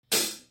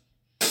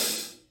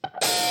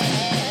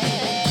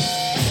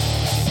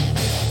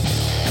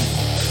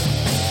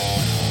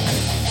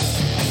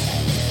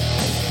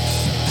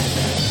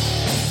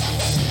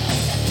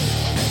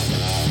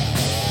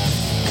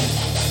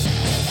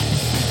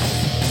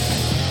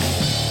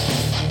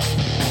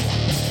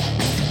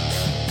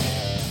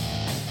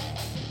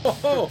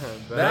Oh,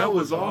 that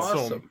was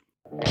awesome.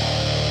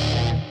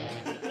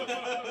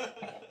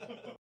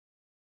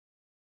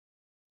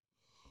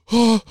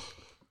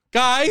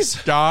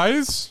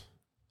 Guys,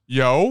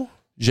 yo,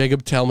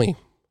 Jacob, tell me.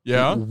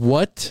 yeah,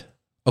 What?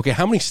 Okay,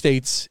 how many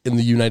states in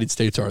the United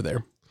States are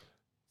there?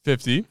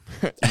 50.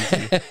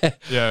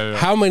 yeah,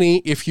 How many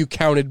if you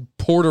counted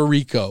Puerto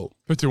Rico?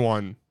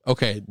 51,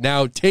 Okay,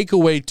 now take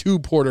away 2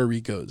 Puerto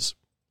Ricos.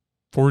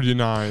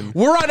 49.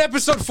 We're on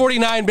episode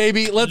 49,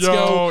 baby. Let's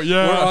go.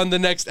 Yeah. We're on the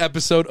next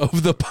episode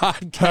of the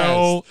podcast.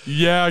 Hell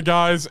yeah,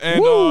 guys, and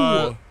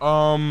Woo!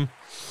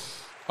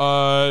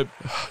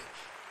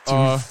 Do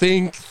you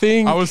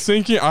think I was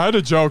thinking, I had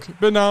a joke,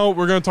 but now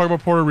we're gonna talk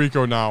about Puerto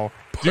Rico now.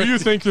 Do you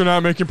think they're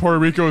not making Puerto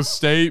Rico a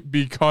state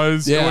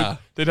because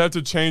they'd have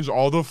to change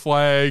all the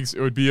flags?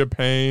 It would be a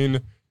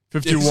pain.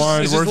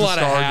 51. It's just Where's a the lot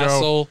of star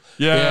hassle. go?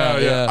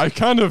 Yeah. I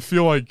kind of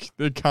feel like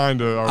they kind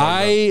of are.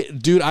 I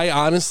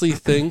honestly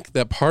think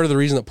that part of the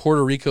reason that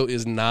Puerto Rico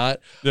is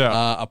not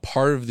a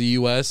part of the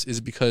U.S.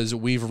 is because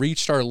we've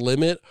reached our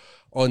limit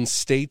on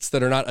states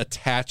that are not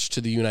attached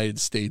to the United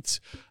States.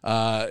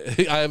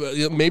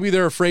 Maybe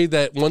they're afraid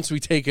that once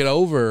we take it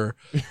over,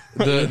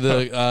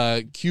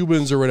 the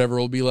Cubans or whatever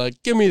will be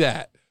like, give me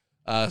that.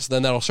 So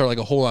then that'll start like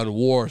a whole on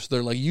war. So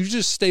they're like, you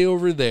just stay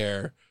over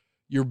there.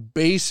 You're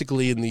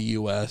basically in the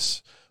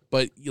U.S.,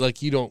 but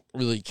like you don't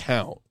really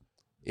count.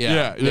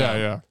 Yeah.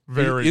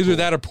 Very Either cool.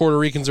 that or Puerto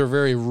Ricans are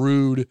very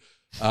rude.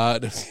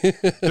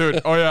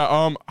 Dude. Oh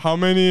yeah. How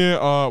many?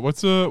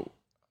 What's the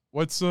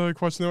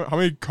question there? How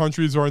many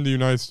countries are in the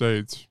United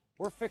States?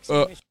 We're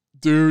fixing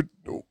Dude,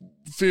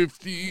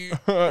 50.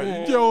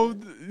 Yo,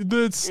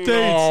 the states.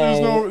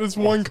 There's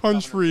one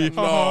country.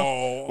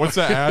 No. What's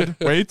that ad?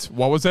 Wait,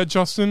 what was that,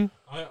 Justin?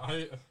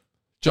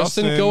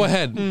 Justin, go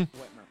ahead. Whitmer.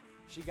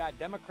 She got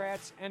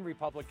Democrats and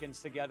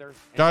Republicans together. And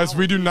Guys, now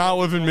we do we're not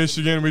live in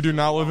Michigan. We do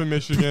not live in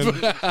Michigan.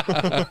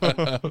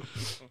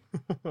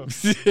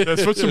 Yeah,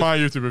 switch to my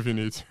YouTube if you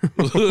need to.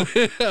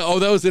 Oh,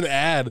 that was an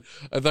ad.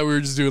 I thought we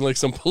were just doing like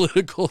some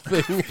political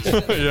thing.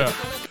 Yeah.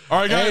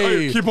 All right, guys. Hey. All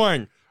right, keep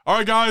playing. All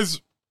right, guys.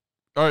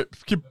 All right,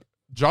 keep.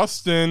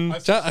 Justin. No,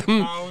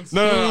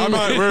 I'm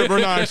not. We're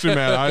not actually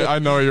mad. I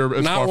know you're.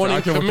 It's Not I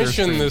wanting can look at your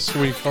commission stream. this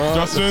week, huh?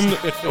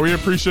 Justin, we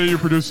appreciate you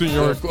producing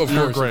your. Of course,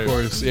 your grade. of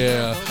course,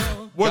 yeah.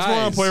 What's going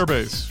on, Guys. player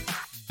base?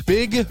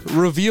 Big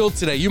reveal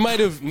today. You might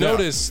have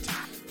noticed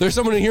there's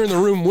someone in here in the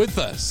room with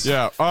us.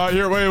 Yeah.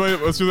 Here, wait.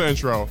 Let's do the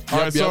intro. All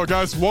right, so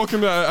guys,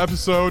 welcome to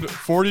episode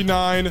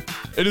 49.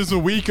 It is the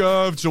week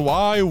of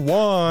July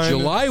 1.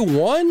 July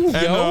 1?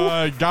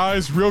 And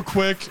guys, real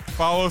quick,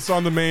 follow us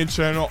on the main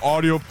channel,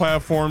 audio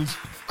platforms,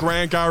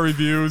 Grant Guy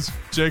Reviews,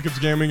 Jacob's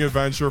Gaming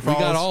Adventure. We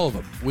got all of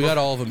them. We got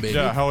all of them, baby.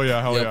 Yeah, hell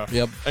yeah.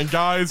 Yep. And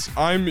guys,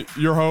 I'm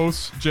your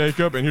host,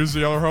 Jacob, and here's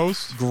the other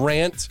host.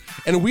 Grant.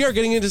 And we are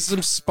getting into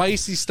some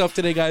spicy stuff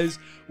today, guys.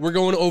 We're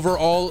going over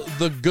all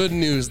the good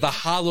news, the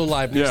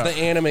HoloLive news, the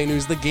anime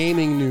news, the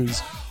gaming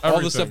news, all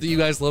the stuff that you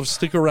guys love.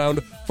 Stick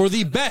around for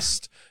the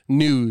best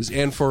news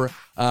and for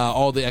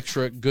all the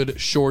extra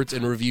good shorts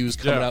and reviews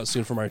coming out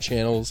soon from our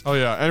channels. Oh,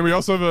 yeah. And we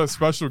also have a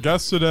special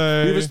guest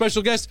today. We have a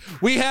special guest.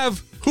 We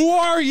have, who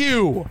are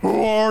you?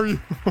 Who are you?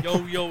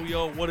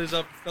 Yo, what is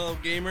up, fellow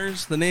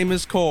gamers? The name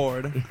is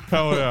Cord.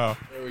 Hell yeah.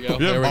 There we go.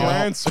 We have There we go.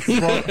 Grant's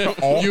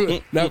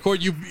from Now,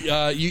 Cord,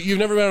 you've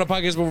never been on a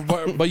podcast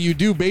before, but you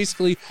do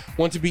basically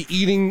want to be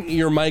eating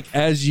your mic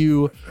as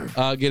you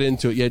get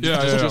into it. Yeah,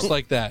 just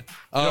like that.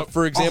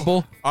 For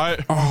example,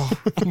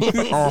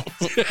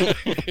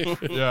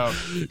 Yeah.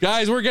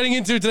 guys, we're getting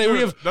into it today. Dude, We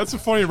have that's a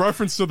funny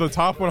reference to the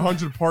top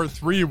 100 part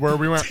 3 where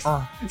we went,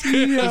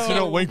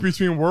 link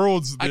between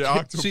worlds. The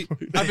octopus. See,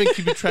 I've been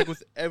keeping track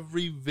with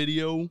every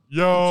video.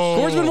 Yo.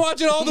 Cord's been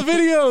watching all the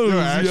videos.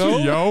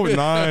 Actually,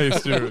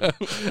 nice, dude.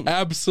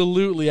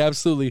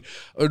 Absolutely.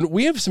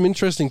 We have some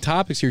interesting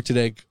topics here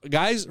today,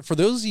 guys. For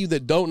those of you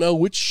that don't know,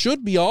 which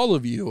should be all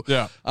of you,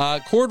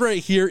 Cord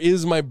right here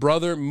is my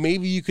brother.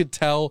 Maybe you could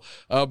tell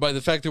by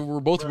the fact that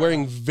we're both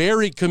wearing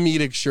very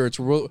comedic shirts.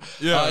 You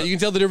can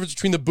tell the difference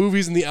between the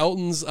Boovies and the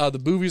Eltons. The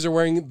Boovies are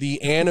wearing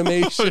the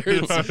anime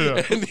shirts,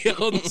 and the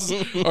Eltons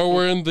are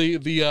wearing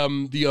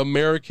the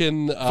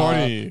American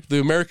funny, the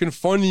American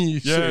funny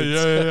shirts.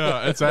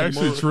 Yeah. It's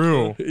actually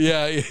true.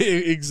 Yeah,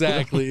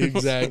 exactly.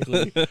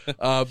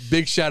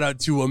 Big shout out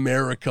to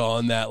America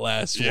on that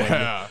last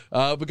one.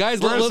 But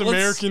guys, we're as let's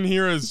American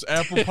here as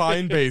apple pie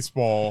and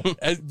baseball.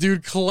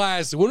 Dude,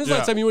 class. When was the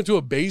last time you went to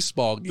a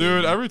baseball game?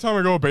 Dude, every time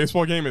I go to a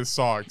baseball game, it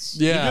sucks.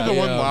 Yeah, you get the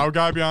one loud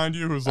guy behind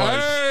you who's like,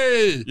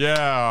 hey!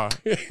 Yeah.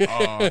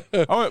 I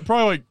went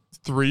probably like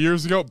 3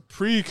 years ago,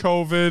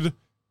 pre-COVID.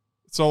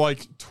 So like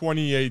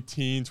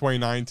 2018,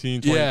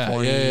 2019,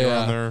 2020,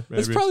 around there. Maybe.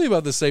 It's probably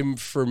about the same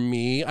for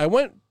me. I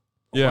went.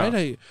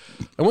 I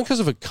went because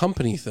of a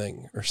company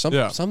thing or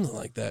something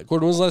like that.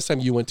 Gordon, when was the last time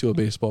you went to a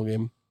baseball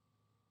game?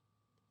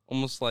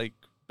 Almost like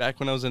back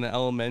when I was in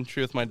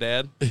elementary with my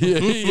dad.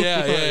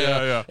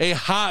 yeah. A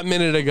hot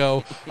minute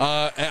ago.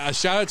 A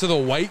shout out to the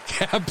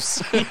Whitecaps.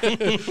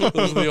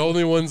 Those are the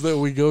only ones that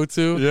we go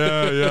to.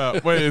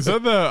 Yeah. Wait, is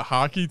that the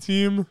hockey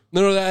team?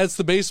 No, that's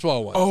the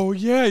baseball one. Oh,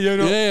 yeah.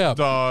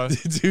 Duh.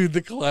 Dude,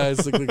 the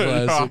classic. Dude,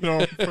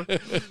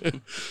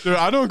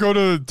 I don't go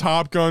to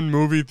Top Gun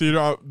movie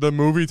theater, the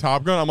movie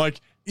Top Gun. I'm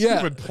like,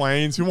 stupid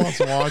planes. Who wants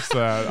to watch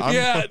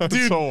that?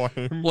 Dude. So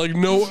lame. Like,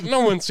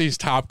 no one sees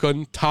Top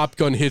Gun. Top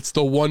Gun hits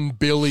the $1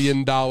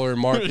 billion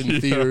mark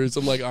in theaters.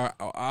 I'm like,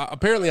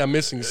 apparently I'm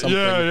missing something.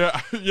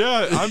 I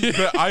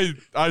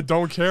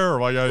don't care.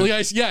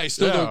 I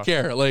still don't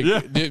care. Like,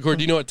 do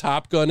you know what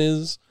Top Gun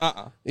is?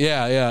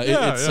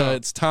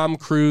 It's Tom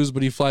Cruise,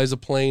 but he flies a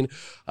plane.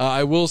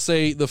 I will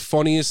say the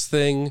funniest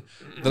thing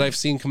that I've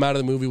seen come out of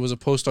the movie was a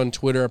post on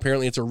Twitter.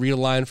 Apparently, it's a real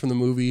line from the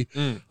movie.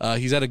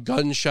 He's at a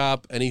gun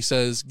shop and he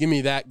says, "Give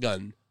me that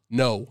gun."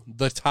 No,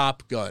 the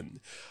Top Gun.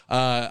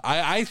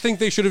 I think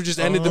they should have just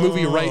ended the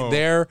movie right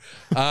there.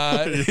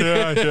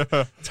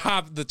 The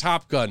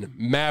Top Gun,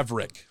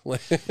 Maverick.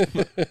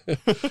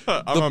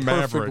 The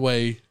perfect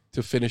way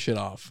to finish it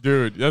off.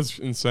 Dude, that's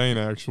insane,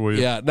 actually.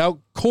 Yeah. Now,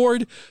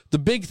 Cord, the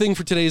big thing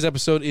for today's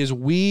episode is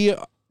we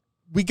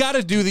got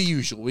to do the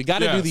usual. We got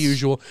to do the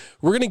usual.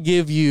 We're going to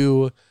give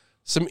you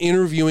some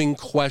interviewing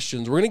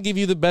questions. We're going to give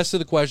you the best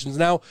of the questions.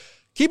 Now,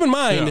 keep in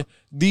mind,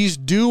 these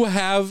do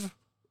have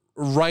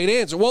right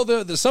answer.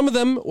 Well, some of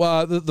them,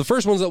 the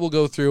first ones that we'll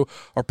go through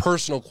are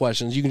personal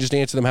questions. You can just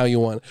answer them how you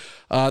want.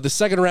 The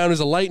second round is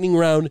a lightning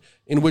round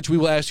in which we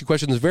will ask you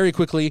questions very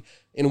quickly,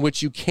 in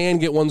which you can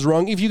get ones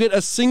wrong. If you get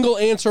a single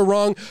answer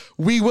wrong,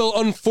 we will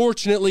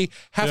unfortunately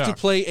have to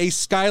play a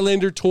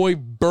Skylander toy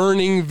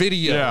burning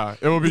video. Yeah,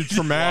 it will be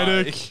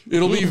traumatic.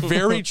 It'll be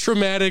very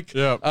traumatic.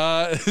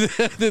 Yeah.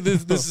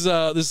 This is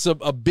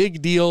a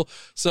big deal.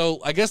 So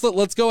I guess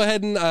let's go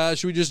ahead and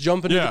should we just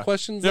jump into the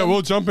questions? Yeah, then?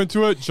 we'll jump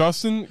into it.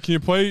 Justin, can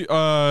you play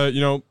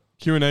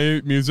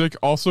Q&A music?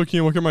 Also, can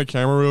you look at my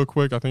camera real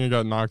quick? I think it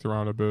got knocked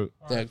around a bit.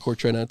 Yeah, Court,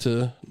 try not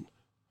to.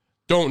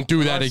 Don't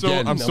do that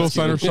again. I'm still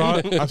center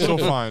shot. I'm still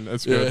fine.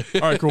 That's good.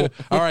 All right, cool.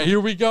 All right, here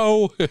we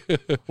go.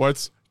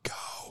 Let's go.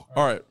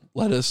 All right.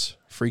 Let us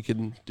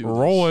freaking do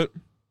Roll it.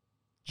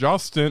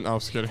 Justin. I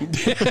was kidding.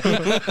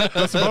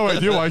 That's by the way,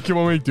 do you like it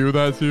when we do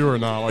that to you or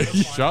not? Like,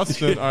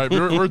 Justin. All right,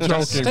 we're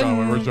joking, by the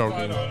way. We're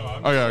joking.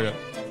 Okay.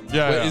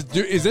 Yeah. Wait,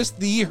 is this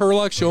the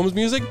Herlock Sholmes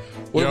music?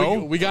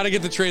 We got to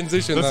get the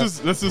transition.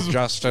 This is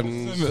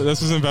Justin.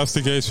 This is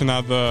investigation,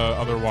 not the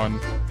other one.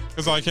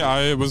 Because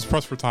I was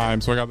pressed for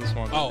time, so I got this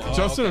one.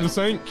 Justin, I'm just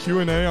saying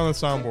Q&A on the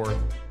soundboard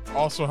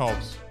also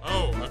helps.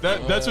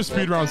 That's a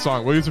speed round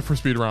song. We'll use it for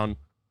speed round.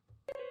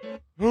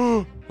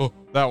 That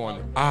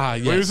one.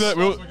 Yes. We'll use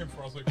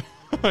that.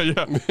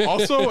 Yeah.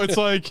 Also, it's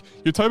like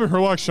you type in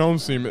Herlock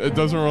Sholmes theme. It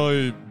doesn't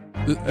really.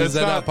 Is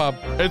that not pop?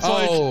 It's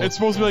like it's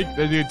supposed to be like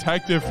the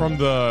detective from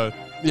the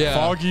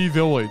Foggy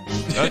Village.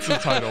 That's the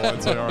title.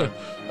 It's like, all right.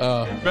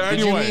 But anyway, did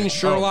you mean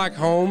Sherlock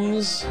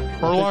Holmes?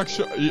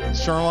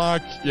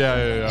 Sherlock.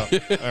 Yeah.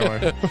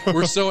 Anyway,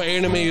 we're so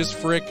anime as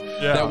frick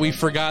that we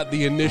forgot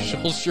the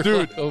initial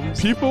Sherlock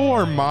Holmes. People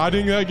are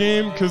modding that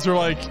game because they're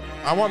like,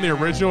 I want the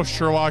original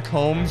Sherlock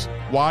Holmes.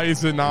 Why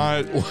is it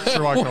not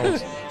Sherlock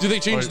Holmes? Do they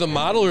change the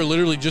model or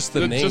literally just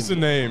the name? Just the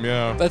name,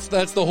 yeah. That's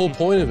the whole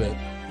point of it.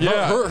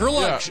 Yeah.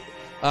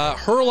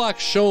 Herlock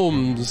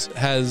Sholmes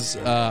has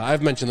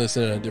I've mentioned this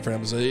in a different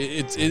episode.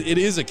 It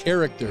is a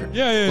character,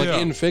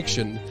 in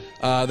fiction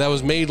that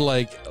was made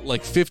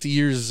like 50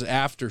 years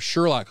after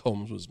Sherlock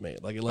Holmes was made.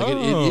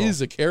 It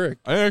is a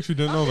character. I actually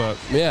didn't know that.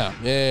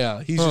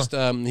 Yeah. He's just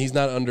he's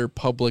not under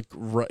public.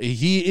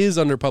 He is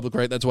under public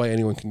right. That's why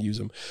anyone can use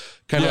him.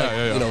 Kind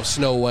of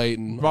Snow White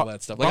and all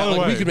that stuff.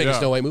 We could make a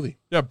Snow White movie.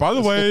 Yeah. By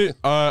the way,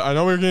 I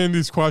know we're getting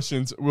these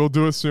questions. We'll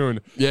do it soon.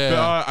 Yeah.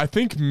 But, I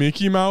think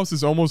Mickey Mouse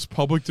is almost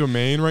public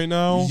domain right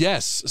now.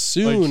 Yes,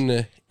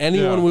 soon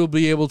anyone will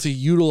be able to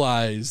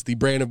utilize the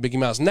brand of Mickey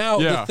Mouse. Now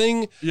the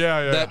thing,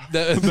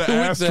 the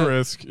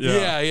asterisk,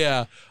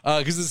 because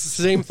it's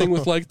the same thing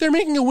with they're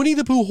making a Winnie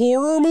the Pooh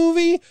horror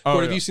movie.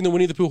 Have you seen the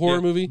Winnie the Pooh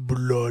horror movie?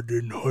 Blood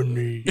and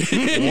honey.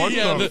 Blood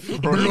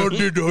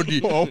and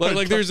honey. Oh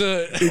there's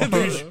a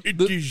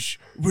it is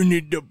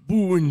Winnie the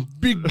Pooh and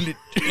Piglet.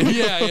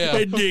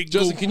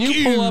 Justin, can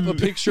you pull up a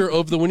picture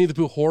of the Winnie the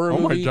Pooh horror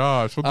movie? Oh my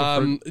gosh! What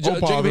the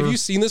Jacob, have you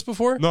seen this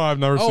before? No, I've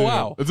never seen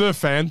it. Is it a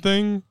fan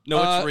thing?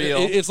 No, it's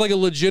real. It's like a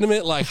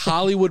legitimate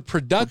Hollywood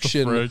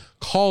production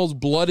called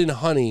Blood and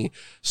Honey,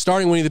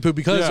 starring Winnie the Pooh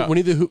because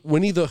Winnie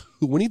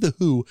the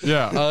Who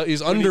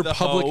is under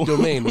public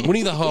domain.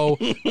 Winnie the Ho.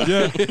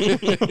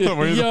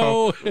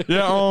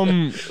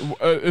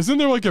 Isn't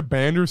there a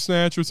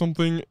Bandersnatch or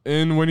something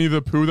in Winnie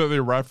the Pooh that they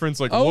reference?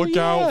 Look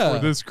out for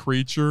this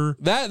creature.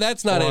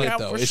 That's not in it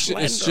though.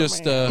 It's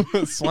just the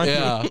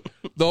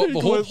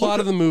whole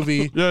plot of the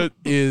movie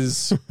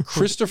is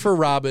Christopher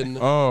Robin.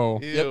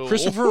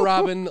 Christopher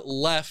Robin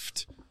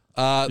left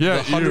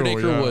the 100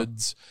 Acre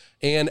Woods,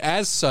 and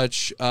as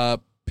such,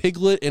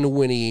 Piglet and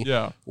Winnie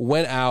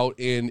went out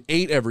and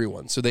ate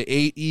everyone. So they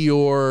ate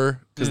Eeyore,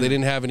 because they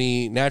didn't have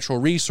any natural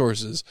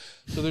resources.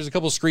 So there's a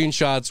couple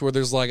screenshots where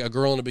there's like a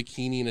girl in a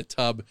bikini in a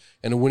tub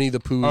and a Winnie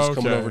the Pooh's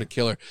coming over to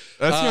kill her.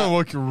 That's gonna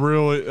look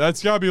really.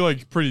 That's gotta be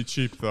like pretty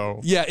cheap though.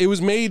 Yeah, it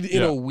was made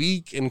in a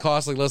week and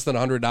cost like less than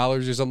 $100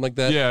 or something like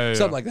that.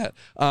 Something like that.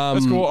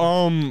 That's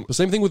cool. The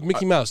same thing with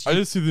Mickey Mouse. I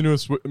did see the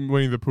newest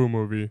Winnie the Pooh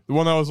movie, the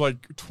one that was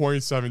like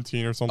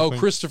 2017 or something. Oh,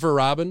 Christopher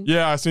Robin.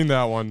 Yeah, I seen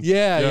that one.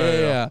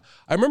 Yeah.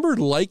 I remember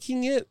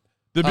liking it.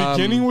 The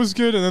beginning was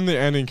good, and then the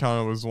ending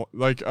kind of was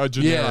like a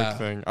generic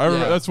thing.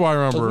 That's why I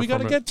remember. We got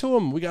to get to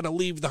him. We got to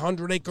leave the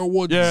 100-acre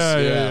woods.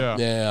 Yeah.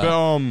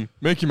 But,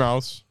 Mickey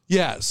Mouse.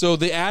 Yeah. So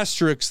the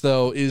asterisk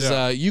though is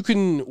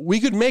we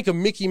could make a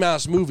Mickey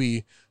Mouse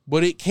movie,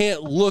 but it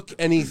can't look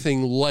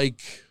anything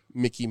like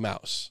Mickey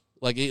Mouse.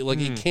 Like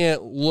it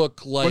can't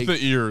look like with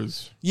the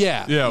ears.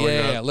 Yeah.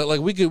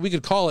 Like we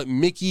could call it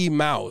Mickey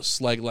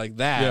Mouse, like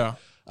that.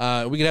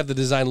 Yeah. We could have the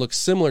design look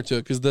similar to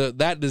it because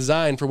that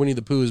design for Winnie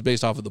the Pooh is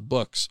based off of the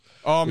books.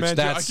 Oh man,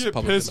 dude, I get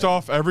pissed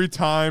off every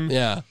time.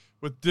 Yeah.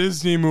 With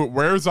Disney movie,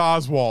 where's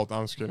Oswald?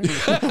 I'm just kidding.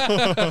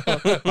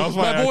 That was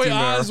my boy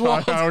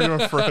Oswald. I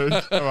was afraid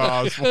of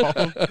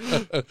Oswald.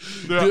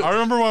 Dude, I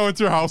remember when I went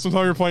to your house one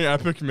time, you were playing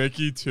Epic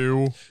Mickey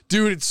 2.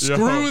 Dude,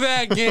 screw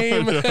that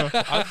game.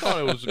 I thought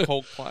it was a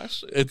cult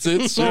classic.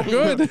 It's so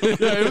good.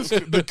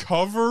 The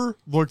cover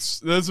looks.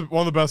 That's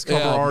one of the best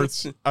cover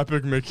arts.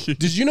 Epic Mickey.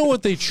 Did you know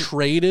what they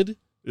traded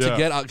to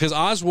get? Because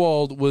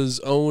Oswald was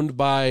owned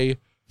by,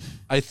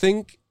 I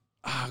think.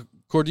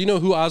 Cord, do you know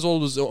who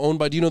Oswald was owned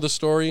by? Do you know the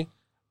story?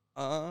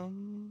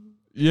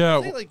 Yeah.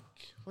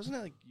 Wasn't it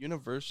like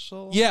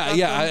Universal? Yeah.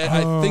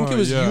 I think it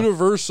was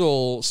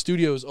Universal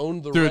Studios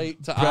owned the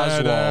right to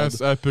Oswald.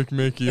 Epic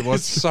Mickey.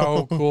 It's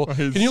so cool.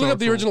 Can you look up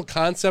the original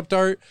concept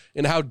art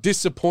and how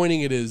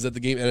disappointing it is that the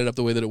game ended up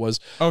the way that it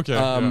was?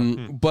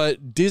 Okay.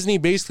 But Disney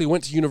basically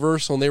went to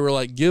Universal and they were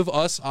like, "Give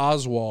us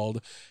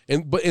Oswald,"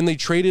 and they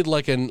traded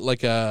like an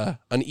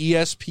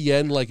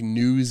ESPN like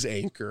news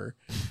anchor.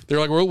 They're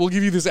like, "We'll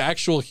give you this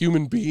actual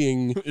human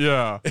being."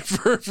 Yeah.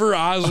 For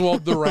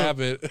Oswald the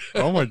rabbit.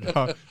 Oh my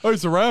god. Oh,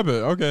 it's a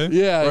rabbit. Okay.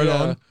 Yeah.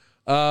 Right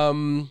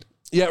on.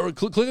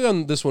 Click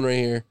on this one right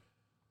here.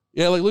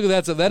 Yeah, like look at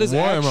that stuff. That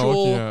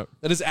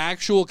is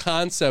actual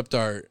concept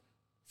art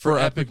for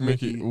Epic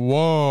Mickey.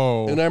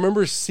 Whoa. And I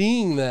remember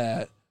seeing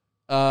that.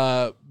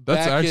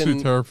 That's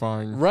actually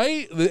terrifying.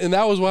 Right? And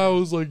that was why I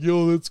was like,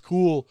 yo, that's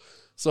cool.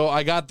 So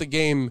I got the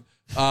game.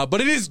 But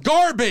it is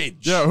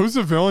garbage. Yeah, who's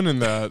the villain in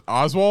that?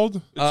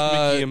 Oswald? It's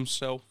Mickey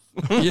himself.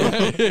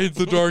 Yeah, it's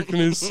the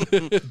darkness.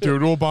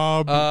 Doodle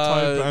Bob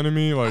type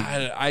enemy. Like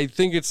I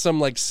think it's some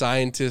like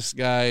scientist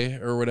guy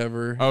or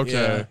whatever.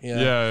 Okay.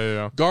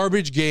 Yeah.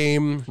 Garbage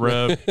game.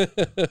 Rip.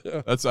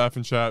 That's F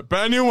in chat.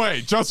 But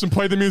anyway, Justin,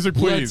 play the music,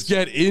 please. Let's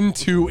get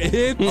into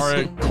it. All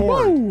right,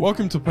 Cord,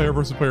 welcome to Player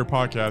vs. Player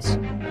podcast.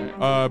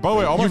 By the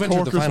way, all my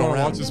coworkers want to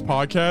watch this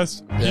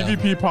podcast.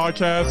 PvP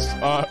podcast.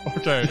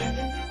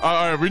 Okay.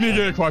 All right, we need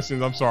to get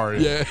questions. I'm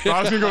sorry. Yeah. So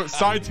I was going to go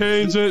side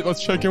tangent.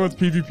 Let's check in with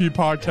PvP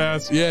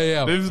podcast. Yeah.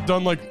 They've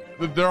done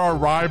they're our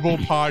rival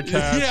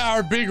podcast. Yeah,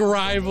 our big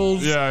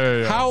rivals.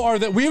 Yeah. How are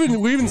that? We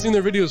haven't seen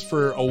their videos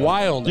for a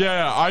while now.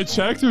 Yeah, I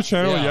checked their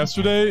channel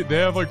yesterday. They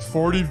have like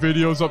 40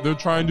 videos up. They're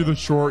trying to do the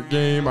short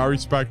game. I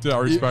respect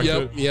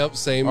it. Yep.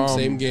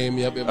 Same game.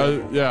 Yep.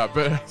 Yeah,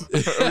 but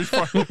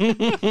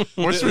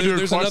what should we do?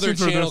 There's another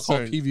channel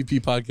called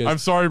PvP Podcast. I'm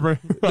sorry, bro.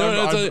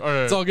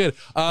 It's all good.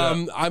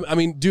 I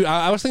mean, dude,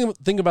 I was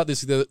thinking about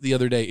this the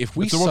other day. If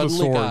we it's the one with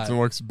suddenly the swords and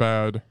looks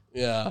bad.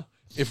 Yeah.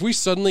 If we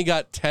suddenly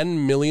got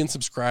 10 million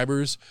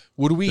subscribers,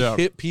 would we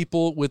hit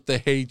people with the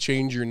 "Hey,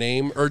 change your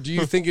name"? Or do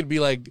you think it'd be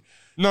like,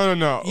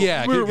 no?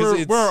 Yeah,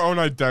 we're our own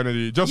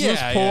identity. Just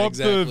pull up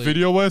the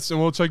video list and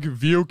we'll check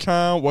view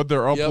count, what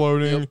they're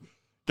uploading. Yep.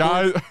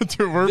 Guys,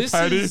 dude, we're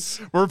petty.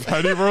 We're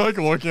petty. We're like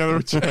looking at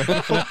their channel.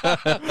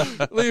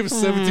 They have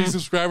 17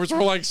 subscribers.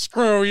 We're like,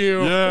 screw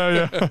you.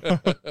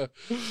 Yeah.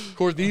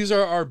 Cord, these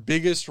are our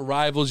biggest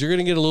rivals. You're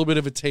gonna get a little bit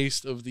of a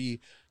taste of the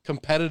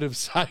competitive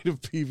side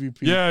of PvP.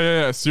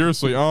 Yeah.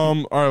 Seriously. All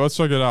right, let's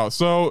check it out.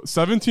 So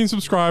 17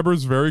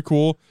 subscribers, very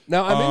cool.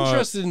 Now I'm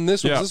interested in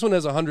this one. This one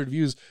has 100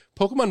 views.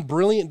 Pokemon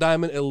Brilliant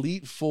Diamond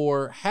Elite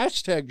 4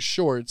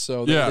 #shorts.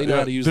 So they know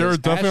how to use those.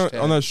 They're definitely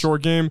on that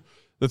short game.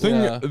 The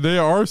thing, they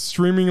are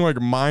streaming like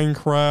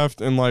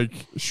Minecraft and like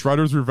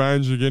Shredder's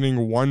Revenge. You're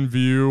getting one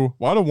view,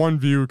 a lot of one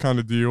view kind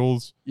of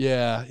deals.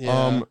 Yeah.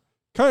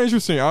 Kind of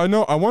interesting.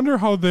 I wonder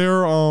how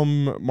they're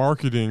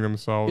marketing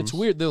themselves. It's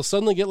weird. They'll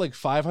suddenly get like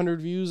 500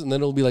 views, and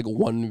then it'll be like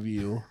one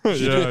view.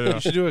 Yeah. You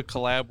should do a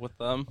collab with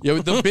them. Yeah,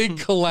 with the big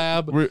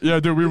collab.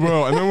 Dude, we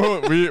will. And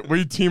then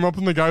we team up,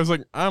 and the guy's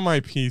like, "I'm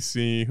my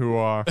PC." Who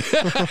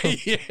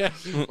yeah,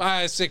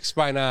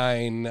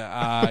 6x9.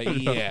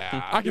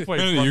 Yeah, I can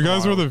play. You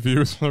guys are the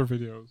viewers on our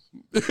videos.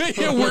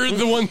 Yeah, we're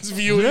the ones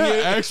viewing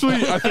it.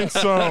 Actually, I think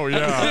so.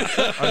 Yeah,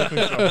 I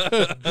think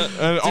so.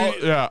 And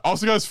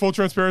also, guys, full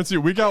transparency,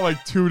 we got like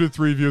 2 to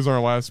 3 views on our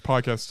last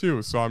podcast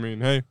too. So I mean,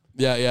 hey.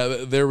 Yeah.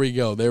 There we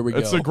go.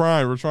 It's a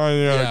grind. We're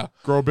trying to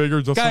grow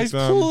bigger. Just guys,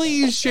 like them.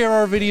 please share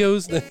our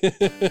videos.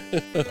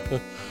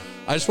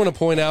 I just want to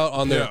point out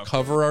on their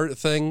cover art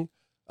thing.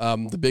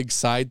 the big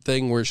side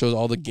thing where it shows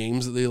all the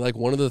games that they like.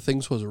 One of the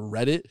things was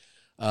Reddit.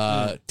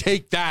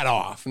 Take that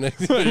off.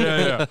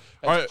 Yeah.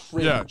 All right.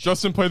 Yeah.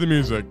 Justin, play the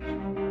music.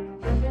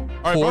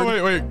 All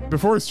right, wait.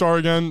 Before we start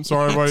again,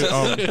 sorry, everybody.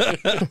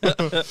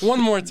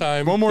 One more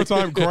time.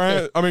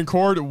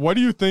 Cord, what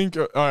do you think?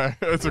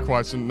 It's a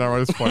question. No,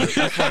 let's play it.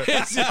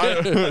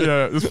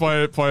 Just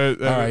play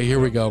it. All right, here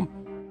we go.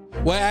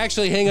 Well,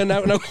 actually, hang on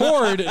now.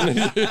 Cord. All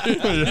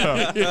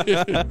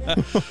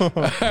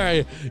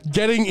right,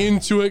 getting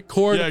into it,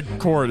 Cord. Yeah,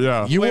 Cord.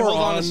 Yeah. Hold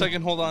on a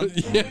second. Hold on.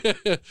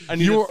 I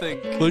need to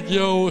think. Like,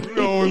 yo.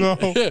 No.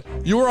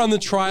 You were on the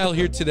trial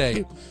here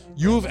today.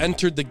 You have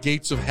entered the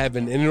gates of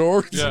heaven, and in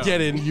order to get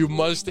in, you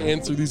must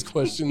answer these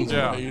questions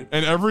right.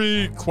 And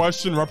every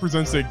question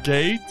represents a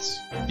gate.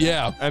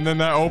 Yeah. And then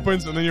that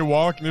opens, and then you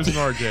walk, and there's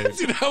another gate.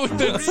 Dude, how would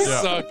that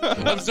suck?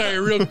 I'm sorry,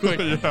 real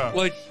quick.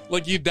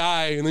 Like you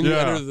die, and then you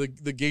enter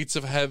the gates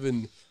of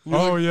heaven.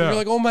 You're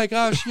like, oh my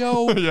gosh,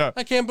 yo,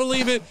 I can't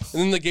believe it.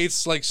 And then the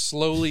gates like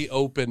slowly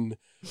open.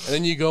 And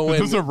then you go in.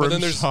 There's a rim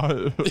shot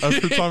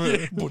every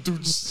time. But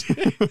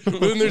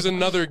then there's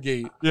another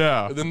gate.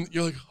 Yeah. And then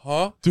you're like,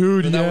 huh?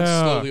 Dude, and that one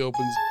slowly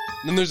opens.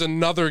 And then there's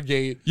another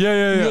gate. Yeah.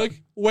 And you're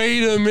like,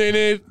 wait a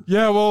minute.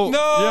 Yeah, well,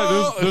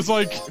 no. there's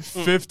like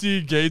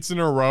 50 gates in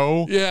a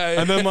row.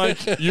 Yeah. And then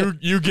like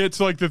you get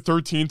to like the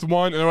 13th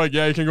one, and they're like,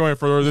 yeah, you can go any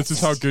further. This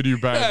is how good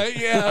you've been.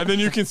 Yeah. And then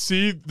you can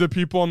see the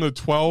people on the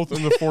 12th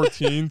and the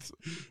 14th.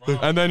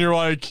 And then you're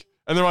like,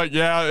 and they're like,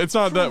 yeah, it's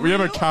not that. We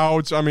have a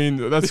couch. I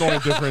mean, that's the only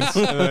difference.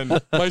 And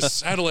then, my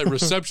satellite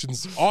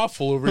reception's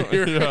awful over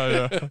here.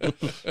 Yeah.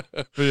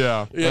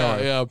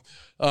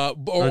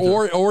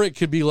 Or it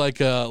could be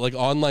like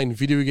online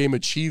video game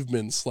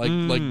achievements. Like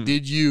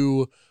did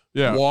you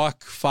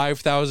walk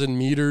 5,000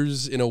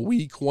 meters in a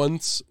week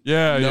once?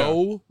 Yeah.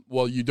 No. Yeah.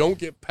 Well, you don't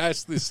get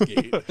past this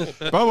gate.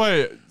 By the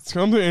way, it's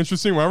something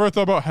interesting. Whenever I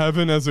thought about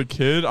heaven as a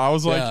kid, I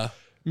was like,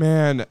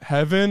 man,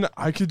 heaven,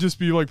 I could just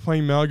be like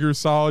playing Metal Gear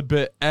Solid,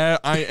 but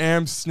I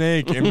am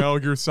Snake in Metal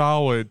Gear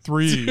Solid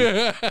 3.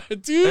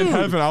 Dude. In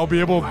heaven, I'll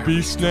be able to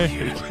be Snake.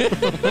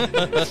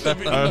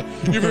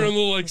 Give your own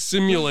little like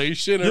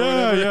simulation or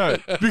whatever. Yeah.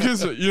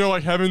 Because,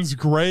 like heaven's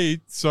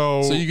great,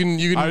 so you can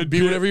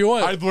be whatever you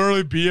want. I'd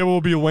literally be able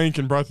to be Link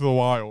in Breath of the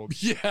Wild.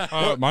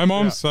 Yeah. My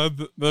mom said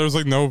that there's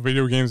like no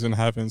video games in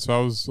heaven, so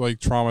I was like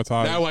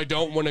traumatized. Now I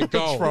don't want to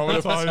go.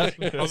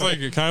 Traumatized. I was like,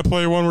 can I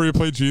play one where you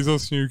play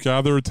Jesus and you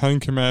gather 10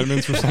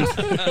 commandments or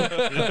something?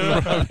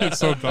 It's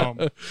so dumb.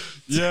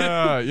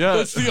 Yeah.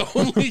 That's the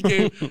only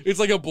game. It's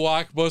like a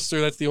Blockbuster.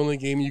 That's the only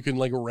game you can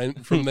like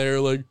rent from there.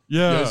 Like, you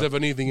guys have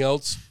anything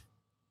else?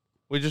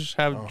 We just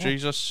have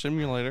Jesus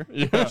Simulator.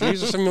 Yeah.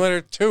 Jesus Simulator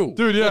 2.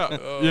 Dude,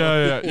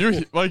 yeah. You're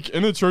like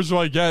in the church,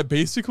 you're like,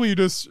 basically you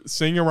just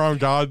sing around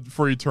God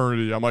for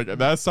eternity. I'm like,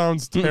 that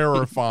sounds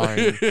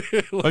terrifying.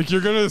 Like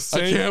you're gonna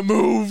sing. I can't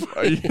move.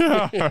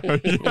 Yeah.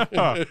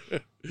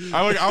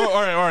 All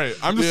right.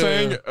 I'm just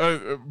saying,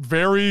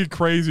 very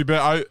crazy,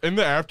 but in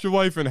the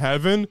afterlife in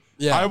heaven,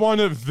 I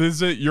want to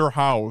visit your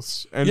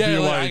house and be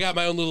like, I got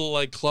my own little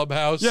like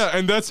clubhouse. Yeah,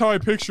 and that's how I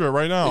picture it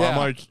right now. I'm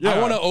like, I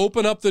want to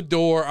open up the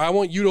door. I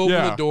want you to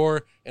open the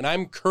door, and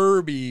I'm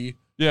Kirby.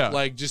 Yeah.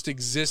 Like just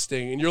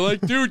existing. And you're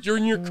like, dude, you're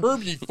in your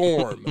Kirby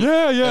form.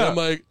 Yeah. And I'm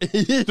like,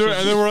 dude, and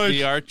then we're like,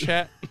 VR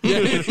chat. Yeah,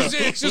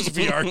 it's just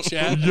VR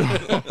chat.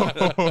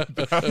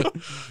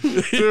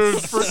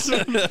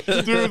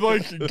 Dude,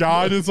 like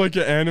God is like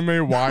an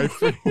anime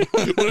waifu.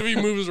 What if he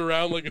moves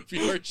around like a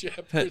VR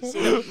chat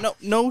person?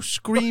 No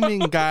screaming,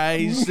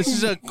 guys. This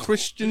is a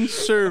Christian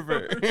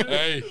server.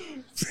 Hey.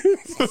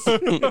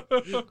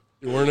 You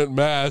weren't at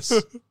mass.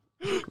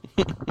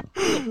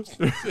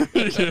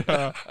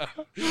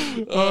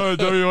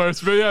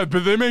 WRS.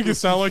 But they make it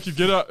sound like you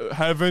get to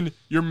heaven,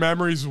 your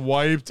memory's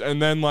wiped,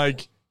 and then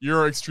like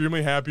you're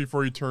extremely happy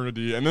for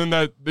eternity, and then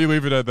that they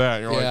leave it at that.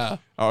 You're like,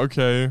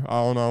 okay,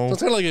 I don't know. So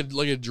it's kind of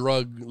like a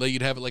drug, like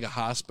you'd have it like a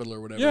hospital or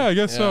whatever. Yeah, I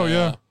guess so.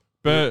 Yeah.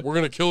 But we're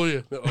gonna kill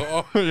you.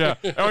 Yeah.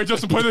 All right,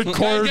 Justin, play the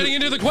chord. Getting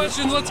into the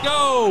questions. Let's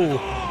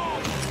go.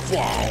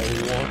 Wow.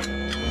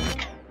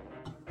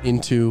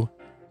 Into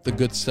the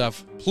good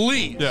stuff,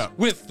 please. Yeah.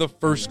 With the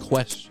first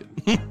question.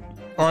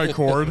 All right,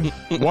 Cord.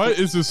 What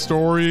is the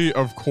story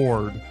of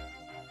Cord?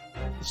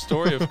 The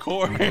story of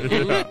Cord.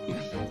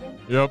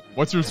 Yep.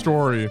 What's your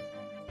story?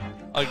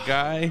 A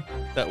guy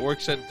that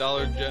works at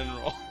Dollar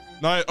General.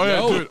 Dude.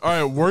 All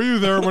right. Were you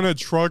there when a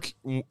truck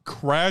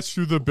crashed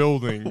through the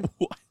building?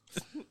 What?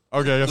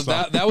 Okay,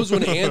 that was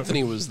when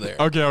Anthony was there.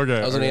 Okay.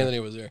 That was when Anthony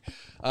was there.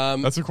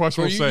 That's a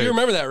question. You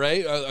remember that,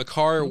 right? A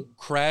car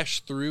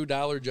crashed through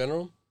Dollar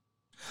General.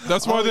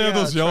 That's why they have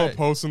those yellow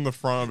posts in the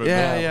front of it.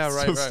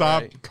 Right. To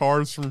stop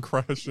cars from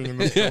crashing in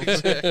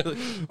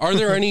the Are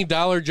there any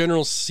Dollar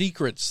General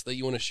secrets that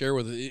you want to share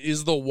with it?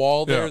 Is the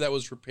wall there that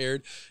was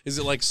repaired? Is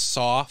it like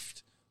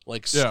soft?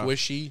 Like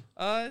squishy.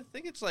 I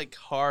think it's like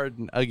hard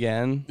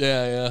again.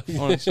 Yeah.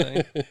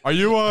 Honestly, are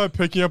you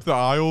picking up the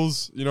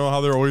aisles? You know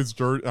how they're always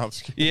dirty. Oh,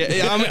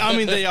 yeah. I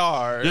mean, they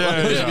are.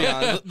 Yeah. Be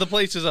honest. The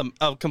place is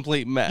a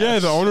complete mess. Yeah,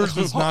 the owner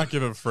does not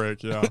give a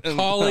frick. Yeah,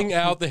 Calling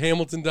out the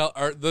Hamilton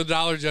the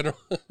Dollar General.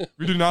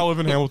 We do not live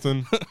in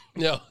Hamilton.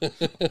 No.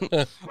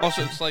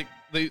 Also, it's like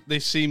they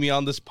see me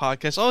on this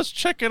podcast. Oh, let's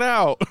check it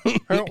out.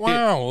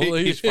 Wow.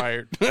 He's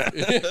fired.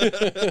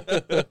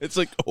 It's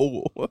like,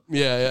 oh.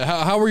 Yeah.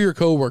 How were your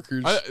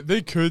coworkers?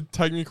 They could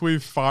technically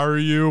fire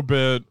you,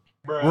 but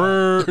me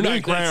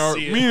and Grant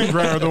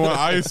are the one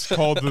I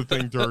called the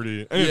thing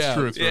dirty, and it's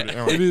true. It's dirty.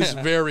 Anyway. It is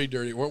very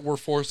dirty. We're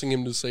forcing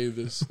him to say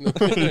this.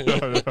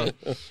 Yeah.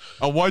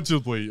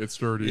 Allegedly, it's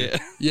dirty.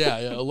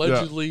 Yeah.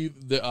 Allegedly,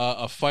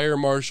 a fire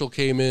marshal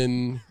came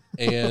in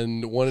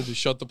and wanted to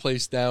shut the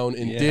place down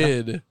and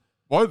did.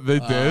 What they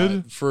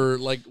did for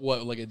like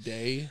a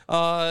day?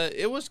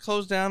 It was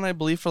closed down, I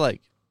believe, for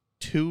like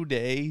 2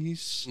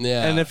 days.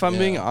 Yeah. And if I'm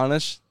being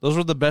honest, those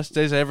were the best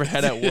days I ever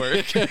had at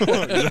work.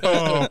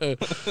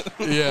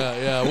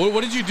 Yeah.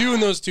 What did you do in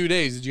those 2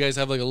 days? Did you guys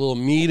have like a little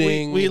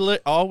meeting?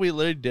 All we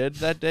literally did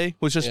that day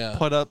was just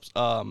put up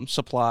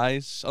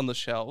supplies on the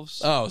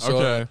shelves. Oh, so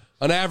okay.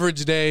 An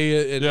average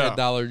day at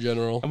Dollar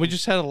General. And we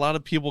just had a lot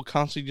of people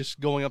constantly just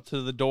going up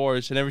to the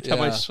doors, and every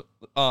time I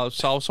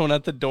saw someone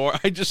at the door,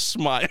 I just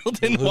smiled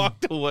and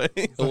walked away.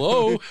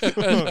 Hello.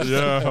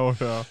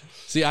 Yeah.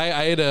 See,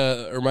 I had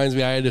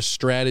a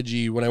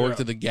strategy when I worked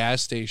at the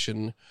gas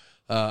station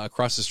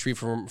across the street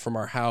from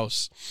our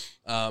house.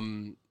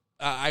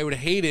 I would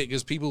hate it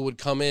because people would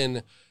come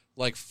in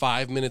like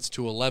 5 minutes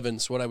to 11.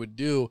 So what I would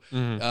do,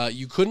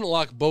 you couldn't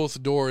lock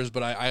both doors,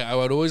 but I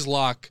would always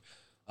lock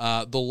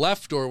the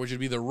left door, which would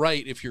be the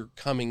right if you're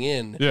coming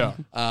in. Yeah.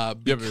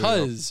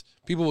 Because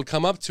people would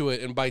come up to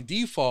it, and by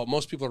default,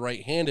 most people are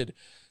right-handed.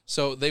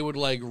 So they would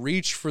like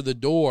reach for the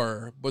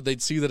door, but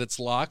they'd see that it's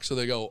locked. So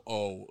they go,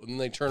 oh, and then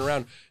they turn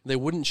around and they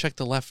wouldn't check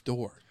the left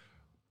door.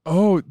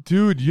 Oh,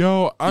 dude,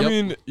 I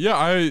mean,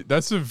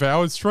 that's a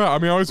valid strat. I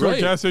mean, I always go to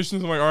gas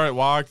stations. I'm like, all right,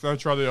 locked. Then I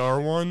try the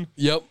other one.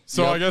 Yep.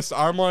 So I guess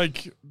I'm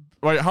like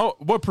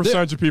what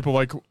percentage of people,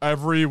 like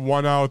every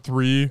 1 out of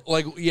 3?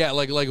 Like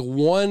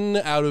 1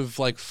 out of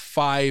like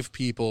 5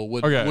 people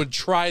would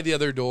try the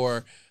other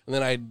door, and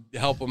then I'd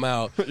help them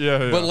out.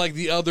 Yeah. But like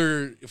the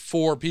other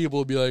 4 people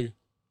would be like,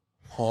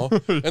 huh?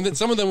 And then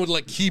some of them would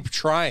like keep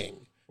trying.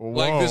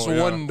 Like this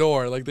one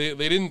door. Like they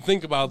didn't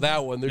think about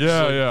that one. They're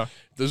just like,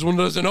 this one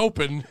doesn't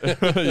open.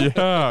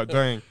 Yeah,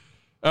 dang.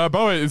 By the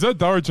way, is that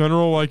Dollar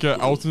General like an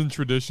Elton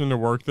tradition to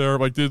work there?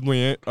 Like, did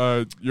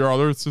Leanne, your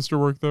other sister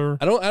work there?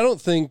 I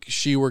don't think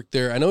she worked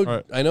there. I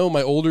know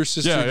my older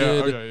sister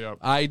did. Okay.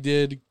 I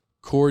did.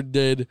 Cord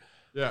did.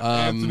 Yeah,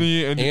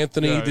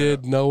 Anthony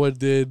did. Noah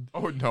did.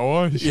 Oh,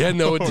 Noah? Yeah,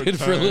 Noah did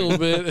for a little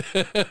bit.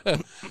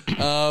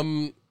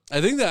 I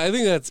think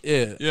that's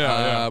it.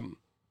 Yeah.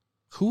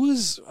 Who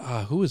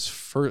was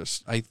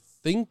first? I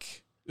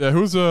think. Yeah,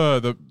 who's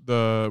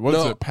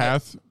the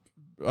path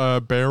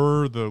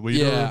bearer, the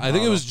leader? Yeah, I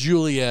think it was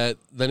Juliet.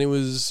 Then it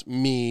was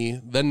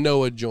me. Then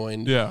Noah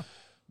joined. Yeah,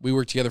 we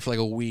worked together for like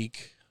a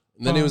week.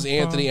 And then it was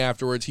Anthony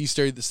afterwards. He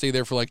stayed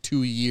there for like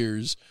 2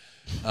 years.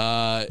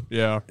 And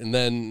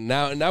then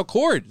now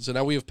Cord. So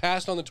now we have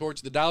passed on the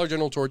torch, the Dollar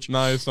General torch.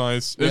 Nice.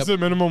 Yep. Is it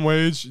minimum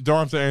wage? You don't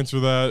have to answer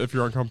that if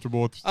you're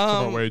uncomfortable with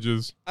about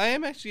wages. I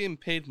am actually getting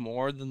paid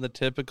more than the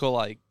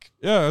typical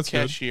that's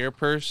cashier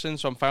person,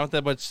 so I'm fine with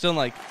that, but it's still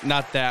like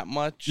not that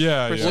much.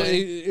 Yeah. Well,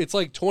 it's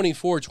like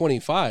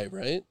 24-25,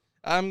 right?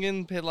 I'm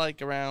getting paid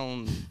like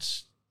around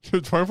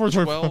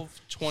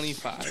 12,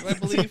 25, I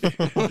believe.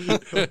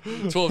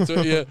 12,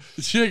 yeah.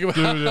 Dude,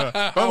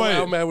 yeah. By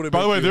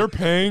the way,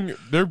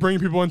 they're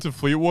bringing people into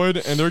Fleetwood,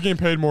 and they're getting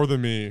paid more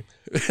than me.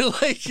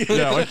 Like you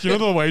know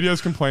the lady I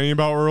was complaining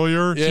about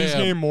earlier? She's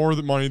getting more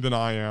money than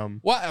I am.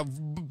 What?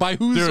 By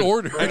whose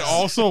order? And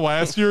also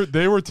last year,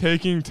 they were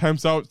taking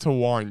temps out to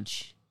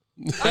lunch.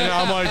 And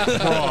I'm like,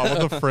 bro,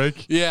 what the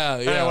frick?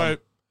 Yeah.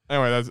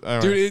 Anyway,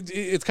 dude,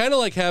 it's kind of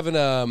like having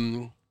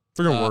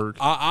work.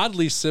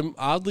 Oddly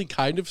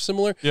kind of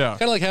similar. Yeah.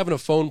 Kind of like having a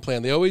phone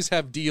plan. They always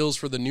have deals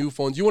for the new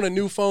phones. You want a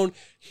new phone?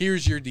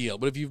 Here's your deal.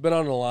 But if you've been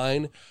on a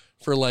line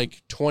for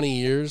like 20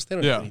 years, they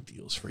don't have any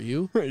deals for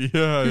you.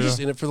 You're just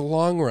in it for the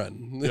long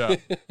run. Yeah.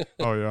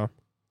 Oh, yeah.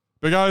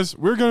 But guys,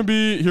 we're going to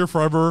be here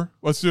forever.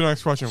 Let's do the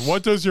next question.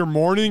 What does your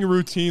morning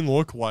routine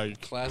look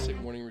like? Classic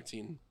morning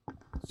routine.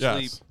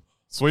 Yes.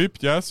 Sleep,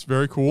 yes,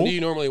 very cool. When do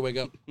you normally wake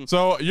up?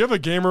 So you have a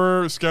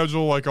gamer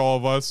schedule like all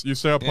of us. You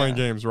stay up playing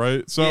games,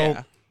 right?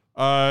 So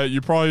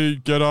you probably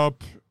get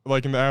up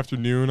like in the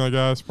afternoon, I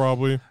guess,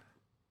 probably.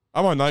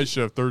 I'm on night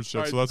shift, third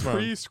shift, so that's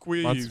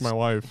my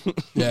life.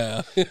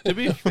 Yeah. To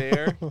be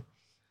fair,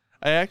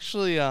 I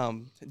actually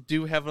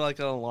do have like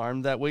an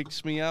alarm that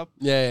wakes me up.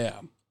 Yeah.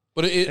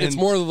 But it's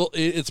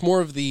more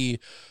of the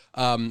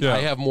I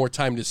have more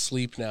time to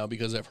sleep now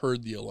because I've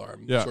heard the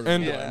alarm.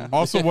 Yeah.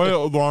 Also, what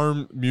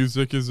alarm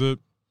music is it?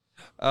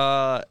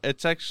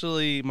 It's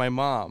actually my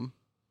mom.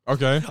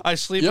 Okay. I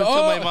sleep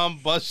until my mom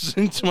busts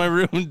into my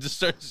room and just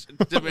starts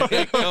to make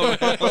it come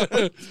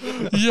out.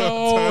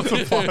 Yo, That's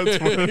a plot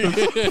twist.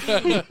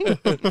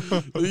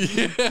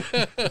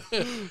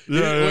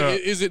 Yeah.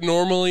 Is it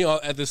normally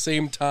at the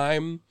same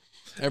time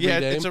every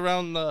day? It's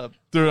around the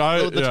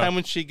time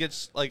when she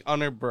gets like on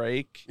her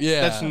break.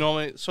 Yeah, that's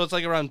normally so. It's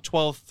like around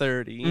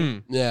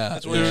 12:30. Yeah,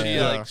 that's when she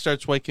like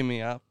starts waking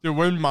me up. Dude,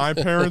 when my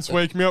parents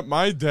wake me up,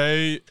 my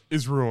day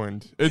is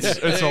ruined. It's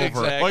over.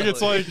 Exactly. Like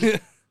it's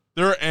like.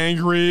 They're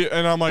angry,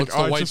 and I'm like, what's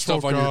the white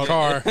stuff on your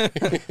car?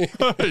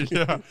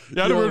 Yeah, I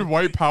had weird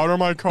white powder on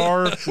my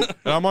car, and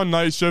I'm on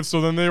night shift,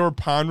 so then they were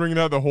pondering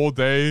that the whole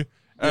day.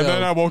 And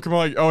then I woke up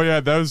like, oh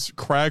yeah, that was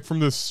crack from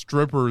the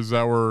strippers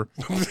that were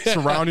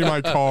surrounding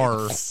my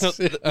car. So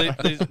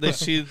they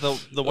see the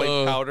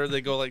white powder, they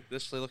go like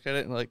this, they look at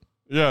it and like,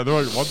 yeah,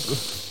 they're like, what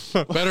the?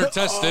 Better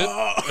test it.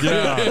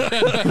 Yeah.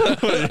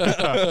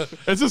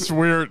 It's just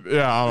weird.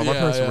 Yeah, I don't know. My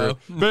parents are weird.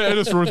 But it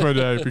just ruins my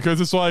day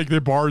because it's like they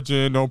barge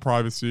in, no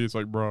privacy. It's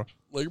like, bro.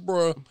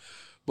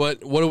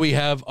 But what do we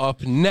have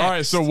up next? All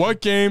right, so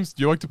what games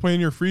do you like to play in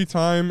your free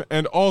time?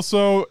 And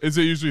also, is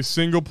it usually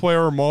single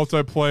player or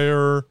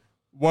multiplayer?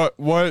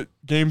 What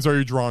games are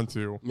you drawn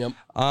to? Yep.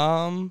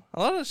 A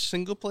lot of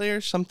single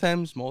players,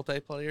 sometimes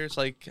multiplayers.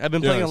 Like I've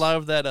been playing a lot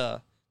of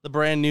that the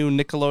brand new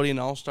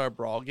Nickelodeon All-Star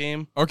Brawl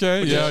game.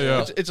 Okay,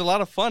 yeah. It's a lot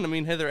of fun. I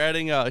mean, hey, they're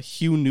adding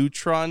Hugh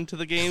Neutron to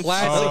the game.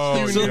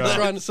 Classic Hugh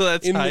Neutron, so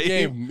that's in hype. the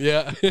game.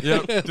 Yeah.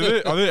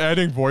 Yep. Are they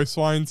adding voice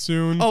lines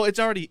soon? Oh, it's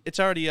already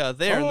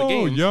there in the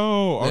game.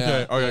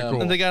 Okay,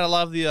 cool. And they got a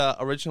lot of the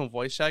original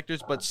voice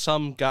actors, but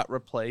some got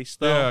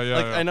replaced, though.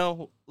 Yeah. I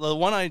know the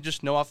one I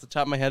just know off the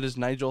top of my head is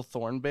Nigel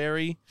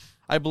Thornberry.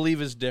 I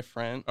believe is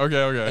different.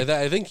 Okay.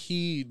 I think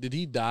he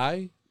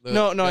die.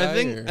 No.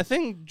 I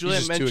think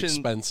Juliet mentioned too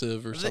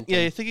expensive or something.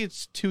 Yeah, I think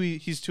he's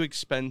too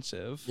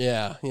expensive.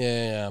 Yeah.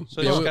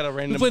 So he's got a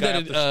random guy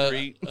off the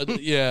street.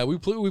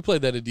 We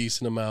played that a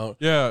decent amount.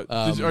 Yeah.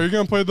 Are you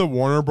gonna play the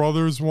Warner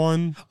Brothers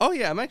one? Oh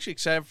yeah, I'm actually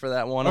excited for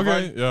that one.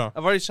 Okay.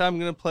 I've already said I'm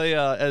gonna play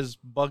as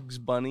Bugs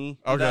Bunny.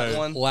 In that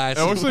one.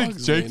 Classic it looks like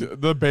Bugs, Jake. man.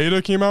 The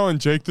beta came out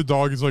and Jake the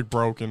dog is like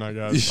broken. I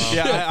guess.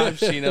 Yeah, I've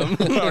seen him.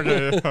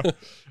 Okay. Yeah.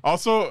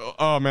 Also,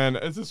 oh man,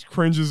 it's just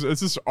cringes. It's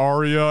just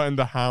Arya and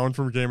the Hound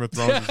from Game of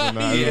Thrones. In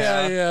that.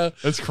 Yeah.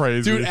 It's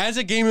crazy. Dude, as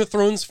a Game of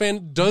Thrones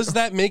fan, does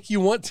that make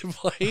you want to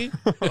play?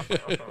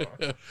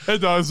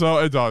 It does, though.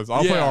 It does.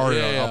 I'll play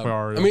Arya. I'll play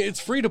Arya. I mean, it's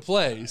free to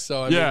play,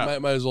 so I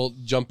mean, might as well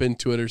jump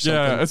into it or something.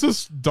 Yeah, it's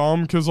just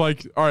dumb because,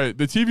 like, all right,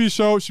 the TV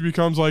show, she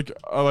becomes like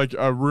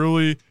a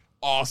really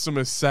awesome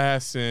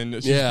assassin.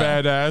 She's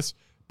badass.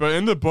 But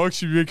in the book,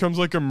 she becomes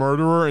like a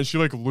murderer and she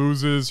like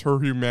loses her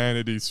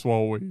humanity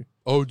slowly.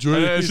 Oh,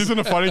 and she's in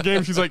a fighting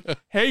game. She's like,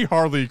 "Hey,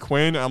 Harley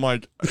Quinn." I'm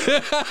like, I'm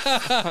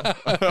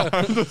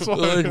just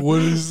like, what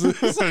is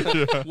this?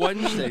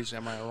 Wednesdays,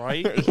 am I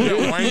right?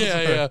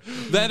 Yeah.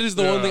 That is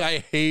the one thing I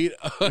hate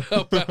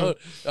about.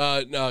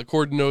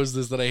 Cord knows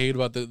this that I hate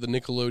about the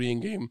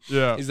Nickelodeon game.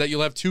 Yeah, is that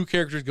you'll have two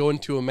characters go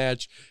into a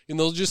match and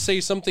they'll just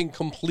say something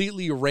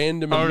completely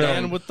random.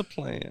 Man with the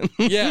plan.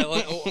 Yeah.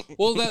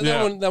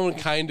 That one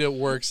kind of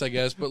works, I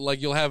guess. But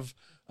like you'll have.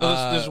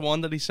 There's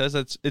one that he says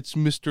it's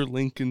Mr.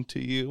 Lincoln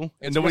to you,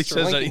 and nobody Mr.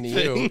 says Lincoln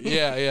anything. To you.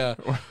 Yeah.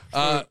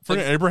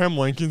 Freaking Abraham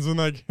Lincoln's in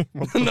that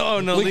game. No,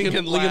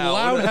 Lincoln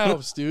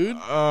Loudhouse, dude.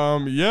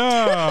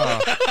 Yeah.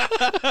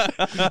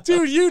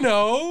 Dude, you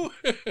know.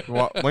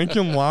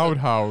 Lincoln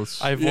Loudhouse.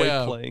 I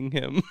avoid playing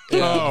him.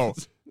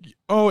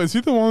 Oh, is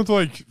he the one with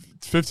like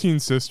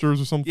 15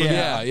 sisters or something?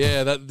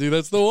 Yeah.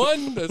 That's the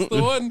one. That's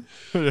the one.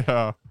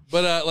 Yeah.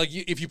 But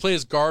if you play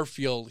as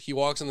Garfield, he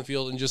walks on the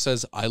field and just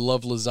says, "I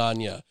love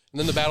lasagna," and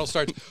then the battle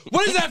starts.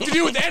 What does that have to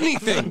do with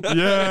anything?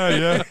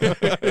 Yeah.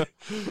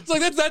 It's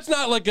like that's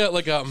not like a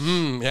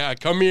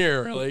come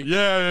here. Like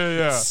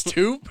yeah.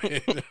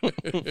 Stupid.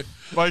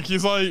 Like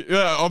he's like,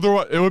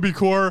 otherwise it would be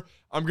cooler.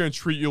 I'm gonna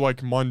treat you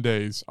like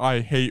Mondays.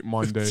 I hate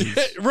Mondays.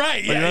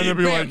 Right. Like, Yeah. You're gonna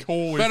be like,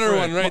 holy. Better frick.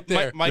 one right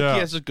there. Mikey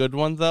has a good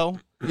one though.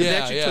 He Yeah,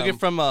 actually took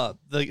it from the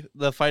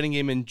fighting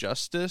game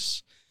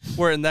Injustice.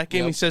 Where in that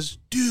game he says,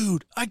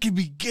 "Dude, I could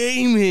be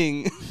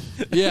gaming."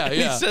 Yeah.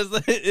 He says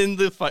that in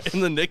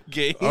the Nick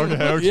game.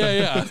 Okay.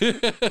 Yeah.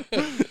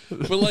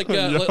 But like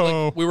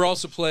we were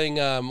also playing.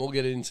 We'll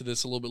get into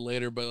this a little bit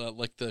later. But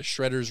like the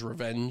Shredder's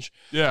Revenge.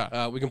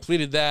 Yeah. We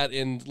completed that,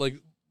 and like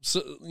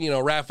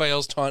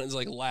Raphael's taunt is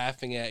like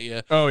laughing at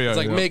you. Oh yeah. It's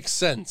like makes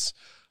sense.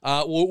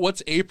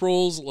 What's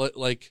April's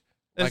like?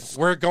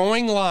 We're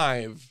going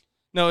live.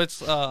 No,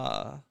 it's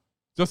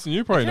Justin,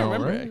 you probably know,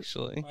 remember, right?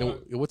 Actually,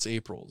 what's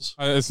April's?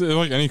 Is it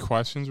like any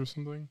questions or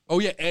something? Oh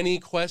yeah, any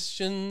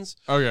questions?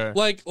 Okay.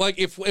 Like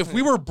if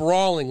we were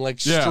brawling, like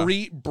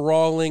street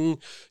brawling,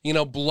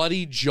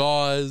 bloody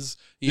jaws,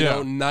 you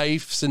know,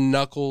 knives and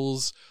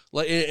knuckles,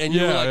 like, and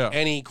you were like,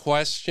 any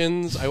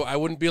questions? I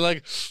wouldn't be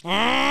like,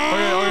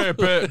 okay,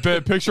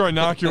 but picture I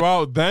knock you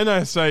out, then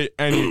I say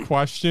any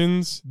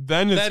questions,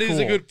 then it's that cool. Is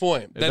a good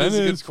point. That is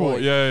a good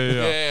point.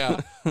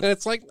 Yeah. And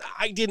it's like,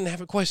 I didn't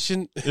have a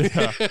question.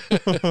 Yeah.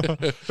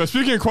 But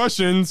speaking of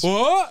questions,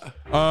 What?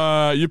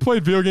 you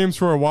played video games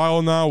for a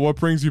while now. What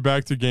brings you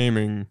back to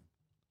gaming?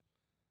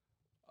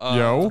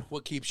 Yo?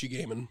 What keeps you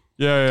gaming?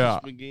 Yeah.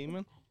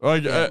 Gaming?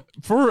 Like,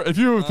 if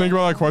you think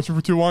about that question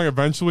for too long,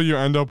 eventually you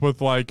end up with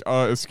like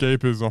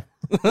escapism.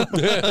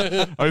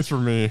 At least for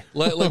me.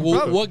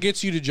 What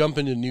gets you to jump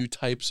into new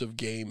types of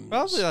games?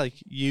 Probably like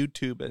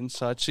YouTube and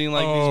such, seeing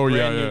like these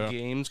brand new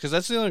games, because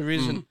that's the only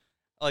reason,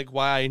 like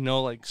why I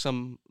know like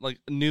some like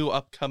new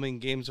upcoming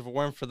games. If it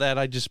weren't for that,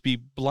 I'd just be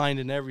blind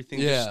in everything.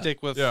 Just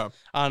stick with I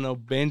don't know,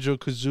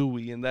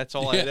 Banjo-Kazooie, and that's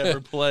all I'd ever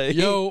play.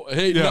 Yo,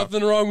 hey,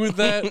 nothing wrong with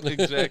that.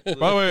 Exactly.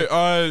 By the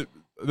way,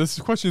 this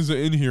question isn't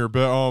in here,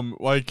 but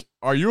like,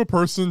 are you a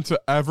person to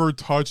ever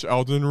touch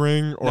Elden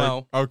Ring? Or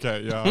No.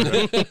 Okay, yeah.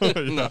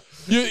 Okay. No.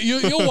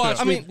 You'll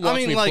watch me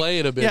like, play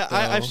it a bit. Yeah,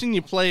 I've seen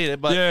you play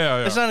it, but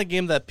Yeah. it's not a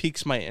game that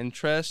piques my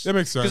interest. That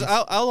makes sense.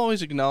 Because I'll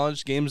always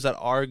acknowledge games that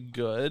are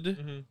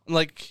good.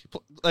 Like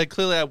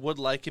clearly I would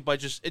like it,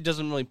 but it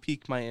doesn't really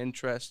pique my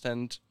interest.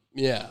 And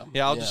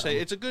I'll just say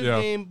it's a good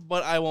game,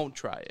 but I won't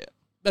try it.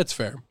 That's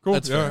fair. Cool.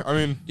 That's fair. I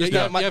mean,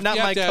 not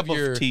my cup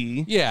of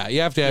tea. Yeah,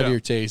 you have to have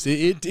your taste.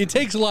 It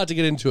takes a lot to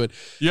get into it.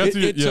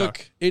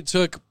 It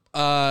took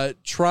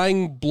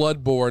trying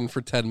Bloodborne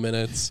for 10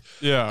 minutes.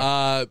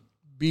 Yeah.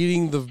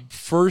 Beating the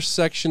first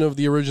section of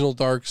the original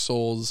Dark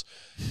Souls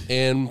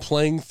and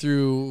playing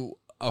through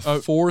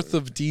a fourth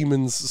of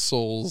Demon's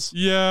Souls.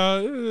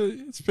 Yeah,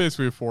 it's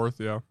basically a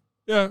fourth. Yeah.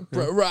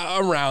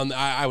 Around,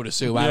 I would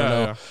assume. I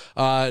don't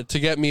know. To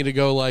get me to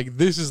go like,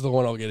 this is the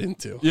one I'll get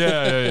into.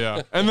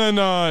 Yeah. And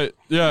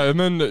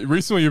then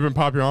recently you've been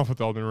popping off with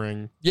Elden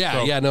Ring.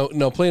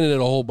 No, playing it a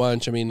whole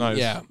bunch. I mean, Nice.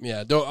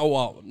 Don't. Oh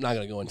well, I'm not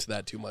gonna go into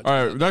that too much.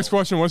 All right, next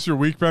question. What's your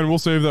week, Ben? We'll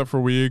save that for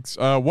weeks.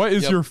 What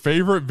is your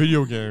favorite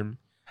video game?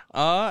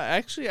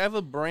 Actually, I have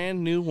a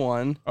brand new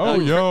one.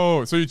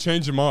 So you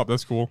changed them up.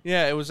 That's cool.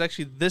 Yeah, it was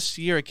actually this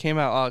year it came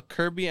out.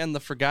 Kirby and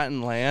the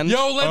Forgotten Land.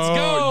 Yo, let's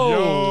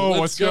go.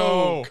 Let's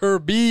go.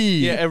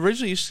 Kirby. Yeah, it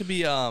originally used to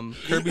be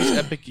Kirby's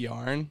Epic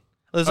Yarn.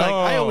 It's like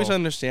I always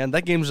understand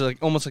that game's like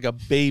almost like a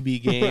baby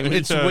game.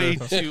 It's way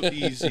too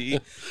easy,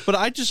 but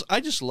I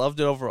just loved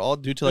it overall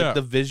due to like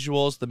the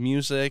visuals, the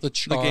music, the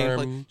charm,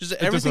 gameplay, just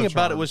everything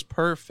about it was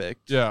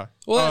perfect. Yeah.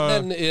 Well,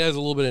 then it has a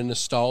little bit of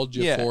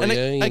nostalgia for and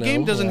you. A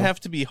game doesn't have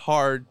to be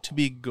hard to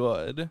be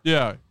good.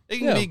 Yeah. It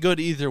can be good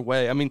either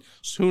way. I mean,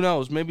 who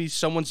knows? Maybe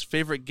someone's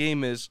favorite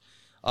game is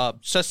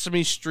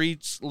Sesame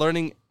Street's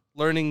learning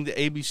the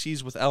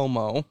ABCs with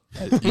Elmo.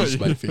 That's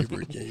my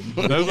favorite game.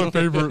 That's my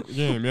favorite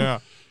game.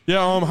 Yeah.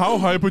 Yeah, how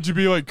hype would you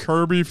be like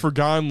Kirby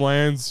Forgotten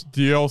Lands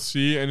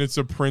DLC and it's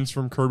a prince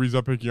from Kirby's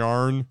Epic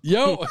Yarn?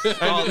 Yo,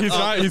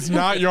 and he's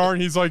not yarn,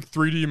 he's like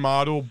 3D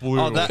model blue.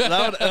 Oh, that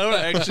would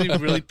actually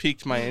really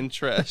piqued my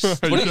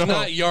interest. But he's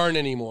not yarn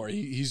anymore.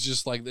 He's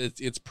just like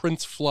it's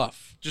Prince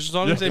Fluff. Just as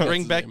long as they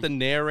bring back the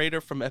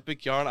narrator from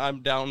Epic Yarn,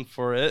 I'm down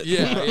for it.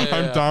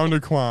 I'm down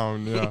to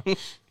clown. Yeah.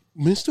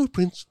 Mr.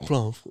 Prince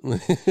Fluff.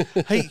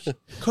 Hey,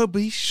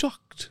 Kirby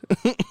shocked.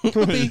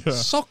 Kirby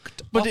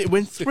sucked, but it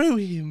went through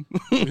him.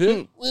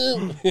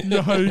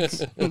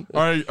 Yikes.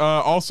 All right.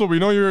 Also, we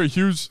know you're a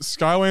huge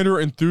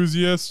Skylander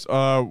enthusiast.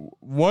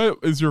 What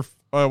is your...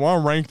 I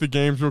want to rank the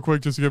games real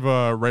quick just to give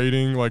a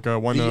rating, like a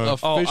one.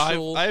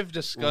 I've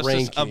discussed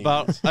ranking. This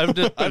about. I've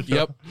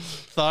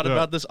thought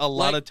about this a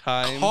lot of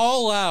times.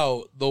 Call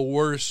out the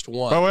worst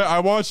one. By the way, I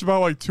watched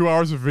about like 2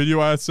 hours of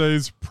video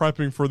essays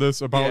prepping for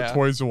this about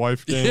Toys to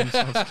Life games.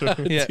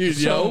 Dude,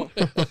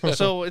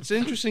 so it's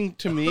interesting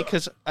to me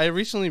because I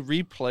recently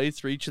replayed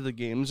through each of the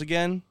games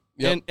again.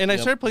 And I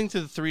started playing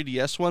through the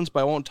 3DS ones, but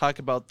I won't talk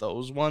about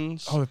those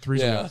ones. Oh, the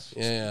 3DS.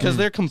 Yeah. Because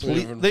they're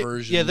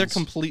they're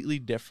completely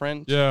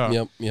different.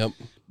 Yeah. Yep.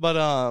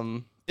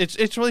 But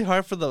it's really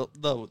hard for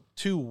the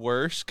two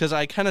worst because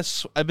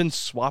I've been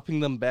swapping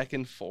them back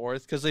and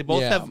forth because they're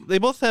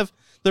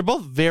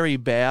both very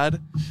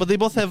bad, but they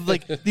both have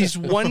like these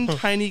one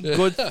tiny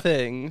good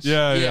things.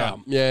 Yeah.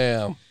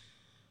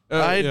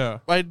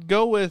 I'd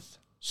go with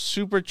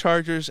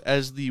Superchargers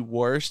as the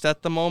worst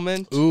at the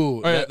moment.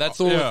 Ooh, that's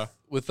the one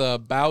with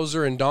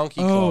Bowser and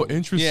Donkey Kong. Oh,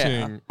 interesting.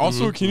 Yeah.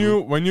 Also, can you,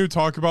 when you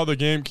talk about the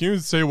game, can you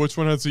say which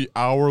one has the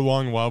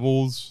hour-long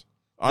levels?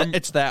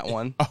 It's that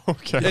one.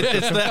 Okay.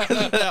 It's that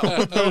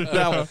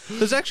one.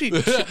 There's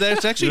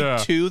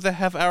actually two that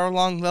have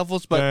hour-long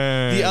levels, but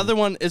the other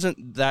one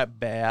isn't that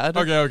bad.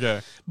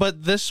 Okay.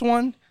 But this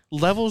one,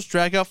 levels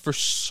drag out for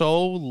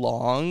so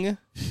long,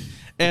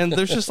 and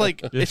there's just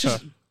like, it's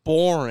just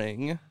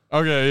boring.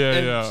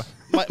 Okay, yeah.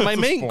 My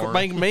main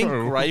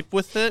gripe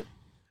with it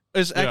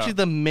is actually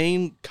the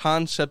main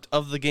concept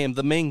of the game,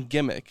 the main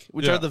gimmick,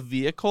 which are the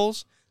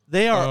vehicles.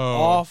 They are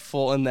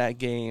awful in that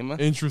game.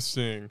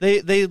 Interesting.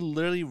 They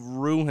literally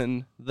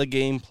ruin the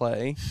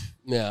gameplay.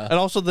 Yeah. And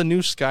also the new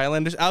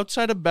Skylanders,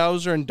 outside of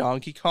Bowser and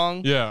Donkey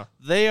Kong,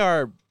 they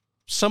are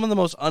some of the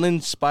most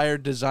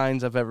uninspired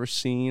designs I've ever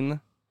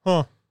seen.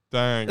 Huh.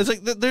 Dang. It's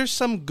like there's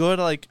some good,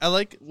 like, I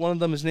like one of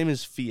them, his name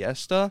is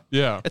Fiesta.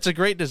 Yeah. It's a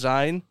great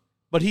design,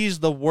 but he's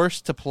the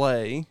worst to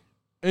play.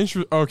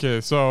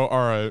 Okay, so,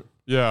 all right.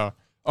 Yeah.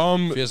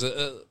 Because,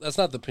 that's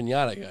not the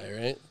Pinata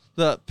guy, right?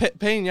 The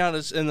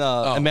Pinata's in the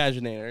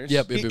Imaginators.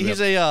 Yep.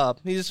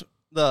 He's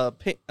the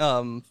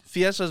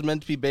Fiesta is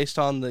meant to be based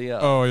on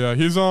the.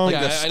 He's on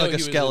like a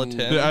skeleton.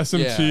 The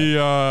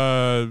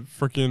SMT,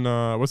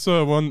 freaking what's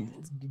the one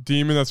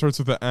demon that starts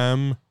with the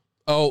M?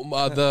 Oh,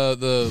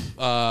 Mara.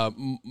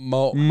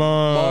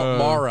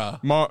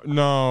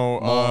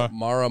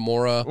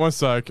 Mara. One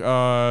sec.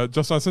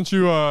 Justin, I sent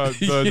you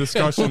the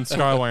discussion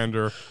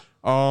Skylander.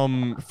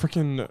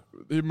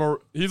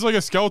 He's like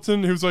a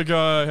skeleton who's like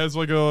has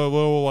like a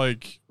little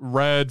like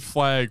red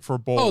flag for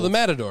both. Oh, the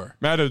Matador.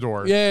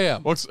 Yeah.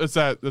 Looks that's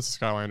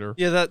Skylander.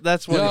 Yeah,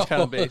 that's what it's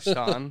kind of based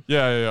on.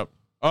 Yeah.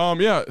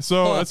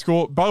 So that's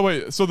cool. By the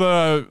way, so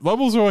the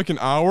levels are like an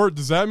hour.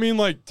 Does that mean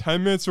like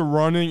 10 minutes of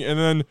running and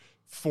then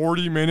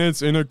 40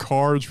 minutes in a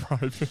car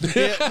driving?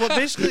 Yeah, well,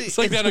 basically, it's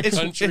like down a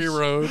country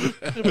road.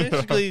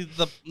 Basically,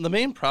 the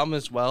main problem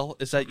as well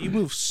is that you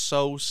move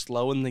so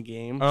slow in the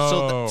game.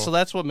 So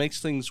that's what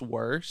makes things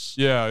worse.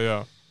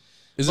 Yeah.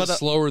 Is it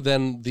slower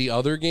than the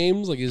other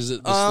games? Like, is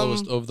it the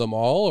slowest of them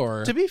all?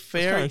 Or to be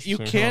fair, you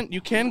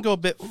can go a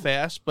bit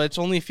fast, but it's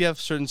only if you have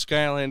certain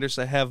Skylanders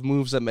that have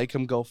moves that make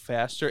them go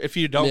faster. If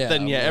you don't,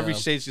 then every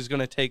stage is going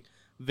to take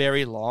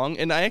very long.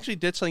 And I actually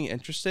did something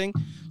interesting.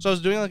 So I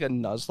was doing like a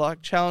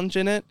Nuzlocke challenge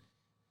in it,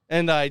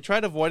 and I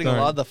tried avoiding a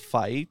lot of the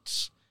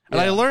fights. And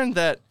I learned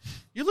that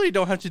you literally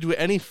don't have to do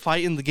any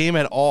fight in the game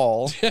at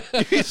all. You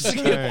just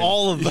skip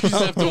all of them. You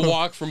just have to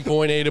walk from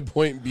point A to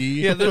point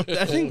B. Yeah,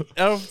 I think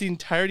out of the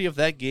entirety of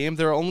that game,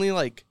 there are only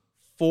like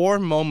 4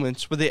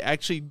 moments where they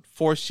actually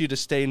force you to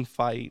stay and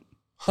fight.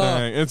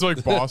 Dang. It's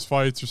like boss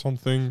fights or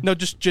something. No,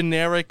 just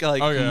generic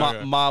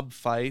mob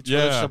fights. Yeah,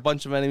 where just a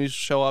bunch of enemies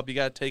show up. You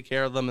got to take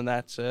care of them, and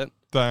that's it.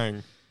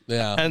 Dang.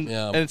 Yeah, and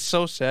it's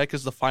so sad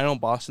because the final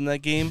boss in that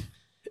game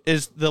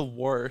is the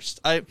worst.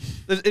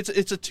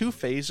 It's a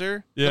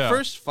 2-phaser. Yeah. The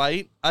first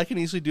fight, I can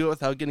easily do it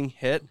without getting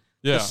hit.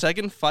 Yeah. The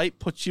second fight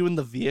puts you in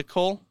the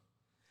vehicle.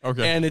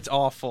 Okay. And it's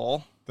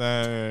awful.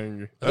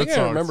 Dang. I think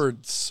I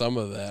remembered some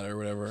of that or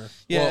whatever.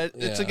 Yeah,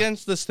 it's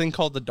against this thing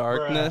called the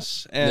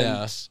Darkness,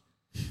 and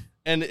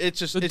it's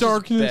just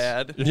darkness. Just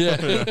bad. Yeah.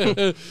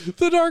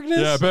 The Darkness.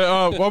 Yeah,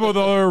 but what about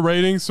the other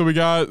ratings? So we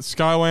got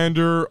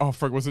Skylander. Oh,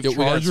 fuck, was it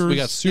Chargers? We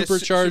got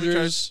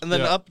Superchargers. And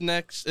then up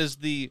next is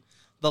the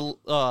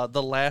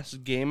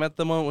last game at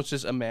the moment, which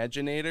is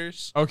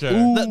Imaginators. Okay.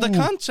 The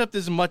concept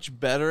is much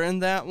better in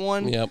that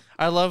one. Yep.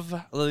 I love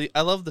the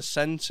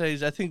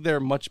Senseis. I think they're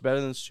much better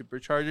than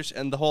Superchargers,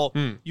 and the whole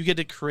you get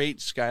to create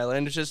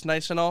Skylanders is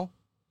nice and all.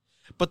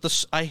 But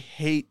I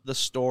hate the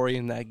story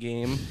in that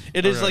game.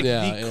 It is like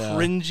the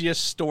cringiest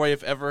story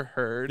I've ever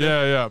heard.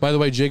 Yeah. By the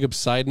way, Jacob,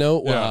 side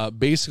note,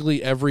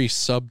 basically every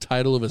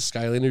subtitle of a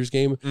Skylanders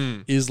game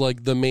is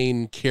like the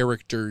main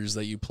characters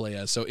that you play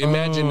as. So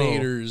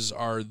Imaginators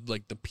are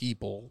like the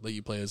people that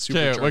you play as.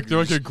 Yeah, like they're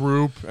like a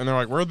group, and they're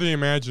like, we're the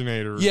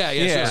Imaginators.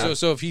 Yeah.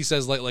 So if he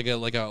says like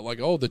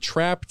the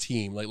trap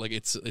team, like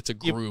it's a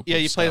group.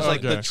 You play as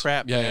like the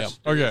trap. Yeah.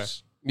 Okay.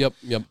 Yep.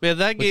 Yeah,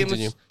 that game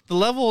the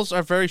levels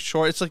are very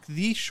short. It's like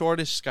the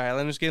shortest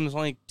Skylanders game. There's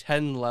only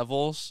 10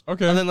 levels.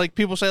 Okay. And then like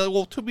people say like,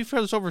 well, to be fair,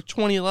 there's over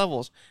 20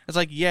 levels. It's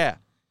like, yeah,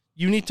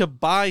 you need to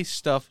buy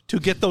stuff to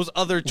get those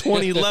other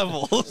 20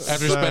 levels.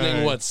 After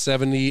spending what,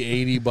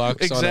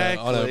 $70-$80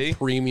 on a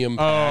premium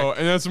pack. Oh,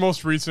 and that's the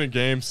most recent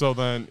game, so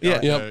then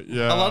a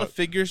lot of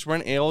figures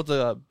weren't able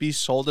to be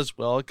sold as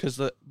well because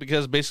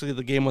basically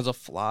the game was a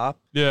flop.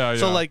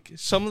 So like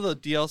some of the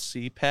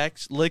DLC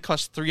packs literally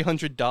cost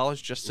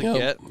 $300 just to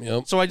get.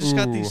 Yep. So I just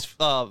got these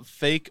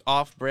fake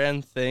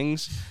off-brand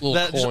things,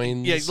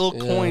 little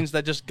coins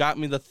that just got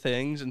me the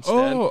things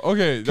instead. Oh,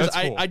 okay, that's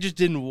cool. I just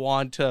didn't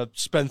want to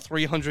spend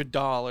 $300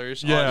 on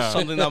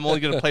something that I'm only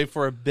going to play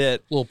for a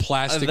bit. Little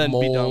plastic and then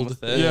mold. Be done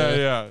with it.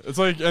 Yeah. It's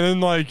like, and then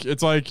like,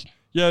 it's like,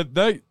 yeah,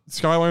 that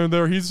Skylander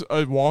there, he's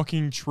a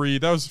walking tree.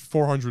 That was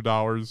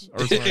 $400 or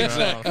something.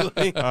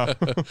 Exactly.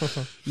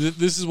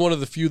 This is one of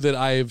the few that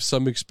I have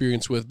some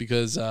experience with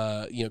because,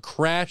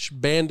 Crash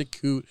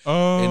Bandicoot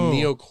and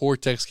Neo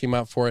Cortex came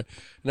out for it.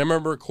 And I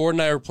remember Cord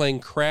and I were playing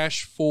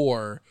Crash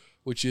 4,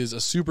 which is a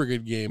super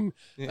good game.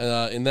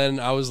 And then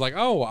I was like,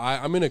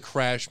 I'm in a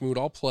Crash mood.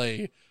 I'll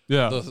play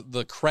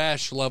the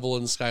Crash level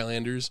in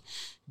Skylanders.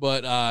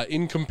 But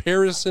in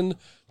comparison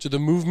to the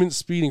movement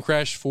speed in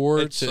Crash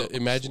 4 to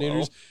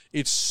Imaginators,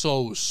 it's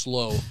so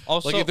slow.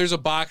 Also, like if there's a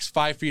box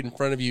 5 feet in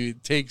front of you,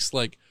 it takes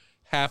like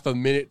half a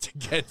minute to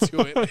get to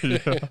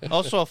it.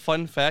 Also, a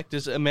fun fact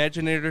is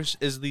Imaginators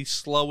is the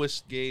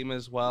slowest game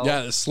as well.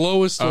 Yeah, the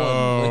slowest one.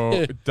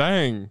 Oh,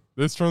 dang.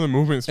 Let's turn the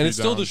movement speed And it's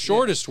still the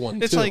shortest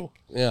one, it's too. Like,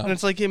 and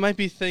it's like, you might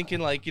be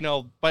thinking, like,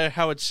 by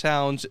how it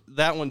sounds,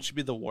 that one should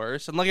be the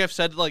worst. And like I've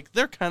said, like,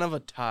 they're kind of a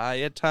tie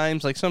at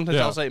times. Like, sometimes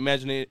I'll say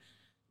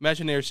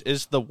Imaginators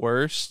is the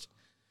worst.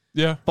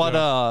 Yeah.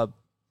 But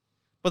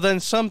But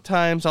then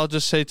sometimes I'll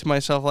just say to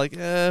myself, like,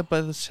 but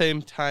at the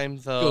same time,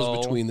 though.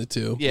 Goes between the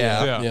two.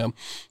 Yeah.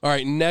 All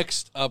right,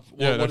 next up,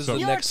 what is the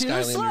next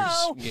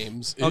Skylanders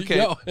games?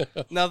 Okay.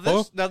 Now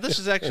this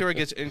is actually where it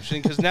gets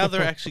interesting, because now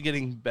they're actually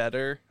getting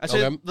better. I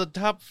say the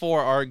top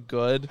 4 are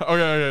good.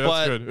 Okay,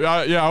 that's good.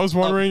 Yeah, I was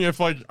wondering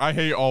if, like, I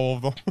hate all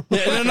of them.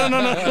 No, not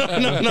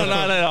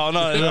at all.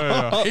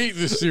 I hate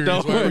this series.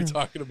 Why are we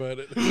talking about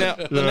it? Now,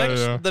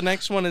 the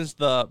next one is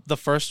the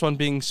first one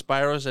being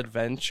Spyro's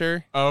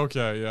Adventure.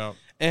 Okay, yeah.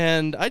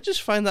 And I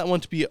just find that one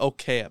to be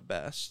okay at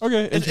best.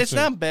 Okay, it's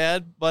not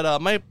bad,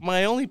 but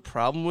my only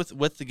problem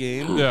with the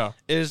game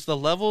is the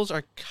levels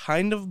are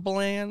kind of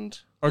bland.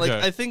 Okay.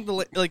 Like, I think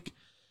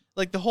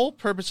the whole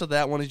purpose of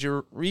that one is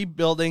you're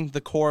rebuilding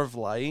the core of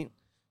light,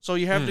 so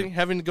you're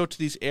having to go to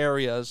these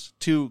areas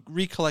to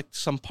recollect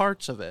some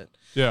parts of it.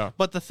 Yeah.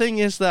 But the thing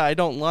is that I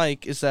don't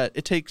like is that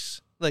it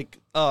takes like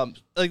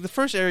the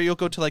first area you'll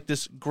go to like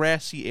this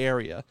grassy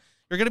area.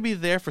 You're gonna be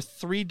there for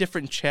 3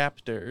 different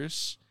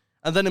chapters.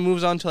 And then it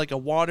moves on to like a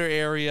water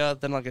area,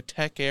 then like a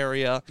tech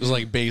area. It's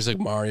like basic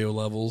Mario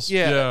levels.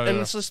 Yeah.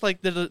 It's just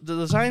like the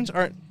designs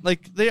aren't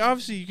like they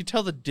obviously you can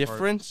tell the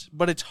difference,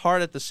 but it's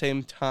hard at the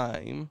same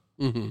time.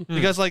 Mm-hmm.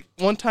 Because like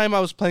one time I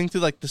was playing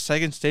through like the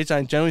second stage, and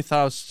I generally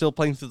thought I was still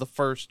playing through the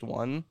first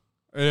one.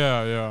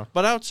 Yeah.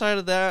 But outside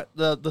of that,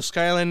 the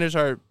Skylanders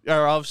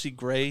are obviously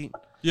great.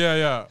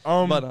 Yeah.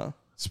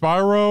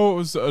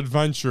 Spyro's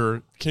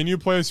Adventure. Can you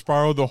play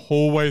Spyro the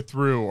whole way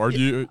through, or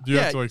do you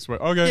have to like switch?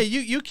 Okay.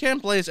 Yeah, you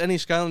can play as any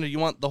Skylander you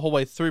want the whole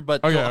way through,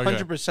 but to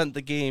 100%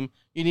 the game,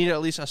 you need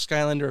at least a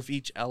Skylander of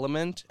each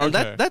element, and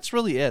that's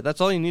really it. That's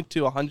all you need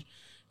to 100%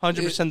 the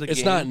game.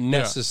 It's not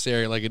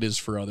necessary like it is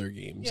for other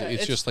games.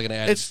 It's just like an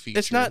added feature.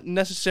 It's not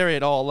necessary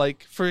at all.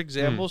 Like for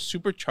example,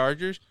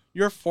 Superchargers.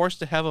 You're forced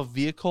to have a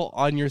vehicle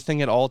on your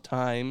thing at all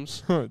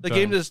times.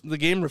 The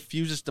game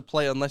refuses to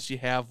play unless you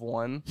have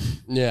one.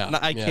 Yeah, and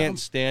I can't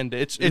stand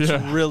it. It's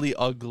really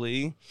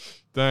ugly.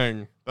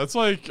 Dang, that's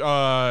like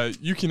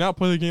you cannot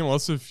play the game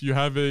unless if you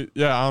have it.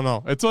 Yeah, I don't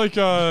know. It's like for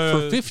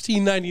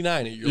 $15.99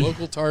 at your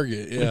local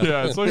Target.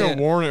 Yeah, it's like a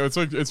warning. It's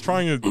like it's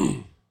trying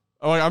to.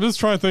 Like I'm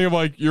just trying to think of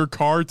like your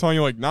car telling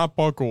you like not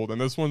buckled,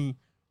 and this one.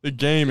 The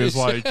game is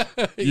like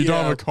you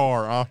don't have a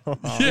car. I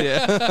don't know.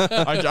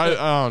 I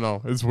don't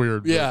know. It's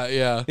weird.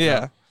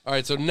 Yeah. All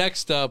right. So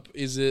next up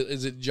is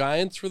it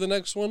Giants for the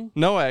next one?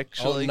 No,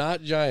 actually,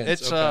 not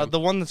Giants. It's the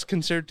one that's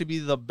considered to be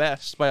the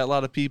best by a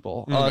lot of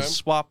people.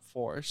 Swap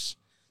Force.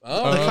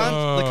 Oh.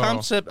 The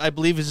concept, I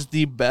believe, is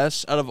the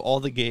best out of all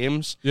the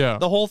games. Yeah.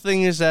 The whole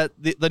thing is that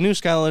the new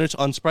Skylanders,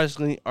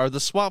 unsurprisingly, are the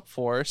Swap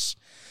Force,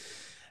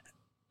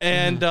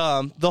 and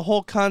the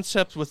whole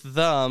concept with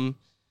them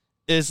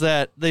is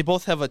that they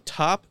both have a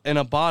top and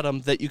a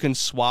bottom that you can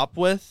swap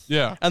with.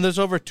 Yeah. And there's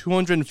over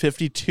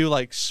 252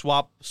 like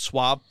swap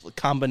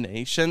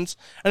combinations,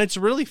 and it's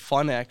really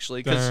fun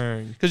actually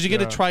because you get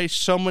to try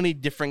so many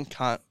different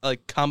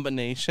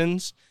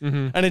combinations,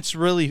 and it's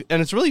really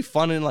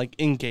fun and like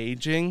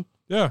engaging.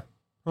 Yeah.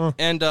 Huh.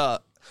 And I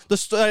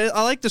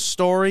like the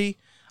story.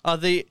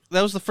 That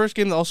was the first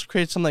game that also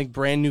created some like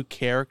brand new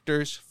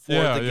characters for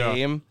the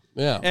game.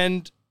 Yeah.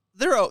 And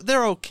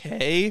they're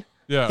okay.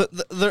 Yeah,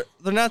 they're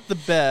not the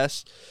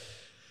best,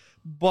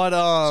 but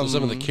so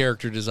some of the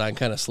character design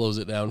kind of slows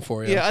it down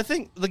for you. Yeah, I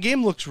think the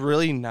game looks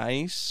really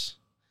nice,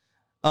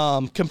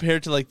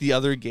 compared to like the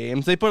other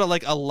games. They put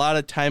like a lot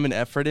of time and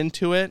effort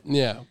into it.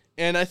 Yeah,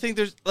 and I think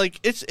there's like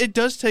it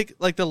does take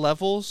like the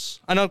levels.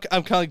 I know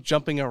I'm kind of like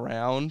jumping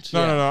around.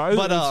 No.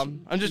 But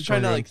I'm just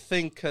trying to like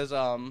think because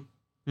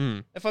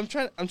if I'm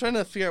trying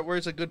to figure out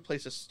where's a good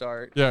place to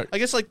start. Yeah. I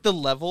guess like the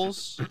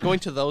levels, going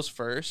to those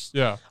first.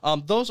 Yeah.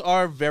 Those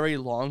are very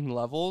long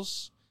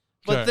levels,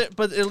 but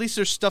at least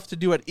there's stuff to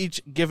do at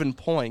each given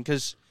point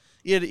because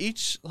at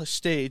each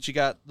stage you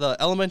got the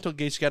elemental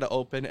gates you got to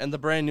open and the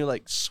brand new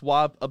like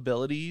swap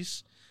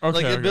abilities.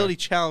 Ability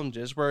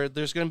challenges where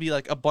there's going to be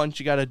like a bunch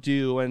you got to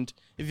do, and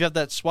if you have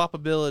that swap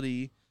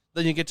ability,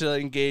 then you get to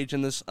engage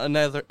in this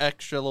another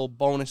extra little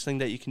bonus thing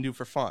that you can do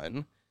for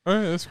fun. All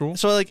right, that's cool.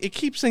 So like it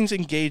keeps things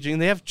engaging.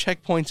 They have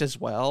checkpoints as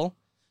well.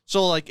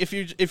 So like if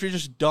you're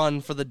just done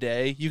for the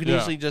day, you can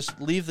easily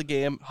just leave the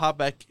game, hop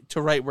back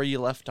to right where you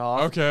left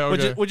off.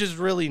 Okay. Which is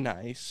really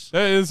nice.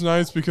 That is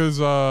nice because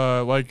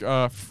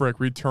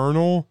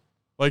Returnal,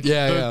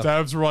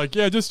 devs were like,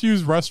 just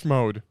use rest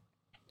mode.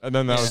 And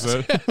then that was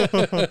it.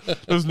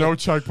 There's no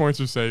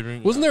checkpoints or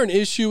saving. Wasn't there an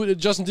issue,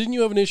 Justin? Didn't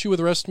you have an issue with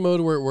rest mode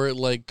where it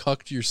like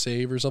cucked your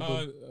save or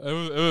something?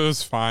 It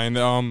was fine.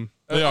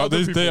 They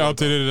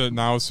updated it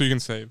now so you can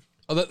save.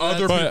 But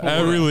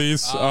at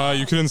release,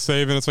 you couldn't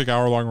save, and it's like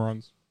hour-long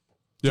runs.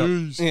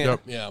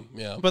 Yeah.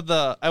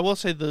 But I will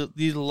say the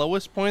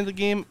lowest point of the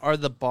game are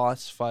the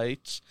boss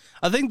fights.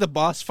 I think the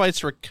boss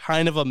fights were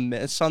kind of a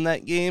miss on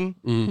that game.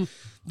 Mm.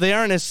 They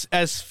aren't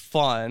as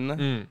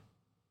fun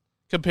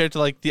compared to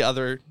like the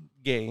other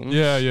games.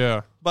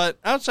 Yeah. But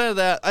outside of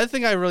that, I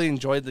think I really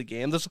enjoyed the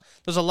game. There's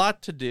a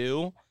lot to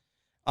do.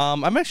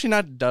 I'm actually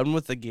not done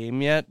with the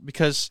game yet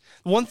because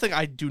one thing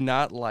I do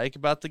not like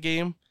about the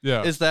game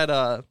is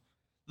that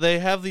they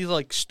have these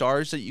like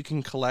stars that you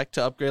can collect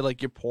to upgrade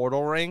like your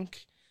portal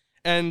rank,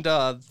 and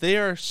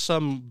there are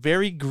some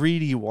very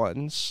greedy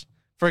ones.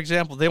 For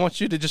example, they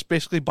want you to just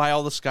basically buy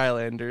all the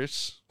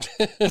Skylanders.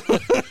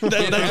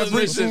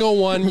 Every single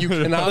one, you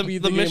cannot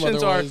beat the game missions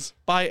otherwise. are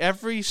buy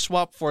every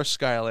Swap Force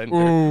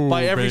Skylander,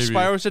 buy every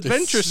Spyro's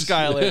Adventure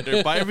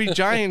Skylander, buy every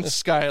Giant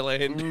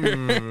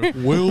Skylander.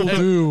 Will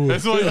do.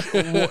 Is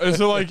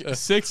it like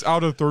 6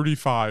 out of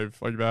 35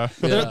 like that?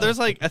 Yeah. There's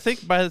like, I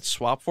think by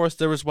Swap Force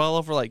there was well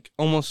over like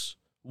almost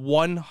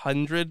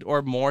 100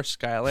 or more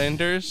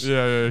Skylanders.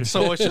 Yeah.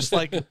 So it's just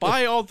like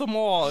buy all them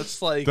all.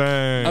 It's like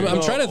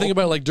I'm trying to think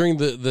about like during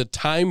the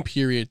time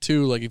period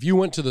too. Like if you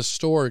went to the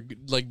store,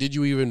 like did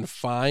you even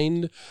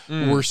find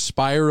were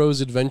Spyro's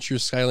Adventure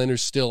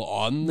Skylanders still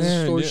on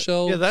the store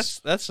shelves? Yeah,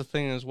 that's the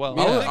thing as well.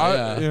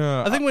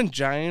 Yeah, I think when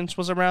Giants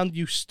was around,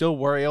 you still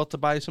were able to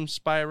buy some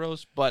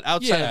Spyros, but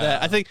outside of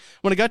that, I think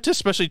when it got to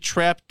especially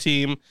Trap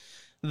Team,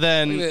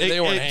 then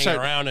they weren't hanging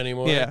around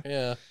anymore.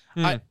 Yeah.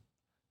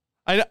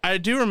 I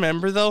do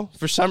remember, though,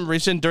 for some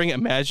reason, during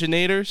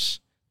Imaginators,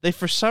 they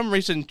for some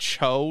reason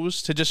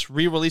chose to just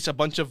re-release a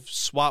bunch of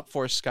Swap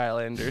Force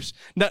Skylanders.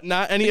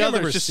 Not any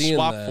others, just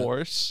Swap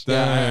Force.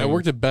 Yeah, I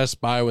worked at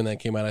Best Buy when that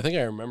came out. I think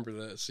I remember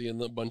that,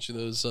 seeing a bunch of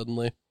those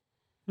suddenly.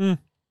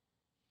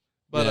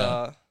 But,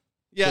 I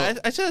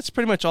say that's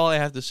pretty much all I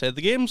have to say.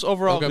 The game's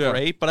overall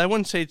great, but I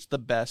wouldn't say it's the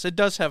best. It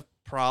does have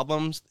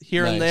problems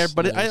here and there,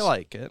 but I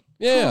like it.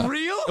 Yeah. For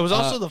real? It was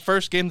also the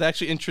first game that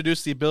actually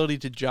introduced the ability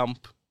to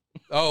jump.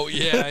 Oh,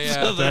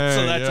 yeah. so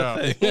that's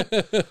a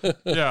thing.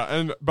 Yeah,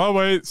 and by the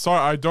way, sorry,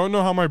 I don't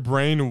know how my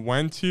brain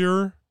went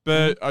here,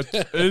 but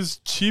is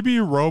Chibi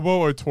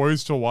Robo a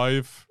Toys to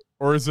Life,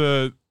 or is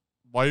it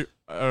like...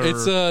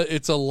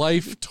 It's a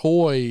life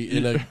toy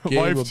in a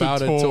game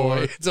about a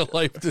toy. It's a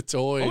life to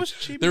toy.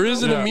 There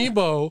is an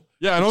amiibo.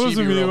 Yeah, I know there's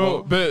an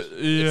amiibo, but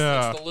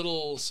it's the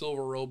little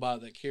silver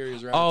robot that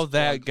carries around. Oh,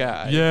 that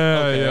guy.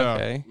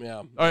 Yeah. Yeah.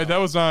 All right, that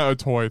was not a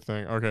toy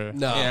thing. Okay.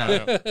 No.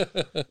 Yeah.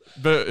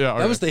 But yeah, okay.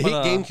 That was the hit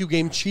GameCube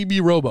game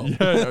Chibi Robo.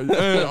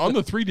 Yeah, on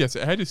the 3DS,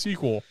 it had a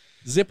sequel.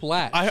 Zip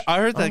Latch. I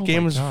heard that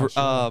game was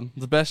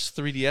the best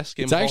 3DS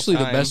game. It's actually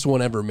the best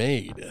one ever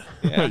made.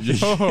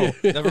 Yeah.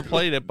 Never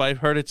played it, but I've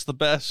heard it's the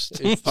best.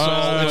 It's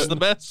the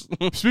best.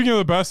 Speaking of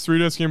the best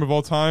 3DS game of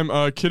all time,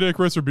 Kid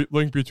Icarus or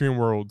Link Between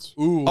Worlds?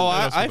 Ooh. Oh,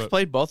 I've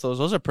played both those.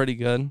 Those are pretty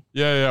good.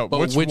 Yeah. But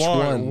which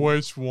one?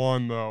 Which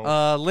one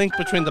though? Link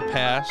Between the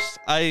Past.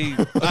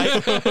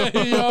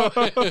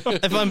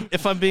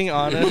 If I'm being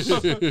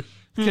honest,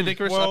 Kid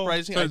Icarus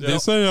Uprising. They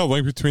say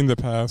Link Between the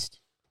Past.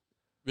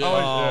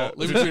 Yeah.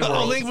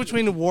 Link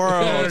Between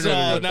Worlds.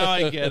 Oh, now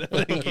I get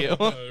it. Thank you.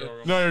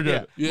 No, you're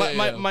good.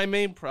 Yeah. My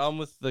main problem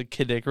with the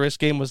Kid Icarus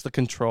game was the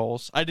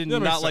controls. I did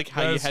not like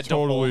how you had to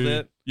hold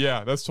it.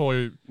 Yeah, that's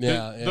totally.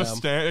 The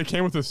stand. It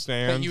came with a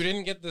stand. But you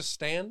didn't get the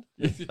stand.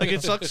 Like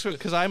it sucks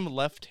because I'm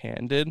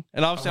left-handed,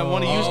 and obviously I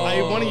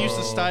want to use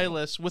the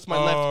stylus with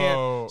my left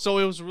hand. So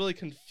it was really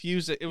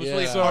confusing. It was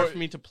really hard for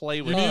me to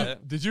play with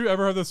it. Did you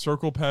ever have the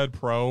Circle Pad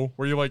Pro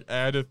where you like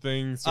added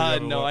things?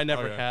 No, I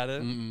never had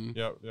it.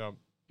 Yep.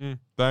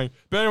 Dang.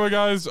 But anyway,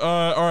 guys.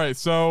 All right.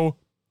 So,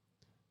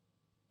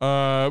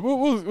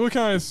 what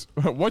kind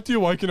of what do you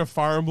like in a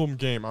Fire Emblem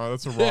game?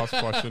 That's a Ross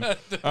question.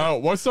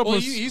 What's up? Well,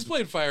 he's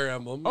played Fire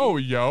Emblem. Oh,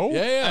 yo.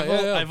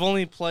 Yeah. I've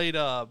only played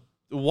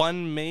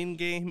one main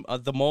game,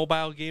 the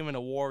mobile game, and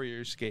a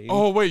Warriors game.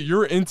 Oh wait,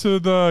 you're into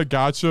the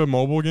gacha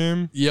mobile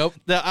game? Yep.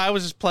 I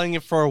was just playing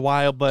it for a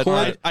while, but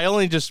I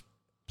only just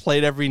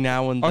played every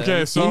now and then.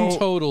 Okay, so in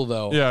total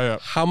though, yeah.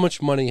 How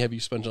much money have you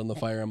spent on the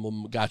Fire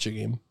Emblem gacha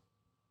game?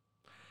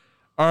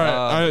 All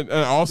right, and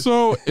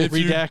also if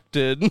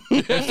redacted.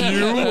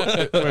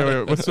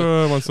 Wait, what's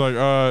the one like?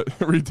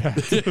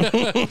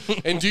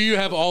 Redacted. And do you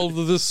have all of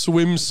the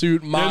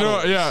swimsuit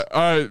models? You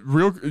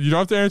don't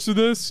have to answer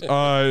this.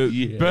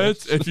 Yes.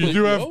 But if you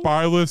do have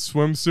Byleth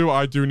swimsuit,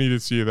 I do need to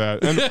see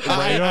that. And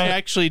I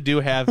actually do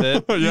have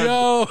it.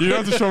 Yo. You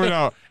don't have to show me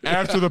now.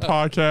 After the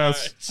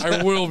podcast,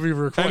 I will be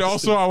recording. And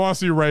also, I want to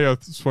see Rhea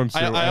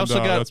swimsuit.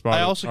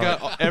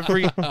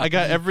 I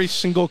got every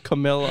single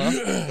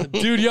Camilla.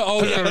 Dude,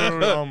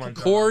 oh my God.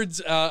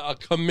 Chords, a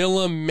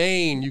Camilla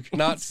main. You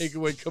cannot take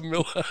away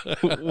Camilla.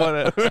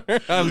 Whatever.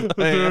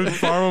 Dude,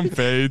 Farm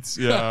Fates,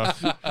 yeah.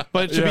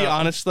 But to be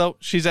honest, though,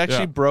 she's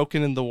actually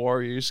broken in the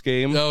Warriors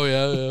game. Oh,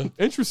 yeah.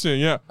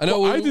 Interesting, yeah. I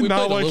know. I did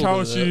not like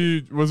how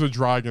she was a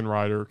dragon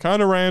rider.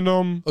 Kind of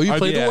random. Oh, you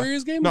played the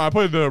Warriors game? No, I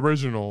played the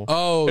original.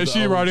 Oh, is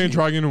she riding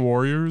Dragon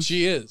Warriors?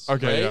 She is.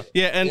 Okay, right?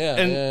 Yeah, and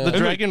the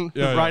Dragon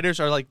Riders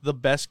are like the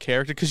best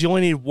character because you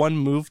only need one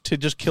move to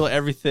just kill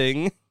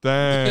everything.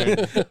 Dang.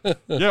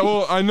 Yeah,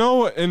 well, I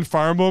know in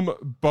Fire Emblem,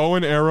 bow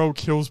and arrow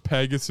kills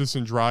Pegasus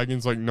and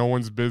dragons like no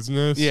one's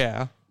business.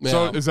 Yeah.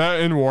 So is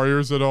that in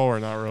Warriors at all or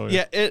not really?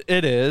 Yeah,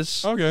 it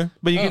is. Okay.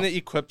 But you can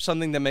equip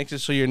something that makes it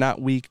so you're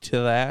not weak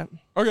to that.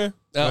 Okay.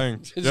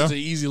 It's just an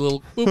easy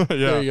little boop.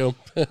 There you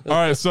go. All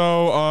right, so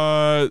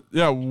all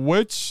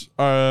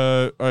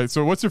right,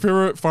 so what's your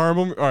favorite Fire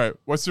Emblem? All right,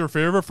 what's your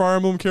favorite Fire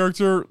Emblem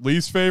character,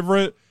 least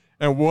favorite,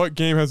 and what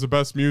game has the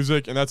best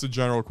music? And that's a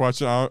general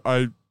question.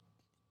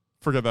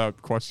 forget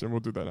that question. We'll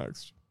do that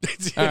next.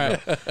 All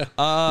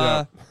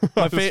right.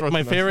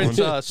 My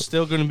favorite's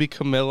still going to be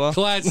Camilla.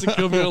 Classic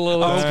Camilla.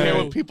 I don't care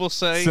what people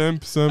say.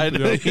 Simp.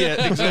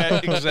 Yeah,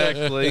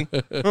 exactly.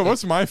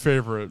 What's my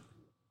favorite?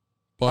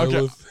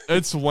 Okay,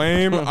 it's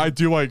lame. I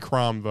do like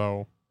Chrom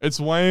though. It's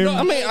lame. No,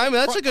 I mean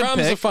that's a good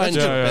Chrom's pick. a fine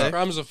choice.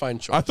 Chrom's a fine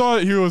choice. I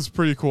thought he was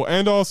pretty cool,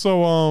 and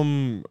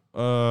also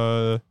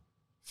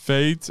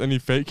Fate. Any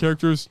Fate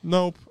characters?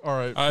 Nope. All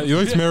right. You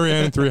liked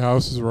Marianne in Three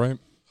Houses, right?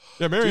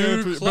 Yeah,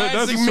 Marianne. Dude,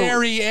 classic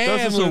Marianne.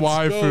 That's just a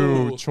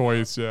waifu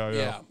choice.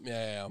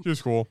 Yeah.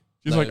 She's cool.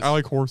 She's like, I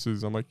like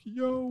horses. I'm like,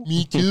 yo.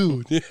 Me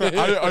too.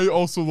 I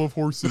also love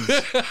horses.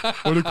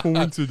 What a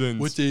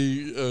coincidence. With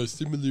a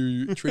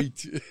similar trait.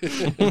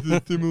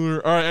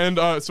 Similar. All right,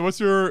 and so what's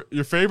your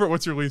favorite?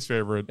 What's your least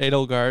favorite?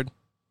 Edelgard.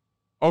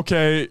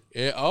 Okay.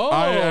 Yeah,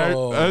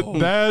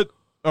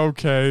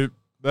 okay.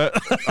 That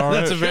all right.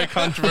 That's a very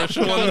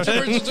controversial one.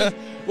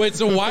 Wait,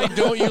 so why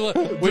don't you like?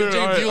 Wait, do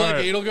you like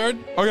Edelgard?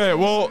 Okay,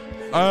 well,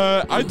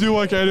 I do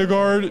like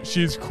Edelgard.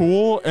 She's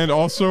cool, and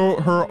also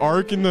her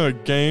arc in the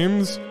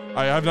games.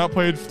 I have not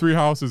played Three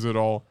Houses at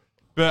all,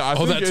 but I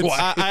think that's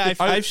why.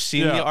 I've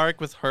seen the arc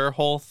with her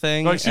whole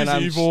thing. Like she's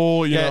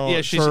evil.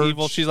 Yeah, she's church.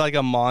 evil. She's like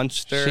a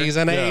monster. She's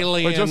an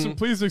alien. But Justin,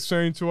 please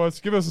explain to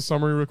us. Give us a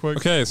summary real quick.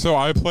 Okay, so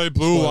I play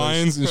Blue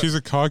Lions, and she's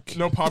a cuck.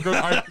 No popcorn.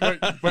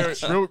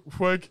 Wait, real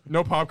quick.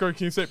 No popcorn.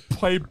 Can you say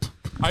play?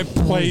 I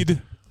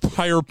played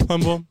Fire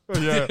Emblem.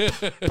 Yeah.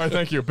 All right,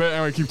 thank you. But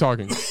anyway, keep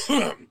talking.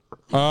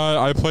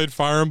 I played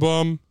Fire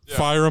Emblem. Yeah.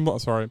 Fire Emblem.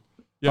 Sorry.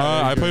 Yeah,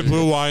 I played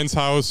Blue Lion's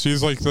house.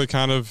 She's like the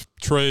kind of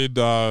trade.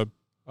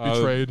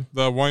 Betrayed.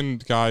 The one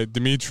guy,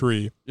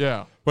 Dimitri.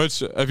 Yeah.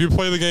 Which, if you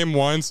play the game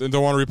once and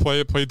don't want to replay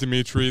it, play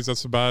Dimitri's.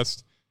 That's the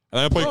best. And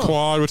I played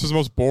Claude, which is the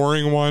most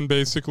boring one,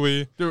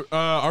 basically. Dude,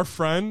 our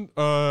friend,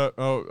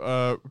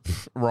 Ross,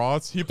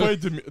 he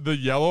played the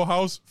Yellow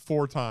House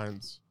 4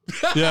 times.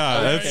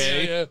 Yeah,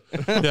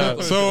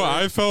 So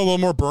I felt a little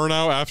more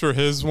burnout after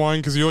his one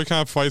because you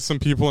kind of fight some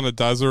people in a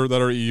desert that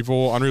are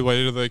evil,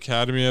 unrelated to the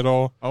academy at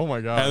all. Oh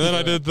my god! And then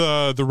I did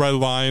the Red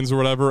Lions or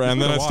whatever,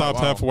 and then I stopped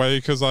halfway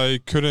because I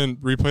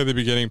couldn't replay the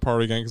beginning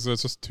part again because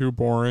it's just too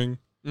boring.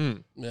 But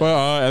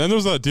and then there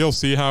was that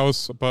DLC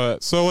house,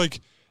 but so like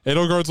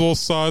Edelgard's a little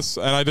sus,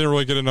 and I didn't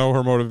really get to know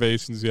her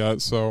motivations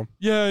yet. So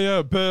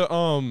but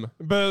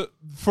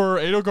for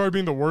Edelgard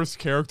being the worst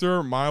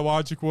character, my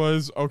logic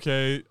was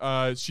okay.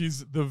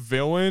 She's the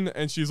villain,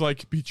 and she's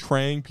like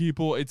betraying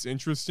people. It's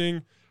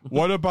interesting.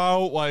 What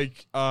about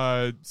like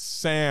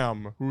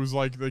Sam, who's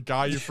like the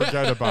guy you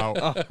forget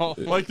about?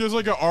 Like there's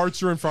like an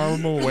archer in Fire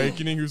Emblem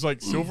Awakening who's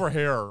like silver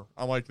hair.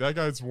 I'm like that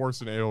guy's worse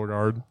than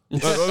Edelgard.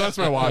 That's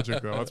my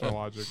logic, though. That's my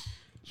logic.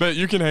 But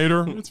you can hate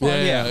her. It's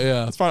fine.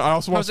 Yeah. It's fine. I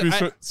also want to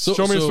show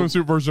me a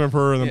swimsuit version of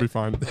her, and then be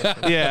fine.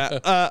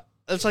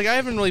 It's like I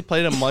haven't really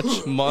played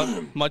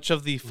much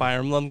of the Fire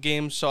Emblem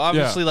games, so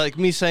obviously, like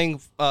me saying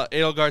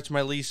Edelgard's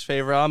my least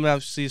favorite, I'm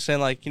obviously saying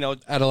like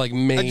out of like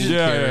main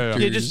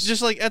characters.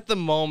 Just like at the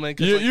moment.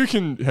 You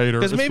can hate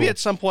her because maybe at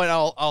some point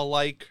I'll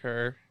like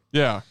her.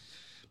 Yeah.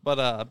 But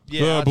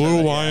the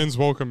Blue Lions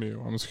welcome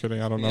you. I'm just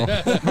kidding. I don't know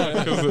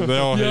because they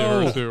all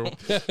hate her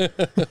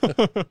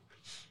too.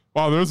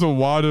 Wow, there's a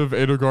lot of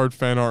Edelgard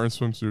fan art and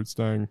swimsuits,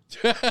 dang.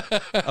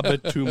 A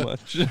bit too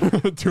much. We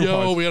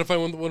gotta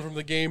find one from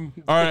the game.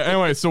 All right,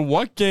 anyway, so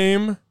what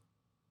game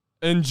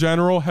in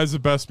general has the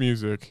best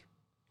music?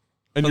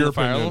 In your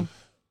opinion?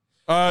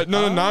 No,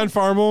 not in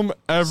Fire Emblem.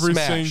 Every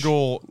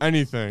single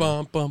anything.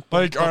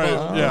 Like, all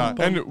right,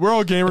 and we're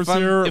all gamers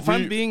here. If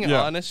I'm being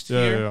honest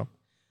here,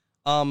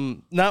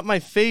 not my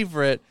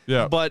favorite,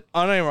 but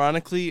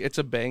unironically, it's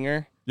a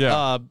banger.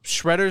 Yeah.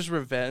 Shredder's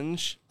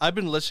Revenge. I've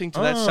been listening to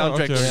that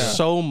soundtrack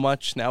so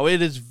much now.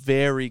 It is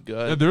very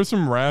good. Yeah, there's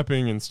some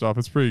rapping and stuff.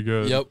 It's pretty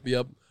good.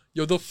 Yep.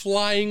 Yo, the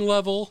flying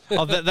level.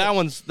 that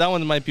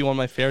one might be one of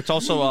my favorites.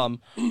 Also,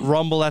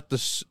 Rumble at the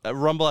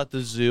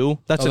Zoo.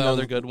 That's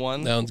another good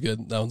one. That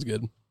one's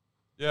good.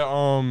 Yeah.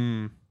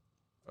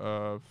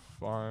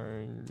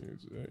 Flying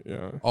music.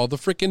 Yeah. All the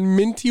freaking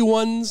minty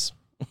ones.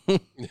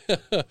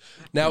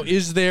 Now,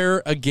 is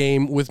there a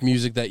game with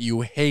music that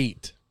you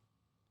hate?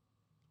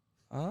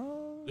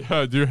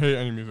 Yeah, do you hate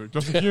any music?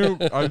 Just like you,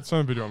 I sent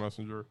a video on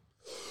Messenger.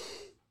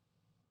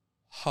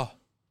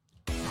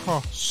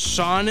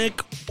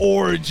 Sonic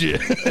Origin.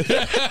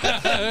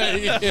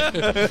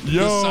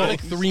 Yo,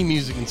 Sonic 3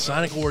 music and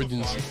Sonic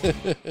Origins. Yeah,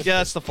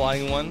 that's the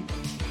flying one.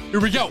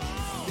 Here we go.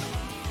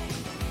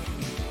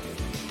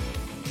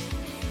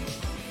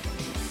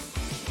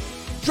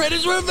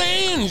 Shredder's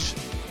Revenge.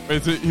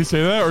 Wait, did he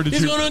say that, or did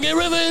He's gonna get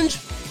revenge.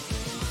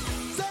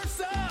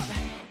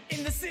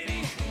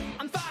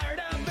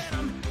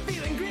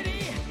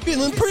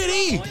 Feeling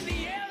pretty.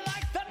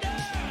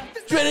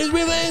 Shredder's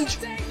Revenge.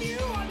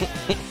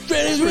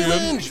 Shredder's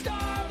Revenge.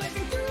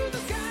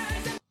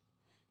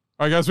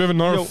 All right, guys, we have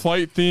another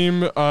flight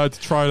theme to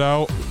try it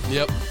out.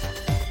 Yep.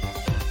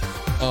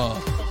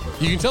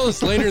 You can tell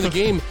this later in the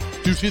game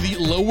due to the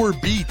lower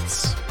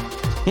beats.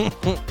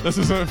 This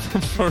isn't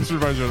First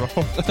Revenge at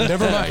all.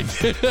 Never mind.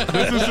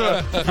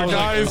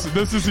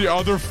 This is the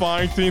other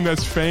flying theme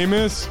that's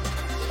famous.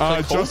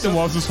 Justin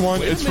loves this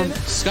one. It's from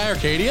Sky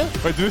Arcadia.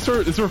 Wait, is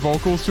there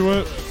vocals to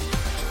it?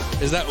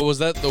 Was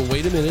that the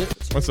Wait a Minute?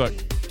 One sec.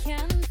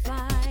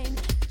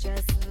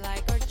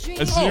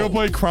 It's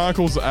Xenoblade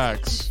Chronicles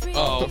X.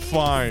 Oh,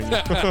 fine.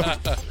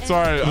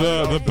 Sorry.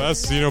 The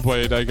best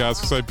Xenoblade, I guess,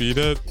 because I beat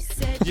it.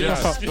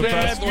 Yes.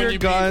 Grab your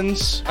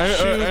guns.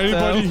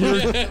 Anybody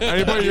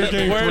here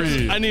getting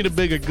free? I need a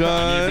bigger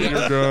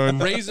gun.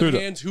 Raise your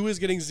hands. Who is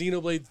getting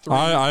Xenoblade 3?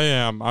 I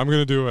am. I'm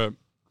gonna do it.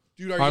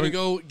 Dude, are you gonna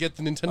go get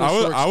the Nintendo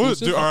Store I would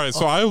exclusive? do. All right.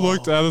 So I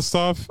looked at the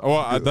stuff.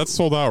 Well, that's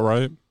sold out,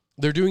 right?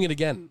 They're doing it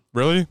again.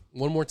 Really?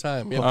 One more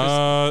time. Yeah,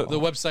 the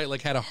website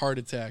had a heart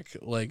attack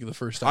the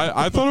first time.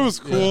 I thought it was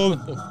cool.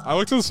 I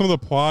looked at some of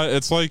the plot.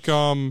 It's like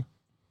they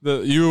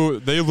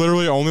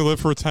literally only live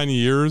for 10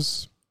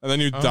 years and then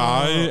you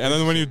die, and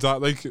then when you die,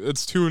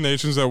 it's two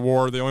nations at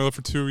war. They only live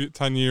for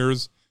 10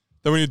 years.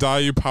 Then when you die,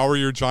 you power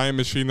your giant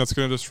machine that's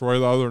going to destroy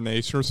the other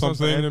nation or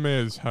something. Anime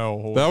as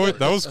hell. That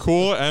was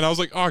cool, and I was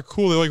like, oh,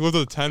 cool. They lived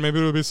to 10.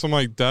 Maybe it would be some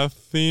death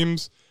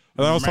themes.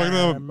 And I was talking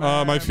to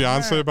my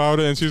fiance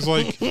about it, and she's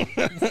like, she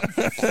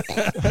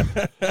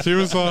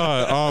was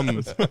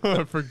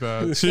frick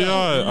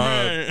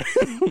that.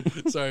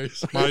 Sorry.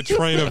 My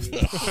train of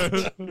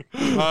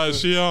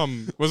she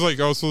was like,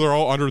 oh, so they're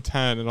all under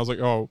 10, and I was like,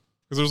 oh,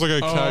 because there's a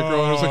cat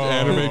girl, and there's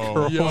anime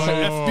girl.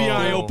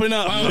 FBI, open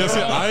up. Yes,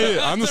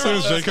 I'm the same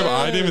as Jacob.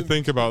 I didn't even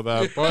think about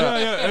that.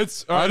 But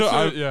it's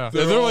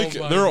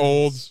they're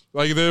old.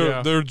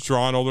 They're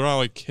drawn old. They're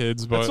not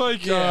kids, but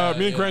it's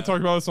me and Grant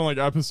talked about this on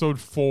episode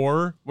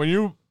 4. When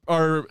you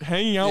are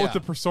hanging out with the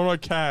Persona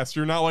cast,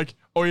 you're not like,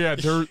 oh yeah,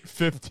 they're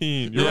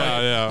 15. You're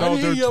oh,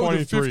 they're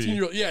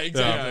 23. Yeah,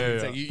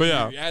 exactly. But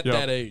you're at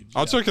that age.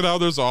 I'll check it out.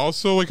 There's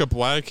also a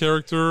black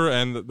character,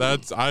 and I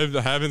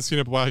haven't seen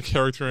a black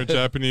character in a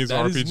Japanese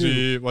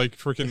RPG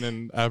freaking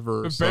in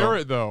ever.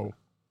 Barrett though.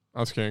 I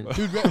was kidding.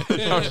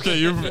 Okay,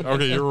 you're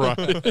right.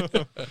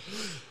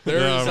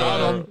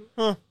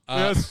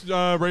 Yes,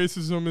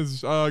 racism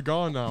is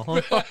gone now.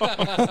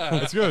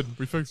 That's good.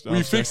 We fixed it.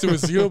 We fixed it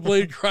with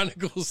Xenoblade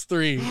Chronicles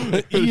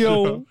 3.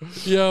 Yo.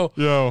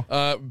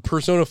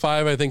 Persona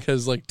 5, I think,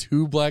 has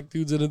 2 black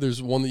dudes in it.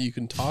 There's one that you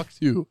can talk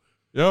to.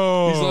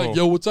 Yo. He's like,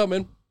 yo, what's up,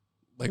 man?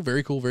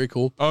 Very cool, very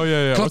cool. Oh,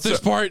 yeah. Cut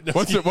this part.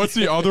 What's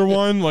the other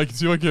one?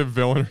 Is he a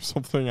villain or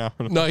something? I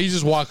don't know. No, he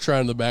just walks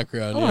around in the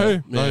background. Oh,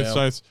 hey.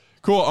 Nice.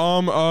 Cool.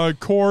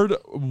 Cord,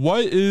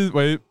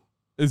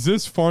 is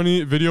this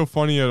video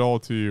funny at all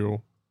to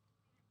you?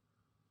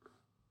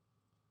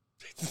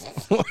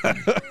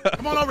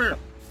 Come on over here.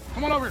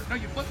 No,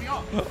 you flipped me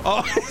off.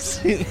 Oh, I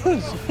see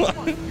this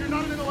one. You're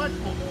not an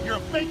intellectual. You're a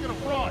fake and a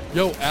fraud.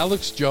 Yo,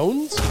 Alex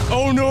Jones?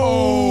 Oh,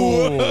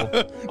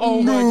 no.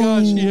 Oh, my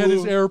gosh. He had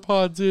his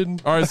AirPods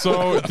in. All right,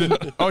 so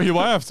he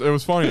laughed. It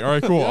was funny. All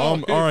right, cool. All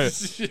right.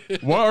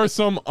 What are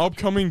some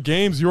upcoming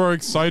games you are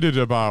excited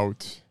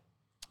about?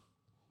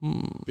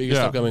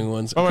 Biggest upcoming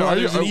ones. Oh, an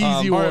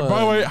easy one.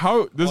 By the way,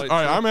 all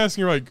right, I'm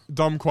asking you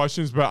dumb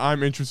questions, but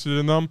I'm interested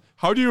in them.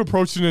 How do you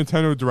approach the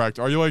Nintendo Direct?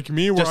 Are you like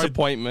me?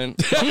 Disappointment.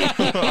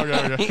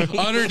 Okay.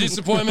 Utter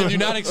disappointment. Do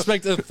not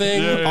expect a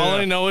thing. Yeah. All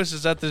I know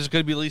is that there's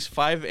going to be at least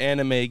 5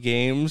 anime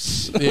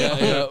games.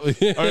 Yeah.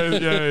 Okay.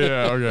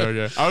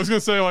 I was gonna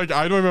say I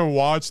don't even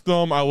watch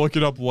them. I look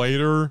it up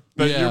later.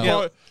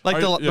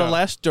 The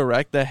last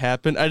Direct that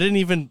happened, I didn't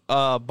even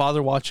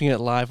bother watching it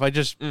live. I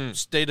just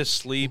stayed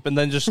asleep and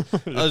then just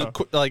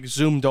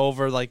zoomed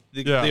over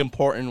the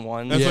important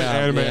ones. That's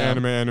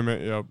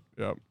anime.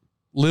 Yep.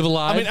 Live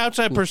Alive. I mean,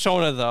 outside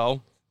Persona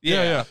though.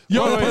 Yeah.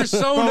 Yo,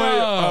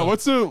 Persona.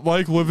 What's it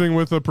like living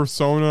with a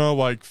Persona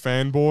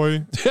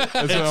fanboy?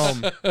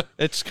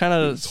 It's kind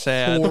of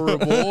sad.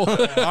 Horrible.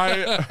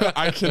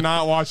 I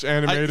cannot watch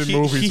animated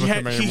movies with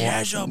him anymore. He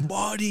has a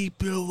body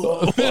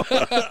pillow. You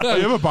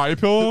have a body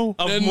pillow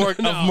of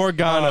Morgana.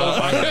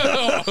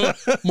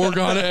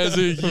 Morgana as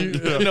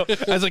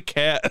as a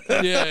cat.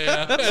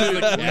 Yeah. As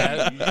a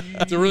cat.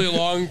 It's a really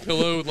long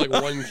pillow with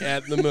one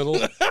cat in the middle.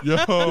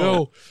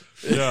 Yo.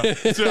 Yeah.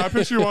 See, I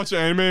picture you watch an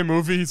anime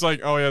movie. He's like,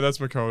 oh yeah, that's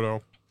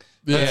Makoto.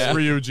 That's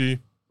Ryuji.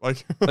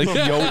 Voice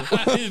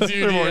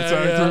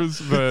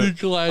actors,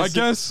 but I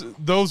guess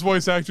those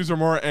voice actors are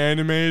more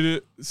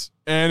anime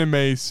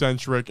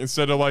centric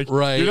instead of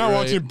you're not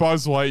watching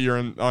Buzz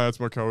Lightyear and that's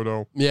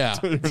Makoto. Yeah,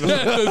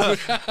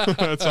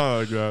 it's not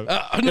like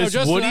that. No, is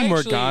Justin, Woody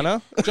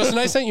Morgana? Justin,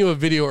 I sent you a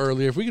video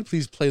earlier. If we could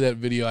please play that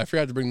video, I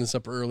forgot to bring this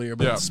up earlier.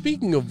 But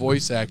speaking of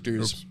voice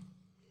actors.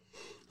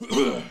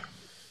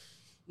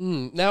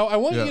 Now, I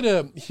want you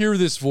to hear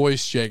this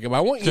voice, Jacob.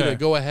 I want you to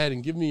go ahead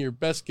and give me your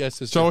best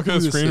guess as to who look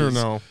at the screen is. or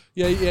no?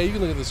 Yeah, you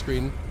can look at the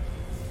screen.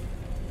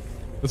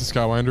 That's a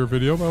Skylander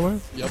video, by the way?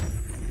 Yep.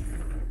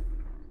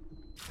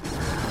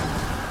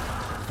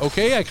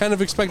 Okay, I kind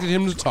of expected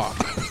him to talk.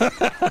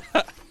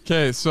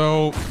 Okay,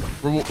 so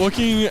we're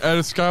looking at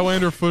a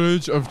Skylander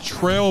footage of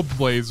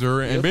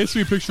Trailblazer and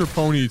basically picture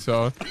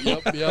Ponyta.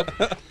 Yep.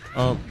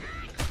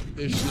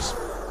 It's just...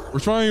 We're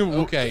trying.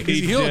 Okay,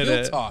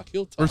 he'll talk.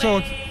 He'll talk. We're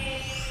trying.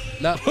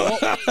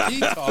 He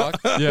talk.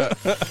 Yeah.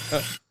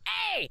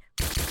 Hey,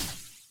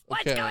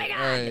 what's going on? All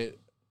right.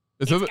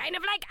 It's kind of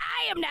like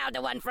I am now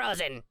the one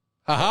frozen.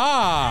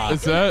 Haha.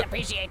 Is that?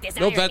 Appreciate this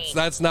Nope. irony.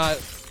 That's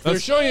not. They're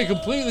showing a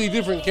completely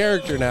different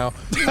character now.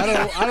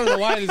 I don't know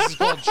why this is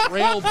called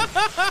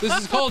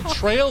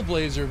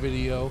Trailblazer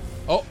video.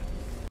 Oh.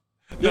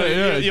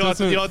 Yeah. You'll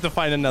have to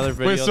find another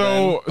video. Wait,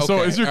 so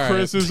is your all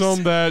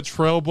criticism that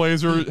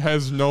Trailblazer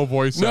has no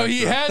voice? No,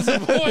 he has a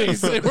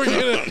voice. We're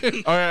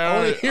gonna. All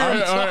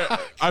right.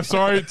 I'm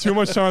sorry. Too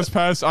much time has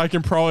passed. I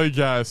can probably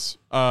guess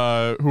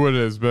who it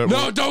is, but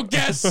No, don't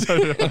guess.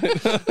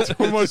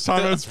 too much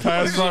time has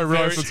passed. I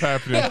realize what's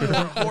happening.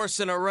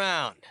 Horsing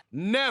around.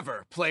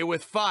 Never play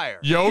with fire.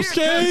 Yosuke?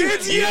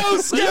 It's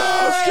Yosuke!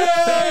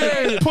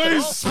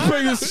 Please,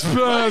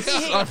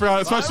 I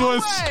forgot.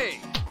 Specialist.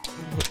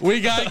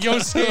 We got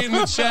Yosuke in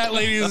the chat,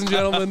 ladies and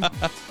gentlemen.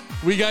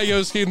 We got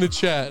Yosuke in the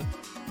chat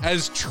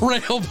as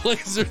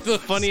Trailblazer, the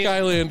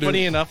Skylander.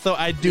 Funny enough, though,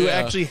 I do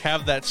actually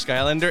have that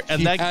Skylander,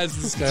 and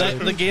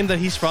the game that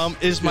he's from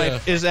is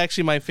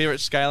actually my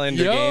favorite Skylander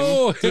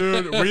game.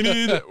 Dude, we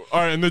need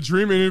in the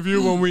dream interview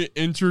when we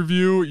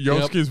interview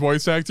Yosuke's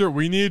voice actor,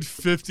 we need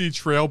 50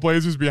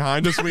 Trailblazers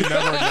behind us. We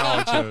never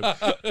acknowledge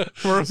it.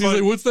 He's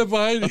like, what's that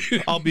behind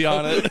you? I'll be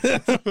on it.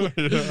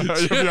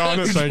 You'll be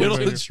on it. Thank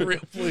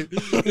you.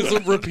 It's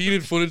some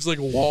repeated footage like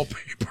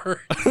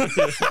wallpaper.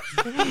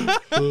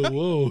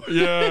 Whoa.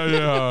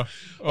 Yeah.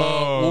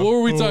 What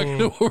were we talking?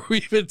 What were we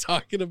even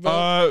talking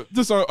about?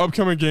 Just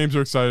upcoming games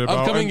we're excited about.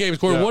 Upcoming games,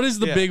 Corey. What is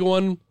the big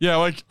one? Yeah,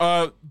 like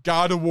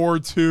God of War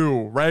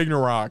 2,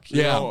 Ragnarok.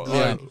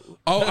 Yeah.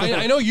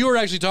 I know you were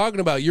actually talking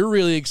about. You're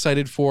really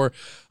excited for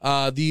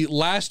the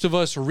Last of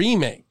Us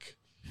remake.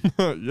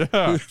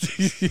 Yeah.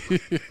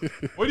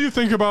 What do you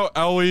think about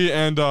Ellie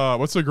and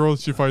what's the girl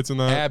that she fights in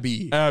that?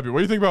 Abby. What do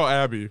you think about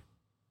Abby?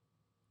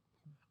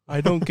 I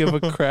don't give a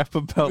crap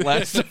about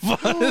Last of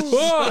Us.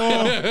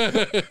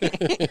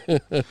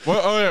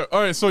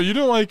 All right. So you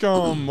don't like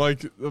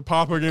the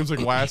popular games like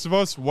Last of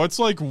Us? What's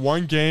like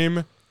one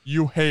game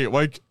you hate?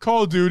 Like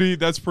Call of Duty,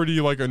 that's pretty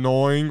like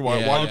annoying.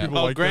 Why do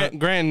people like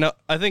that?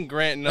 I think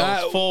Grant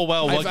knows full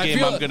well what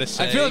game I'm gonna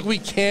say. I feel like we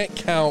can't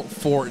count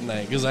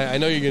Fortnite because I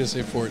know you're gonna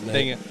say Fortnite.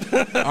 Dang it!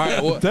 All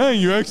right. Well, dang,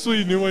 you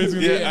actually knew what he was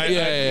gonna say.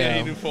 Yeah,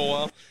 you knew full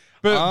well.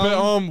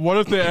 But what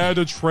if they add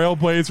a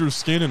Trailblazer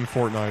skin in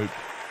Fortnite?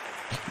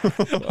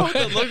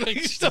 It looked like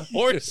just a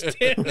horse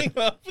standing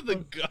up with a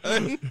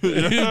gun.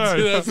 Yeah,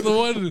 that's the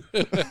one.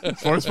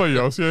 Voiced by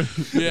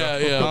Yosuke.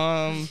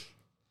 Yeah.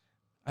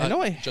 I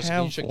know just have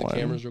can you check one. the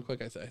cameras real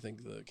quick? I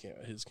think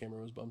his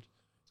camera was bumped.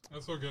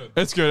 That's so good.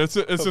 It's good.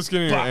 It's just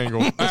getting an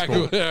angle. All right,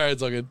 cool. All right,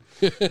 it's all good.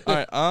 All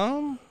right.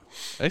 I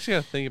actually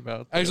gotta think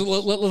about this.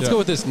 Actually, let's go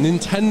with this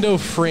Nintendo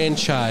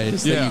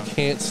franchise that you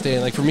can't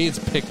stand. Like for me, it's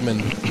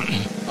Pikmin.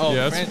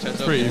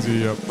 Franchise. Pretty easy.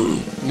 Yep.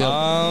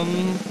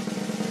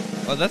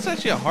 Well, that's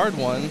actually a hard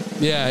one.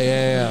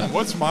 Yeah.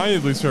 What's my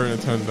least favorite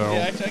Nintendo? Yeah,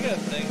 actually, I gotta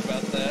think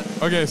about that.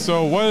 Okay,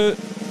 so what?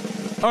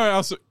 All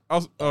right,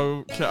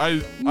 okay. I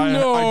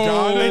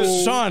got it.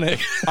 It's Sonic.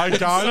 I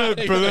got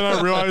it, but then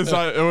I realized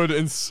it would.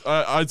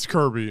 It's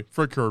Kirby.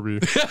 For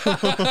Kirby.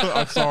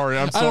 I'm sorry.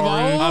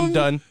 I'm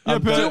done. Yeah,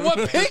 Dude, what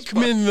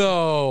Pikmin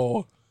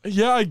though?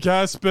 Yeah, I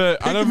guess,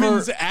 but I never.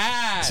 Pikmin's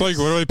ass. It's like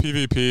literally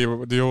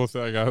PvP. Deal with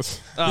it, I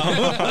guess.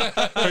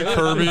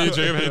 Kirby.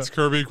 Jacob hates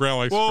Kirby. Grant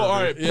likes Kirby. All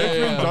right,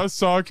 Pikmin does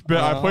suck, but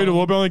I played a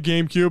little bit on the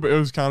GameCube. It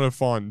was kind of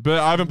fun, but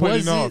I haven't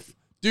played enough.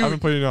 Dude, I haven't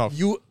played enough.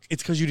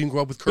 It's because you didn't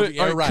grow up with Kirby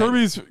Air Ride.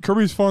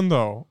 Kirby's fun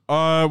though.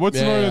 What's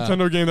another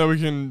Nintendo game that we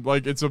can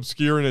like? It's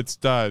obscure and it's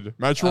dead.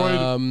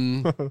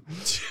 Metroid.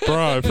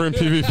 Bro, I put in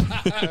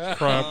PvP.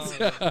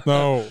 Crap.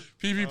 No.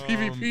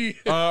 PvP.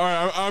 All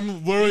right,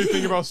 I'm literally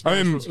thinking about.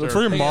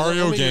 Freaking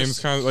Mario games,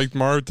 kind of like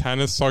Mario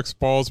Tennis sucks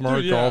balls.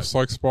 Mario Golf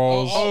sucks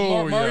balls.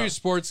 Mario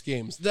sports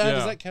games.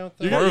 Does that count?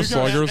 Though? Mario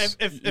Sluggers.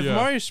 If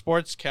Mario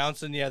Sports counts,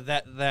 then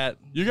that.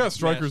 You got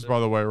Strikers, by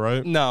the way,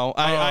 right? No,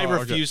 I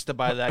refuse to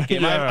buy that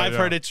game. I've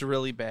heard it's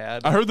really bad.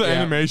 I heard the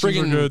animations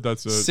are good.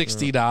 That's it.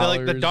 $60.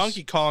 Like the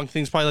Donkey Kong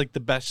thing's probably like the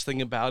best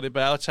thing about it,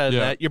 but outside of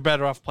that, you're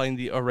better off playing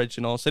the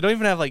originals. They don't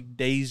even have like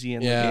Daisy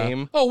in the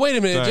game. Oh, wait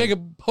a minute,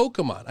 Jacob.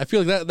 Pokemon. I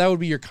feel like that would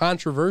be your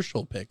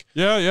controversial pick.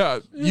 Yeah.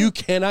 You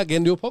cannot get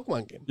into a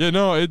Pokemon game. Yeah,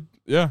 no,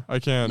 I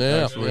can.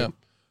 Actually.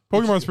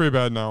 Pokemon's pretty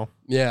bad now.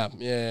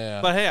 Yeah.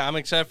 But hey, I'm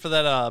excited for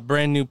that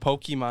brand new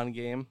Pokemon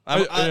game. I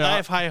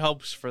have high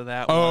hopes for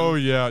that one. Oh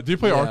yeah. Do you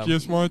play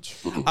Arceus much?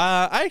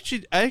 I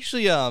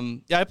actually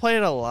I play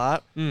it a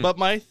lot. But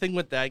my thing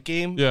with that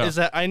game is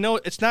that I know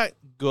it's not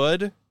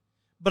good,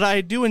 but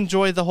I do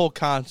enjoy the whole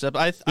concept.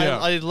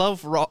 I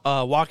love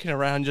walking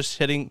around just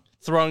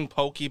throwing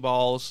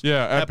Pokeballs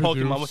at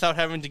Pokemon without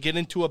having to get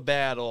into a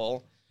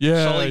battle.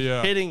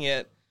 Hitting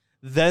it,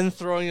 then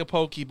throwing a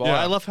Pokeball.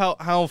 I love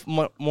how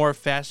more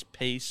fast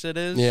paced it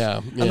is.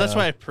 And that's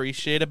what I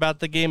appreciate about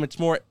the game. It's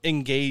more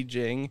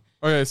engaging.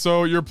 Okay,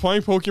 so you're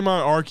playing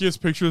Pokemon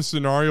Arceus. Picture the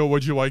scenario.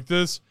 Would you like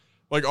this?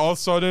 Like all of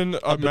a sudden,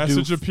 a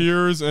message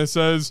appears and it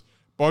says,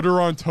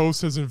 butter on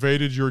toast has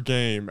invaded your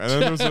game, and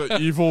then there's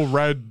an evil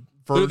red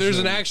version. There's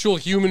an actual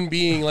human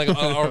being like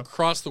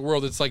across the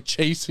world that's like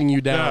chasing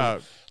you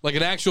down, like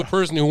an actual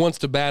person who wants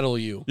to battle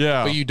you.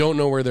 Yeah, but you don't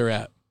know where they're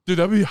at. Dude,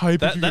 that'd be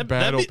hype if you could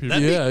battle people.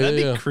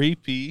 That'd be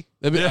creepy.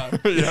 That'd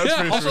be,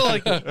 Also,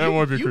 like that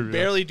would be you creepy.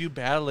 barely do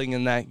battling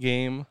in that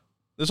game.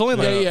 There's only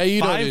like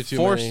you 5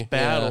 forced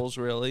battles,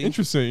 really.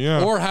 Interesting,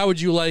 yeah. Or how would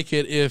you like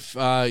it if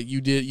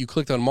you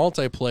clicked on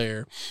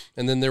multiplayer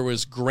and then there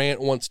was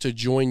Grant wants to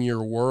join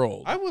your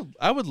world? I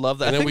would love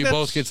that. And then we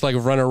both get to like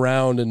run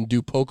around and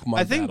do Pokemon.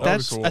 I think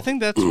that's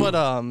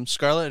what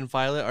Scarlet and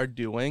Violet are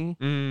doing.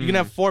 You can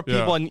have 4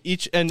 people and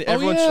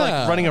everyone's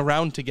like running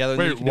around together.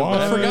 Wait,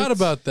 what? I forgot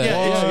about that.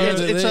 Yeah,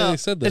 they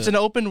said that. It's an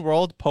open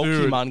world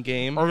Pokemon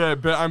game. Okay,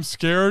 but I'm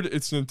scared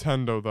it's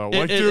Nintendo though.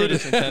 Like, it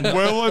is Nintendo.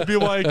 Will it be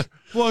like,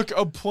 look,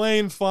 a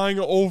plane flying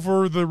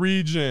over the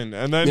region,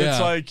 and then it's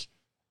like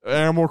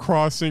Animal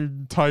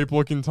Crossing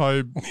looking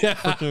type.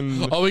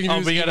 Freaking, oh, we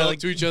can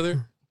use to each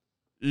other.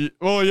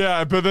 Well,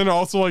 yeah, but then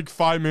also like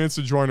 5 minutes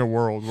to join a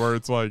world where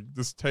it's like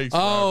this takes.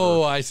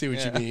 Oh, I see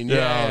what you mean.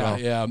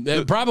 Yeah.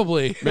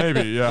 Probably,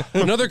 maybe, yeah.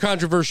 Another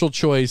controversial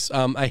choice.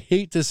 I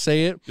hate to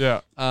say it.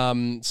 Yeah.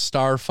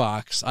 Star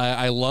Fox.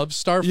 I love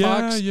Star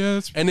Fox.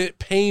 Yeah, and it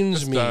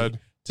pains me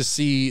to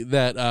see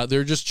that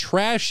they're just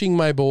trashing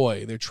my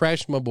boy. They're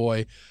trashing my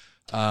boy.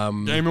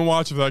 Game &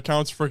 Watch, if that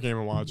counts for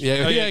Game & Watch.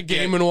 Yeah,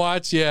 Game &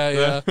 Watch.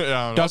 Yeah.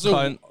 Duck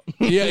Hunt.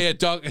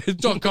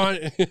 Duck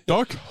Hunt.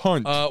 Duck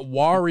Hunt.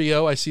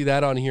 Wario, I see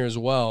that on here as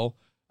well.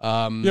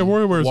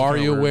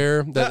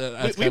 WarioWare.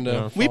 That's kind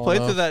of we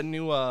played through that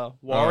new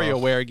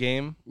WarioWare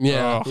game.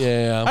 Yeah.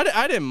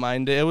 I didn't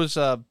mind it.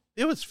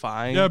 It was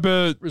fine. Yeah,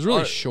 but it was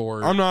really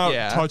short. I'm not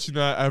touching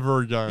that ever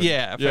again.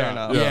 Yeah, fair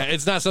enough. Yeah,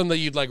 it's not something that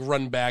you'd like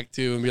run back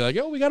to and be like,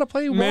 oh, we got to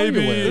play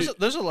WarioWare.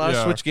 There's a lot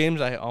of Switch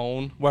games I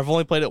own where I've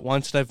only played it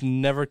once and I've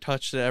never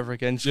touched it ever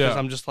again because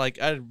I'm just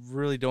like, I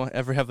really don't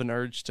ever have an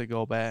urge to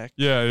go back.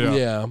 Yeah.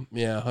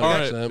 100%. All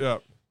right,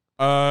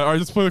 all right,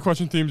 let's play the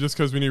question theme just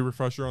because we need a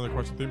refresher on the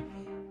question theme.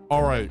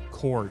 All right,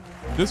 Korg.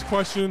 This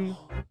question,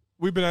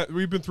 we've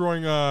been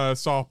throwing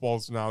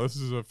softballs now. This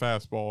is a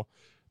fastball.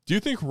 Do you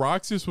think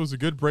Roxas was a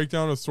good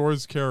breakdown of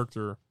Sora's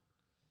character?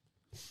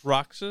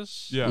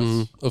 Roxas?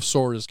 Yes. Of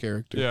Sora's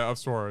character. Yeah, of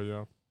Sora,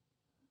 yeah.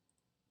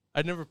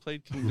 I never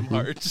played Kingdom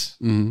Hearts.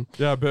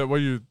 Yeah, but what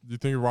you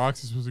think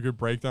Roxas was a good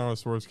breakdown of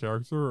Sora's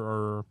character,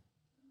 or?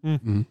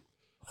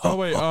 Oh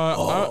wait, I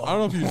don't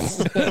know if you.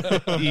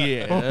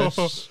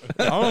 Yes.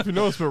 I don't know if you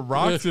noticed, but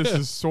Roxas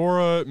is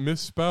Sora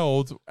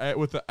misspelled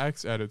with the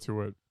X added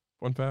to it.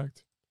 Fun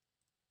fact.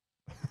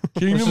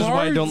 Kingdom Hearts. This is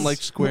why I don't like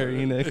Square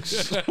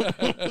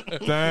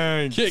Enix.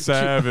 Dang,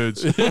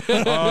 savage.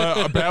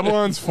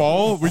 Babylon's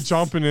Fall. We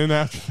jumping in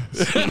after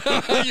this.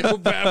 Yo,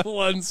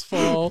 Babylon's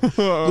Fall.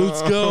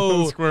 Let's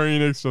go. Square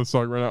Enix does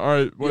suck right now. All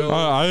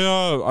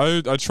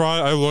right. I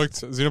tried. I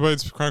looked.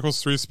 Xenoblade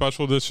Chronicles 3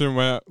 Special Edition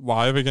went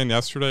live again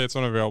yesterday. It's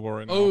unavailable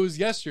right now. Oh, it was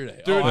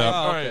yesterday. Dude,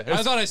 all right.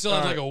 I thought I still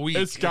had like a week.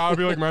 It's gotta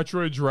be like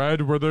Metroid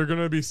Dread, where they're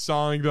gonna be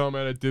selling them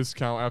at a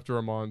discount after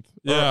a month.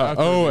 Yeah.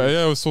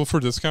 It was sold for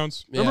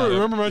discounts.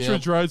 Remember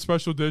Metroid Dread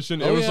Special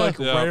Edition? It was like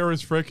rare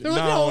as frick. They're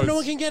like, no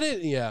one can get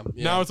it. Yeah.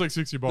 Now it's like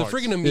 $60. The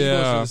freaking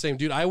amiibos are the same,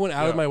 dude. I went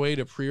out of my way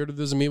to pre-order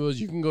those amiibos.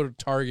 You can go to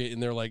Target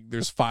and they're like,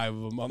 there's 5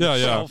 of them on the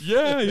shelf.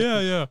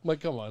 Yeah. I'm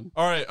like, come on.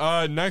 All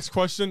right. Next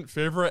question.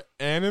 Favorite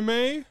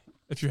anime,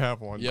 if you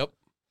have one. Yep.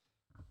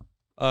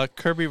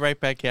 Kirby Right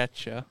Back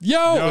at Ya.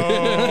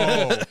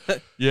 Yo!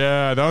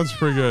 Yeah, that one's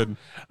pretty good.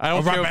 I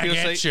don't care what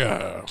people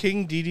say.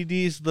 King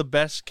Dedede is the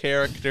best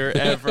character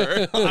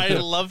ever. I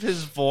love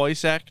his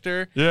voice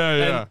actor. Yeah.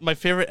 And my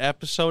favorite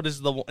episode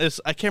is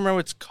I can't remember what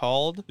it's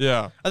called.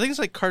 Yeah. I think it's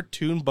like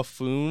Cartoon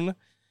Buffoon.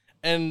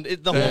 And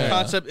the whole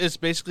concept is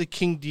basically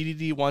King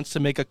Dedede wants to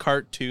make a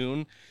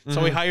cartoon.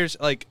 So he hires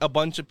like a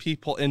bunch of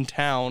people in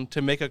town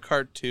to make a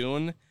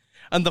cartoon.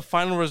 And the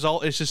final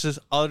result is just this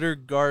utter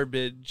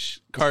garbage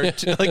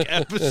cartoon, like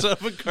episode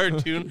of a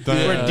cartoon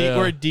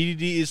where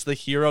Dedede is the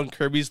hero and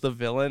Kirby's the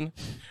villain,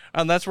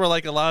 and that's where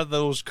like a lot of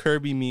those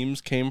Kirby memes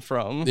came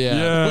from.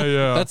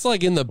 Yeah. That's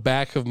like in the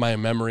back of my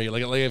memory.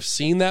 Like I've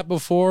seen that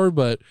before,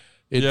 but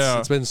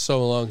it's been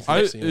so long since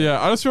I've seen it.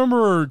 I just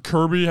remember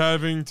Kirby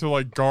having to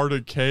like guard a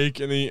cake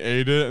and he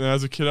ate it, and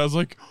as a kid I was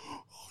like,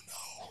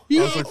 I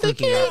was like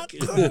freaking out.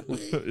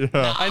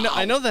 Yeah.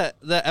 I know that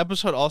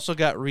episode also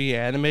got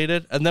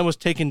reanimated and then was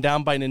taken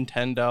down by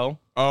Nintendo.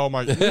 Oh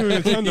my god,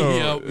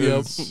 Nintendo.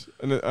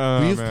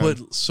 We've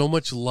put so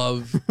much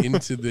love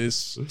into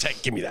this.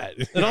 Give me that.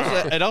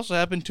 It also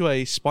happened to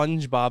a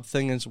SpongeBob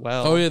thing as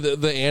well. Oh yeah,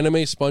 the anime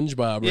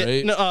SpongeBob,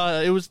 right?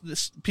 No, it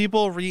was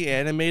people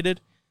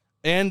reanimated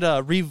and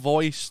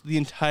revoiced the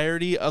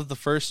entirety of the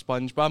first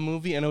SpongeBob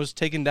movie, and it was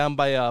taken down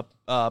by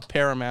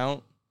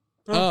Paramount.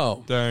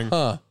 Oh, dang.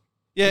 Huh.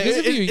 Yeah,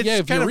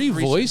 if you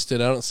revoiced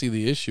it, I don't see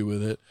the issue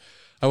with it.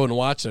 I wouldn't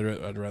watch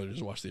it. I'd rather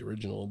just watch the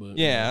original. But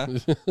yeah,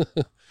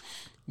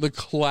 the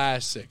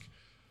classic.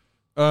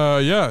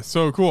 Yeah.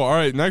 So cool. All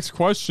right. Next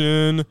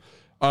question.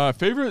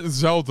 Favorite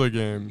Zelda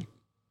game?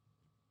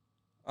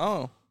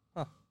 Oh.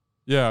 Huh.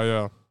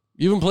 Yeah.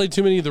 You haven't played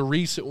too many of the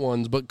recent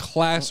ones, but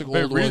classic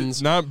old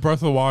ones. Not Breath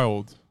of the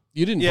Wild.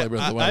 You didn't play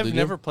Breath of the Wild, I've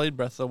never played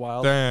Breath of the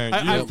Wild. Dang.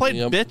 I've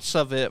played bits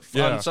of it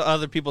on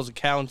other people's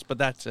accounts, but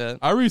that's it.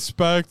 I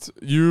respect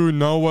you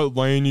know what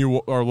lane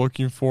you are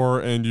looking for,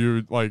 and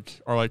you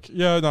are like,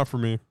 yeah, not for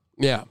me.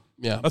 Yeah.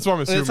 That's what I'm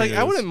assuming. It's like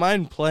I wouldn't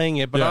mind playing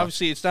it, but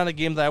obviously it's not a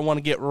game that I want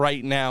to get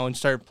right now and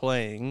start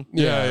playing.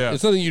 Yeah.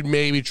 It's something you'd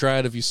maybe try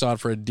it if you saw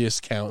it for a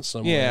discount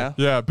somewhere.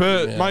 Yeah,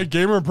 but my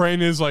gamer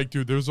brain is like,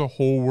 dude, there's a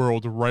whole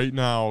world right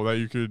now that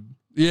you could.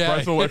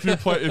 Yeah.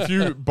 If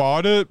you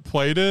bought it,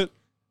 played it,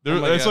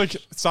 it's like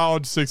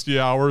solid 60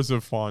 hours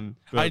of fun.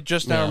 I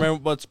just now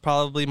remember what's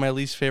probably my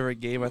least favorite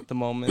game at the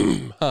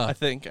moment. I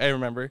think I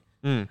remember.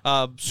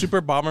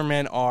 Super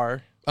Bomberman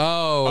R.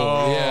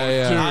 Oh,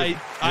 yeah. Dude,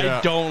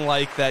 I don't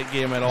like that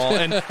game at all.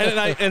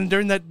 And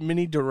during that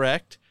mini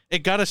direct, it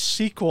got a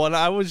sequel, and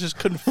I was just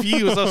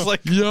confused. I was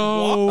like,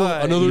 "Yo,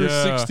 why? Another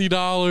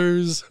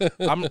 $60."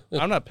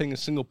 I'm not paying a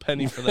single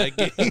penny for that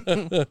game.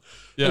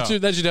 That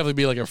should definitely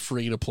be like a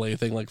free to play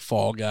thing, like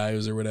Fall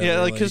Guys or whatever.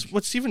 Yeah, because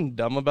what's even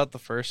dumb about the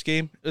first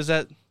game is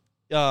that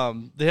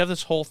they have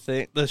this whole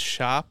thing, this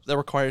shop that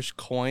requires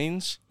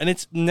coins, and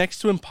it's next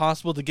to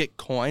impossible to get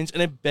coins,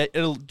 and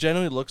it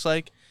generally looks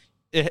like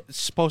it's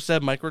supposed to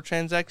have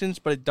microtransactions,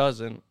 but it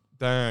doesn't.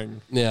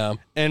 Dang. Yeah.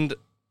 And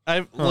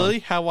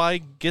literally how I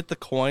get the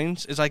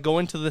coins is I go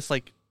into this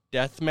like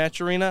deathmatch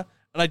arena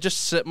and I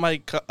just sit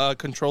my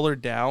controller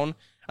down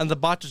and the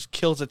bot just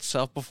kills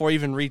itself before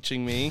even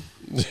reaching me.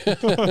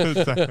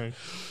 Dang.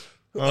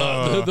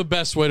 The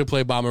best way to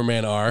play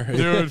Bomberman R.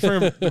 Dude,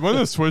 when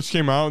the Switch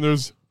came out and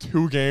there's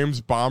 2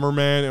 games,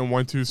 Bomberman and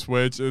 1-2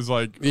 Switch is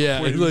like,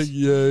 like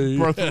yay.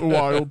 Breath of the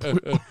Wild.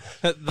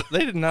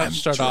 They did not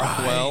start off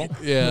well.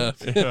 Yeah.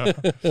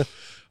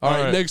 All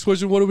right, next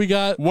question. What do we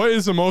got? What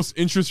is the most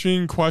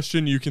interesting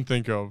question you can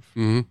think of?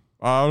 If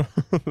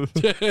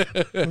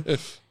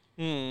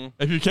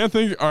you can't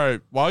think, all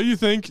right, while you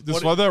think,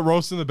 just let that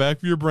roast in the back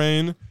of your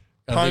brain.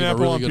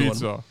 Pineapple on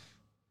pizza.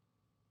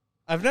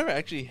 I've never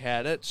actually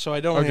had it, so I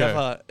don't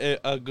have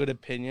a good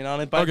opinion on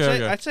it. But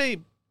I'd say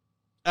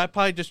I'd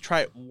probably just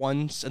try it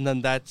once, and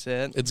then that's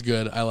it. It's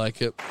good. I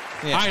like it.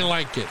 Yeah. I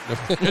like it.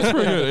 It's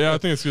pretty good. Yeah, I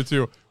think it's good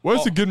too. What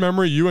is a good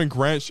memory you and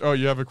Grant? Oh,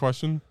 you have a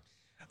question?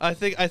 I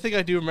think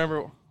I do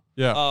remember.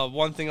 Yeah.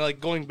 One thing,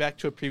 like going back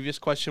to a previous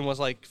question, was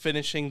like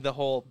finishing the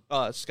whole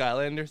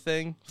Skylander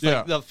thing. It's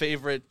like the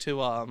favorite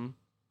to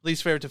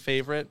least favorite to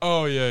favorite.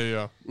 Oh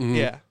yeah.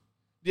 Mm-hmm.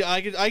 Yeah,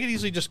 I could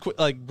easily just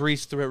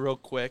breeze through it real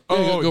quick.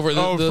 Go for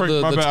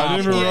my bad. I didn't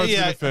even realize you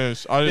didn't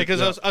finish.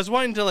 Because I was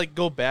wanting to like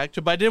go back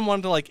to, but I didn't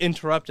want to like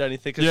interrupt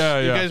anything. Cause you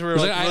guys were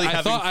like really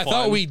having fun.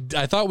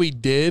 I thought we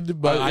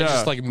did, but I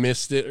just like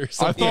missed it or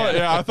something.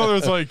 I thought there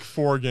was like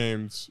 4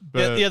 games.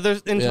 But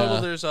there's in total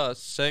there's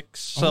 6.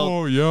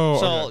 So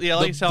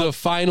the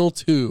final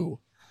 2.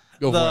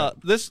 Go for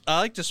it. I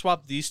like to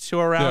swap these 2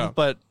 around,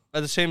 but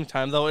at the same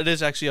time though, it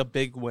is actually a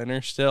big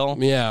winner still.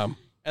 Yeah.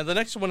 And the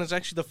next one is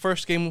actually the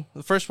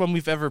first one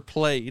we've ever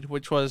played,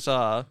 which was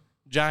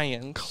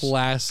Giants.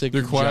 Classic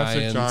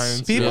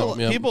Giants.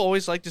 People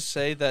always like to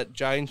say that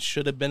Giants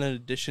should have been an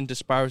addition to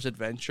Spyro's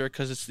Adventure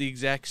because it's the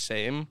exact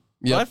same.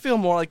 Yep. But I feel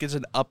more like it's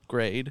an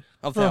upgrade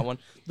of that one.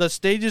 The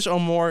stages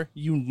are more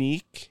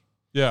unique.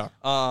 Yeah.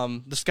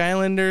 The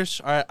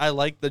Skylanders, I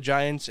like the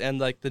Giants and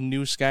like the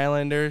new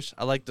Skylanders.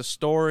 I like the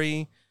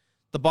story.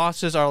 The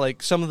bosses are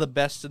like some of the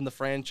best in the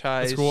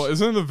franchise. That's cool.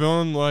 Isn't the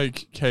villain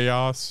like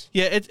Chaos?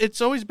 Yeah,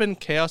 it's always been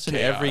chaos in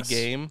every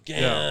game.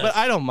 Yeah. But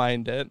I don't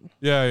mind it.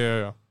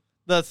 Yeah.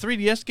 The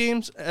 3DS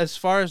games, as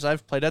far as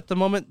I've played at the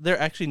moment, they're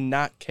actually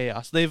not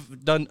chaos.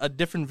 They've done a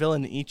different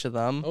villain in each of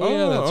them. Oh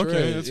yeah, that's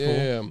okay. right. That's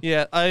cool.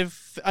 Yeah,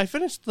 I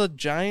finished the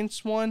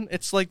Giants one.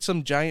 It's like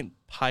some giant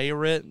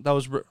pirate that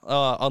was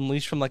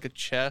unleashed from like a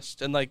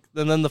chest, and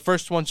then the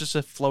first one's just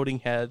a floating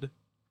head.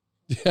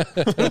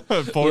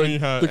 Floating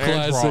head. The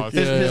classic.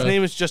 His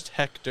name is just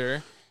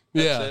Hector.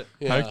 That's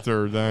it.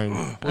 Hector,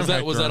 dang. Was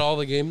that all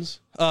the games?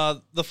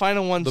 The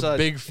final one's the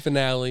big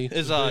finale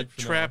is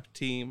Trap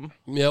Team.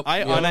 Yep.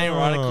 I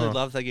unironically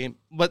love that game,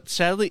 but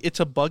sadly it's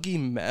a buggy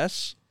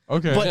mess.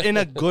 Okay. But in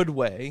a good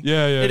way.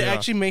 It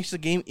actually makes the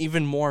game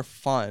even more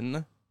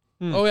fun.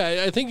 Oh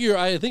yeah, I think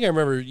I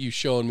remember you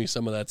showing me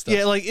some of that stuff.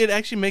 Yeah, like it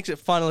actually makes it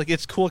fun. Like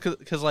it's cool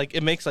because like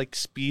it makes like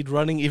speed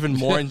running even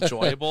more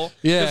enjoyable.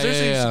 There's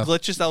these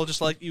glitches that will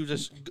just like you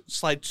just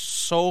slide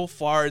so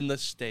far in the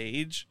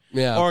stage.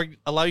 Yeah. Or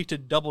allow you to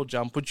double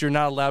jump, which you're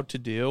not allowed to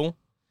do.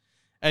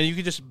 And you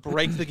can just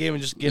break the game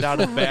and just get out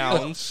of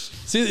bounds.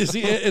 See,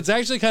 it's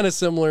actually kind of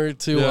similar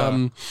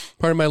to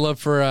part of my love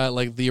for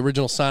like the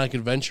original Sonic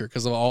Adventure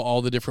because of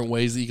all the different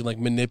ways that you can like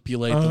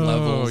manipulate the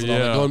levels. And all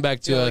that. Going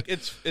back to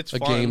it's a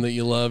fun. game that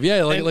you love.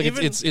 Yeah,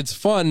 it's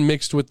fun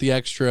mixed with the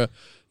extra,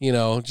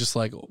 just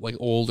like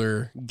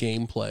older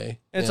gameplay.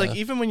 And it's like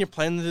even when you're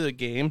playing the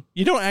game,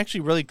 you don't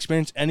actually really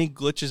experience any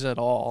glitches at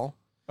all.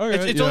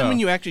 Okay, it's only when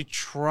you actually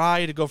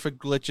try to go for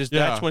glitches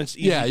that's when it's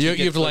easy. Yeah, you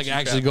have to like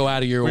actually go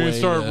out of your way. When you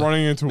start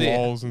running into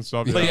walls and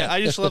stuff. But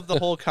I just love the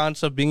whole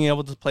concept of being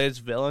able to play as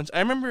villains. I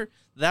remember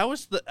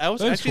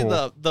actually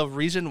cool. the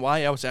reason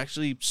why I was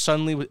actually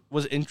suddenly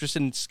was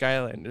interested in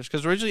Skylanders,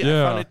 because originally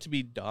I found it to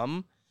be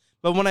dumb,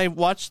 but when I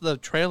watched the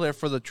trailer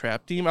for the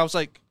Trap Team, I was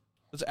like,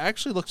 this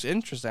actually looks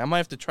interesting. I might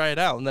have to try it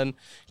out. And then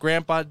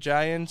Grandpa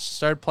Giants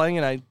started playing,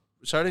 and I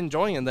started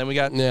enjoying it. And then we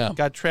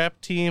got Trap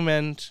Team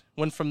and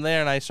went from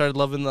there, and I started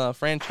loving the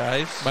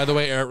franchise. By the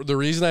way, the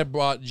reason I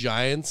bought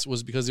Giants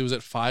was because it was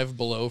at Five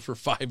Below for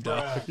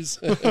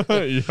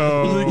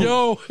 $5.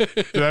 Yo.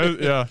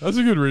 That's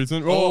a good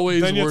reason. Well,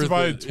 always then you have to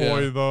buy a it,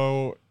 toy,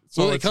 though.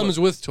 So it comes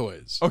with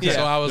toys. Okay.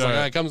 So I was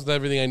it comes with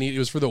everything I need. It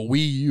was for the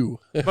Wii U.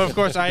 But of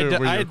course, I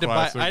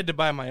had to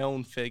buy my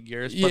own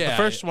figures. But the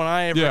first one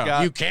I ever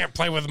got... You can't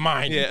play with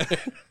mine. Yeah.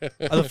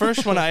 The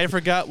first one I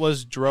ever got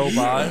was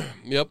Drobot.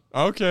 Yep.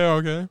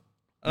 Okay.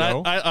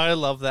 And I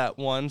love that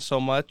one so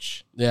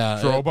much. Yeah.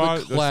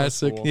 Drobot?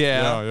 Classic. Cool.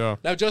 Yeah.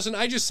 Now, Justin,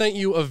 I just sent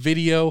you a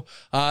video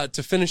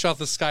to finish off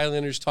the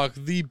Skylanders talk,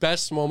 the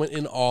best moment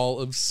in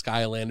all of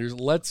Skylanders.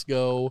 Let's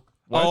go.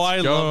 I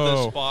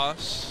love this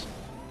boss.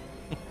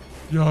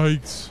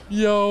 Yikes.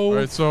 Yo. All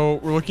right, so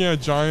we're looking at a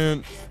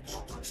giant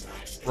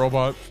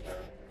robot.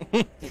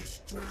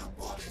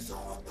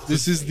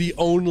 This is the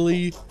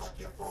only...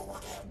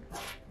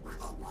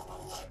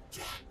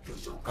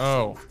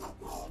 Oh.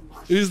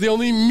 It is the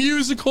only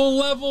musical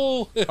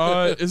level.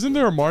 Isn't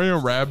there a Mario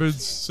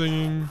Rabbids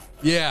singing?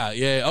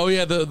 Yeah. Oh,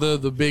 yeah,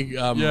 the big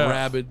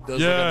rabbit.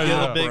 Does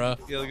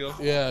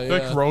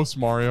Big roast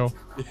Mario.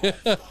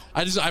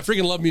 I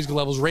freaking love musical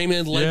levels.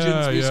 Rayman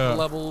Legends musical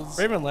levels.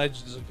 Rayman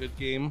Legends is a good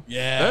game.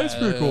 Yeah. That's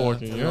pretty cool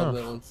looking, I love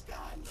that one.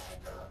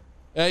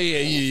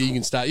 Hey, you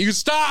can stop. You can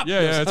stop.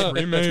 Yeah, it's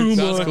remade.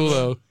 That's cool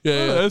though.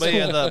 Yeah.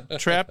 But the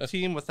Trap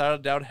Team, without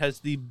a doubt, has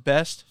the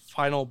best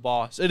final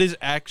boss. It is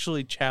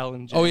actually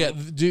challenging. Oh yeah,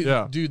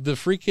 dude, the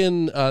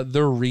freaking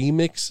the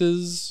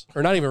remixes,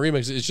 or not even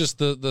remixes. It's just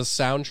the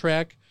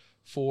soundtrack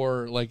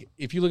for, like,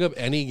 if you look up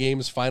any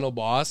game's final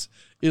boss,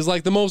 is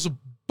like the most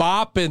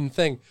bopping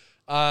thing.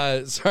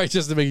 Sorry,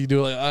 just to make you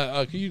do it.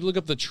 Can you look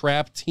up the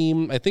Trap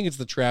Team? I think it's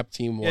the Trap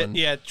Team one.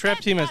 Yeah, Trap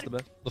Team is the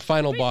best. The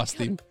final boss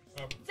theme.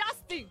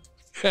 Justin.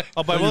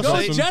 Oh, but I will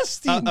say,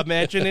 Justin.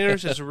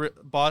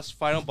 Imaginators'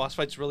 final boss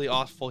fight's really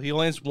awful. He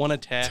only has one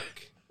attack.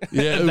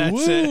 Yeah, and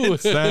that's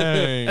it.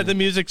 Dang. And the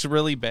music's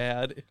really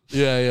bad.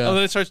 Yeah. And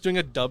then it starts doing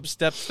a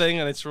dubstep thing,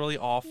 and it's really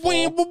awful.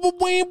 It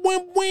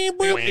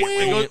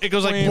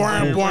goes like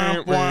and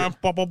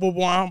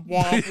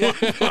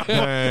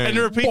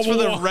it repeats for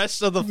the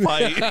rest of the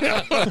fight.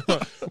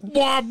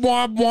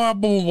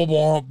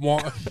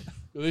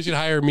 They should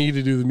hire me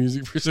to do the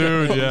music for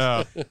Dude,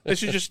 yeah. They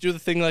should just do the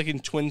thing like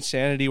in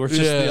Twinsanity where it's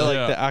just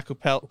the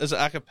acapella. Is it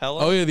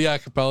acapella? Oh yeah, the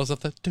acapella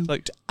stuff. That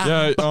like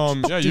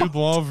you'd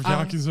love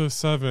Yakuza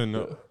 7.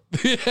 True.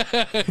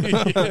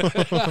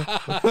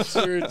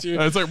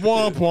 It's like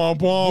womp womp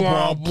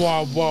womp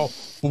womp womp.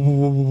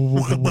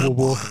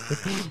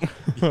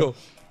 Yo.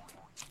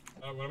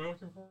 What am I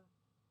looking for?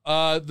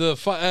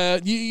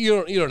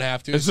 You don't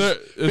have to. Is there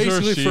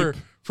a sheep?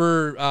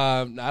 for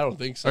I don't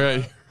think so.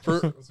 Okay.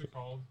 What's it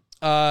called?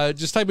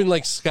 Just type in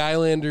like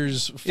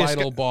Skylanders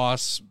final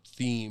boss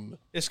theme.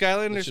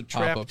 Skylanders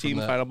Trap Team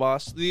final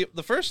boss. The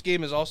first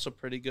game is also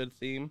pretty good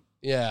theme.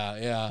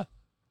 Yeah.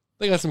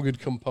 They got some good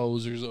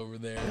composers over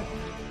there.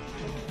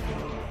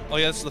 Oh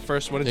yeah, that's the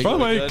first one. By the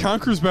way,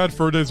 Conker's Bad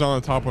Fur Day is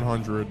on the top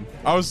 100.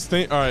 I was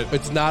thinking, all right,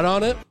 it's not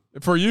on it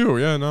for you.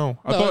 Yeah, no.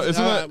 I thought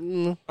isn't that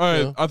all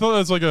right? I thought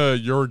that's like a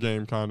your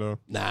game kind of.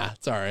 Nah,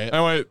 it's all right.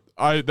 Anyway,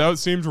 that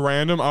seemed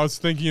random. I was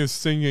thinking of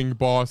singing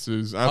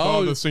bosses. I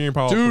thought of the singing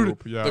power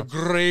poop. Yeah, the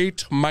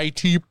great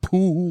mighty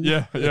Pooh.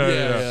 Yeah.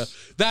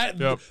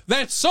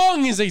 That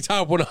song is a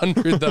top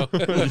 100 though.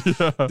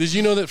 Did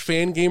you know that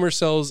Fangamer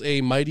sells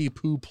a Mighty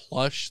Pooh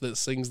plush that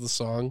sings the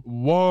song?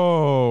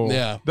 Whoa.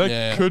 Yeah,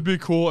 that could be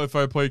cool if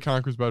I played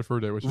Conker's Bad Fur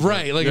Day. Which is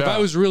right, like if I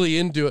was really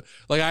into it,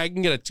 like I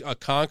can get a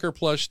Conker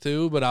plush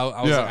too. But I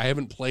was like, I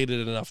haven't played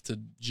it enough to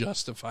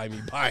justify me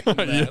buying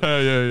that.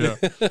 Yeah.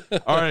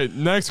 All right,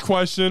 next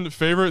question.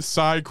 Favorite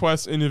side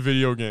quest in a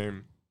video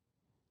game?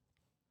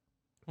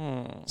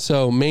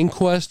 So main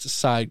quest,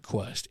 side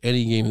quest,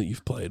 any game that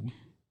you've played.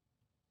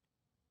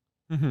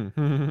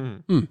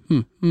 And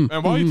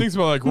while you think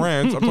about like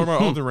rants, I'm talking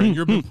about Elden Ring.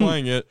 You've been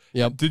playing it.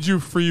 Yep. Did you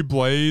free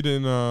Blade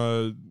in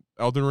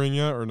Elden Ring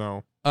yet or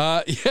no?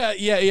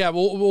 Yeah.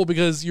 Well,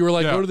 because you were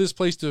like, go to this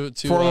place to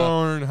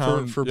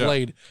for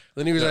Blade.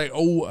 Then he was like,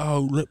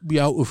 oh, let me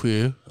out of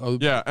here.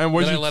 And then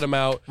I let him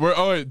out.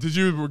 Did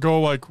you go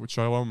like,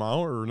 should I let him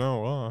out or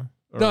no?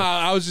 No,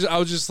 I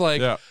was just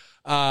like,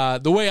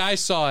 the way I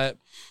saw it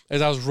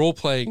as I was role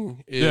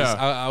playing is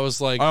I was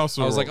like, oh,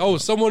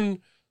 someone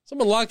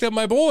locked up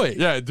my boy.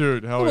 Yeah,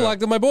 dude. Someone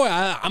locked up my boy.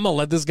 I'm gonna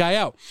let this guy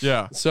out.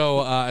 Yeah. So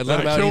I let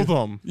him out. I killed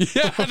him.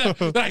 Yeah.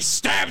 Then I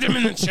stabbed him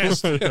in the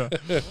chest.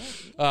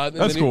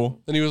 That's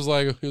cool. Then he was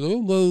like,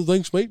 oh,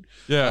 thanks, mate.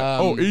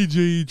 Yeah.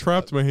 EG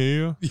trapped me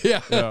here.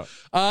 Yeah.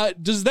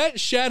 Does that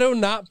shadow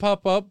not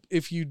pop up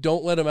if you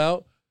don't let him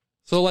out?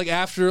 So like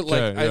after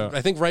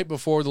I think right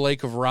before the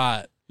Lake of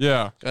Rot.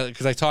 Yeah,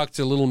 because I talked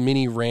to little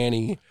mini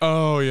Ranny.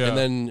 Oh yeah, and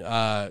then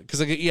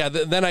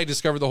then I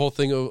discovered the whole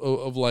thing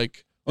of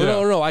like. Oh,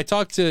 no! I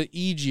talked to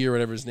EG or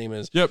whatever his name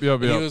is. Yep. He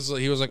was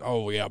like,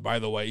 oh yeah, by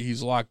the way,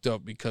 he's locked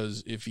up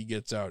because if he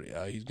gets out,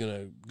 he's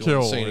gonna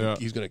go insane. Yeah.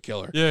 He's gonna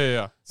kill her.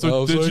 Yeah.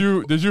 So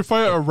did you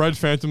fight a red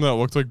phantom that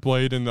looked like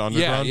Blade in the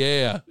underground?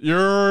 Yeah.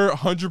 You're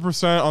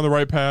 100% on the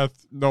right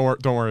path.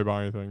 Don't worry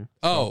about anything.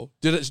 So,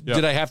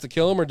 did I have to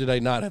kill him or did I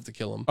not have to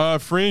kill him?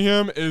 Freeing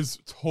him is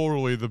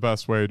totally the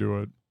best way to do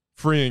it.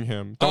 Freeing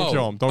him. Don't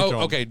kill him. Don't kill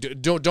him. Okay.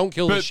 Don't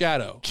kill the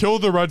shadow. Kill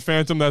the red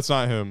phantom. That's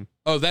not him.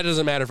 Oh, that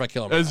doesn't matter if I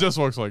kill him. It just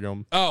looks like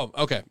him. Oh,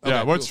 okay.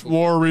 Yeah, which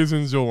lore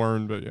reasons you'll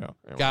learn, but yeah.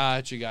 Anyway.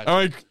 Gotcha.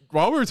 Like,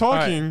 while we were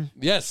talking. Right.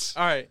 Yes.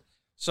 All right.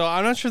 So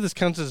I'm not sure this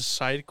counts as a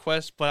side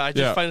quest, but I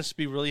just find this to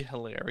be really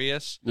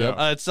hilarious.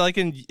 Yeah. It's like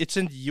it's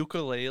in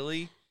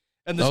Yooka-Laylee,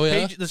 and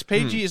this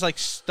pagey is like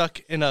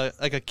stuck in a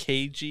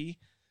cagey.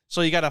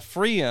 So you gotta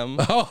free him.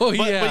 But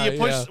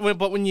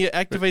when you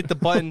activate the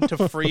button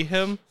to free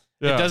him,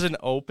 it doesn't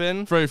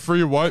open.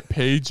 Free what?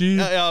 Pagey?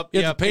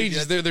 The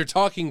pages. They're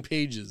talking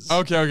pages.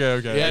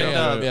 Okay.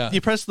 Yeah.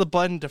 You press the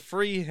button to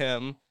free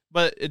him,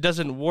 but it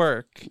doesn't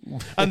work.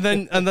 And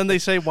then they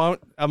say, "Well,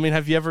 I mean,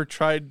 have you ever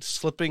tried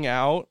slipping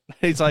out?"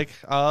 He's like,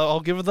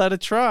 "I'll give that a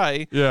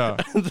try." Yeah.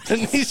 And then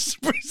he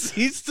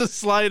proceeds to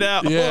slide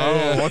out.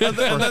 Yeah. And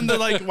then they're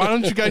like, "Why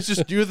don't you guys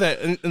just do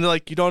that?" And they're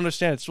like, "You don't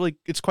understand.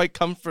 It's quite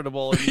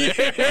comfortable."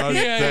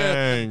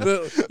 Dang.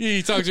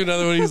 He talks to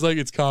another one. He's like,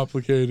 "It's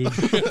complicated."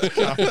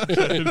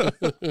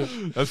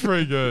 That's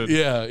pretty good.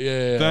 Yeah.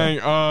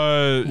 Dang.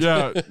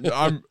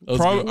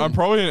 I'm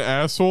probably an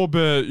asshole,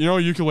 but you know,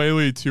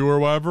 Yooka-Laylee 2 or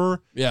whatever.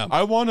 Yeah.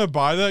 I want to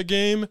buy that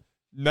game,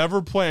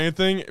 never play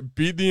anything,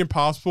 beat the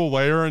impossible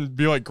layer, and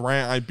be like,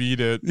 Grant, I beat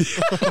it.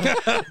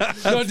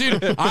 No,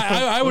 dude,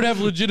 I would have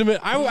legitimate.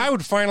 I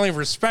would finally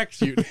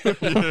respect you.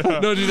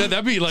 No, dude,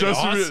 that'd be like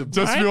awesome.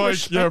 Just be like,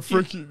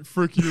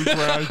 frick you, Grant,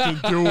 I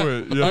can do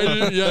it.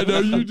 Yeah, no,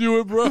 you do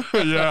it, bro.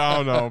 Yeah, I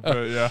don't know,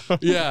 but yeah.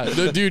 Yeah,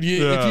 no, dude,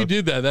 if you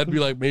did that, that'd be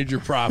like major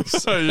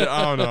props. Yeah,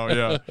 I don't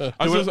know. Yeah,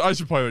 I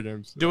should play the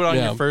games. Do it on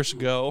your first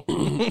go.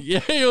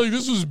 Yeah, like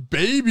this was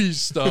baby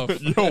stuff.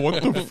 Yo,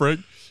 what the frick?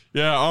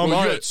 Yeah, you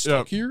got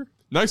stuck here.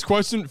 Next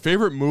question: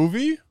 favorite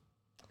movie?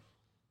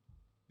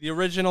 The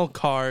original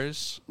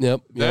Cars.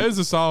 Yep. That is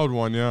a solid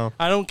one. Yeah.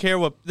 I don't care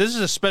what this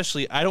is.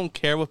 Especially, I don't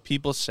care what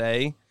people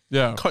say.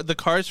 Yeah. The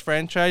Cars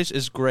franchise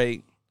is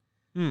great.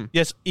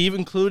 Yes,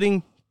 even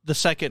including the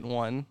second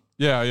one.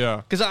 Yeah.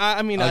 Because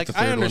I mean, I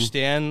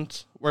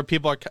understand where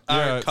people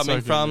are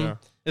coming from. Yeah.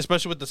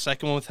 Especially with the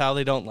second one, with how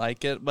they don't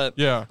like it, but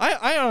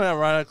I don't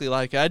ironically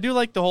like it. I do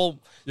like the whole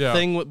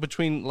thing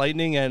between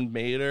Lightning and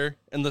Mater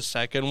in the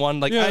second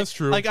one. Like, that's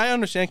true. Like, I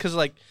understand because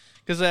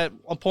at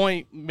a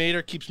point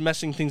Mater keeps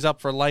messing things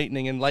up for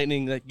Lightning, and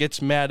Lightning like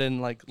gets mad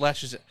and like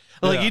lashes it.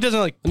 Like he doesn't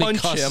like punch and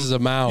he cusses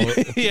him out.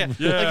 Like he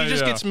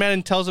just gets mad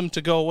and tells him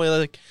to go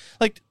away.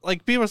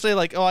 Like people say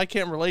like, oh, I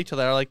can't relate to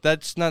that. Or, like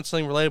that's not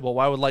something relatable.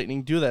 Why would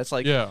Lightning do that? It's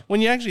like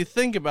when you actually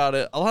think about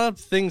it, a lot of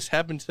things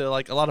happen to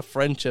like a lot of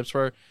friendships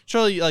where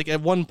surely like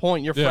at one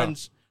point your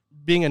friends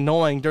being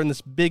annoying during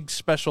this big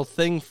special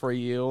thing for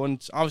you,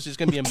 and obviously it's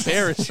gonna be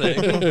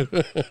embarrassing.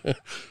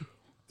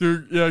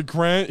 Dude,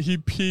 Grant, he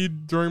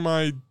peed during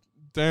my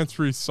dance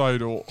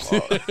recital.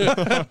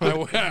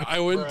 I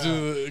went to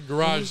the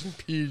garage and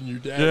peed in your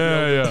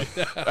dad.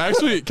 Yeah.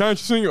 Actually, kind of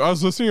interesting. I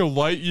was listening to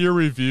Lightyear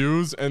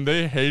reviews, and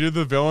they hated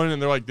the villain,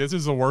 and they're like, "This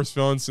is the worst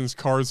villain since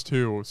Cars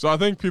 2." So I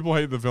think people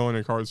hate the villain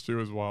in Cars 2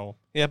 as well.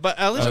 Yeah, but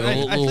at least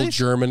little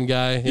German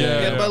guy.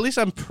 Yeah, but at least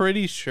I'm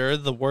pretty sure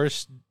the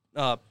worst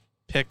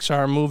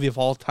Pixar movie of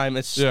all time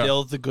is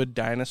still The Good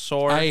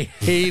Dinosaur. I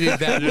hated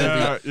that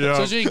movie.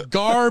 Yeah. Such a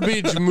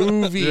garbage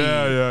movie.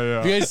 Yeah.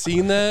 Have you guys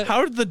seen that?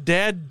 How did the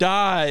dad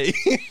die?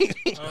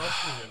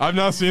 I've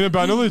not seen it, but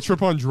I know they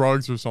trip on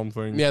drugs or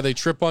something. Yeah, they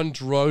trip on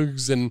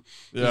drugs, and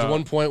there's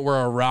one point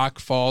where a rock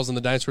falls and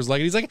the dinosaur's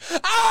leg, and he's like,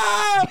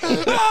 ah!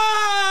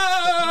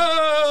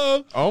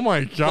 Oh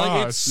my gosh.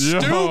 Like, it's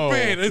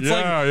stupid. It's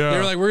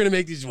they're like, we're going to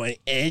make these one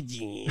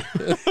edgy.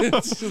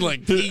 It's just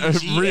like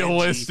PG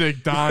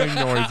realistic dying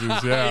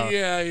noises.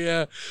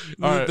 Yeah.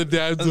 The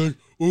dad's like,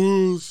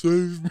 oh,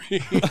 save me.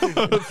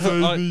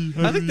 Save me.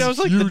 I think that was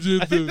like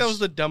that was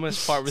the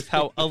dumbest part with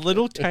how a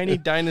little tiny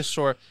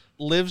dinosaur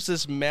lives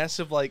this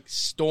massive like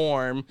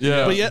storm,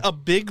 but yet a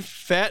big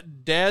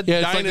fat dead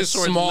dinosaur like this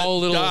small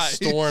little dies.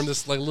 storm,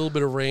 this like little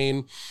bit of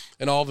rain,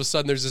 and all of a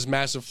sudden there's this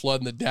massive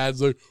flood, and the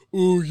dad's like,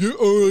 oh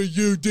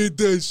you did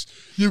this,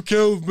 you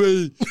killed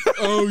me,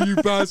 oh you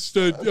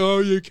bastard, oh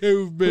you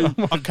killed me.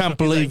 I can't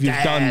believe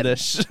you've done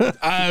this.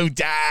 Oh,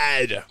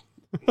 Dad.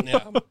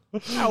 Yeah.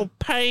 Oh,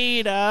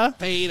 Peter.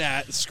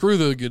 Screw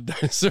the Good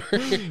Dinosaur.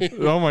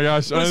 Oh my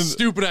gosh. What a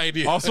stupid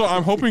idea. Also,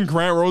 I'm hoping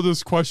Grant wrote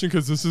this question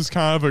because this is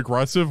kind of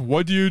aggressive.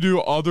 What do you do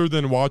other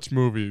than watch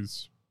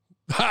movies?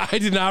 I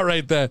did not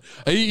write that.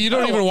 You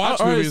don't even watch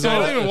movies. I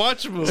don't even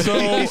watch movies. So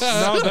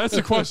now that's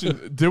the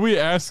question. Did we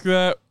ask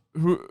that?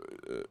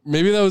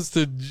 Maybe that was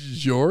to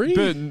Jory?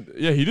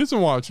 Yeah, he doesn't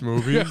watch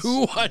movies.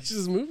 Who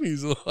watches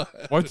movies a lot?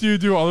 What do you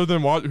do other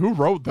than watch? Who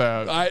wrote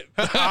that?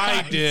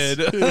 I did.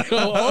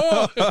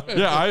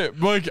 Yeah,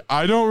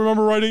 I don't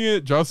remember writing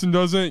it. Justin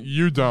doesn't.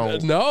 You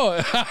don't.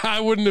 No, I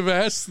wouldn't have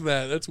asked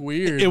that. That's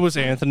weird. It was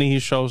Anthony. He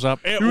shows up.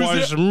 It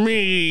was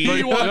me.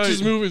 He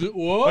watches movies.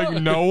 What?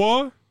 Like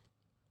Noah?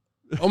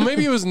 Oh,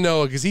 maybe it was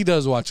Noah because he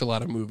does watch a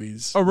lot of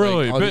movies. Oh,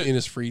 really? In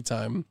his free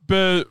time.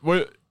 But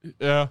what?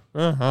 Yeah,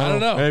 I don't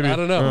know. Maybe. I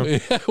don't know.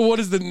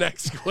 What is the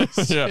next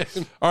question? Yeah.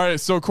 All right.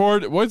 So,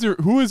 Cord,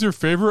 who is your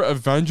favorite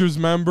Avengers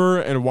member,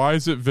 and why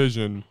is it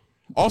Vision?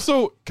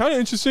 Also, kind of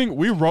interesting.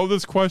 We wrote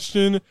this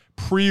question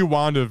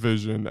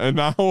pre-WandaVision, and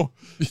now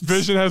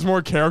Vision has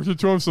more character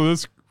to him. So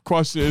this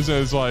question isn't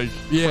as like.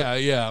 Yeah.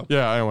 Anyway.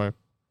 All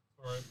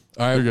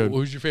right. Good.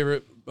 Who's your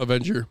favorite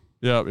Avenger?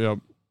 Yep.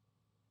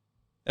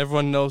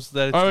 Everyone knows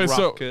that it's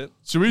Rocket.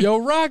 So should we? Yo,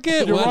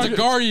 Rocket. Well, that's a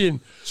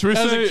Guardian. Should we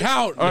say?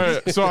 Count. All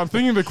right. So I'm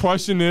thinking the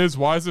question is,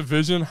 why is it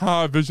Vision?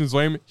 Vision's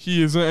lame.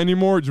 He isn't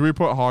anymore. Do we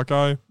put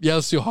Hawkeye? Yeah,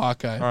 let's do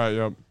Hawkeye. All right.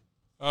 Yep.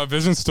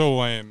 Vision's still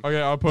lame. Okay,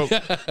 I'll put.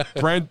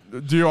 Brand,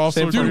 do you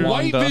also? Dude,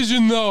 White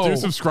Vision though. Do you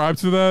subscribe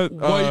to that?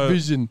 White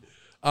Vision.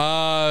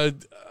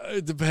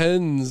 It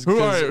depends. All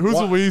right, who's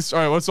the least? All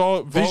right, let's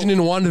all. Vision in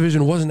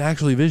WandaVision wasn't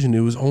actually Vision.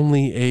 It was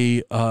only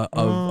a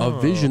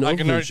vision. I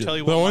can already tell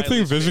you. The only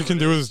thing Vision can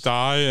do is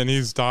die, and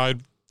he's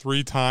died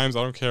 3 times.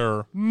 I don't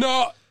care.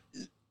 No.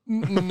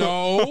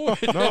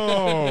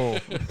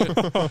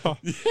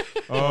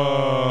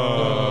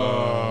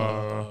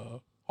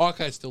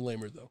 Hawkeye's still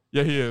lamer though.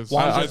 Yeah, he is.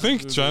 I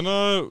think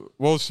Jenna.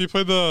 Well, she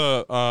played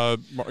the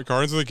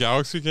Guardians of the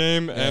Galaxy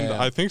game, and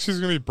I think she's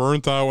gonna be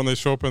burnt out when they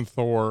show up in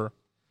Thor.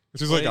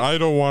 She's like, I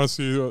don't want to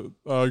see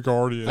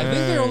Guardian. I think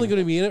they're only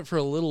going to be in it for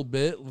a little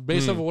bit,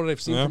 based off of what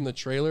I've seen from the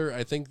trailer.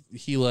 I think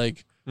he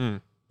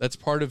that's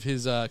part of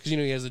his because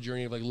he has the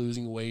journey of like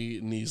losing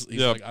weight, and he's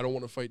like, I don't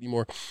want to fight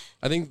anymore.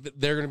 I think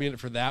they're going to be in it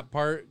for that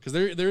part because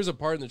there's a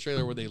part in the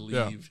trailer where they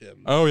leave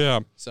him. Oh yeah.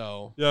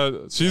 So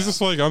she's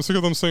just like, I'm sick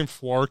of them saying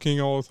flarking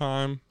all the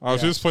time. She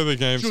just play the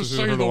game. Just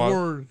so say the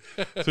word.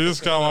 She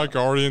just got a lot of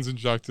Guardians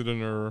injected in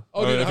her.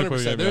 Oh, dude,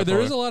 100%.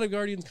 There is a lot of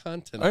Guardians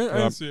content.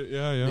 I see it.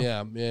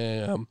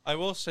 Yeah. I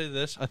will say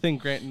this. I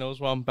think Grant knows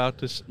what I'm about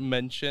to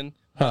mention.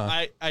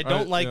 I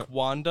don't like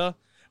Wanda,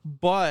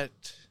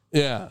 but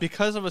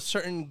because of a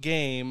certain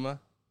game,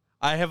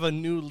 I have a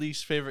new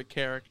least favorite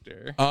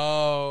character.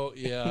 Oh,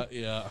 yeah.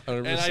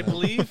 100%. And I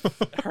believe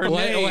her name...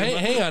 Well,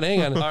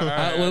 hang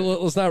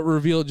on. Let's not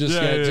reveal it just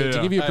yet.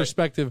 To give you a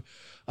perspective,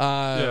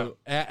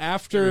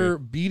 after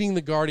beating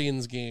the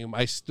Guardians game,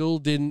 I still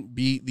didn't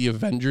beat the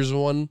Avengers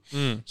one.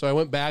 So I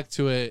went back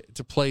to it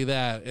to play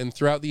that. And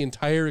throughout the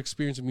entire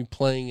experience of me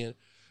playing it,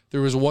 there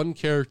was one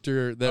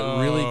character that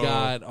really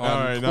got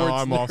on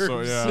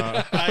Cord's nerves.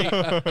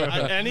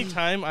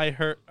 Anytime I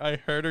heard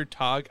her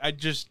talk, I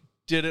just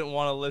didn't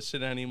want to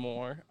listen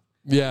anymore.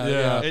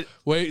 Yeah.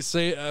 Wait,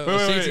 say it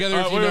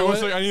together if you know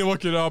it. I need to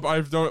look it up.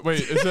 Is it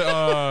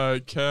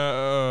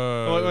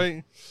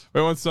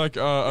wait 1 sec.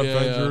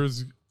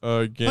 Avengers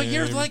game. But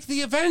you're like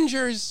the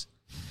Avengers.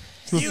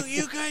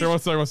 you guys. Here, 1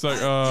 sec.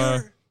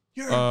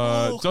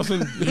 You're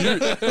Justin.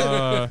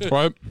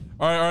 What?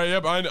 All right.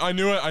 Yep, I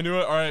knew it. All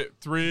right,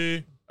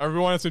 3.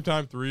 Everyone at the same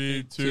time.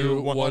 3,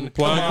 2, 1.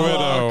 Black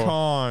Widow.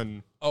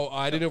 Khan. Oh,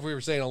 I didn't know if we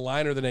were saying a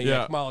line or the name.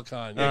 Yeah, Kamala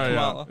Khan.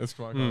 Kamala. It's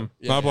Kamala Khan.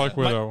 Not Black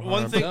Widow.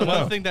 One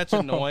thing that's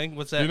annoying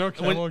was that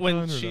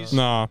when she's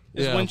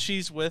when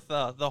she's with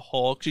the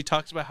Hulk, she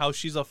talks about how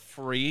she's a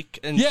freak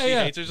and she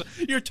hates her.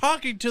 You're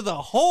talking to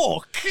the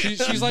Hulk.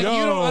 She's like,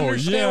 you don't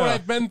understand what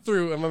I've been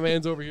through, and my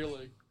man's over here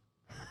like.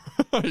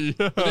 But they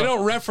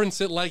don't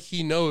reference it like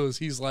he knows.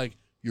 He's like,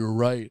 you're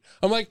right.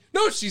 I'm like,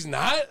 no, she's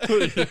not.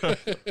 Dude,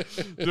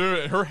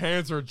 her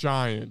hands are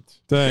giant.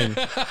 Dang.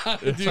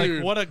 It's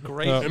like, what a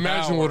great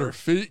imagine what her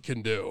feet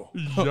can do.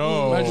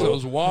 Yo. Imagine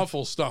those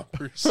waffle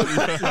stompers.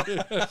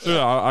 Dude,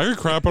 I could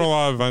crap on a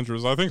lot of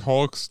Avengers. I think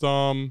Hulk's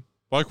dumb.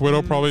 Black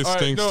Widow probably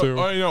stinks too.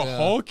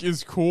 Hulk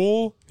is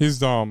cool. He's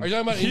dumb. Are you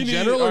talking about in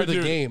general or the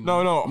game?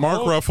 No.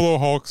 Mark Ruffalo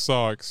Hulk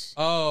sucks.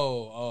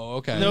 Oh,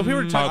 okay. No, if we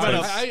were talking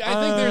about, I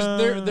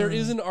think there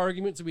is an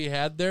argument to be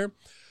had there.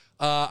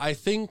 I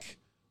think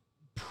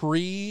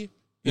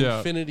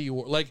pre-Infinity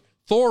War, like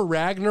Thor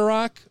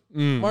Ragnarok,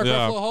 Mark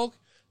Ruffalo Hulk,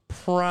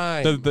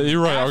 prime.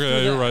 You're right.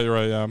 Okay, you're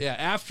right. Yeah. Yeah.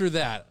 After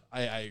that,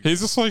 I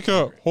he's just like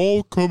a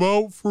Hulk, come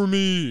out for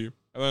me.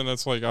 And then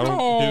it's like, I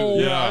don't.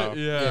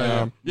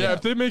 Yeah.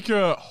 If they make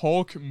a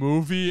Hulk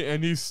movie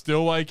and he's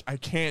still like, I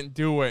can't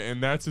do it,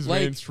 and that's his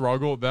main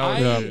struggle, that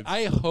would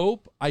I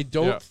hope. I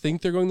don't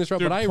think they're going this route,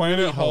 but I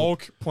really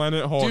hope.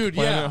 Planet Hulk. Dude,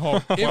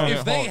 Hulk.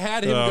 If they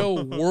had him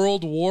go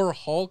World War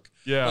Hulk,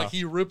 Yeah. Like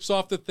he rips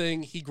off the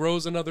thing, he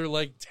grows another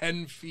like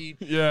 10 feet,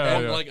 Yeah,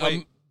 and yeah.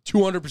 like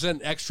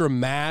 200% extra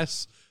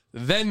mass,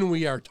 then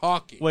we are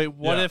talking. Wait,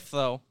 what if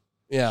though?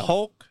 Yeah.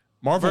 Hulk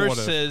Marvel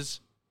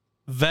versus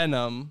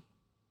Venom.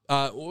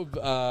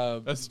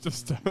 That's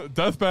just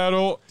Death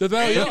Battle. Death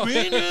Battle.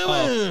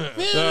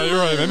 Yeah, you're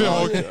right. Maybe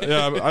Hulk.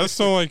 Yeah, I just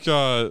don't like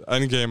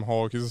Endgame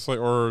Hulk. He's just like,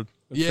 or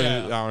He's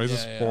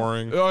just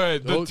boring. All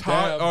right, the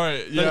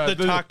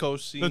taco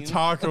scene. The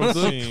taco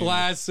scene. The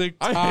classic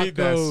tacos. I hate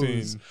that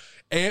scene.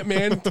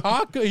 Ant-Man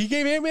taco. He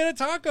gave Ant-Man a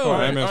taco. All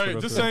right,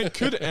 just saying,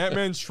 could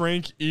Ant-Man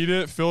shrink, eat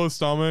it, fill his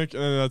stomach,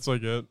 and then that's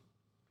like it?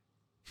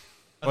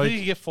 I think he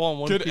could get full on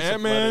one could piece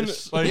Ant-Man, of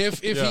lettuce. like,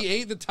 if he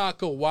ate the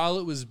taco while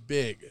it was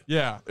big.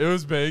 Yeah, it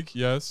was big,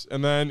 yes.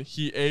 And then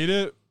he ate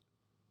it.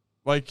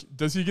 Like,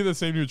 does he get the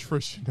same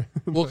nutrition?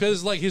 Well,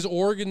 because like his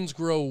organs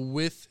grow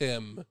with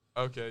him.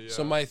 Okay, yeah.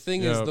 So my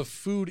thing is the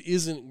food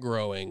isn't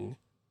growing.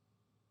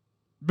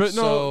 But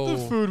no,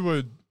 the food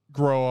would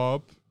grow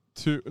up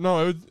to.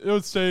 No, it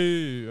would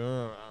stay.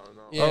 I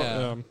don't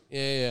know.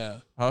 Yeah.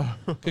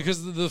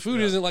 Because the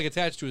food isn't like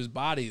attached to his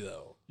body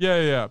though.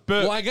 Yeah.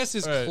 But I guess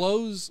his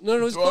clothes. No,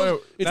 his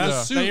clothes. It's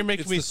the suit. Now you're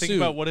making me think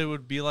about what it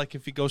would be like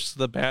if he goes to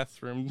the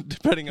bathroom,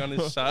 depending on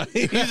his size.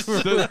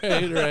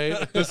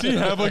 right. Does he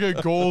have like a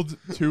gold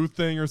tooth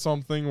thing or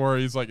something where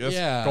he's like, this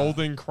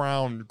golden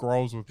crown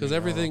grows with me? Because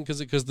everything,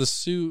 because the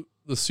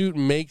suit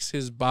makes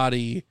his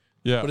body.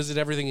 Yeah. But is it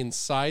everything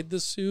inside the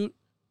suit?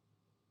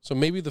 So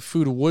maybe the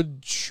food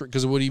would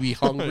because would he be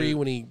hungry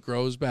when he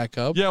grows back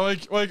up? Yeah,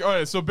 like all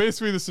right. So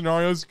basically, the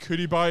scenarios: could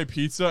he buy a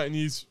pizza and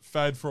he's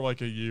fed for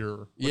like a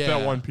year with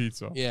that one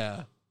pizza?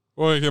 Yeah.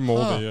 Well, it get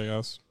moldy, I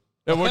guess.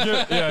 It would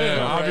get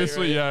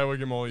obviously, right. it would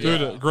get moldy.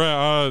 Dude,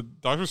 Grant,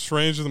 Doctor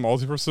Strange in the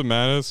Multiverse of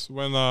Madness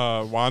when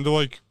Wanda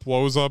like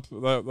blows up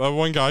that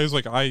one guy who's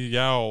like, I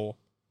yell.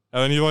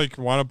 And then he like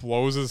Wanda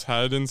blows his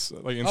head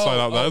inside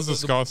out. That is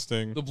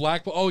disgusting. The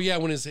black. Oh yeah,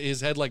 when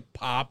his head like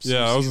pops.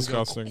 Yeah, that was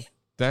disgusting.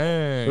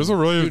 Dang. There's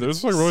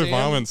really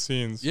violent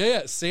scenes.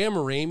 Yeah. Sam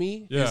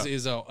Raimi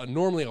is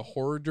normally a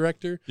horror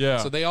director. Yeah.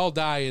 So they all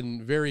die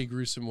in very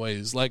gruesome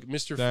ways. Like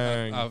Mr.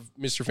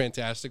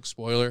 Fantastic,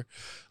 spoiler.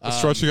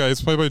 Stretchy guy.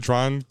 It's played by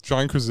John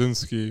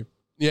Krasinski.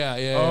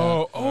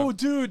 Yeah. Oh,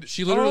 dude.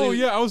 She literally. Oh,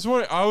 yeah. I was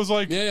wondering. I was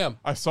like. Yeah.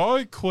 I saw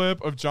a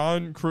clip of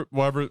John.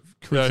 Krasinski.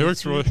 Yeah, he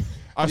looks really.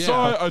 I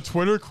saw a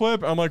Twitter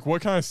clip. I'm like,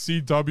 what kind of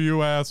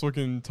CW ass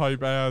looking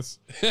type ass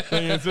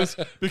thing is this?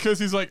 Because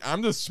he's like,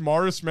 I'm the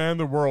smartest man in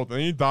the world,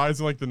 and he dies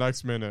in like the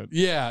next minute.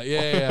 Yeah.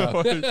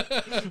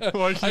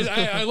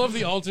 I love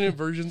the alternate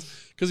versions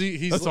because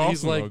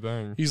he's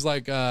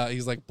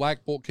like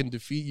Black Bolt can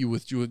defeat you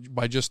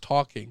by just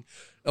talking.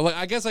 Like,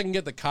 I guess I can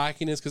get the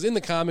cockiness because in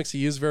the comics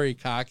he is very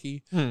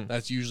cocky.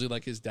 That's usually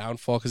like his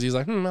downfall because he's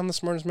like, I'm the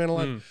smartest man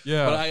alive.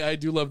 Yeah, but I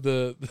do love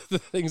the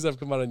things that have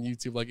come out on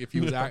YouTube. Like if he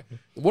was,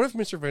 what if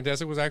Mr.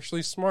 Fantastic was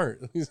actually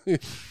smart and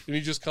he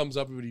just comes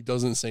up and he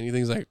doesn't say anything.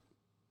 He's like,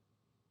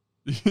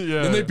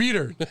 and they beat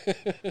her.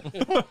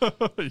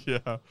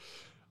 Yeah.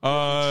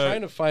 I'm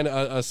trying to find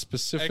a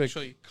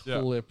specific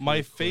clip.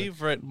 My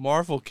favorite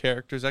Marvel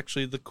character is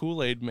actually the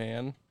Kool-Aid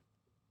Man.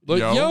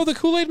 Yo, the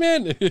Kool-Aid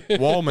Man,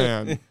 Wall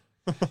Man.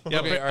 Yeah,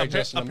 okay, all right,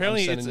 Justin,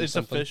 apparently it's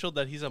official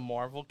that he's a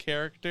Marvel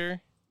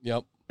character.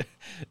 Yep.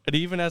 It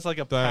even has like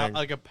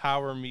a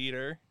power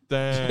meter.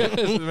 Dang.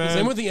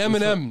 Same with the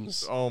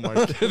M&Ms. Oh my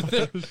god.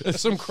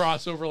 Some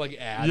crossover like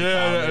ad.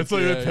 Yeah, it's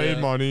like they paid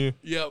money.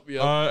 Yep.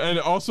 And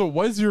also,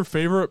 what is your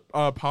favorite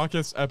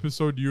podcast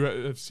episode you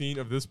have seen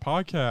of this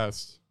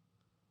podcast?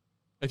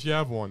 If you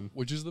have one.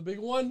 Which is the big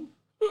one?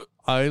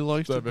 I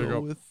like to go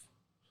with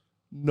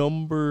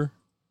number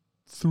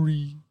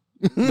 3.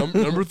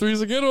 Number 3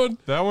 is a good one.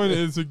 That one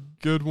is a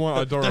good one.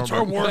 I don't remember. That's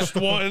our worst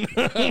one.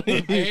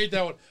 I hate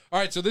that one. All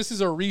right, so this is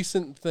a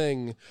recent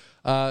thing.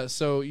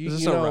 So is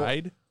this a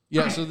ride?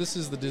 Yeah, so this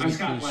is the Disney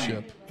cruise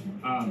ship.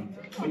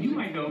 But you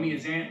might know me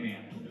as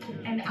Ant-Man.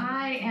 And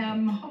I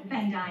am Hope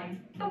Van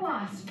Dyne, the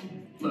Wasp.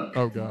 Look,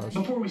 oh gosh.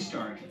 Before we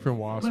start,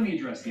 Wasp. Let me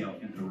address the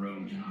elephant in the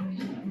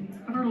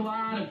room. I've heard a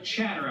lot of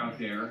chatter out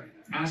there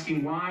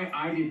asking why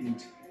I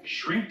didn't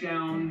shrink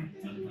down,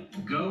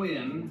 go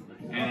in,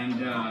 and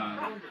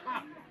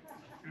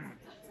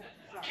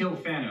kill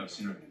Thanos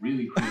in a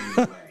really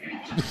creative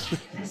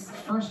way.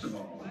 First of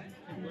all,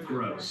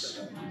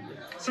 gross.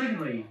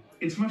 Secondly,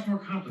 it's much more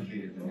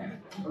complicated than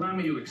that. Allow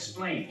me to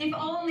explain. If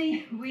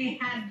only we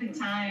had the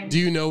time. Do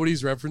you know what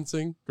he's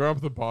referencing? Grab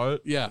the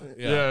butt? Yeah.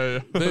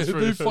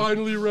 They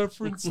finally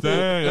referenced it.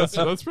 Dang,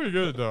 that's pretty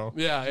good though.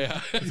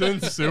 Yeah. He's in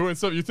suit and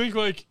stuff. You think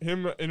like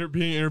him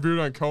being interviewed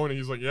on Conan,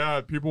 he's like,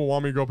 yeah, people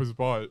want me to go up his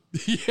butt.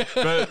 Yeah.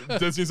 But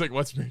Disney's like,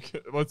 let's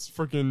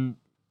freaking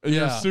in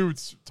your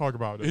suits talk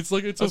about it. It's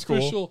like that's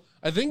official. Cool.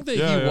 I think that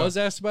he was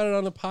asked about it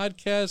on the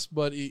podcast,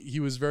 but he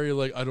was very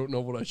like, I don't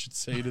know what I should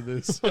say to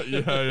this.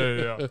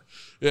 Yeah. All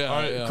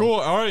right, cool.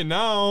 All right,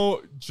 now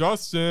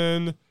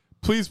Justin,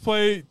 please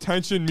play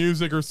tension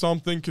music or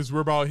something because we're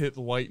about to hit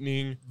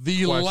lightning.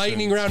 The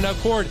lightning round. Now,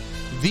 Cord,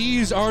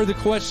 these are the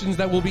questions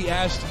that will be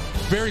asked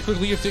very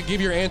quickly. You have to give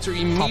your answer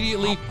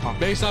immediately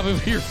based off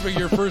of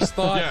your first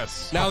thought.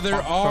 Yes. Now,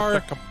 there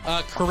are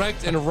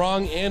correct and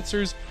wrong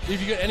answers.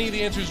 If you get any of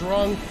the answers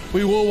wrong,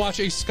 we will watch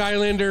a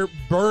Skylander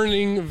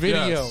burning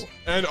video. Yes.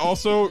 And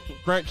also,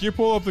 Grant, can you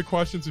pull up the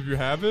questions if you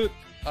have it?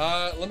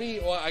 Let me.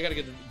 Well, I gotta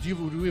get. Do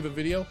we have a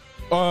video?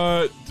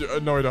 No,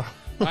 I don't.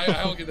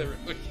 I'll get that real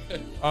quick.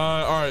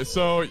 All right,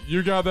 so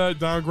you got that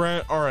down,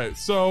 Grant. All right,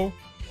 so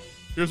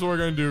here's what we're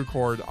gonna do,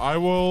 Cord. I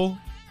will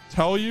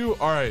tell you.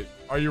 All right,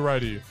 are you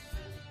ready?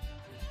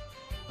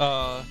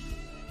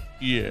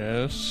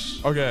 Yes.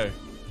 Okay.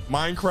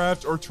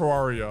 Minecraft or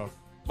Terraria?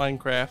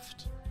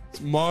 Minecraft.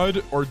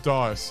 Mud or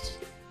Dust?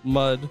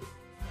 Mud.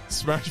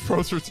 Smash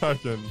Bros or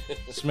Tekken?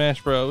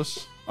 Smash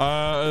Bros.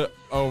 Oh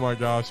my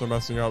gosh, I'm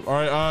messing up. All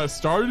right,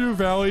 Stardew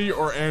Valley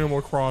or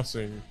Animal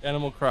Crossing?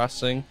 Animal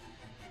Crossing.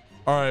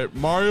 All right,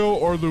 Mario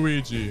or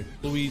Luigi?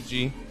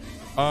 Luigi.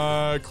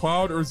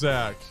 Cloud or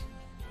Zach?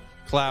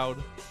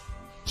 Cloud.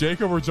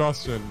 Jacob or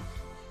Justin?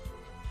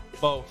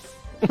 Both.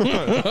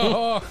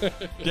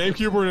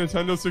 GameCube or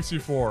Nintendo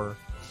 64?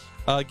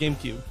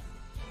 GameCube.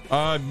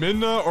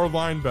 Midna or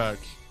Linebeck?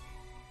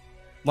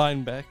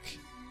 Linebeck.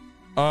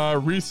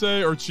 Rise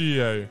or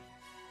Chie?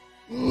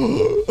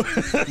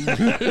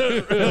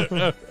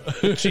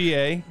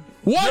 Chie.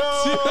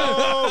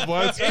 What? No!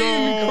 Let's go.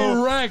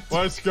 Incorrect.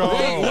 Let's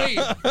go. Wait.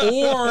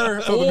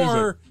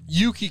 Or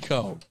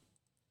Yukiko.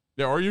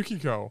 Yeah, or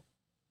Yukiko.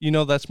 You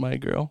know that's my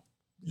girl.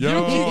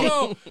 Yo,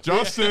 Yukiko.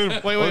 Justin.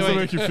 Wait. What does it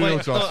make you feel,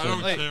 Justin?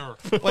 I don't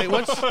care. Wait,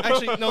 what's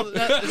actually no? Is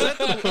that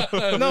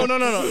the,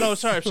 no.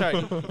 Sorry.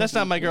 That's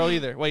not my girl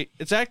either. Wait,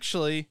 it's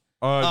actually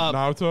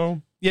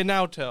Naoto. Yeah,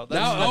 Naoto.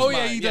 That's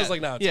Yeah, he does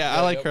like Naoto. Yeah,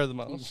 I like her the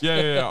most.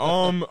 Yeah.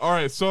 All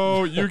right.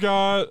 So you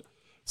got.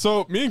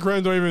 So me and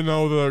Grant don't even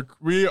know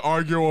we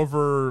argue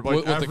over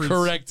like what the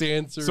correct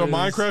answer. So is.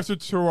 Minecraft or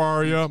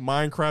Terraria?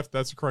 Minecraft,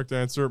 that's the correct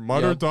answer.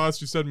 Mud or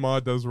Dust? You said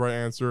Mud. That's the right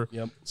answer.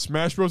 Yep.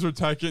 Smash Bros or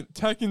Tekken?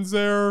 Tekken's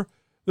there.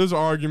 There's an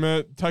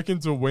argument.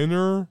 Tekken's a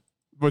winner,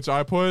 which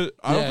I put.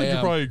 I don't think you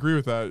probably agree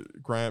with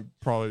that, Grant.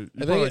 Probably.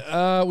 I think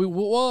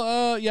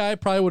I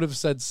probably would have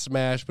said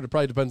Smash, but it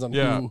probably depends on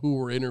who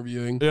we're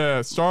interviewing. Yeah,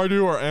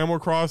 Stardew or Animal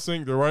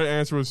Crossing. The right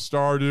answer was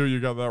Stardew.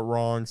 You got that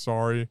wrong.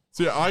 Sorry.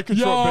 See, I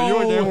control, but you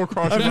like Animal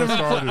Crossing.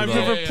 I've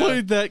never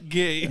played that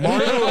game.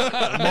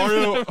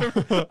 Mario.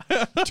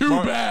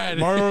 Too bad.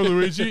 Mario or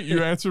Luigi.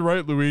 You answered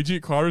right. Luigi.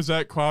 Cloud or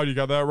Zach? Cloud. You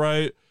got that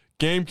right.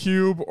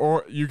 GameCube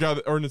or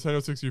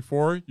Nintendo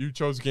 64. You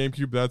chose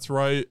GameCube. That's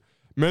right.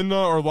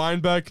 Midna or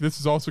Linebeck. This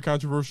is also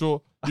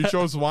controversial. You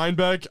chose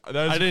Linebeck.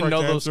 That is I didn't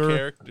know those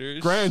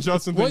characters. Grant and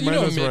Justin think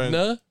Midna's right.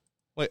 Midna?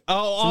 Wait.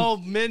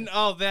 Min.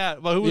 Oh,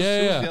 that. But who was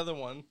the other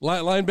one?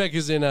 Linebeck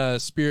is in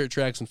Spirit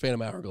Tracks and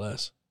Phantom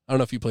Hourglass. I don't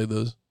know if you played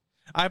those.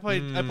 I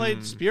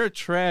played Spirit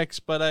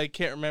Tracks, but I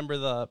can't remember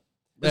the.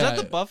 Is that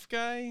the buff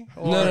guy?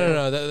 Or?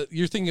 No.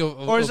 You're thinking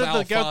of. Or is of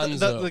it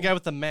the guy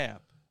with the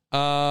map?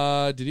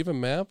 Did he have a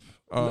map?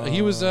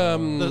 He was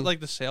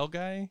the sail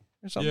guy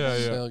or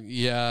something.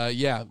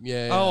 Yeah.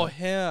 Oh,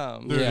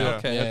 him. Dude,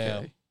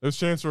 Okay. Those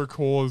Chancellor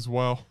Cole as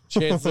well.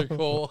 Chancellor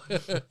Cole,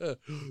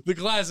 the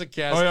classic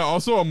cast. Oh yeah.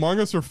 Also, Among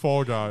Us or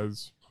Fall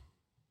Guys.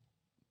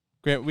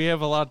 Grant, we have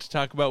a lot to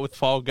talk about with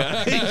Fall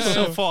Guys.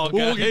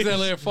 We'll get to that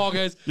later. Fall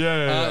Guys.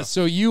 Yeah.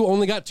 So you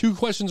only got 2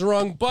 questions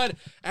wrong, but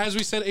as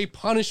we said, a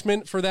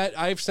punishment for that.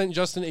 I've sent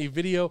Justin a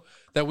video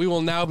that we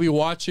will now be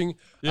watching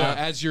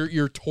as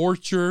your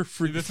torture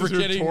for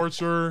getting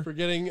torture. For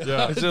getting.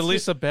 Yeah. Is it at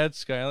least a bad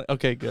Skyline?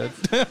 Okay, good.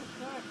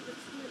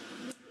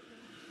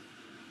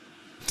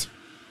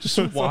 Just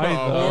why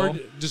though? Or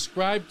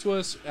describe to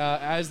us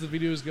as the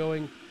video is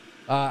going.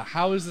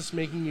 How is this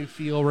making you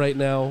feel right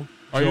now?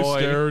 Are you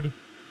scared?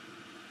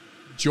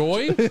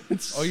 Joy?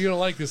 Oh, you don't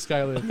like this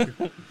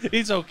Skylander.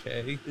 He's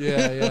okay.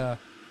 Yeah.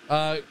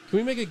 Can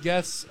we make a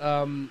guess?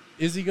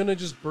 Is he gonna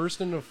just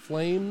burst into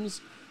flames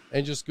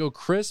and just go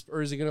crisp,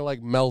 or is he gonna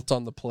like melt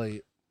on the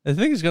plate? I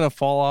think he's gonna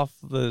fall off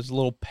this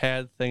little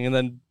pad thing and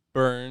then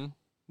burn.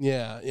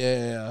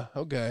 Yeah.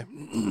 Okay.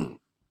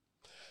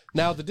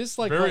 Now the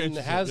dislike button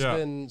has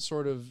been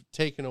sort of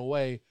taken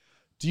away.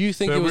 Do you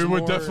think we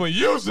would definitely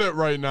use it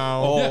right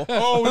now?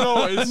 Oh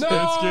no, it's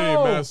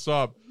getting messed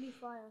up.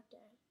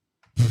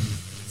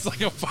 It's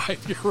like a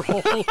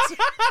 5-year-old.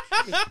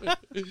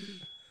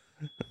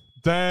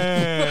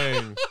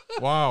 Dang!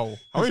 Wow.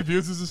 How many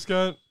views does this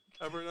get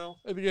ever now?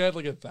 I think it had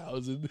like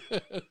 1,000.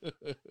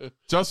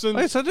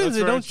 Justin, sometimes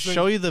they don't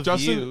show you the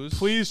views.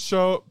 Please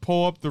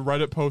pull up the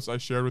Reddit post I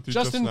shared with you.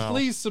 Justin, just now.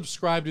 Please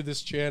subscribe to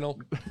this channel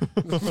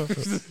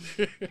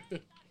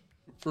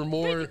for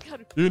more. You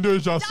can do it,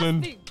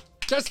 Justin.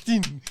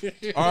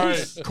 All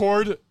right,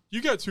 Cord.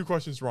 You got 2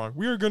 questions wrong.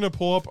 We are going to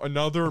pull up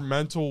another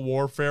mental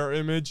warfare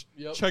image.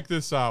 Yep. Check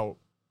this out.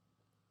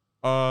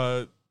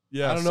 I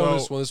don't know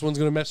this one. This one's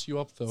going to mess you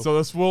up, though. So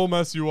this will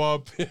mess you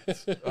up.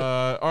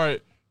 All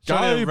right.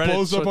 Guy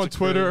blows up on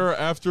Twitter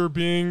after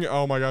being...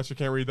 Oh, my gosh. I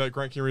can't read that.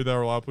 Grant, can you read that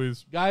out loud,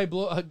 please? Guy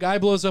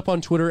blows up on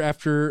Twitter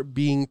after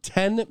being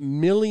 10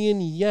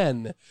 million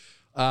yen,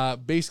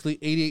 basically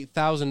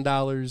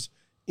 $88,000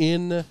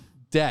 in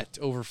debt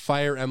over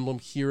Fire Emblem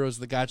Heroes,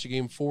 the gacha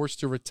game, forced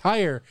to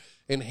retire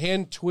and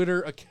hand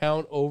Twitter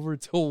account over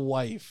to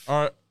wife.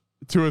 All right,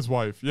 to his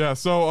wife. Yeah.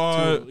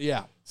 So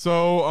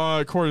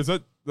So Cord, is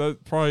that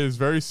probably is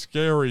very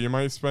scary. You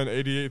might spend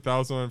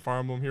 $88,000 on Fire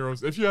Emblem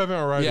Heroes if you haven't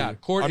already. Yeah,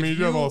 Cord, I mean, you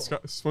do have all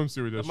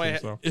swimsuit edition.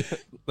 So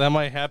that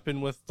might happen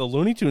with the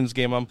Looney Tunes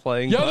game I'm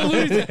playing. Yeah, the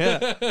Looney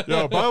Tunes.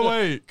 Yo, by the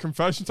way,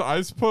 confession to I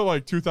just put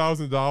like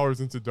 $2,000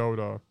 into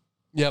Dota.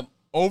 Yep.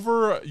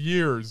 over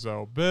years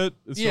though. But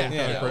it's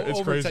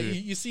it's crazy.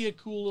 You see a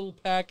cool little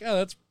pack. Oh,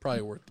 that's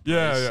probably worth the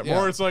price. Yeah.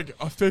 Or it's like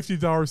a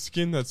 $50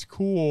 skin that's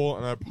cool,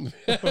 and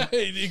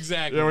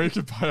exactly. Yeah, where you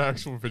can buy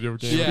actual video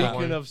games. Yeah.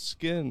 Speaking of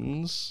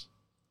skins.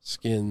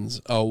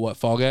 Oh, what?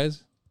 Fall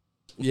Guys?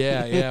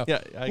 Yeah. Yeah,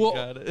 I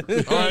got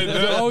it. All right,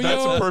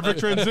 that's a perfect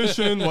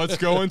transition. Let's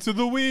go into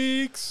the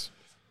weeks.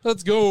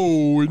 Let's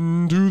go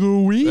into the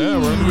weeks. Yeah,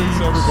 we're in the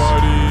weeks,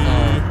 everybody.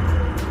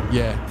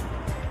 Yeah.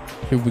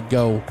 Here we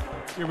go.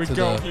 Here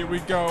we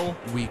go.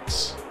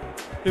 Weeks.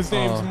 His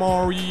name's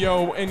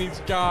Mario, and he's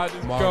got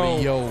his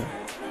Mario.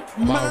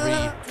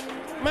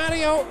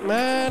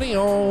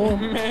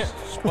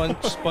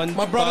 Sponge.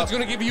 My brother's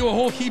going to give you a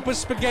whole heap of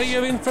spaghetti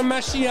of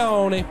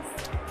information.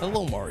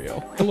 Hello,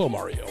 Mario. Hello,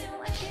 Mario.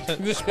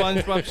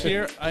 SpongeBob's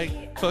here.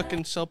 I cook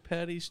and sell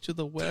patties to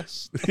the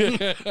west.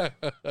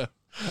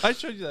 I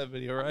showed you that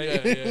video,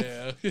 right?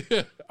 Yeah.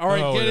 All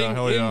right, getting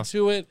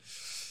into it.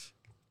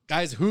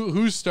 Guys,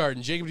 who's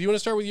starting? Jacob, do you want to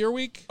start with your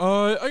week?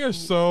 I guess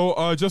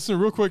so. Justin,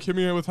 real quick, hit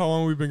me with how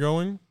long we've been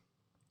going.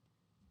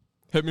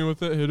 Hit me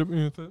with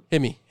it.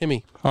 Hit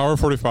me. Hour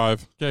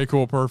 45. Okay,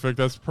 cool. Perfect.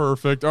 That's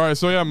perfect. All right,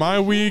 so yeah, my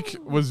week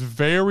was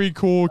very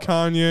cool,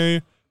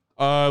 Kanye.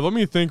 Let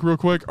me think real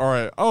quick. All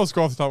right, I'll just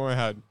go off the top of my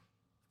head.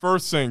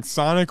 First thing,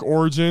 Sonic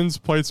Origins,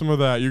 played some of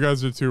that. You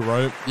guys did too,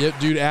 right? Yep,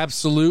 dude,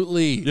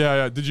 absolutely.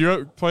 Yeah. Did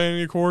you play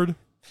any Accord?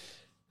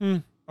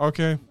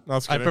 Okay.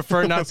 I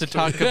prefer not to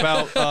talk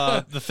about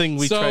the thing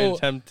we tried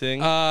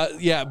attempting.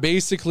 Yeah,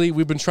 basically,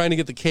 we've been trying to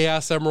get the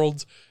Chaos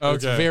Emeralds. Okay.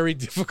 It's very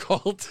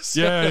difficult.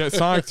 So. Yeah,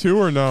 Sonic 2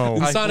 or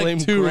no? Sonic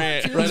 2.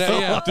 Right now,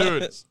 yeah.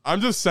 Dude,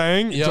 I'm just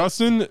saying,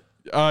 Justin,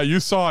 you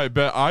saw it,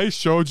 but I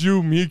showed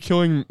you me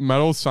killing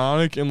Metal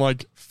Sonic in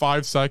like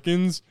 5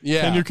 seconds.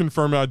 Yeah. Can you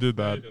confirm I did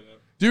that?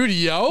 Dude,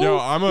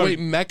 wait,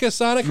 Mecha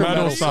Sonic or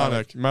Metal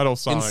Sonic? Metal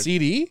Sonic. In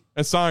CD?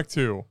 And Sonic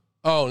 2.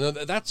 Oh, no,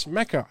 that's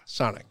Mecha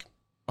Sonic.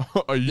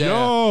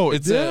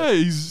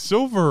 He's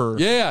silver.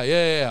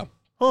 Yeah.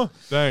 Huh.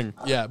 Dang.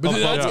 Yeah, but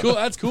that's cool.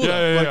 That's cool.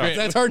 Yeah.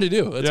 That's hard to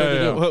do.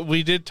 Well,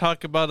 we did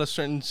talk about a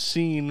certain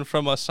scene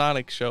from a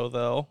Sonic show,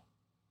 though.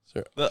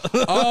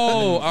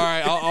 All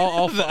right.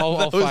 I'll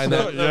find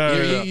that.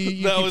 You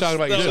keep talking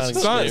about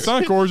your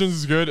Sonic Origins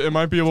is good. It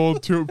might be a little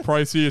too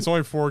pricey. It's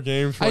only 4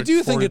 games. For I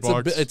do think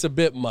it's a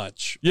bit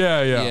much.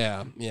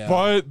 Yeah.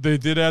 But they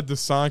did add the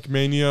Sonic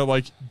Mania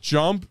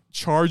jump,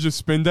 charge, a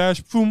spin dash,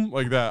 boom,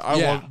 like that. I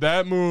love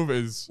that move.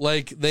 Is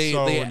like they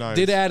nice.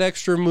 Did add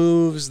extra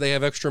moves. They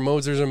have extra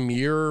modes. There's a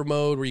mirror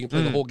mode where you can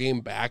play the whole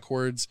game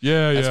backwards.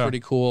 That's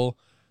pretty cool.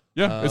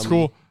 Yeah, it's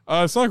cool.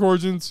 Sonic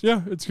Origins,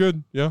 it's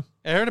good. Yeah.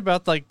 I heard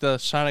about the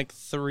Sonic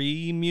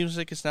 3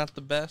 music. It's not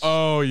the best.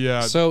 Oh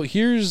yeah. So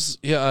here's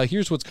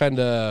what's kind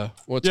of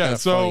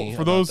funny.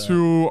 For those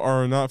who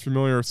are not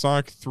familiar,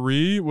 Sonic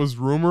 3 was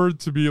rumored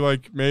to be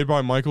made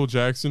by Michael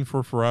Jackson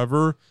for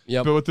forever.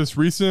 Yep. But with this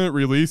recent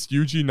release,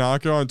 Yuji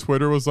Naka on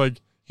Twitter was like,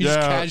 he just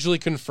casually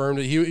confirmed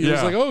it. He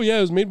was like, "Oh yeah,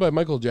 it was made by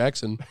Michael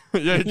Jackson."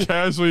 He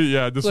casually.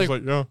 Yeah, this was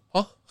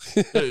huh?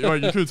 You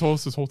could have told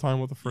us this whole time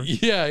what the frick.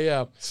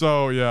 Yeah.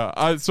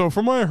 So so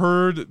from what I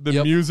heard,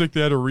 the music they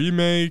had a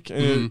remake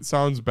and it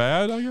sounds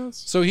bad, I guess.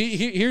 So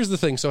here's the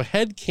thing. So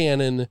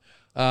Headcanon,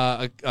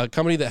 a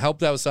company that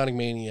helped out with Sonic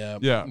Mania,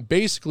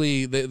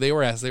 basically they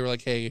were asked. They were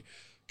like, "Hey,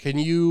 can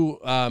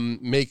you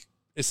make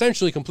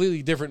essentially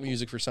completely different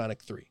music for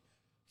Sonic 3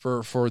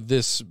 for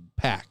this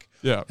pack?"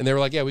 Yeah, and they were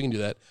like, "Yeah, we can do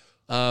that."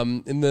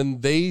 And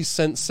then they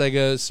sent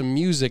Sega some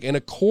music, and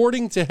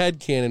according to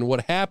Headcanon,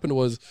 what happened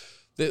was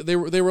they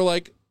were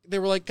like,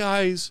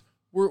 guys,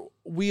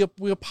 we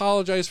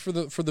apologize for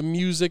the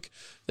music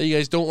that you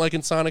guys don't like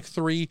in Sonic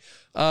 3.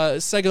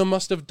 Sega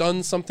must have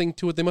done something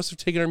to it. They must have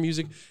taken our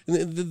music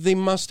and they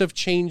must have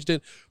changed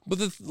it. But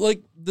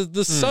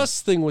the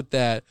sus thing with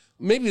that,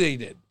 maybe they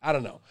did. I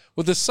don't know.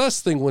 But the sus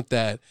thing with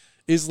that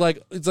is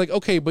it's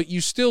okay, but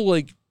you still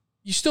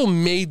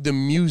made the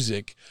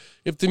music.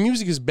 If the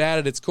music is bad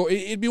at its core,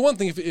 it'd be one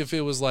thing if it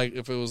was like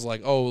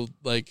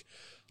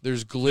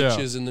there's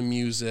glitches in the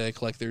music,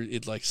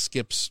 it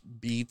skips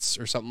beats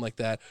or something like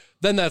that.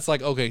 Then that's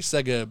okay,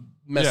 Sega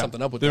messed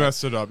something up with they that. They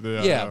messed it up.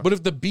 But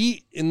if the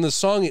beat in the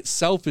song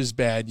itself is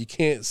bad, you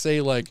can't say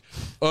they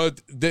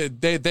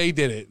did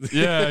it.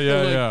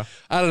 Yeah.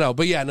 I don't know,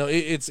 but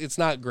it's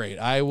not great.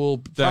 I will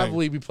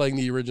probably be playing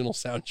the original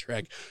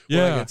soundtrack when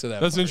I get to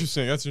that. That's part.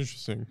 interesting. That's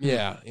interesting.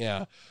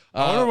 Yeah.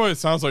 I wonder what it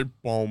sounds like.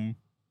 Boom,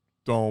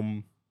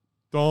 dome.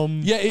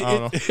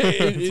 Yeah,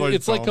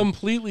 it's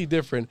completely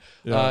different.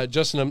 Yeah.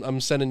 Justin,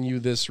 I'm sending you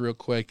this real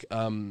quick.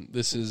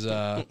 This is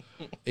a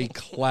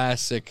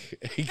classic.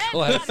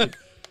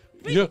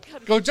 Yeah,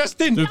 go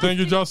Justin. Dude, thank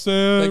you,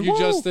 Justin. Thank you,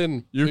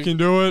 Justin. You can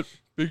do it.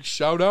 Big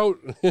shout out.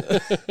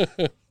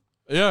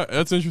 Yeah,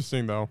 that's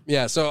interesting though.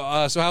 Yeah, so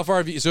how far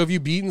have you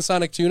beaten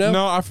Sonic 2 now?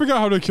 No, I forgot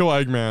how to kill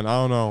Eggman.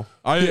 I don't know.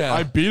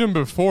 I beat him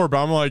before,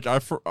 but I'm like,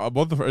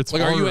 what the? It's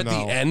are you at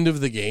now. the end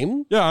of the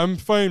game? Yeah, I'm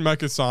playing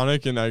Mecha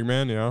Sonic and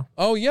Eggman. Yeah.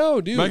 Oh,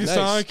 yo, dude. Mecha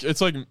Sonic. It's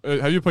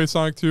have you played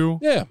Sonic 2?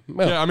 Yeah.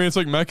 Well. Yeah, I mean it's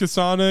like Mecha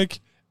Sonic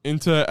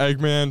into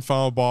Eggman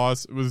final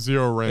boss with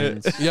 0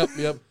 rings.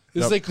 Yep.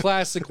 This is a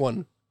classic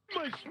one.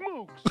 My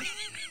smokes.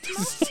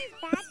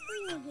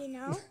 You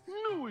know?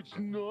 No, it's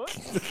not.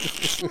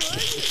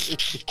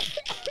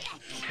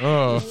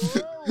 Oh.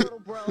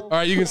 All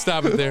right, you can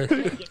stop it there.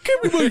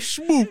 Give me my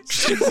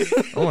smokes.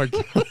 Oh my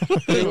god.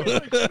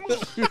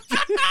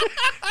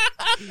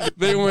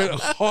 They went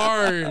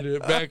hard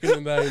back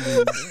in the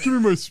 90s. Give me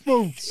my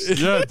smokes.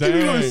 Yeah, dang.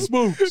 Give me my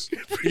smokes.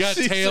 You got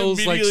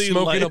Tails like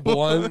smoking a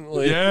blunt.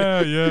 Like,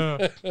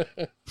 Yeah.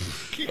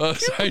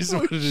 so I just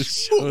wanted to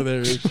show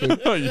that real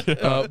quick.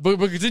 Yeah. But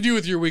continue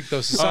with your week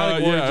though. So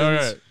Sonic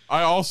Origins. Okay.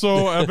 I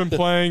also have been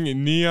playing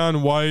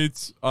Neon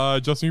White.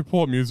 Justin, you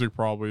pull up music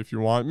probably if you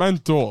want.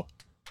 Mental.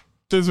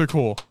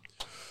 Physical.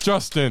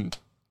 Justin.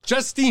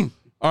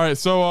 All right,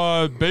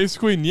 so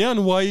basically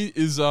Neon White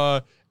is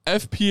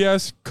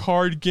FPS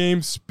card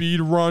game speed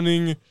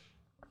running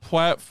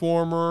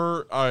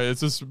platformer.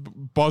 It's this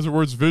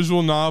buzzwords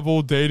visual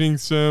novel dating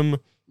sim.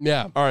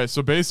 Yeah. All right,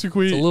 so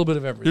basically it's a little bit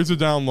of everything. Here's a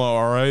down low,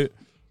 all right?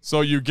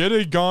 So you get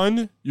a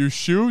gun, you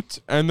shoot,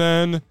 and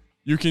then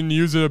you can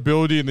use an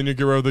ability and then you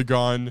get rid of the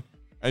gun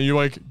and you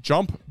like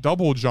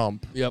double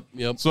jump. Yep.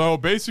 So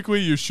basically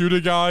you shoot a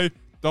guy,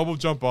 double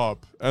jump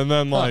up, and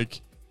then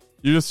like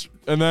it's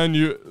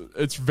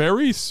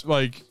very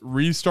like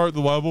restart the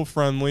level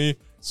friendly,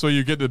 so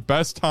you get the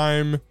best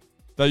time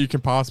that you can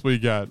possibly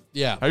get.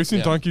 Yeah. Have you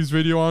seen Donkey's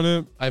video on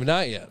it? I have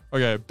not yet.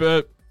 Okay,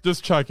 but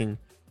just checking.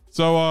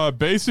 So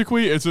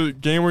basically it's a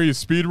game where you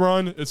speed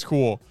run. It's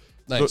cool.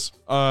 Nice.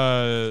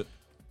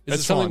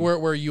 Is it something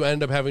where you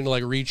end up having to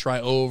like retry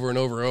over and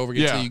over and over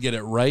again until you get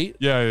it right?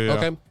 Yeah.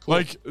 Okay,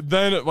 cool.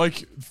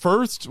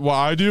 First, what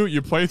I do,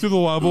 you play through the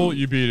level,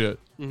 you beat it.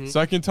 Mm-hmm.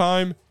 Second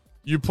time,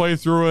 you play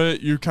through it,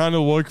 you kind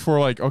of look for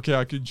like, okay,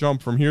 I could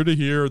jump from here to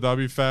here, that'd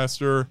be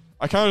faster.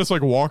 I kind of just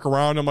like walk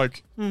around, I'm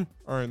like, all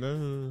right,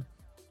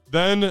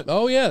 then.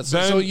 Oh yeah,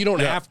 so you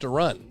don't have to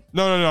run.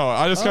 No.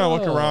 I just kind of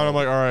look around, I'm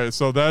like, all right,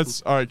 so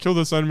that's, all right, kill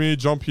this enemy,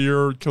 jump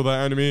here, kill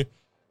that enemy.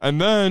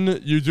 And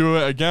then you do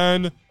it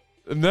again.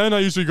 And then I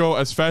usually go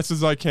as fast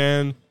as I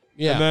can.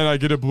 Yeah. And then I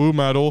get a blue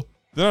medal.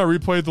 Then I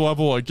replay the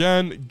level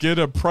again, get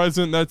a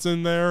present that's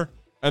in there.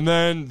 And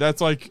then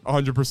that's like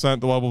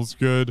 100%. The level's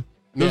good.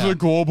 There's a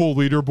global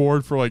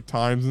leaderboard for like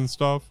times and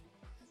stuff.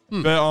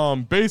 But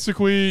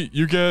basically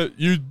you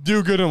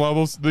do good in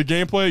levels. The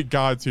gameplay,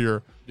 God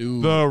tier.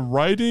 The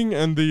writing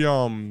and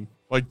the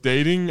like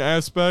dating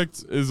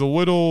aspect is a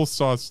little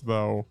sus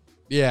though.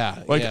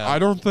 Yeah. I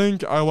don't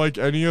think I like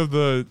any of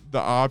the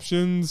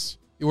options.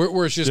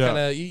 Where it's just kind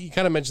of, you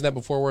kind of mentioned that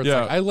before, where it's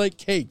like, I like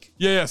cake.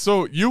 Yeah.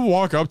 So you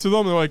walk up to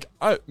them, they're like,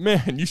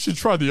 man, you should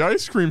try the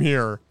ice cream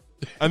here.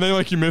 And then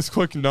like you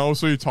misclick no,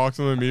 so you talk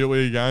to them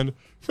immediately again.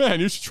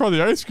 Man, you should try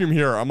the ice cream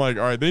here. I'm like,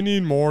 all right, they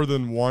need more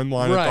than one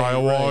line of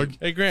dialogue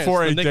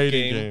for a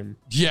dating game.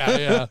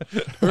 Yeah.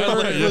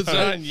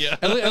 Lasagna.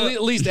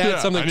 At least add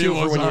something to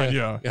it for when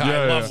you.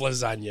 I love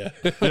lasagna.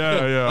 Yeah.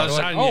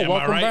 Lasagna, like,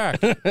 welcome back.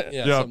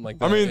 Something like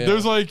that. I mean,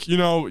 there's like,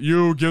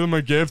 you give them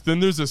a gift, then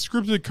there's a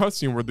scripted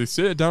cutscene where they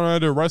sit down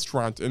at a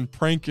restaurant and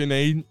prank an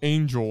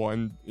angel,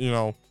 and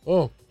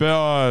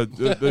but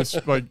it's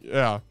like,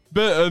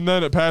 but and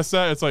then past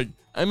that, it's like,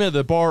 I'm at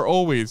the bar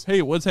always.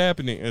 Hey, what's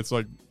happening? It's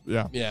like,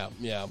 yeah.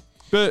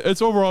 But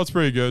it's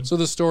pretty good. So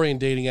the story and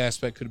dating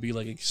aspect could be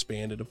like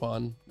expanded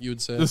upon, you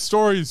would say? The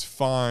story's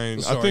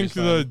fine. I think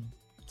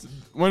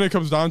when it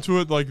comes down to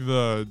it, like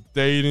the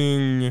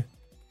dating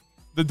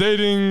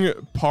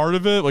part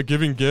of it, like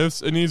giving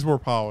gifts, it needs more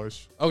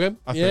polish. Okay.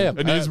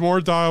 It needs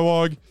more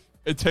dialogue.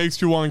 It takes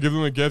too long to give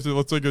them a gift. It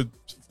looks like a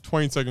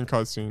 20-second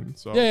cutscene.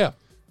 So yeah.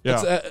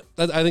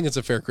 I think it's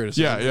a fair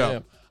criticism.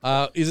 Yeah.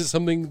 Is it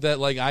something that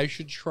like I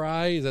should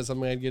try? Is that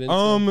something I'd get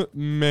into?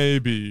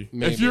 Maybe.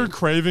 If you're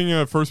craving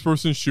a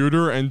first-person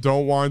shooter and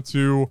don't want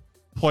to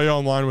play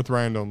online with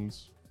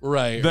randoms,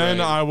 right?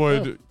 Then I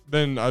would.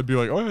 Then I'd be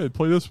like, oh yeah,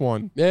 play this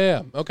one.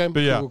 Yeah. Okay.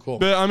 But cool.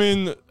 But I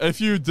mean, if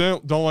you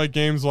don't like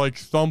games like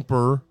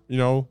Thumper,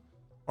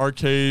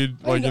 arcade,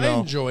 I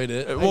enjoyed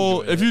it.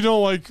 If you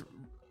don't like.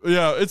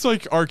 Yeah, it's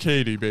like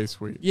arcadey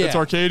basically. Yeah. It's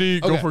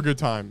arcadey. Go for a good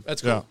time.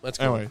 That's cool. Yeah. That's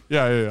cool. Anyway,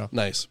 yeah.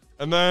 Nice.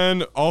 And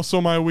then also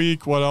my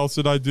week, what else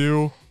did I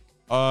do?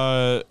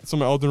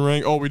 Some Elden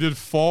Ring. Oh, we did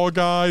Fall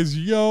Guys.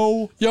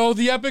 Yo,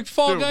 the epic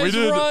Fall Guys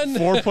run. We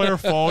did 4-player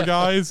Fall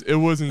Guys. It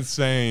was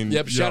insane.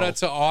 Yep. Shout out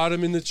to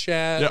Autumn in the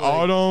chat. Yeah,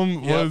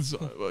 Autumn was.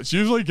 She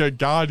was like a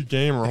god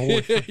gamer.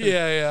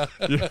 Yeah.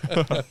 We've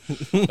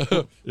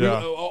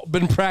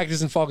been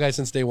practicing Fall Guys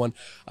since day one.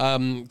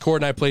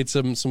 Cord and I played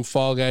some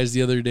Fall Guys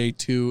the other day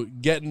too,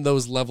 getting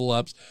those level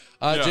ups.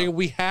 Jacob,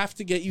 we have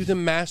to get you the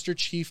Master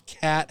Chief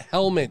Cat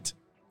helmet.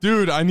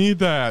 Dude, I need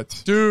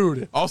that.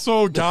 Dude.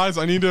 Also, guys,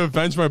 I need to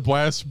avenge my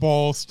blast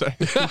ball.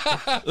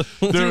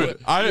 Dude,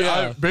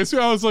 I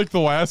basically I was like the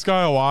last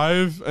guy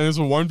alive, and it's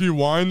a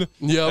 1v1.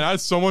 Yep. And I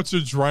had so much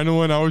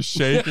adrenaline, I was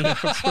shaking.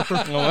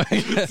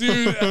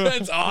 Dude,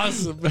 that's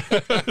awesome.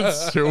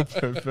 That's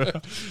stupid,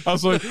 man. I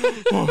was like,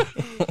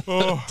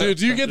 Dude,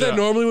 do you get that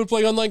normally when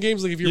playing online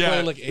games? Like if you're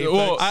playing like Apex?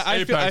 Well,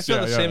 I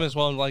feel the same as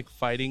well in like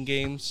fighting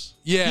games.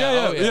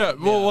 Yeah.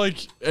 Well,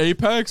 like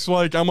Apex,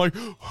 like I'm like,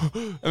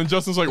 and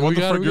Justin's like, "What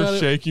the frick? You're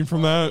shaking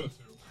from that."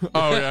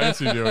 Oh yeah, I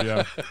see you.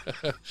 Yeah,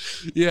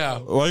 yeah.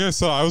 Like I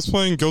said, I was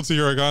playing Guilty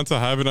Gear. I got into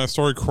heaven. I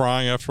started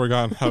crying after I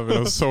got in heaven. It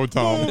was so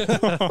dumb.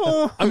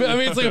 I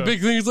mean, it's like a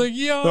big thing. It's like,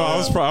 yo. No, I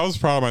was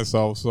proud of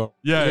myself. So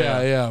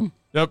yeah.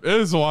 Yep,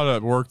 it is a lot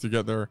of work to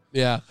get there.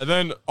 Yeah. And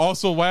then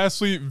also,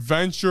 lastly,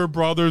 Venture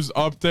Brothers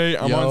update.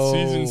 I'm on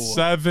season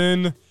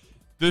 7.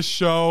 This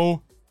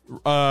show,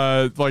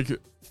 like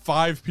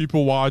 5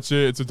 people watch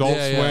it. It's Adult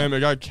Swim. It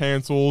got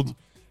canceled,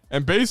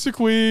 and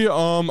basically,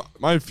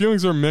 my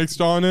feelings are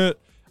mixed on it.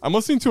 I'm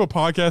listening to a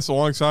podcast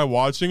alongside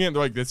watching it.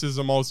 They're like, "This is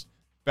the most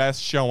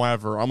best show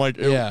ever." I'm like,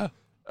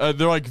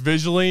 they're like,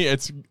 visually,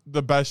 it's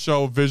the best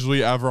show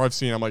visually ever I've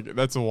seen. I'm like,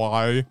 that's a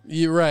lie.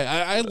 You're right.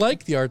 I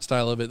like the art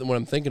style of it when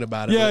I'm thinking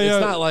about it. Yeah,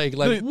 It's not like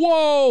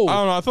whoa. I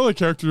don't know. I thought the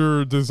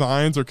character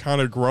designs are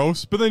kind of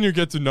gross, but then you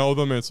get to know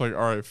them and it's like,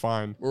 all right,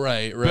 fine.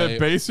 Right. But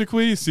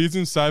basically,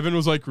 season 7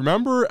 was like,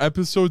 remember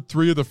episode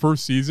 3 of the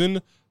first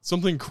season?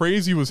 Something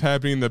crazy was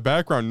happening in the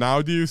background.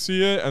 Now do you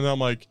see it? And I'm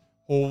like,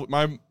 oh,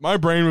 my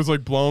brain was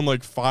like blown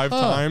like 5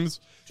 times.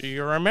 Do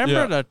you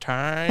remember the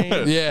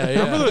time? Yeah.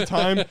 Remember the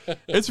time?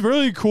 It's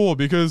really cool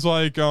because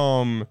like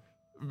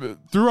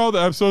throughout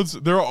the episodes,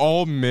 they're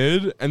all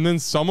mid, and then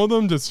some of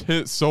them just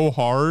hit so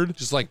hard,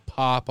 just like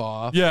pop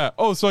off. Yeah.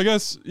 Oh, so I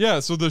guess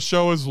so the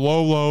show is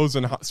low lows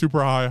and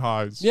super high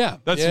highs. Yeah.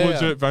 That's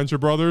legit. Venture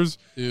Brothers.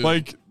 Dude.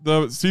 Like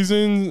the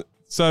season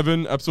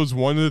 7 episodes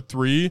 1 to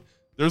 3.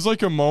 There's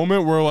like a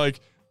moment where like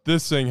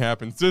this thing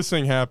happens.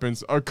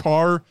 A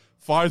car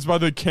flies by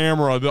the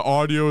camera. The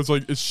audio is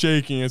like, it's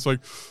shaking. It's like,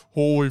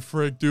 holy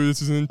frick, dude,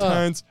 this is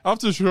intense. I'll have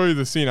to show you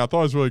the scene. I thought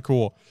it was really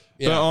cool.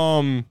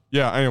 Yeah.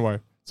 But, anyway.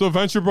 So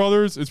Venture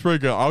Brothers, it's pretty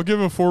good. I'll give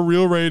a 4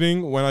 real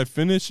rating when I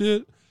finish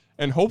it.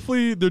 And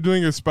hopefully they're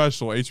doing a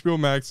special. HBO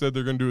Max said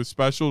they're going to do a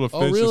special to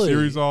finish the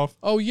series off.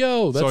 Oh,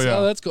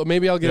 that's cool.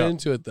 Maybe I'll get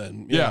into it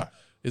then. Yeah.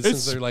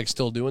 Since they're like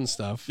still doing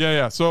stuff.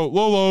 Yeah. So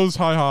low lows,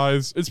 high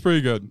highs. It's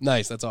pretty good.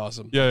 Nice. That's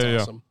awesome.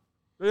 That's awesome.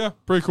 Yeah,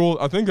 pretty cool.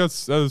 I think that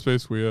is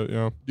basically it.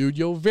 Yeah, dude,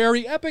 you're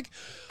very epic.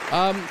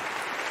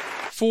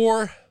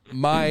 For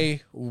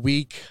my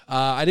week,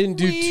 I didn't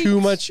do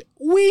too much.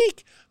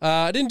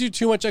 I didn't do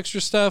too much extra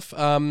stuff.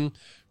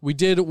 We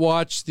did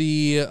watch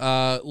the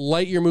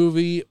Lightyear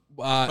movie.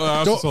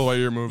 That's a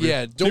Lightyear movie.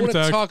 Yeah, don't want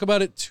to talk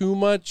about it too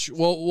much.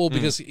 Well,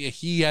 because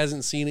he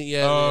hasn't seen it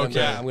yet. Oh,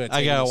 okay. I'm gonna.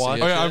 I gotta watch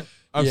it.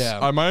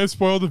 I might have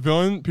spoiled the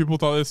villain. People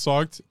thought it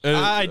sucked.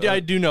 I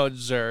do know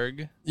it's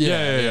Zurg.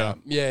 Yeah.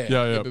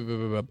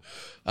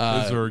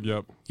 Zurg,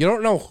 yep. You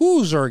don't know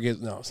who Zurg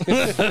is? No.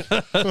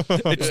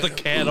 It's the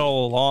cat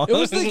all along. It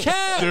was the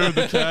cat. Dude,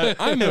 the cat.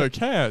 I know a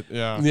cat.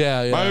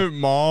 Yeah. My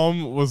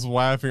mom was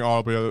laughing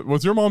audibly.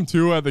 Was your mom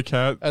too at the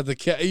cat? At the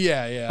cat?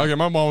 Yeah. Okay,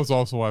 my mom was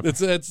also laughing.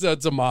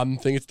 It's a mom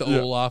thing. It's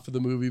the Olaf of the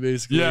movie,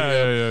 basically.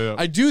 Yeah.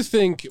 I do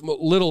think,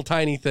 little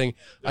tiny thing,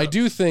 I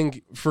do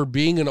think for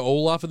being an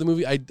Olaf of the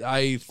movie,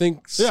 I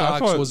think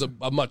Socks was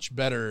a much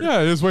better.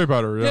 Yeah, it is way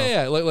better.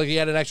 Yeah. Like he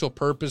had an actual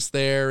purpose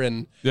there,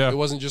 and it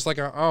wasn't just like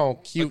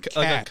cute cat.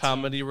 Like a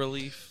comedy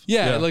relief.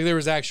 Yeah, like there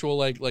was actual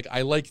like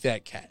I like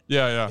that cat.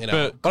 Yeah. You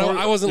know? But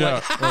I wasn't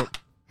like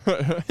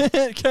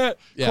cat.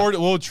 Cord, a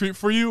little treat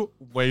for you.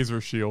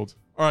 Laser shield.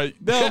 All right,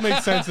 that'll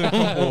make sense in a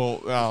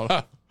couple.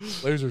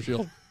 Laser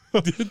shield.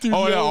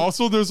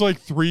 Also, there's like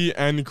 3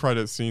 end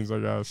credit scenes, I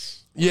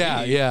guess.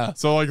 Yeah.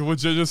 So like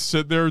legit, just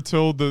sit there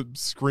till the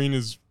screen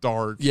is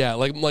dark. Yeah,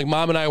 like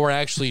Mom and I were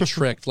actually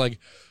tricked. Like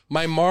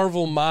my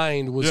Marvel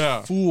mind was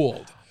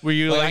fooled. Were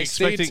you like I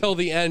stayed till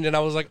the end, and I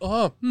was like,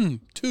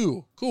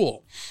 2,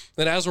 cool.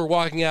 Then as we're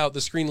walking out,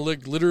 the screen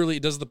literally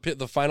does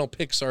the final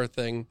Pixar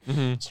thing.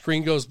 Mm-hmm.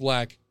 Screen goes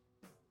black.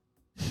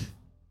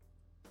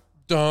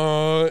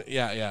 Duh.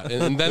 Yeah.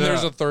 And then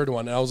there's a third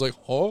one, and I was like,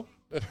 oh.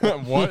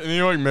 What? And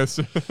you like missed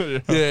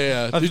it.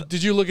 Yeah.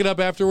 Did you look it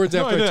up afterwards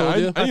after I told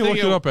you? I looked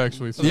it up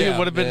actually. So. It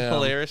would have been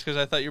hilarious because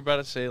I thought you were about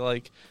to say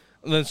like,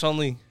 and then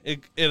suddenly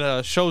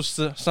it shows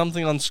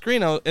something on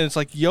screen and it's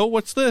like, yo,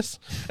 what's this?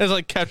 And it's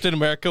like Captain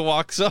America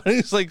walks on and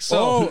it's like,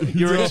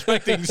 you were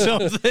expecting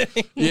something.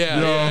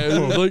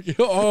 Yeah. Like,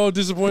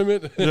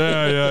 disappointment.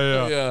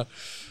 Yeah.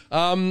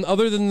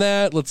 Other than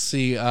that, let's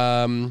see.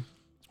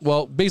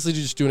 Well, basically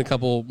just doing a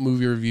couple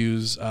movie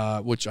reviews,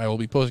 which I will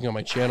be posting on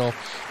my channel.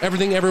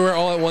 Everything Everywhere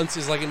All at Once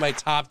is like in my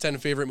top 10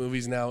 favorite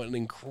movies now. An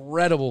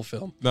incredible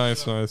film.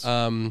 Nice. I've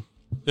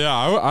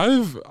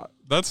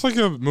that's like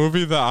a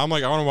movie that I'm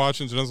like, I want to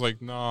watch, and Jenna's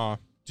like, nah.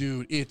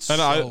 Dude, it's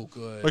so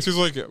good. Like she's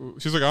like, I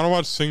want to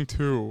watch Sing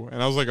 2.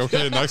 And I was like,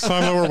 okay, next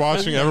time that we're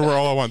watching Everywhere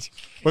All at Once.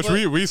 Which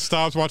we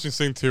stopped watching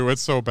Sing 2.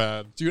 It's so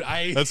bad. Dude,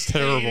 that's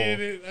terrible. I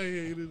hated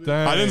it.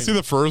 I didn't see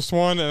the first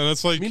one, and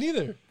it's like me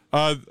neither.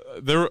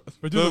 The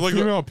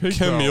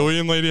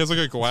chameleon lady has like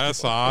a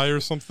glass eye or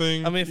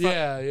something. I mean,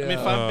 if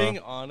I'm being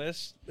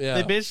honest,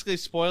 they basically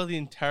spoil the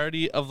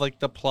entirety of like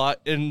the plot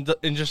in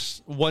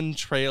just one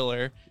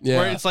trailer. Yeah.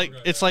 Where it's like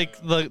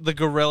the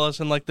gorillas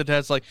and like the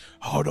dad's like,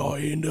 how'd I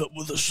end up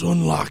with a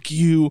son like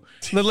you?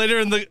 And then later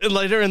in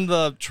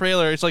the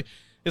trailer, it's like,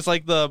 It's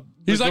like the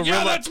he's like,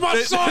 yeah, that's my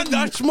son.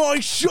 That's my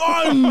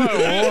son.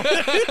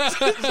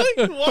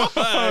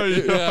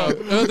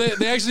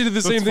 They actually did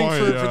the same thing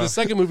for the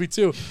second movie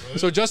too.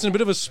 So Justin, a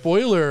bit of a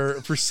spoiler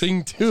for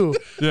Sing 2.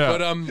 Yeah,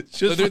 but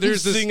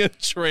there's this Sing a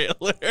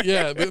trailer.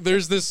 Yeah,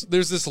 there's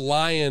this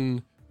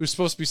lion who's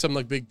supposed to be some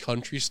like big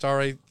country star,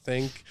 I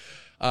think.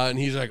 And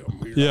he's like,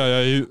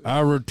 I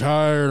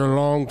retired a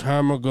long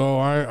time ago.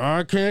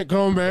 I can't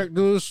come back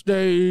to the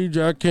stage.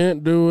 I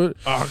can't do it.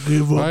 I'll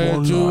give up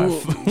on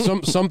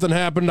life. Something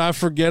happened. I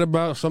forget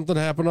about something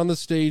happened on the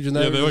stage. And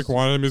they like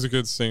wanted him as a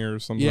good singer or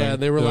something. Yeah,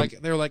 they were like,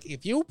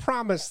 if you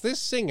promise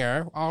this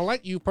singer, I'll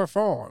let you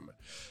perform.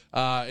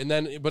 And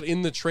then, but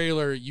in the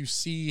trailer, you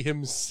see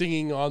him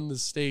singing on the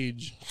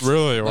stage.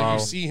 Really? Like, wow. You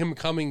see him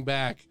coming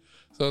back.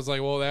 So it's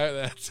like, well,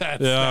 that's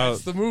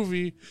the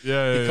movie.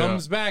 Yeah, he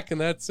comes back, and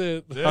that's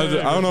it. Yeah, I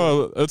don't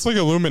know. It's like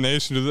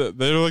Illumination.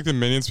 They're like the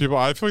Minions people.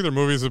 I feel like their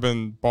movies have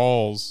been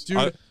balls.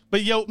 Dude,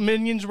 but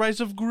Minions Rise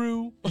of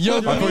Gru. I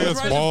feel like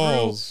that's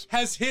balls.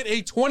 Has hit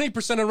a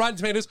 20% on Rotten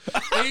Tomatoes,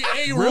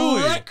 a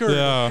really? Record.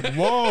 Yeah.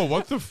 Whoa,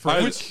 what the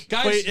frick?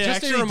 Guys,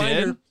 just a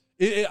reminder.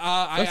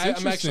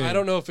 I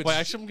don't know if it's. Wait,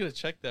 actually, I'm gonna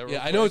check that.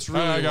 I know it's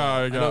really. I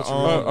got.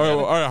 All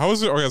right. How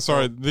was it? Okay,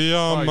 sorry.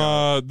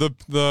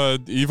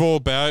 The evil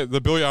bad, the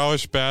Billie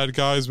Eilish Bad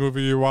Guys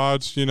movie you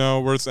watched. You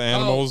know where it's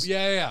animals.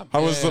 Yeah.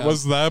 How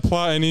was that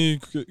plot any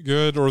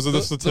good, or was it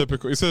just the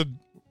typical? You said.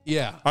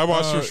 Yeah, I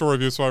watched your short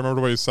review, so I remember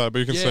what you said. But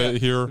you can say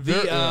it here.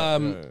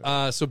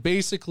 So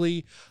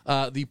basically,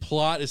 the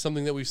plot is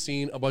something that we've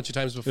seen a bunch of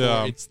times before.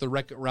 Yeah. It's the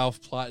Wreck-It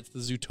Ralph plot. It's the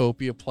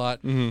Zootopia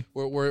plot,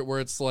 where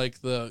it's like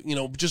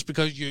just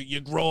because you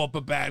grow up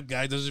a bad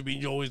guy doesn't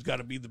mean you always got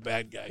to be the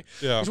bad guy.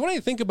 Yeah. Because when I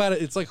think about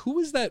it, it's like, who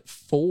is that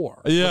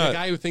for? Yeah, like a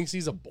guy who thinks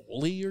he's a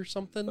bully or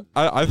something.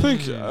 I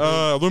think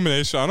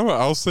Illumination. I don't know what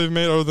else they've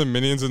made other than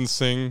Minions and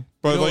Sing,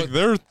 but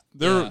they're.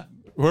 Yeah.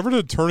 Whoever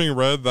did Turning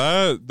Red,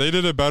 they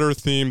did a better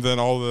theme than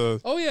all the.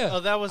 Oh yeah,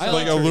 that was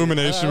like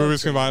Illumination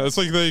movies combined. It's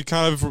like they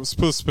kind of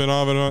put a spin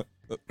on it.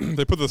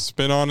 They put the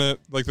spin on it,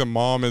 like the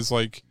mom is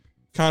like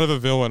kind of a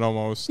villain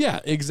almost. Yeah,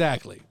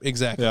 exactly.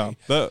 Yeah,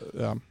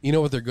 yeah. You know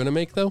what they're gonna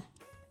make though?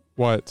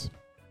 What?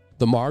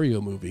 The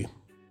Mario movie.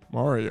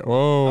 Mario.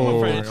 Whoa. I'm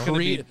afraid it's gonna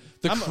be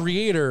the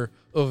creator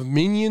of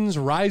Minions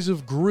Rise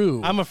of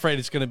Gru. I'm afraid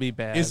it's going to be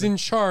bad. Is in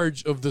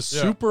charge of the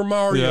Super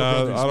Mario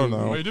Brothers I don't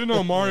movie. know. Well, you do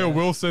know Mario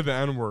will say the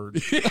N-word.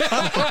 It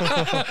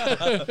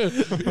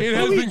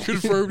has been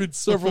confirmed in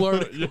several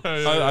articles.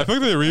 I think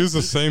they reuse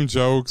the same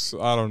jokes.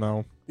 I don't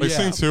know. Like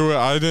Sing 2,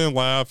 I didn't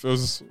laugh. It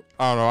was,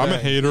 I don't know. I'm a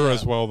hater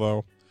as well,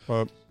 though.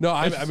 But no,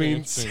 I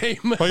mean, same.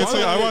 Like it's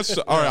like I watched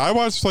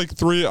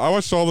like I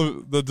watched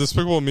all the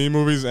Despicable Me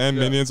movies and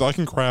Minions. I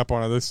can crap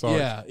on it. They suck.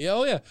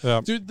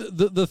 Yeah. Dude,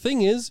 the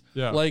thing is,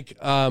 like,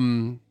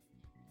 when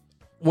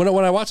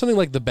I watch something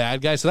like The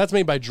Bad Guy, so that's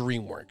made by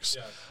DreamWorks.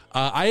 Yeah.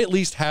 I at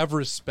least have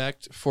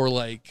respect for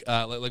like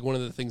one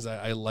of the things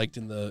I liked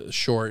in the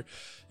short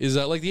is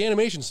like the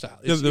animation style.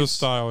 It's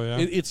style,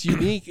 it's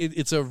unique.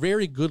 It's a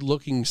very good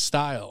looking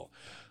style.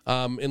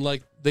 And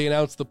like they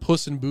announced the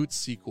Puss in Boots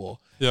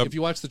sequel. Yep. If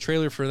you watch the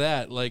trailer for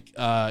that, like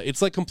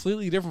it's like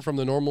completely different from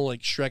the normal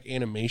like Shrek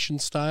animation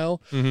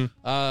style.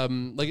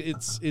 Mm-hmm. Like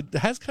it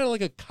has kind of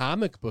like a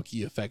comic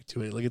booky effect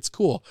to it. Like it's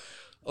cool.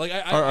 Like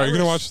are you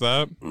gonna watch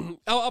that?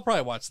 I'll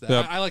probably watch that.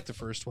 Yep. I like the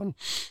first one,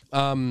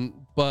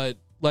 but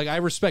like I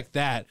respect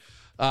that.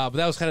 But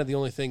that was kind of the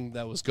only thing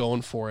that was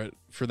going for it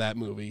for that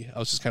movie. I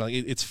was just kind of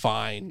like, it's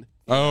fine.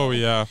 Oh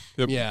yeah,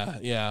 yep.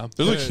 Yeah.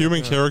 There's like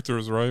human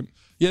characters, right?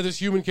 Yeah, there's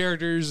human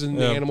characters and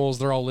the animals.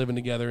 They're all living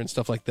together and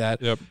stuff like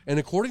that. Yep. And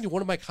according to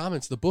one of my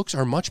comments, the books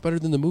are much better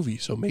than the movie.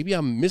 So maybe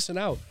I'm missing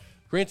out.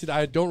 Granted,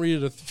 I don't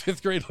read at a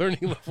 5th grade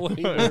learning level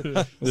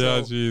anymore. Yeah,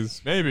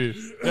 jeez. Maybe.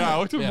 Yeah, I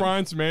looked at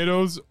Rotten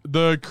Tomatoes.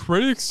 The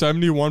critics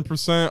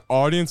 71%,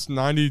 audience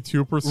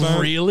 92%.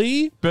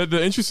 Really? But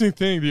the interesting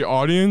thing, the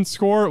audience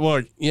score,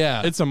 look,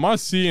 it's a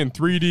must-see in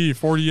 3D,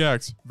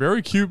 4DX.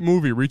 Very cute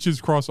movie, reaches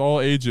across all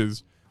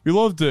ages. We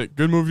loved it.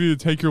 Good movie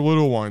to take your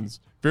little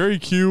ones. Very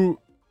cute,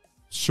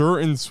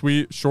 short and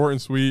sweet.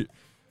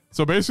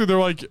 So basically, they're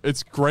like,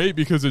 it's great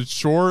because it's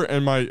short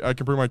and I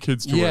can bring my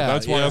kids to it.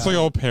 That's why. That's like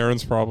all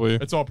parents probably.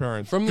 It's all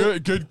parents. From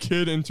good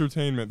kid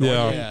entertainment.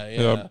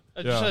 Yeah.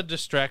 Just a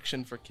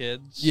distraction for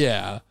kids.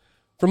 Yeah.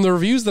 From the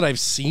reviews that I've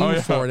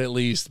seen for it, at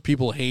least,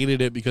 people hated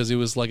it because it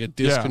was like a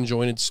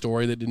disconjointed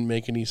story that didn't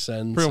make any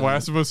sense. For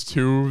Last of Us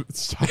 2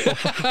 style.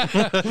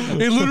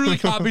 It literally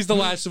copies The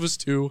Last of Us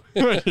 2.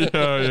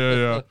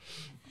 Yeah.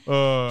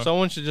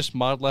 Someone should just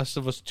mod Last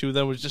of Us 2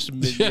 that was just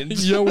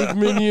Minions. With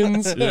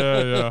Minions.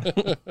 Yeah.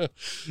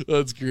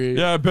 That's great.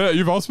 Yeah, I bet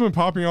you've also been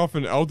popping off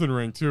in Elden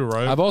Ring too,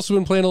 right? I've also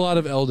been playing a lot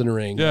of Elden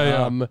Ring.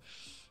 Yeah.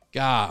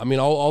 God, I mean,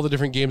 all the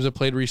different games I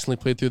played recently,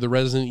 played through the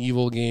Resident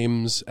Evil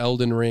games,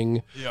 Elden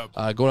Ring,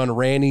 going on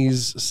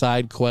Randy's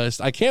side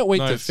quest. I can't wait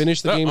to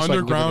finish the game so I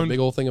can give a big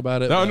old thing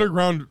about it. That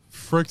Underground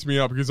fricked me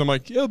up because I'm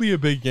like, it'll be a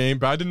big game,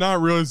 but I did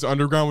not realize the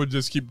Underground would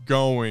just keep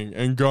going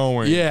and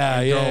going.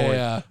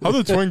 Yeah. How'd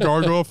the twin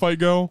gargoyle fight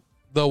go?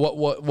 The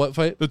what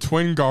fight? The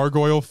twin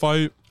gargoyle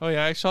fight. Oh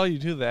yeah, I saw you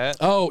do that.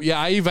 Oh yeah,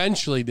 I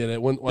eventually did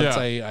it once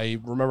I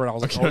remembered. I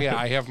was like, oh yeah,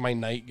 I have my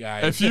night guy.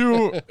 If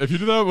you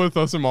do that with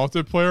us in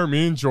multiplayer,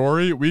 me and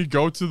Jory, we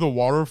go to the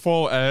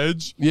waterfall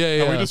edge. Yeah.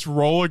 And we just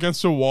roll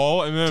against a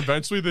wall, and then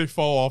eventually they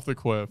fall off the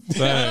cliff.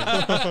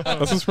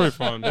 That's just pretty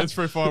fun. It's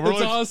pretty fun. We're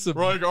awesome.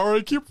 We're like, all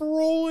right, keep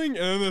rolling,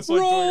 and then it's like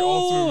doing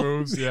ultimate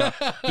moves. Yeah.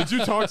 Did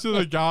you talk to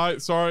the guy?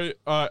 Sorry,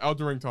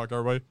 Elden Ring talk,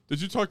 everybody.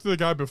 Did you talk to the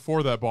guy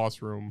before that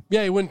boss room?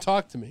 Yeah, he wouldn't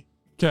talk to me.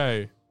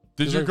 Okay.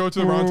 Did you go to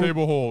the round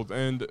table hold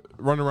and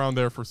run around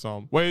there for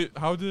some? Wait,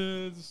 how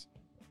did...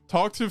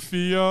 Talk to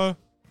Fia.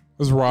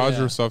 There's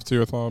Roger stuff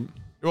too, I thought.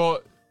 Well,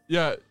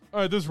 yeah.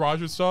 All right, there's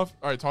Roger stuff.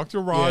 All right, talk to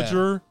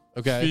Roger. Yeah.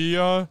 Okay.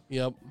 Fia.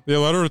 Yep. Yeah,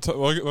 let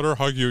her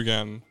hug you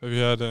again if you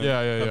hadn't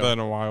had that in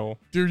a while.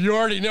 Dude, you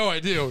already know I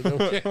do.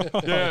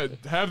 Yeah,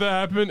 have that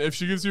happen. If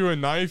she gives you a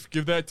knife,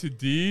 give that to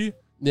D.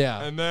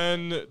 Yeah. And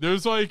then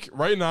there's like,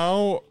 right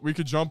now, we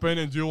could jump in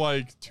and do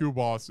like 2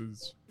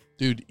 bosses.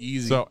 Dude,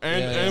 easy. So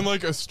and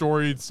like a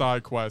storied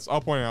side quest.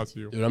 I'll point it out to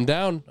you. Dude, I'm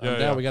down. I'm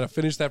down. We got to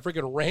finish that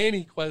freaking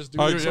Ranny quest, dude.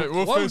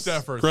 We'll finish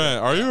that first.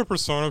 Grant, are you a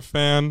Persona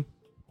fan?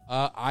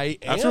 I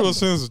am. After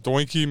listening to this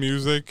Doinky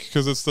music,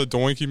 because it's the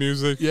Doinky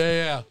music.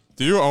 Yeah.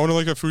 Do you own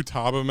like a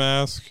Futaba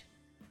mask?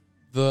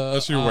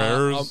 That she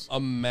wears?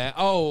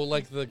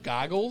 like the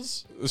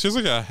goggles? She has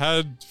like a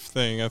head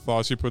thing I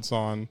thought she puts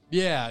on.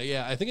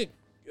 Yeah. I think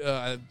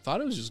I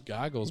thought it was just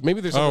goggles. Maybe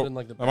there's something in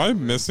like the... Am I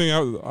missing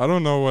out? I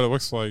don't know what it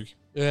looks like.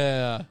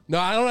 Yeah. No,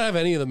 I don't have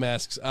any of the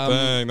masks.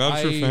 Dang, not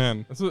a true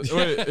fan.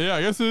 Wait, yeah,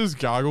 I guess it is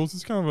goggles.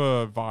 It's kind of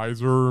a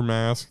visor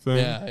mask thing.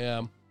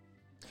 Yeah.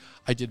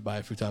 I did buy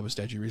a Futaba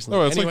statue recently.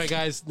 Oh, anyway, like,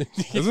 guys.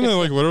 Isn't it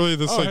like literally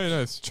this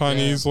nice.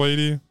 Chinese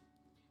lady?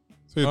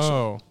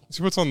 So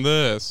she puts on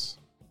this.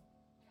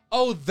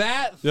 Oh,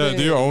 that thing. Yeah,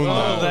 do you own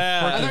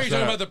that? I thought you were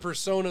talking about the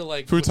Persona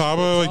like...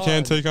 Futaba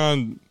can't take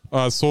on...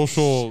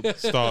 social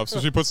stuff, so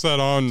she puts that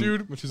on,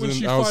 dude. Which is when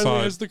she outside.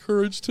 Finally has the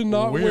courage to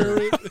not wear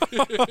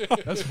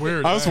it. That's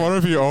weird. I was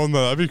wondering if you own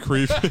that. That'd be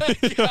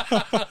creepy.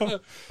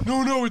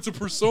 No, it's a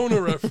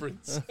Persona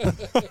reference.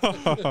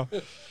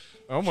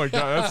 Oh my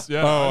god, that's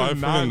I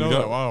did not know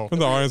that. Wow.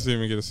 The audience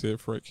didn't even get to see it.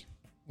 Freak.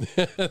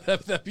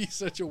 That'd be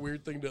such a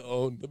weird thing to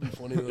own. That'd be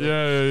funny. Though.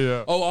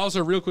 Yeah. Oh,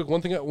 also, real quick,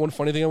 one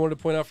funny thing I wanted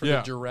to point out for the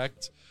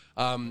Direct.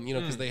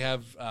 Because they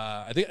have,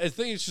 I think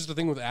it's just a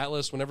thing with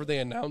Atlas. Whenever they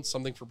announce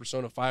something for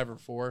Persona 5 or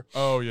 4, they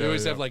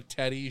always have like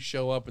Teddy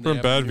show up and from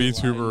they bad have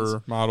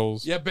VTuber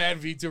models. Yeah,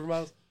 bad VTuber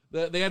models.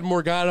 They had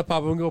Morgana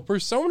pop up and go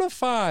Persona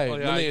 5,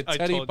 and then they had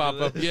Teddy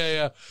pop up,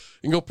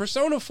 and go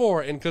Persona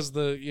 4, and because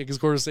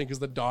Gordon was saying because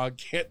the dog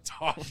can't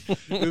talk,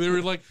 and they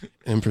were like,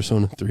 and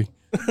Persona 3.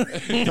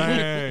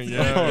 Dang,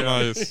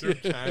 nice.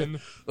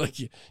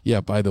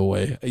 Like, by the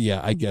way,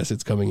 I guess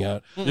it's coming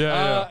out.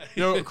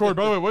 Yo, Corey,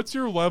 by the way, what's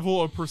your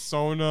level of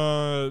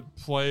Persona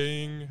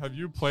playing? Have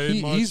you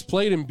played much? He's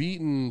played and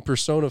beaten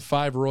Persona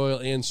 5 Royal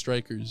and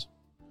Strikers.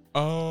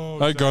 Oh,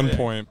 at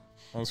gunpoint.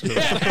 I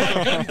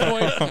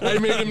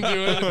made him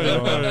do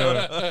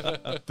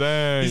it.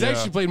 Dang, he's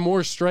actually played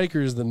more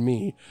Strikers than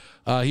me.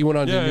 He went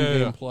on to New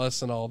Game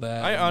Plus and all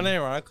that. I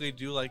unironically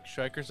do like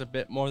Strikers a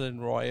bit more than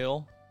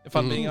Royal, if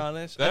I'm being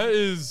honest.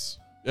 That's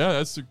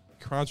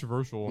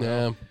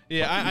controversial.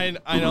 Yeah,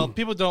 I know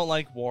people don't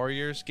like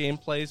Warriors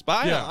gameplays,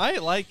 but I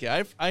like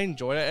it. I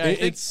enjoy it.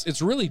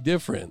 It's really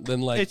different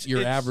than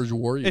your average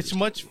Warriors. It's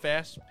much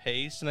fast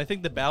paced, and I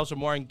think the battles are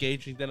more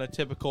engaging than a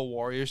typical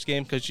Warriors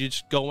game because you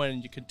just go in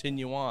and you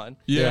continue on.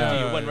 You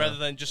win rather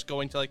than just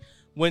going to like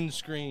win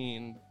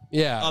screen.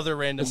 Yeah, other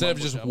random instead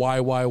of just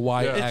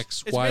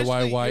YYYX,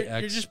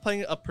 YYYX. You're just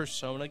playing a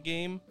Persona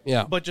game.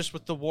 Yeah, but just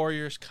with the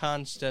Warriors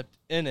concept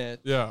in it.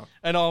 Yeah,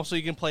 and also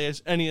you can play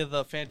as any of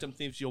the Phantom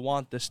Thieves you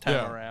want this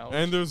time around.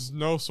 And there's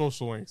no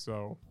social link,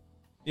 so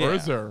or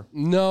is there?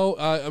 No,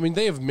 I mean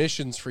they have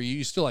missions for you.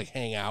 You still like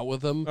hang out with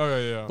them. Oh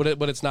yeah.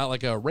 But it's not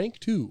like a rank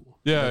 2.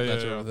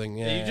 That sort of thing.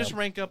 Yeah, you just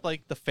rank up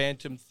like the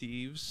Phantom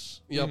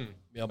Thieves. Yep.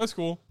 That's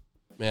cool.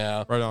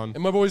 Yeah, right on.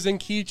 And my boy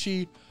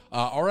Zenkichi.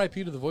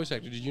 R.I.P. to the voice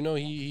actor. Did you know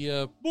he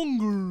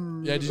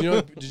Bunger. Yeah,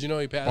 did you know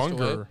he passed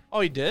away?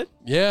 Oh, he did?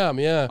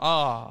 Yeah.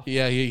 Ah.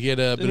 Yeah, he had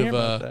a bit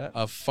of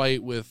a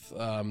fight with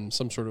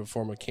some sort of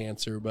form of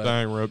cancer. But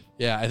dang, rip.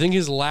 Yeah, I think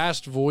his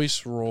last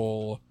voice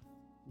role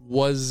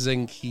was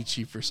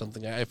Zenkichi for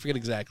something. I forget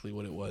exactly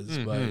what it was,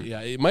 but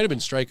yeah, it might have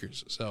been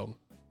Strikers. So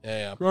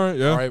yeah. Right,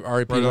 yeah.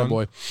 R.I.P. my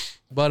boy.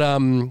 But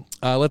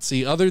let's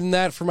see. Other than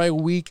that, for my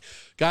week,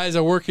 guys,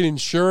 I work in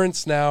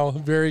insurance now.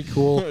 Very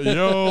cool.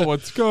 Yo,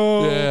 let's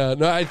go. Yeah,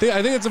 no, I think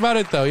that's about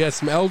it though. Yeah,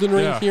 some Elden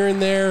Ring here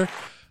and there.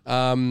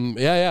 Other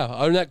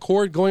than that,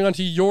 Cord, going on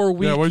to your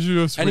week. Yeah, what'd you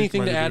do this week,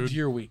 anything to add to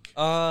your week?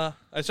 I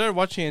started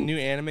watching a new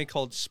anime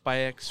called Spy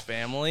X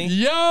Family.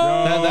 Yo,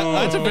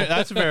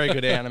 that's a very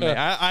good anime.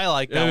 I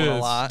like that one a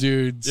lot,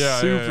 dude.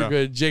 Super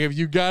good. Jacob,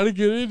 you gotta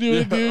get into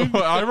it, dude.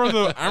 I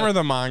read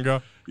the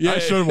manga. Yeah, I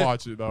should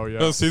watch it though. Yeah,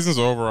 the season's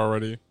over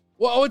already.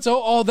 Well,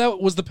 that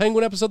was the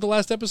Penguin episode, the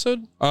last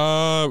episode.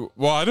 Well,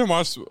 I didn't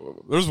watch.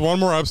 There's one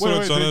more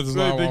episode.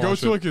 They go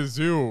to like a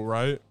zoo,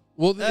 right?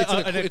 Well, it's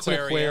an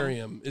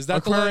aquarium. Is that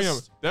aquarium? The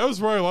last? That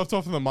was where I left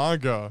off in the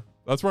manga.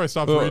 That's where I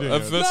stopped reading it. I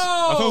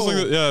thought it was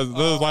like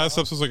the last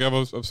episode was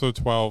like episode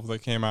 12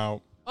 that came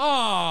out.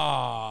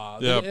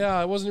 Yeah.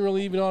 I wasn't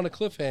really even on a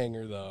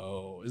cliffhanger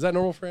though. Is that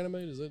normal for anime?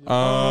 Is it?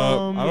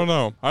 I don't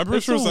know. I'm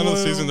pretty sure it's the end of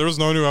the season. There was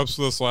no new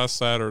episode this last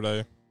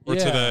Saturday or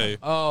today.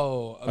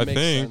 Oh, I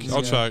think sense.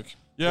 I'll check.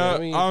 Yeah, I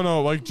don't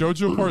know. Like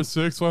JoJo Part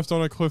 6 left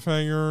on a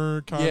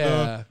cliffhanger, kind of.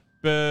 Yeah.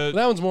 But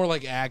that one's more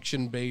like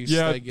action based.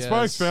 Yeah, I guess.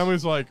 Spy X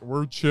Family's like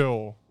we're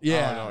chill.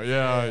 Yeah,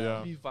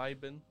 yeah. Be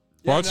vibing.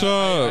 Yeah, watch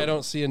I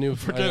don't see a new.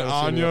 Freaking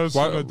Anya's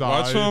gonna die.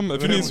 Watch them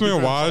if you need something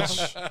to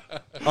watch.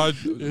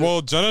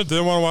 Well, Jenna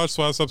did want to watch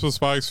the last episode of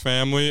Spy X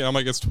Family. And I'm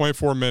like, it's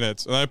 24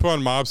 minutes, and I put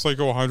on Mob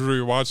Psycho 100.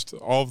 We watched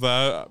all of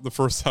that the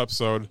first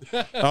episode.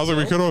 I was like,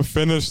 we could have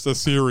finished the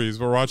series.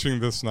 We're watching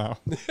this now.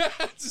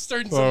 Just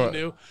starting something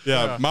new.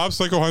 Yeah, Mob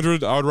Psycho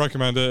 100. I would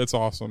recommend it. It's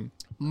awesome.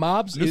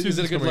 Mobs is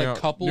it a good like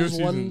couples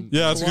one?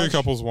 Yeah, it's a good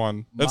couples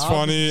one. It's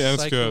funny and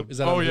it's good. Is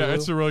that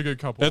it's a really good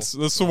couple. It's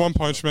the One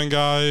Punch Man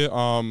guy.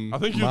 I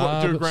think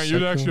Grant,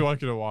 you'd actually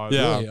like it a lot.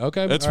 Yeah, really?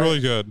 Okay, it's really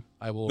good.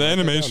 I will. The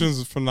animation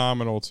is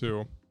phenomenal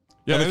too.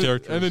 Yeah, and the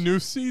characters. And the new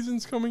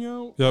season's coming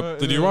out. Yep.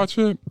 Did you watch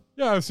it?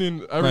 Yeah, I've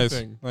seen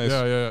everything. Nice.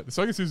 Yeah. The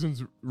second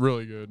season's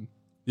really good.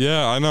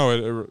 Yeah, I know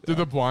it. Did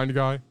the blind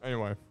guy?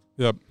 Anyway.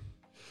 Yep.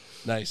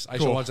 Nice. I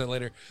shall watch that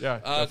later.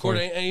 Yeah.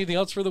 Courtney, anything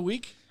else for the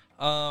week?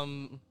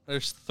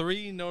 There's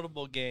 3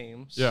 notable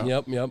games.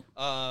 Yeah. Yep.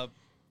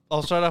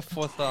 I'll start off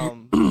with by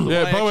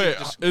the way,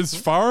 is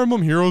Fire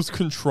Emblem Heroes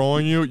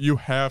controlling you? You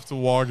have to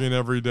log in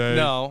every day.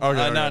 No,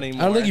 not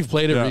anymore. I don't think you've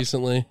played it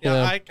recently.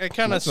 Yeah, I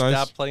kind of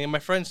stopped playing it. My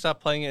friends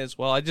stopped playing it as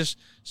well. I just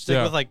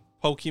stick with like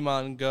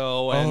Pokemon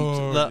Go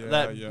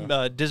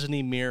and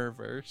Disney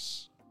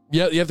Mirrorverse.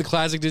 Yeah, you have the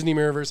classic Disney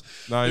Mirrorverse.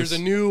 Nice. There's a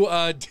new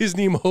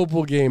Disney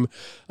mobile game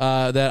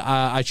that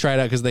I tried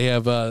out because they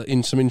have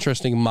some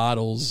interesting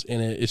models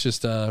in it. It's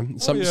just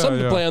something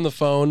to play on the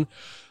phone.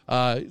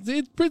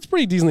 It's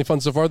pretty decently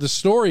fun so far. The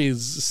story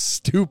is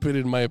stupid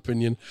in my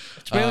opinion.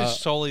 It's mainly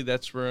Sully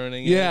that's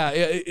ruining it. Yeah,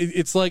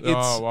 it's like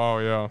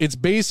it's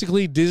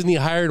basically Disney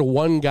hired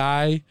one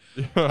guy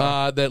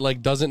that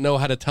like doesn't know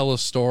how to tell a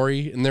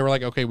story, and they were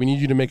like, okay, we need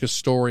you to make a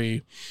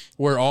story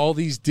where all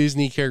these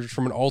Disney characters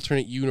from an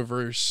alternate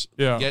universe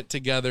get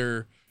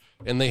together,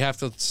 and they have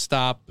to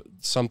stop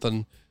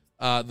something.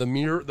 The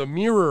mirror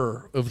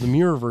of the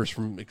Mirrorverse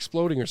from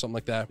exploding or something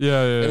like that.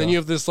 Yeah. And then you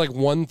have this like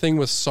one thing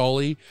with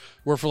Sully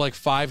where for like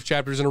 5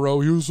 chapters in a row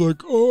he was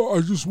like, "Oh,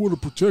 I just want to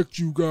protect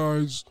you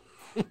guys.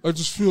 I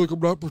just feel like I'm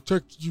not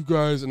protecting you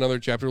guys." Another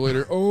chapter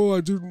later, "Oh, I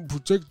didn't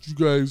protect you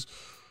guys."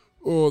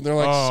 Oh, and they're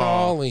like,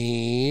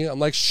 "Sully." I'm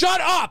like, "Shut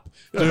up,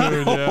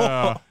 dude."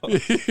 Yeah.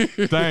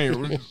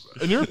 Dang.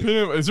 In your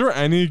opinion, is there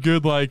any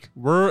good like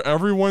where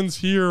everyone's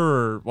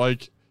here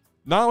like?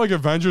 Not like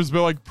Avengers,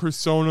 but like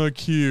Persona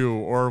Q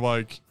or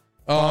like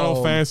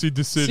Final Fantasy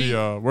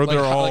Dissidia, where like,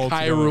 they're all like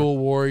Hyrule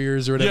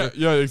Warriors or whatever.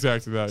 Yeah,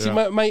 exactly that. See,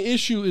 my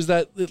issue is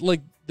that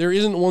like there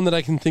isn't one that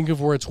I can think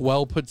of where it's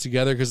well put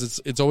together because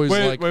it's always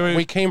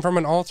we came from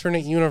an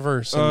alternate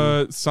universe.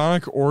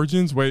 Sonic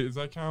Origins. Wait, does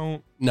that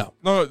count? No,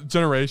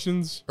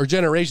 Generations or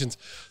Generations.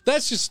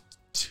 That's just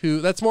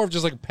that's more of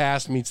just like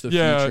past meets the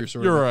future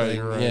sort of thing.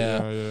 You're right.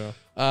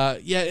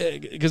 Yeah.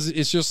 Because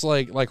it's just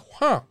like,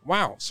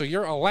 wow. So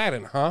you're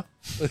Aladdin, huh?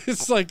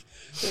 It's like,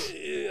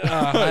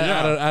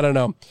 I don't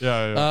know.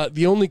 Yeah.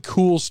 The only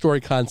cool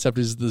story concept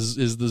is the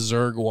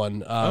Zerg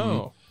one.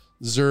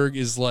 Zerg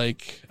is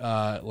like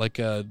a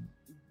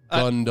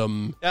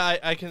Gundam.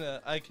 I can.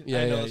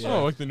 Yeah.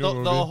 Oh, like the new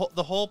movie.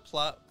 The whole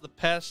plot, the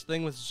past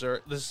thing with Zerg,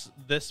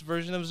 this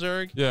version of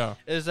Zerg,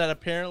 is that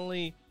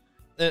apparently.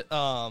 In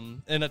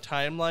a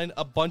timeline,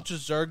 a bunch of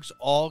Zergs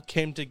all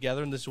came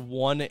together in this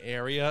one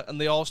area, and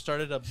they all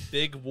started a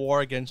big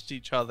war against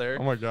each other.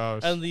 Oh my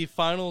gosh! And the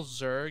final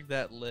Zerg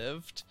that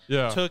lived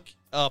took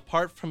a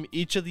part from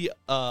each of the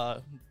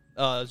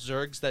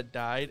Zergs that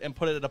died and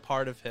put it in a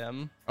part of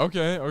him.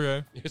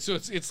 Okay. So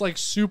it's like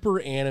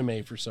super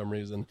anime for some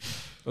reason.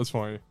 That's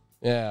funny.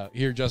 Yeah,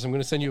 here, Justin, I'm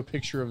going to send you a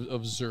picture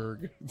of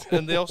Zerg.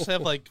 And they also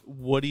have like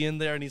Woody in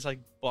there, and he's like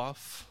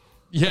buff.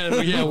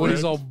 Yeah,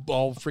 Woody's all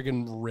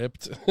freaking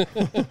ripped.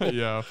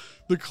 Yeah.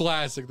 The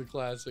classic.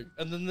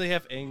 And then they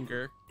have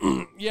Anger.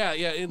 Yeah,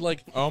 and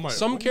like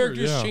some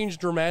characters change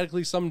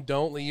dramatically, some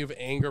don't. Like you have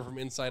Anger from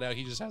Inside Out.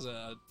 He just has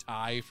a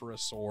tie for a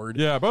sword.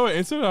 Yeah, by the way,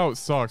 Inside Out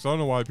sucks. I don't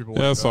know why people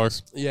like that. Yeah, it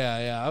sucks.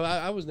 Yeah.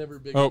 I was never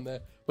big on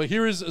that. But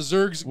here is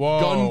Zerg's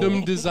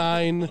Gundam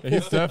design.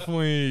 He's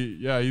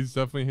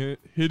definitely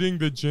hitting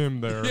the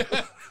gym there.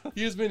 Yeah,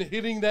 he has been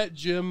hitting that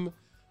gym.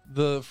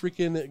 The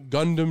freaking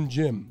Gundam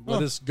gym.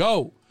 Let us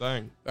go.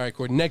 Dang. All right,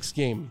 Cord. Next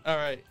game. All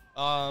right.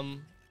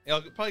 I'll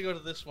probably go to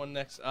this one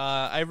next.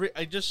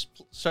 I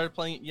just started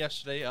playing it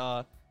yesterday.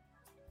 I'm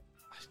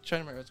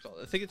trying to remember what it's called.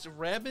 I think it's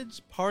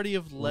Rabbids Party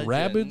of Legends.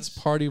 Rabbids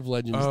Party of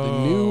Legends, the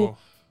new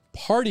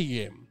party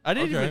game. I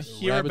didn't even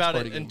hear about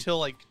it until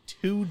like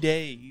 2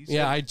 days.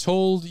 Yeah, I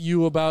told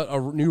you about a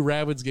new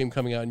Rabbids game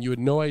coming out, and you had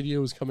no idea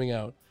it was coming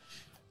out.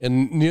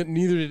 And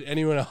neither did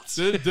anyone else.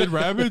 Did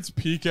Rabbids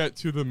peek at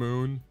To the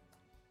Moon?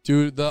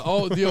 Dude, the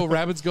old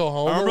rabbits go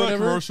home. I remember or that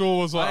whatever. commercial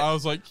was. I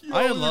was like,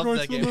 I love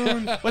that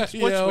game. What's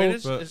weird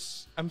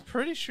is I'm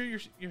pretty sure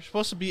you're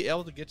supposed to be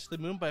able to get to the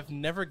moon, but I've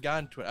never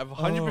gotten to it. I've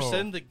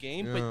 100% the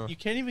game, but you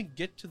can't even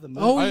get to the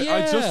moon. Oh,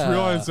 I just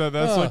realized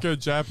that's like a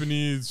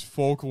Japanese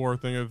folklore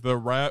thing of the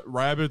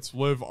rabbits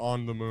live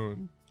on the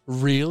moon.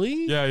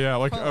 Really? Yeah.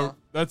 Like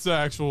that's the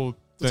actual.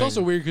 It's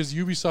also weird because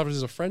Ubisoft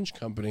is a French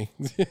company.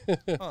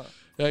 Yeah,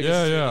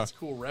 it's a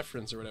cool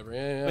reference or whatever.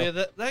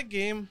 Yeah. That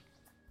game.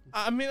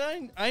 I mean,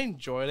 I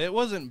enjoyed it. It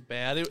wasn't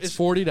bad. It's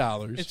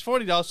 $40. It's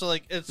 $40, so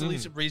like it's at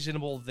least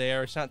reasonable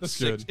there. It's not That's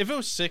 60. good. If it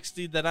was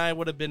 60, then I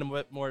would have been a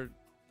bit more.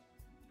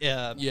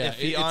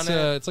 Iffy on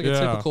it's like a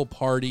typical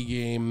party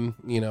game.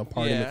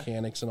 Party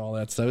mechanics and all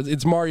that stuff.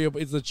 It's Mario.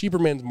 It's the cheaper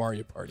man's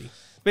Mario Party.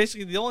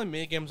 Basically, the only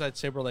mini games I'd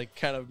say were like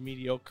kind of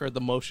mediocre.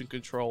 The motion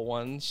control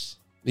ones.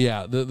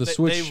 Yeah, the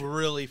Switch. They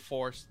really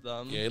forced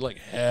them. Yeah, it like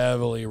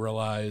heavily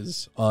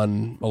relies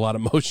on a lot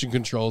of motion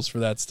controls for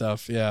that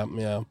stuff. Yeah.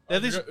 You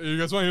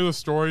guys want to hear the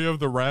story of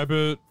the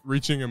rabbit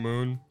reaching a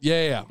moon?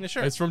 Yeah.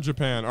 Sure. It's from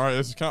Japan. All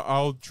right,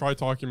 I'll try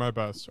talking my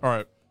best. All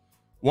right.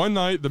 One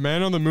night, the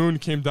man on the moon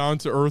came down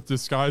to Earth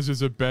disguised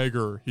as a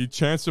beggar. He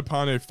chanced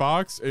upon a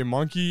fox, a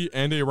monkey,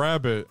 and a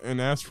rabbit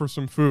and asked for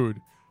some food.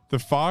 The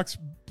fox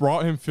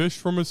brought him fish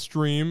from a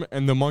stream,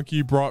 and the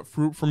monkey brought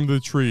fruit from the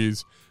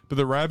trees. But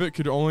the rabbit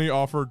could only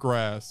offer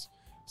grass.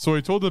 So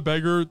he told the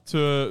beggar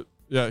to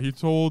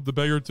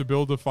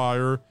build a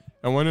fire,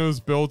 and when it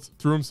was built,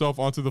 threw himself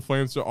onto the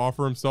flames to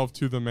offer himself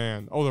to the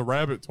man. Oh, the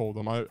rabbit told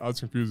him. I was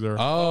confused there.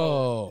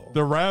 Oh.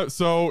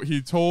 So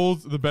he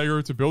told the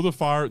beggar to build a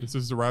fire. This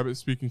is the rabbit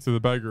speaking to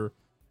the beggar.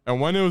 And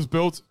when it was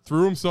built,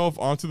 threw himself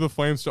onto the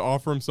flames to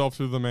offer himself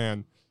to the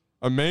man.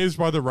 Amazed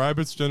by the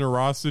rabbit's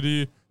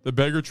generosity, the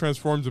beggar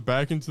transformed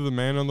back into the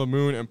man on the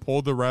moon and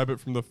pulled the rabbit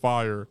from the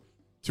fire.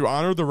 To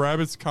honor the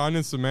rabbit's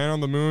kindness, the man on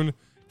the moon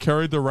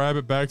carried the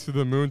rabbit back to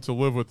the moon to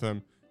live with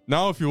him.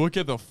 Now, if you look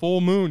at the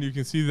full moon, you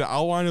can see the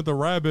outline of the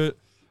rabbit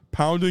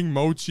pounding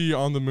mochi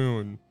on the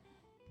moon.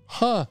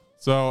 Huh.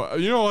 So,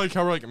 like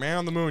how we're like, man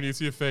on the moon, you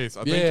see a face.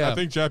 I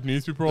think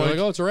Japanese people are like,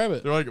 oh, it's a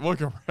rabbit. They're like, look,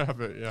 a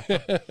rabbit. Yeah.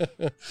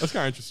 That's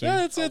kind of interesting.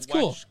 Yeah, it's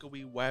cool. It's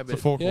a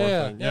folklore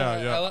thing.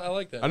 Yeah. I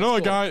like that. I know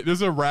a guy,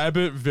 there's a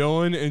rabbit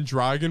villain in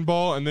Dragon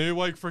Ball, and they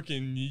like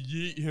freaking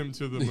yeet him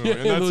to the moon.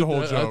 And that's the whole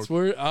joke. That's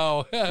weird.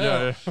 Oh,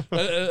 yeah.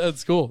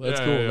 That's cool.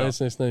 That's cool. Yeah.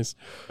 Nice.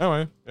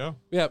 Anyway, yeah.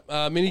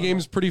 Yeah, mini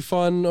game's pretty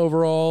fun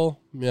overall.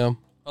 Yeah.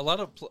 A lot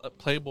of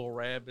playable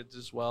rabbits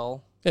as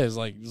well. Yeah, it's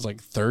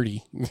like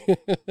 30.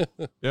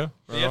 Yeah.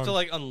 You have to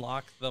like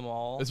unlock them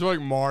all. It's like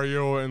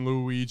Mario and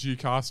Luigi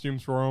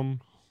costumes for them.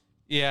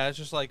 Yeah, it's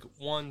just like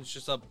one's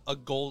just a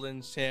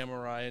golden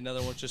samurai,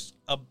 another one's just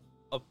a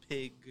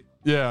pig.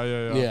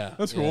 Yeah.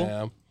 That's cool.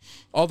 Yeah.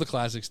 All the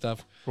classic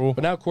stuff. Cool.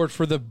 But now, Court,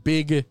 for the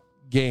big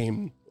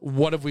game,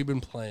 what have we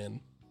been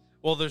playing?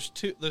 Well, there's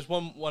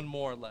one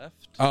more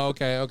left. Oh,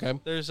 okay.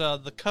 There's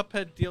the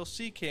Cuphead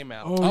DLC came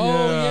out. Oh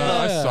yeah.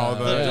 I saw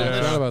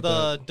that.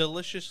 The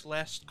Delicious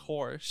Last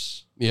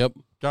Course. Yep.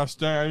 Gosh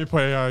dang, I need to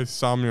play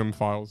Somnium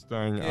Files.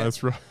 Dang, Yeah.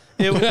 that's real.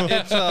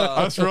 It's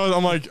I just realized,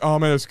 I'm like, oh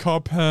man, it's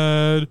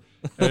Cuphead,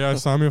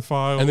 Somnium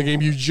Files, and the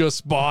game you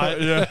just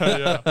bought.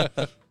 yeah.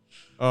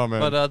 Oh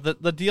man. But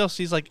the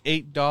DLC is like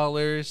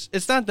 $8.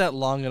 It's not that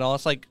long at all.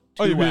 It's like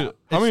 2 hours.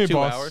 How many 2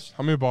 hours.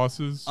 How many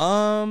bosses?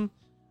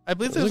 I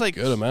believe there's like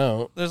a good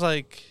amount. There's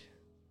like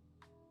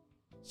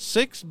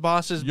 6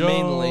 bosses Yo,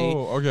 mainly.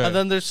 okay. And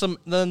then there's some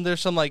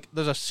like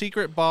there's a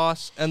secret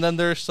boss, and then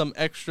there's some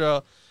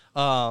extra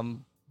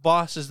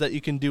bosses that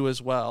you can do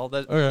as well.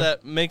 That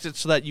makes it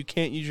so that you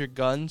can't use your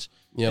guns.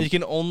 Yep. You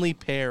can only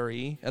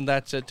parry, and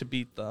that's it to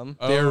beat them.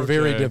 They're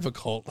very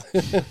difficult.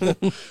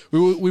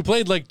 we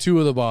played like 2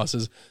 of the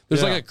bosses.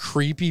 There's like a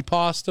creepy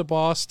pasta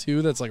boss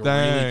too. That's like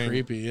really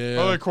creepy. Yeah.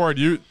 Oh, Cord,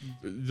 you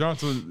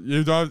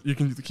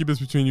can keep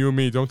this between you and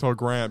me. Don't tell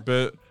Grant.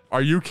 But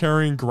are you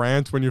carrying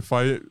Grant when you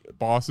fight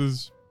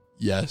bosses?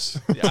 Yes.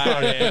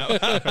 I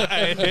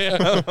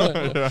am.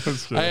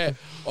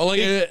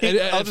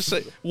 I'll just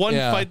say one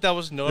fight that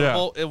was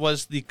notable. It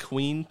was the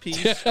queen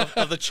piece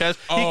of the chest.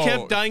 He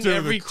kept dying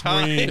every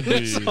time.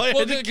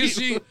 Well, because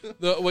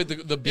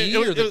the bee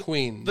or the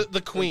queen?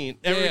 The queen.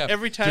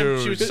 Every time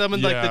she would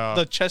summon like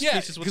the chest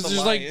pieces with the because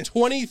there's lion. like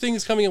 20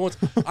 things coming at once.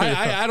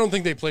 I don't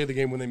think they play the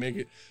game when they make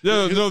it.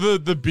 Yeah, no,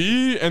 the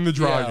bee and the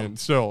dragon.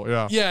 Still,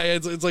 yeah. Yeah,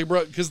 it's like,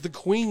 bro, because the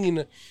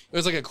queen,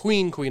 there's like a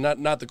queen,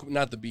 not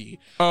the bee.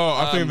 Oh,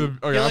 I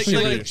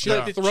think she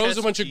throws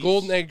a bunch of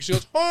golden eggs. She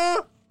goes,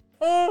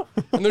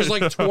 and there's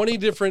like 20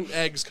 different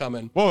eggs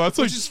coming. Whoa, that's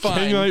like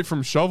King Knight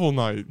from Shovel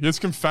Knight. He has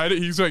confetti.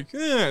 He's like,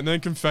 and then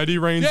confetti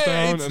rains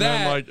down, and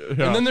then like,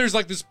 and then there's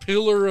like this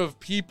pillar of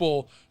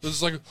people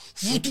that's like,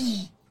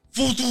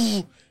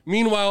 voodoo.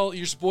 Meanwhile,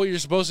 you're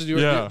supposed to do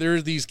it. There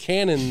are these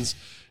cannons,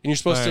 and you're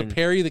supposed to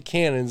parry the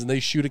cannons, and they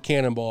shoot a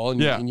cannonball,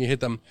 and you hit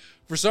them.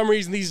 For some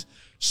reason, these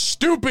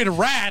stupid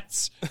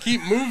rats keep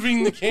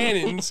moving the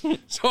cannons.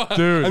 So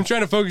I'm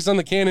trying to focus on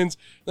the cannons.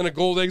 Then a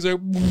gold egg's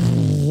like,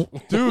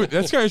 dude,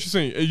 that's kind of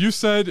interesting. You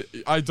said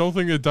I don't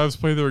think the devs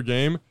play their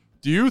game.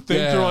 Do you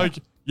think they're like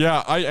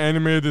yeah, I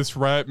animated this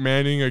rat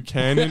manning a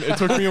cannon. It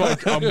took me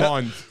like a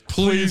month.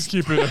 Please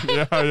keep it.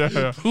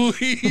 Yeah.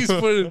 Please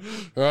put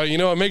it. You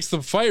know, it makes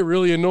the fight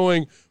really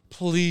annoying.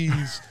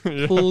 Please,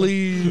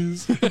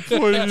 please.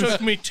 It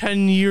took me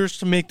 10 years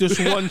to make this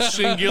one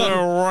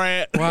singular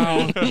rat.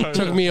 Wow. It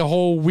took me a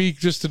whole week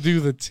just to do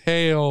the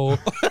tail.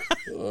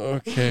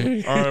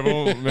 Okay. All right,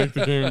 we'll make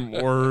the game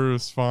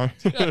worse. Fine.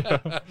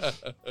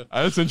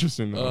 That's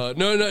interesting, though.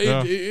 No.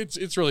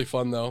 It's really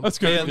fun, though. That's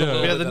good.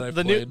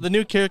 The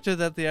new character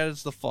that they added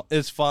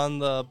is fun.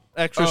 The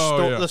extra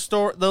the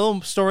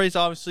little story is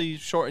obviously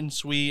short and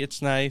sweet.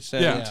 It's nice.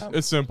 And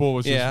it's simple,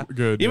 which is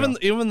good.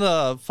 Even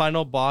the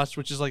final boss,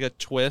 which is like a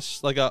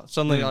twist, like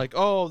something like,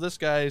 oh, this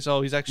guy's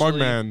he's actually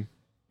Mugman.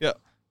 Yeah.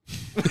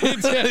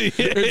 It's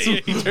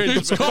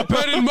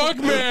Cuphead and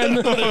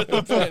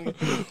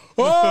Mugman.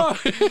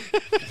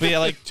 But yeah,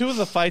 like 2 of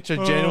the fights are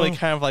genuinely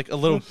kind of like a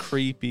little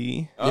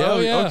creepy.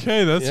 Yeah.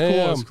 Okay, that's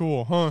cool. That's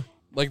cool, huh?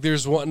 Like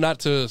there's one, not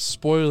to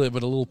spoil it,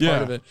 but a little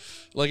part of it.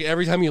 Like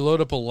every time you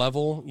load up a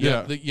level, you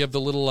have the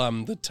little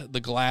the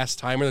glass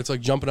timer that's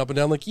like jumping up and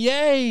down, like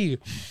yay!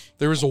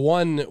 There was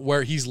one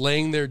where he's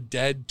laying there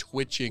dead,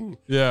 twitching.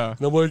 Yeah,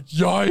 and I'm like,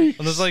 yikes!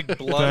 And there's like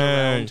blood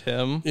around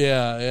him.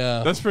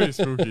 Yeah. That's pretty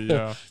spooky.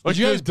 Yeah. Like,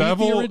 did you guys beat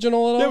the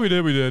original at all?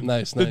 Yeah, we did.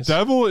 Nice. The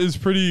devil is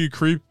pretty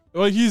creepy.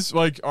 Like he's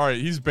like, all right,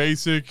 he's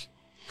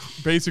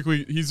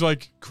basically he's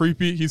like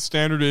creepy. He's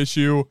standard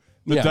issue.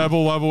 The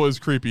devil level is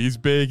creepy. He's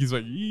big. He's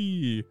like,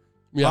 eee.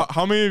 Yeah.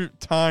 How many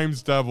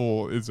times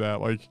devil is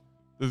that? Like,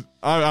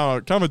 I don't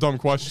know. Kind of a dumb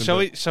question. Shall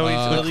we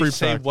really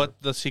say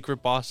what the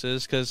secret boss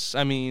is? Because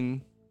I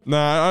mean,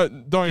 nah,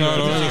 don't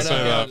even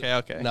say that.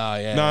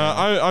 Okay.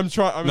 I'm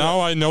trying. Now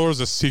I know there's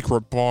a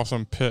secret boss.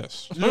 I'm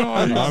pissed.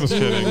 I'm just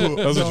kidding.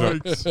 That was a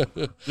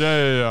joke.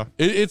 Yeah.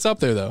 It's up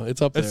there though.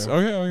 It's up there.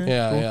 Okay.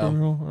 Yeah.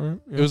 Cool. All right.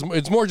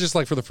 It's more just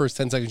like for the first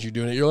 10 seconds you're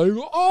doing it, you're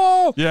like,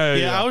 oh.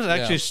 Yeah. I was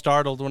actually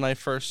startled when I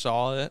first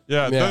saw it.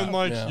 Yeah. Then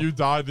you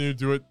died, then you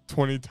do it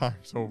 20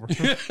 times over.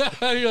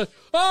 You're like,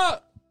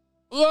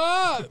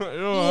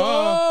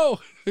 whoa.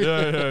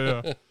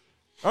 Yeah.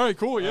 All right,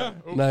 cool, yeah.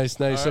 Nice.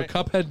 All So right.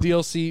 Cuphead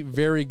DLC,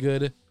 very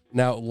good.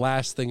 Now,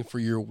 last thing for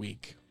your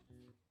week.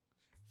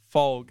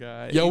 Fall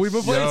Guys. Yo, we've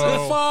been playing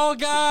some Fall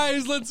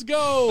Guys. Let's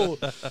go.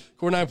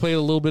 Corey and I played a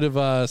little bit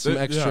of some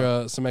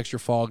extra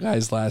Fall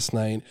Guys last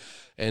night.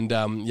 And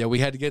we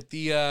had to get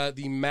the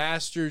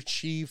Master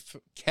Chief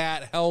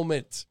cat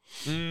helmet.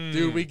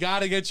 Dude, we got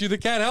to get you the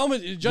cat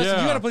helmet.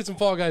 Justin, you got to play some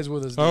Fall Guys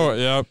with us. Dude. Oh,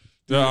 yeah.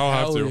 Dude, I'll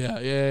have to.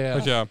 Yeah.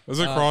 Heck yeah. Is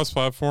it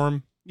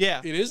cross-platform?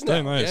 Yeah. It is now.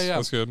 Very nice. Yeah.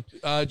 That's good.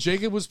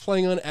 Jacob was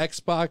playing on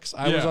Xbox.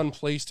 I was on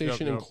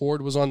PlayStation, and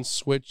Cord was on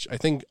Switch. I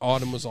think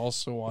Autumn was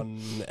also on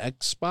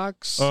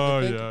Xbox. Oh,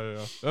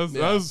 yeah.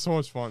 That was so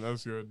much fun. That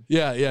was good.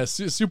 Yeah.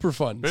 Super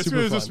fun. Basically,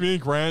 it was just me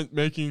and Grant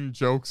making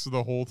jokes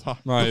the whole time.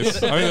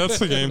 Nice. I mean, that's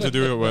the game to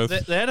do it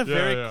with. They had a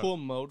very cool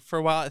mode for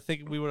a while. I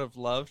think we would have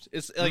loved.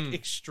 It's like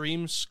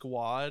Extreme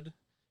Squad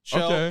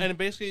show, and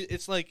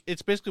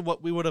it's basically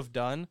what we would have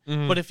done.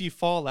 But if you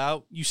fall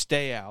out, you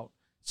stay out.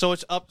 So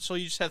it's up. So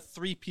you just have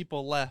 3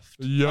 people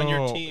left on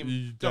your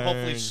team to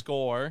hopefully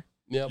score.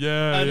 Yep.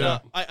 Yeah.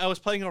 I was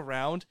playing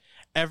around.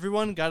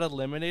 Everyone got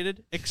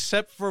eliminated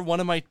except for one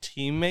of my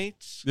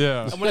teammates.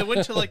 Yeah. And when I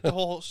went to like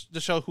the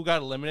show who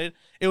got eliminated,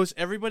 it was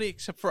everybody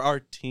except for our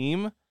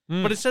team.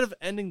 But instead of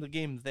ending the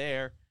game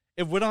there,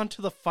 it went on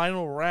to the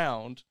final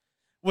round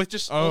with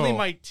just only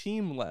my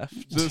team left.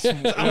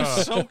 I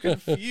was so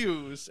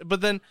confused.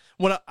 But then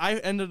when I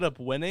ended up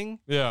winning,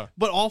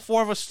 but all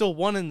 4 of us still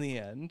won in the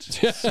end.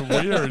 It's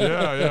weird,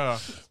 yeah.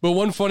 But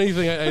one funny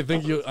thing I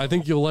think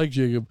you'll like,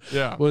 Jacob,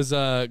 was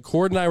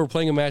Cord and I were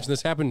playing a match, and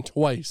this happened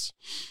twice.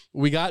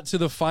 We got to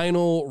the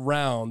final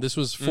round. This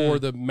was for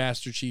the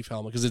Master Chief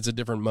helmet because it's a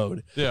different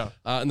mode. Yeah.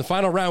 And the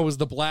final round was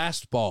the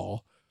blast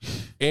ball.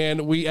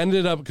 And we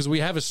ended up, because we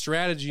have a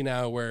strategy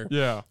now where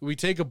we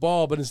take a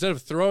ball, but instead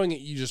of throwing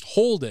it, you just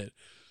hold it.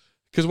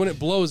 Because when it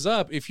blows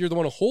up, if you're the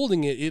one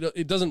holding it,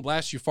 it doesn't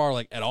blast you far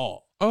at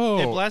all. Oh,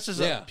 it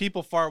blasts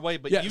people far away,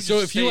 but you just so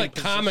if you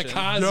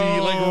kamikaze,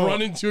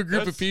 run into a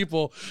group of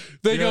people,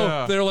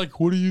 they're like,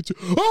 "What are you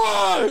doing?"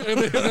 And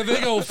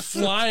they go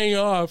flying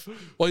off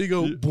while you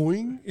go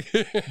boing.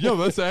 Yo,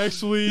 that's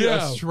actually a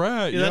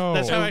strat.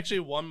 That's how I actually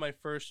won my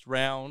first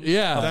round.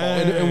 Yeah,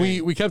 and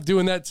we kept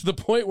doing that to the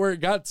point where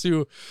it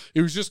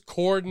was just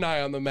Cord and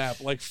I on the map,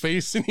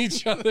 facing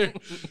each other.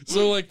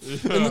 So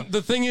and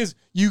the thing is,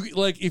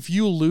 if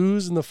you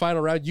lose in the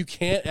final round, you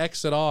can't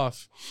exit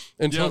off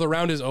until the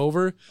round is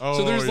over. Oh,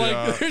 so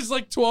there's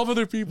 12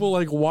 other people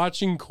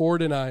watching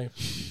Cord and I,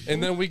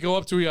 and then we go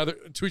up to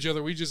each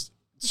other. We just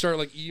start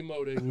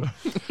emoting,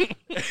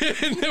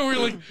 and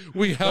then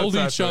we held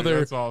each other.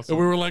 That's awesome. And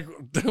we were like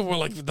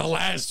the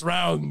last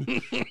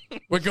round.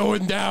 We're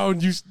going down.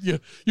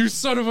 You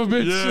son of a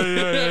bitch.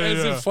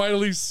 As it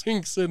finally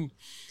sinks in.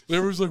 And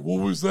everyone's like,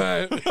 what was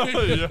that?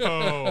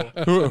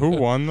 Yo. Who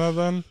won that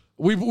then?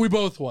 We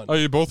both won. Oh,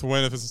 you both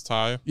win if it's a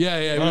tie? Yeah.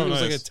 It was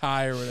nice. a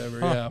tie or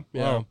whatever. Huh.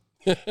 Yeah. Wow.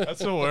 That's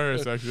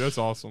hilarious, actually. That's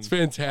awesome. It's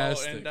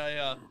fantastic.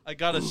 And I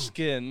got a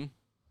skin.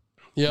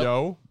 Yep.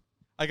 Yo.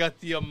 I got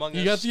the Among Us.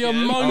 You got the skin.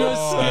 Among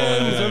Us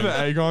skin. Does it have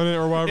an egg on it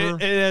or whatever?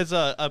 It has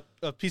a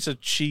piece of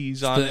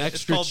cheese on the it.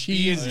 extra it's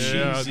cheese.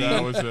 Yeah,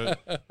 that was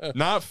it.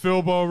 Not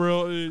Philbo,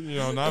 really.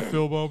 Not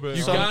Philbo, but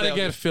You gotta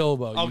get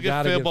Philbo. I'll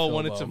get Philbo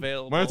when it's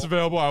available. When it's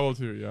available, I will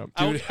too. Yeah,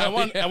 Dude, I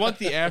want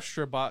the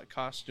Astrobot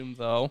costume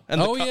though,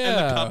 and the and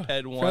the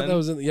Cuphead one. That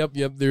was yep.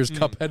 There's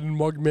Cuphead and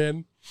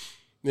Mugman.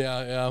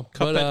 Yeah.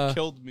 Cuphead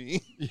killed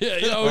me. Yeah.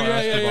 Oh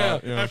yeah.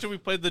 After we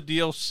played the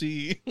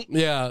DLC.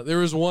 Yeah, there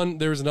was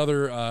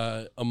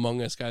another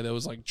Among Us guy that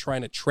was like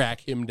trying to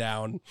track him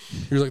down.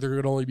 He was like, there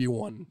could only be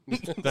one.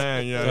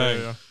 Dang,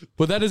 yeah.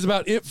 But that is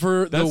about it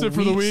for That's the it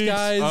for the weeks,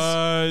 guys.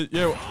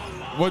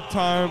 What's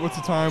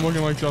the time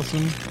looking like,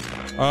 Justin?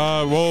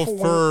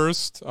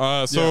 First,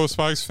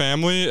 Spike's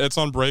Family, it's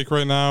on break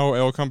right now.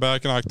 It'll come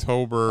back in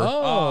October.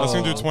 That's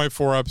gonna do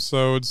 24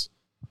 episodes.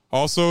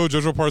 Also,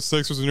 JoJo Part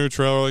 6 was a new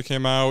trailer that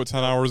came out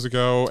 10 hours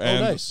ago,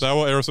 and that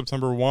will air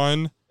September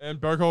 1.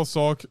 And Better Call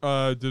Saul did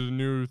a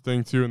new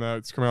thing, too, and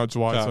that's coming out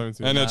July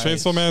 17th. And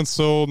Chainsaw Man,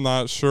 still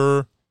not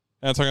sure.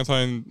 And Attack on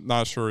Titan,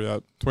 not sure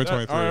yet.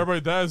 2023. All right, everybody,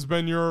 that has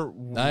been your...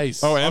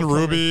 Nice. Oh, and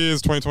Ruby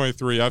is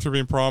 2023, after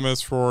being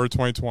promised for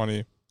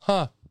 2020.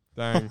 Huh.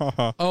 Dang.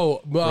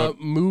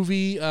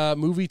 Movie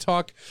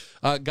talk.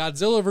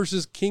 Godzilla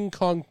versus King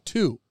Kong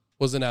 2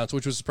 was announced,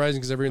 which was surprising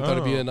because everyone thought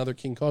it'd be another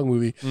King Kong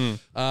movie.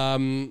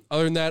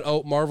 Other than that,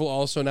 Marvel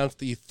also announced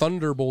the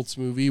Thunderbolts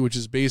movie, which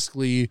is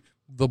basically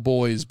The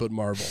Boys but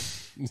Marvel.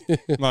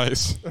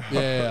 Nice.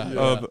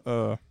 Yeah.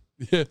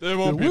 It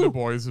won't be The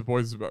Boys. The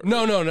Boys is better.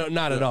 No,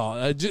 not at all.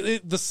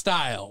 The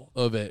style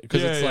of it,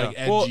 because it's like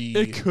edgy. Well,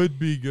 it could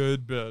be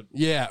good, but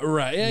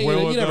right. Yeah,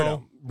 you never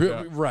know.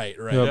 Yeah. Right.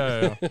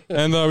 Yeah.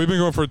 And we've been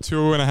going for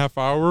 2.5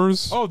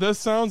 hours. Oh, that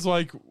sounds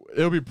like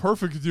it'll be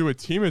perfect to do a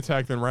team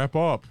attack, then wrap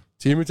up.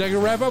 Team Attack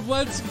and wrap up.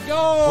 Let's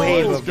go.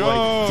 Wave Let's of go.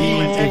 like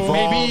being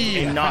involved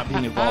and not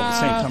being involved at the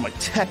same time, like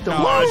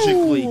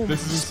technologically.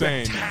 This is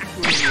insane.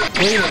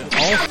 Wait a minute,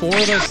 all four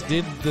of us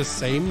did the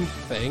same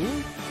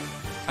thing?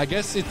 I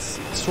guess it's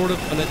sort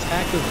of an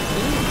attack of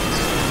teams.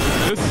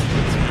 Is this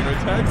the team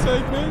attack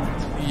segment?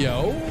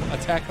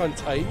 Attack on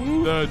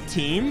Titan? The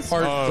teams?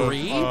 Part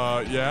 3?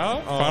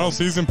 Yeah. Final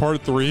season,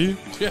 part 3.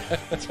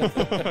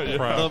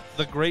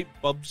 The great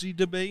Bubsy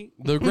debate.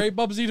 The great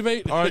Bubsy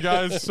debate. All right,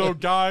 guys. So,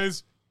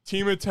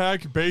 team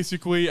attack,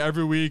 basically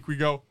every week we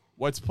go,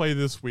 let's play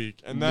this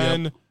week. And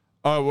then,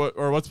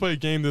 let's play a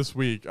game this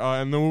week.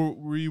 And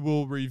then we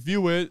will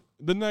review it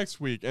the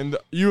next week. And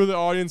you, the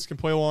audience, can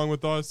play along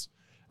with us.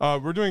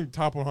 We're doing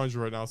top 100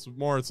 right now. So,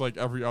 it's like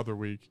every other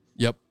week.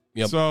 Yep.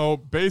 So,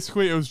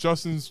 basically, it was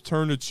Justin's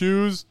turn to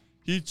choose.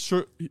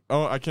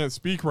 I can't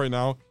speak right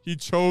now. He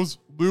chose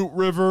Loot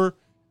River,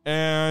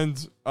 and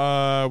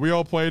we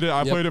all played it.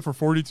 I played it for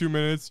 42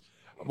 minutes,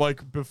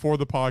 like before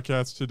the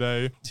podcast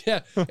today. Yeah,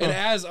 and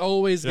as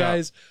always,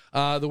 guys,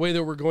 the way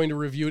that we're going to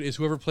review it is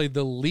whoever played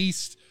the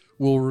least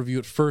will review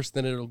it first,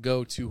 then it'll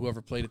go to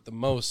whoever played it the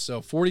most.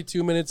 So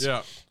 42 minutes.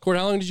 Yeah. Court,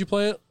 how long did you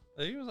play it?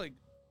 I think it was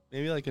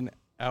maybe an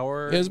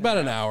hour. It was about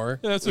an hour.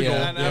 Yeah, that's a goal.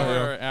 An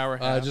hour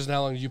and a half. Just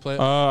how long did you play it?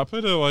 I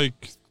played it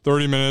like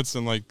 30 minutes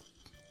and like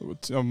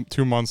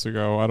 2 months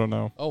ago. I don't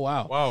know. Oh,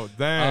 wow. Wow,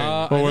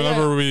 dang. But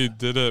whenever we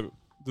did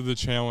the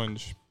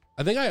challenge.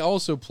 I think I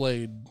also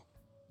played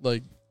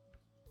like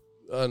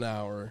an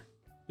hour.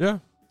 Yeah.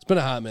 It's been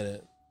a hot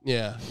minute.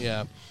 Yeah.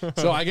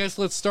 So I guess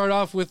let's start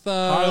off with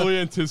highly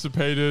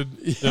anticipated.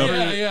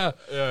 Yeah.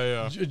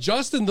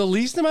 Justin, the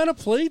least amount of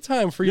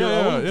playtime for your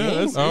own game.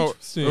 That's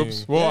interesting.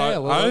 Oops.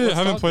 Well, I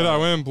haven't played it. I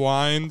went in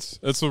blind.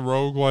 It's a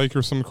roguelike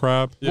or some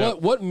crap. Yeah.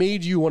 What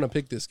made you want to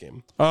pick this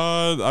game?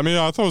 I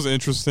thought it was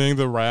interesting.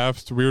 The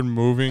raft, weird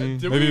moving,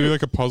 maybe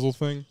like a puzzle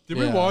thing. Did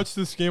we watch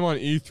this game on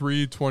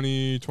E3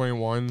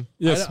 2021?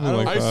 Yes,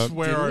 I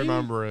swear I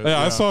remember it. Yeah,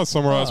 I saw it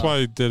somewhere. That's why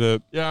I did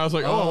it. Yeah, I was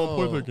like, I want to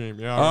play the game.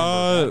 Yeah,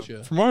 I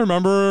remember. From what I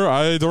remember,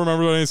 I don't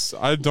remember any.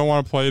 I don't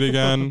want to play it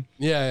again.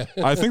 Yeah.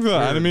 I think the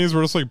enemies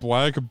were just like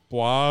black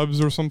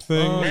blobs or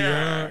something.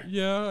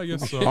 Yeah, I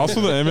guess so.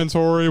 Also, the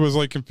inventory was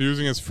like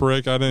confusing as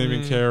frick. I didn't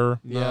even care.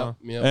 Yeah.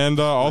 And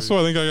also,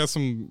 I think I got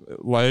some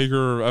lag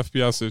or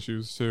FPS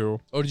issues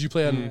too. Oh, did you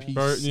play on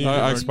PC?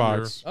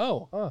 Xbox.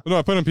 Oh, huh. No,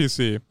 I played on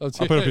PC. I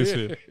played on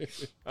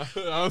PC.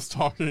 I was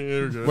talking.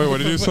 Good. Wait, what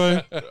did you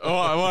say?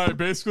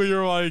 Basically,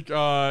 you're like,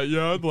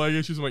 the lag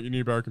issues. I'm like, you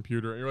need a better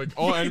computer. And you're like,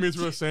 all enemies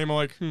were the same. I'm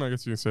like, I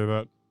guess you can say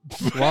that.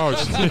 Wow, in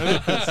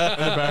the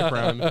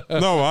background.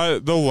 No,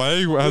 the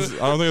lag has. I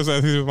don't think it has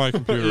anything to do with my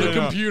computer.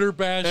 Computer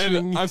bashing.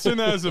 And I'm saying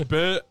that as a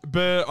bit.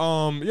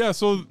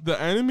 So the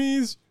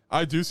enemies,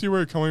 I do see where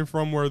you're coming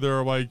from, where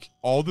they're like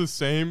all the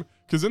same.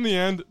 Because in the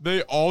end,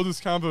 they all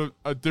just kind of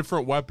a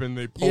different weapon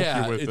they poke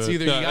you with. It's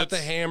either you got the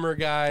hammer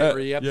guy or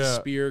you have the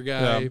spear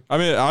guy. Yeah. I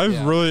mean,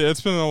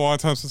 it's been a long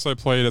time since I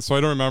played it, so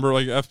I don't remember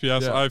like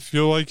FPS. I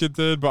feel like it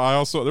did,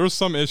 but there was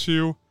some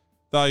issue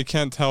that I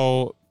can't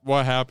tell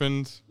what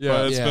happened.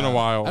 Yeah, it's been a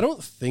while. I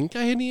don't think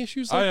I had any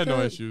issues. Like I had that.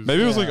 no issues.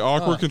 Maybe it was like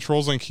awkward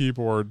controls on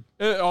keyboard.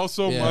 It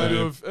also might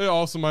have. It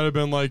also might have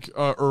been like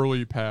an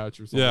early patch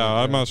or something. Yeah,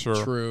 like I'm not sure.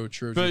 True.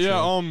 But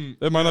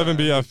it might not even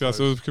be FPS.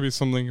 It could be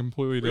something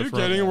completely different. Were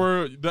you getting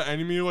where the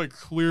enemy like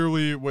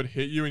clearly would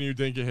hit you and you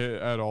didn't get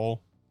hit at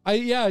all? I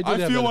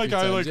feel like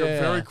I like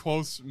very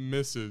close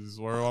misses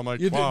where I'm like,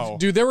 wow,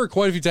 dude. There were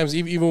quite a few times,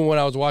 even when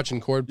I was watching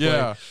Cord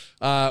play,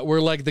 where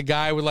like the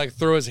guy would like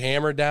throw his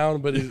hammer down,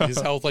 but his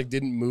health like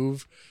didn't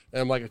move,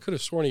 and I'm like, I could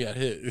have sworn he got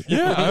hit.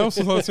 Yeah, I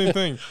also thought the same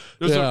thing.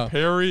 There's a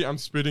parry. I'm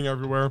spitting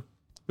everywhere.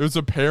 There's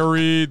a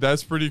parry.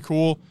 That's pretty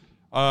cool.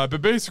 But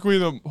basically,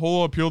 the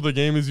whole appeal of the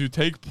game is you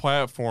take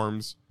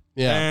platforms,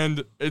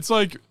 and it's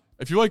like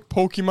if you like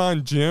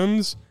Pokemon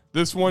gyms.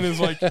 This one is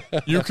like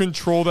you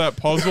control that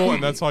puzzle,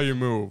 and that's how you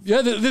move.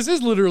 Yeah, this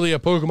is literally a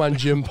Pokemon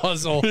gym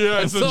puzzle. Yeah,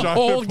 it's a giant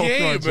whole Pokemon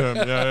game. gym.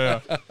 Yeah.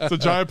 It's a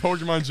giant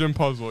Pokemon gym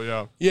puzzle.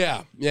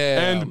 Yeah.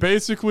 And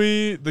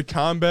basically, the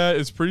combat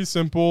is pretty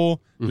simple.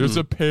 Mm-hmm. There's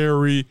a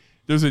parry.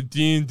 There's a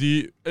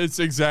D&D. It's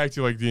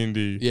exactly like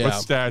D&D with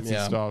stats and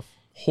stuff.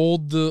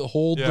 Hold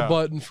the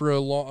button for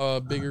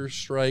a bigger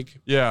strike.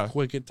 Yeah,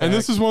 quick attack. And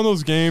this is one of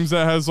those games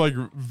that has like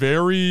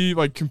very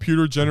like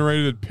computer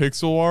generated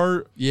pixel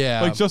art. Yeah,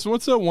 like just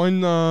what's that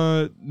one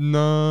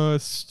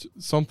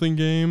something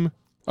game?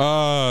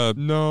 Noida.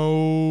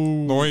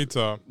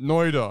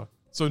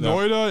 So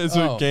Noida is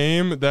a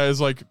game that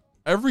is like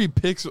every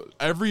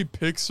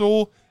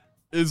pixel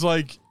is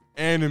like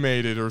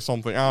animated or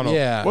something. I don't know.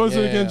 Yeah, what was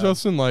it again,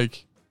 Justin?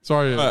 Like,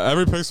 sorry,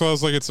 every pixel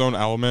has like its own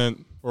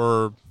element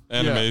or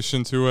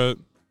animation to it.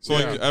 So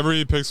like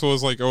every pixel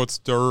is like, it's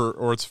dirt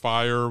or it's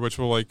fire, which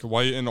will like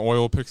light and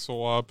oil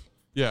pixel up.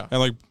 Yeah.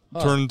 And like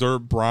turn dirt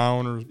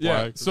brown or black.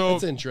 Yeah. So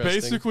that's interesting.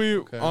 Basically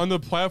on the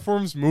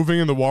platforms moving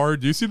in the water,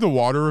 do you see the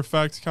water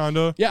effect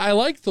kinda? Yeah, I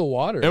like the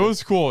water. It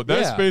was cool.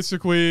 That's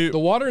basically the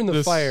water and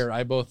the fire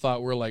I both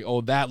thought were like,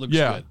 that looks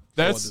good.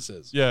 That's what this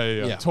is.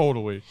 Yeah,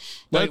 totally.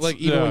 Like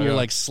even when you're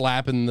like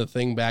slapping the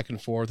thing back and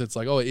forth, it's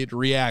like, it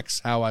reacts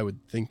how I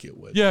would think it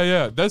would.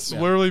 Yeah. That's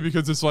literally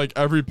because it's like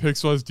every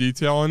pixel has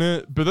detail in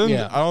it. But then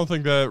I don't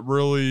think that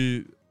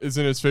really is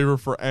in its favor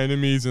for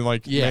enemies and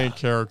like main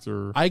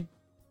character. I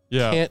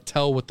can't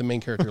tell what the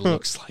main character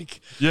looks like.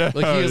 Like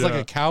he has like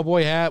a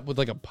cowboy hat with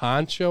like a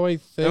poncho, I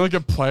think. And like a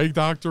plague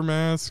doctor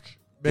mask.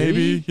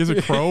 Maybe he has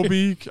a crow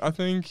beak. I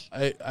think.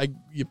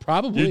 You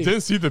probably. You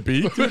didn't see the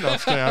beak? Dude? No,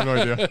 I have no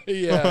idea.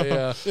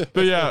 yeah.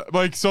 But yeah,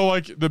 like so,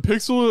 like the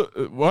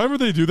pixel. Whenever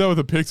they do that with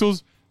the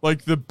pixels,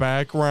 like the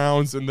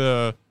backgrounds and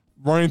the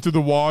running through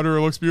the water,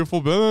 it looks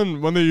beautiful. But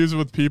then when they use it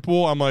with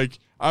people, I'm like,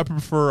 I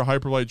prefer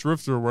Hyperlight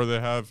Drifter where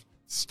they have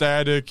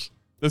static.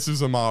 This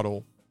is a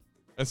model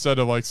instead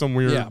of like some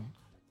weird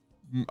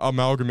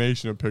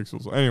amalgamation of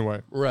pixels.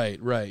 Anyway. Right.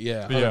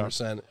 Yeah.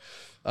 100%.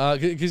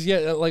 Because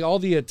like all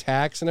the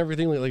attacks and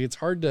everything, like it's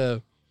hard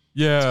to,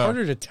 it's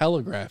harder to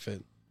telegraph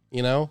it,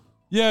 you know?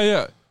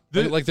 Yeah.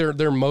 Like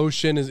their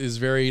motion is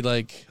very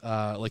like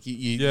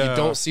you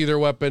don't see their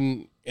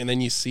weapon and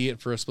then you see it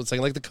for a split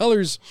second. Like the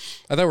colors,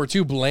 I thought were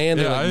too bland.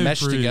 They like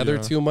meshed together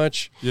too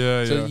much.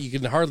 So you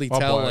can hardly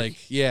tell. Black.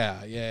 Like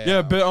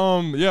yeah. But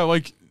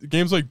like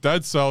games like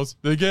Dead Cells,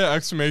 they get an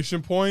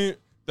exclamation point,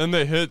 then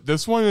they hit.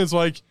 This one is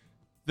like.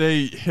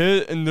 They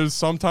hit and there's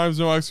sometimes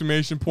no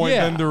exclamation point,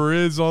 then there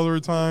is other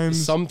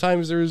times.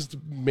 Sometimes there's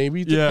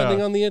maybe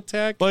depending on the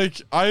attack.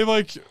 Like I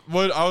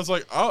was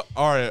like, oh,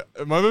 all right.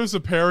 When there's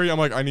a parry, I'm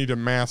like, I need to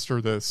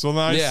master this. So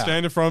then I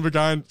stand in front of a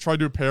guy and try to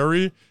do a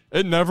parry.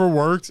 It never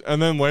worked,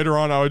 and then later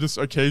on, I would just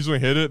occasionally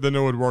hit it. Then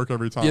it would work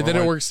every time. Yeah, then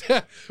it works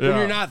when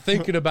you're not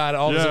thinking about it.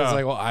 All of a sudden, it's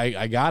like, well,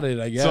 I got it,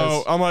 I guess.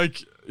 So I'm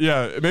like,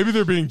 maybe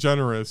they're being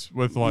generous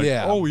with like,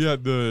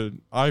 the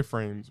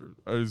iframes.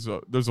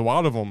 There's a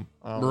lot of them.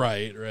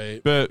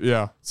 Right. But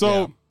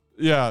so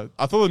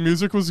I thought the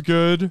music was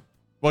good.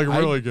 Like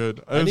really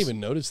good. I didn't even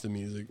notice the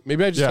music.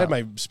 Maybe I just had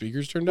my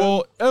speakers turned on.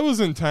 Well, it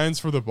was intense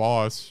for the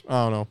boss. I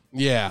don't know.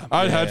 Yeah.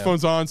 I had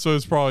headphones on, so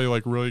it's probably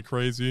like really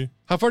crazy.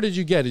 How far did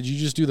you get? Did you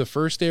just do the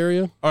first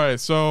area? All right,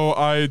 so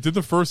I did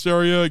the first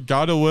area,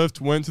 got a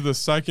lift, went to the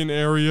second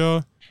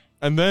area,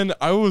 and then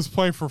I was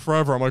playing for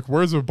forever. I'm like,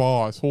 where's the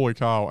boss? Holy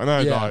cow. And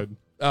then I died.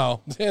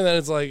 Oh, and then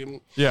it's like,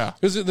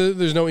 because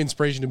there's no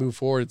inspiration to move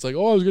forward. It's like, I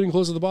was getting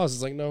close to the boss.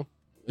 It's like, no.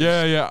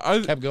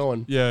 I kept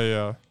going.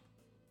 Yeah.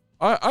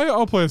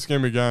 I'll play this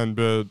game again,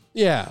 but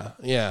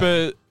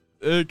but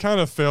it kind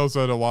of fails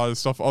at a lot of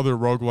stuff other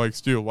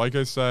roguelikes do. Like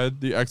I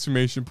said, the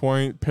exclamation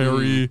point,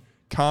 parry,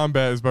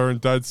 combat is better in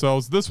Dead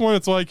Cells. This one,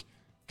 it's like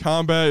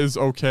combat is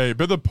okay,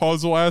 but the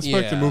puzzle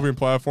aspect and moving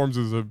platforms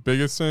is the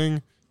biggest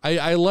thing.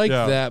 I like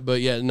that,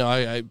 but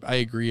I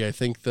agree. I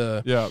think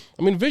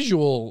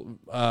visuals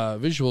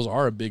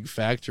are a big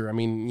factor. I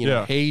mean,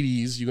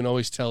 Hades, you can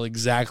always tell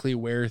exactly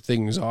where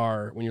things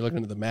are when you're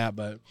looking at the map,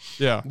 but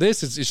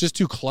this it's just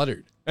too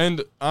cluttered.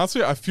 And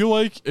honestly, I feel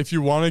like if you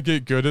want to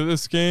get good at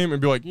this game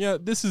and be like,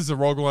 this is a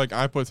roguelike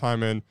I put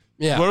time in.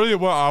 Yeah. Literally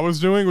what I was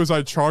doing was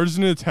I charged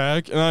an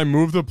attack and I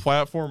moved the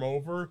platform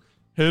over,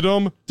 hit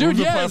him. Dude,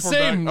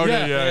 same. Back.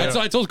 Okay,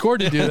 So I told Cord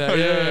to do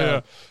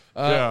that.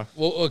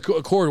 Well,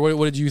 Cord,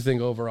 what did you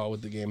think overall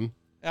with the game?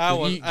 I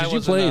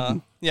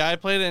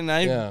played it, and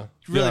I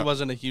really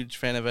wasn't a huge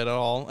fan of it at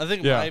all. I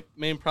think my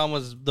main problem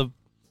was the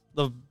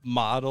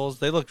models.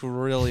 They looked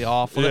really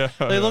awful.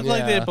 They looked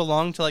like they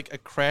belonged to like a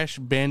Crash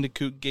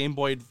Bandicoot Game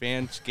Boy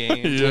Advance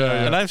game.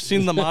 And I've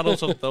seen the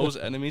models of those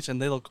enemies,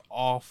 and they look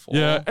awful.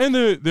 Yeah, and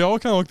they all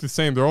kind of look the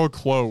same. They're all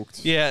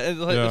cloaked.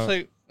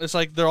 It's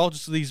like they're all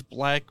just these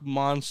black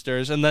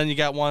monsters, and then you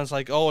got one that's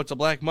like, oh, it's a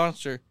black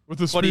monster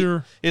with a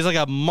spear. He's like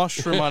a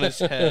mushroom on his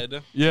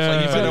head. Yeah,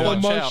 it's like a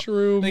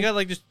mushroom. They got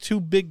like just two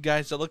big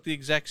guys that look the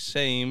exact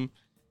same,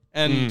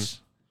 and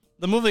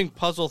the moving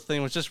puzzle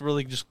thing was just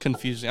really just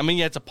confusing. I mean,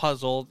 it's a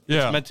puzzle.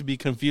 It's meant to be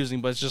confusing,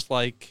 but it's just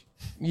like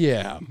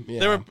there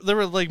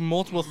were like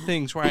multiple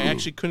things where I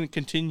actually couldn't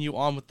continue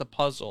on with the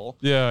puzzle.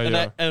 And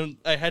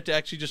I had to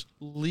actually just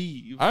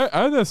leave. I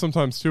had that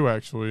sometimes too,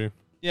 actually.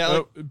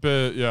 Yeah,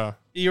 but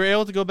you were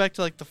able to go back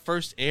to like the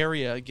first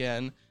area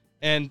again,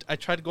 and I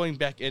tried going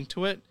back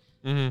into it,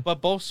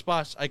 but both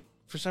spots,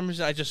 for some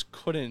reason I just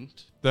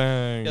couldn't.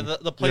 Dang. Yeah,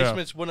 the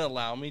placements wouldn't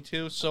allow me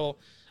to, so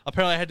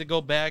apparently I had to go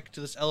back to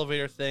this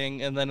elevator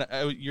thing, and then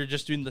you're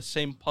just doing the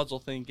same puzzle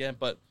thing again,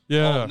 but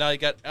now you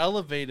got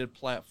elevated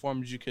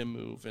platforms you can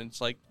move, and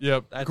it's like go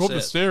up the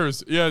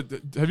stairs. Yeah,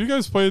 have you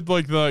guys played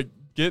like the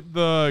get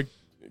the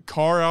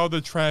car out of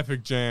the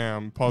traffic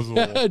jam puzzle?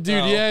 Dude,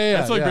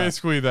 it's like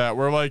basically that,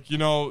 where like, you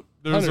know,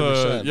 there's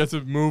 100%. You have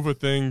to move a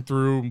thing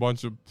through a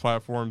bunch of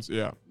platforms. It's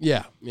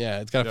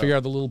got to figure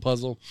out the little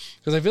puzzle,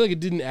 because I feel like it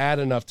didn't add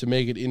enough to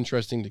make it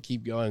interesting to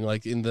keep going.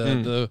 Like in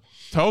the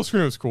title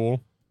screen was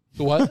cool.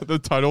 The what? The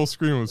title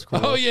screen was cool.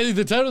 Oh yeah,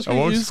 the title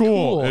screen is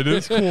cool. It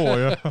is cool.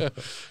 Yeah, and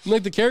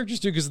like the characters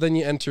too, because then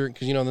you enter,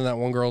 because you know, then that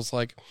one girl's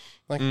like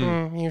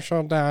you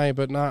shall die,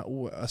 but not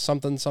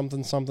something.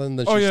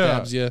 Then she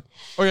stabs you.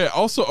 Okay.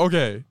 Also,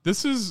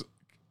 this is.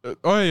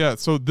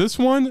 So this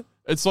one,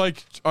 it's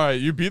like, all right,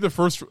 you beat the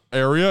first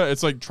area.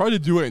 It's like, try to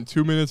do it in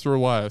 2 minutes or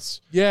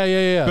less.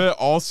 Yeah. But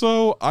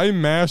also, I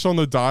mash on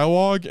the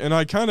dialogue, and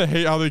I kind of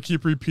hate how they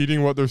keep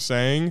repeating what they're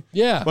saying.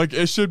 Yeah. Like,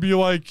 it should be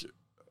like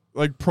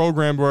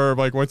programmed where,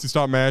 like, once you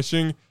stop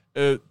mashing,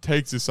 it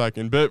takes a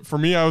second. But for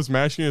me, I was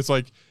mashing, it's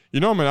like, you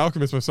know, I'm an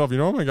alchemist myself. You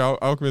know, I'm an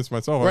alchemist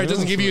myself. Right. It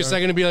doesn't give you a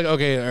second to be like,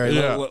 okay, all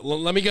right,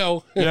 let me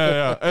go.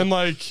 Yeah. And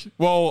like,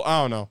 well,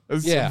 I don't know.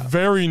 It's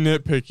very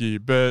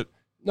nitpicky, but.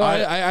 No,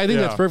 I think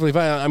that's perfectly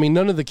fine. I mean,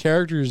 none of the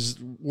characters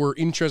were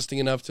interesting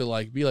enough to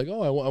like be like,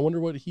 oh, I wonder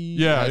what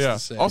he has to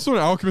say. Also, an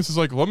alchemist is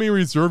like, let me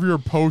reserve your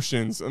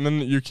potions, and then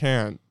you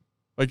can't.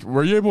 Like,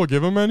 were you able to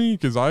give him any?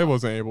 Because I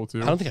wasn't able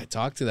to. I don't think I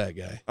talked to that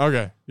guy.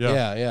 Okay,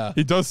 yeah.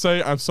 He does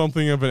say, I'm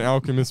something of an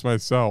alchemist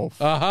myself.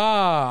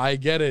 Aha, I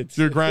get it.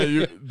 Dude,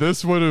 Grant,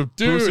 this would have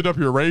boosted up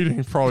your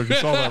rating probably if you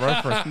saw that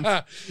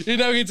reference. You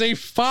know, it's a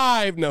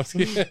 5. No.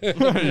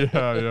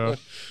 Yeah.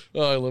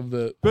 Oh, I love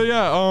that. But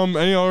yeah,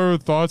 any other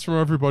thoughts from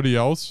everybody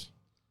else?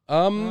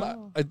 I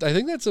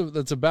think that's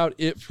about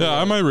it.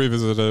 I might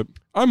revisit it.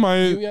 I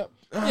might.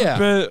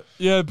 But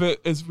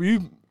as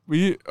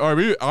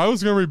I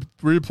was gonna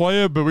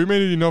replay it, but we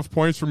made enough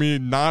points for me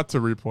not to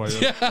replay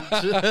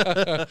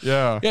it.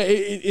 Yeah.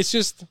 It's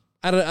just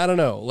I don't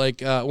know.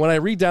 Like when I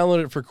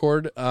re-downloaded it for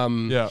Cord,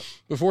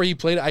 before he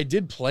played it, I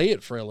did play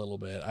it for a little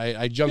bit.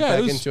 I jumped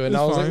back into it, and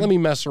I was like, let me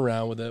mess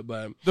around with it.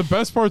 But the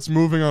best part's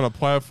moving on a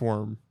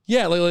platform.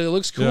 Yeah, like it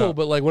looks cool,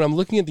 but like when I'm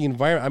looking at the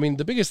environment, I mean,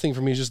 the biggest thing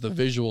for me is just the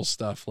visual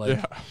stuff. Like,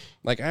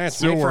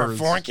 it's made for a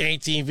 4K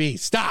TV.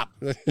 Stop.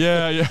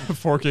 Yeah,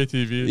 4K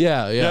TV.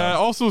 Yeah.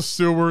 Also,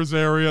 sewers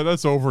area,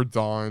 that's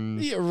overdone.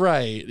 Yeah,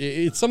 right.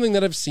 It's something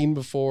that I've seen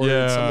before.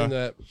 Yeah. It's something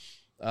that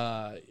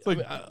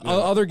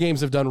other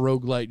games have done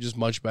roguelite just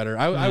much better.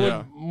 I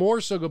would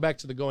more so go back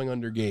to the Going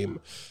Under game.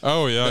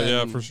 Oh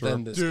yeah, for sure.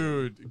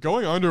 Dude,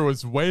 Going Under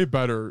was way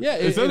better. Yeah,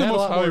 is that the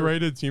most highly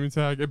rated Team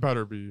Attack? It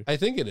better be. I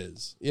think it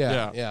is.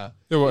 Yeah.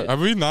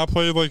 Have we not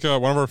played like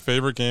one of our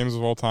favorite games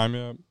of all time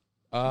yet?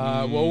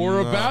 Well,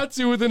 we're about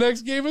to with the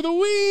next game of the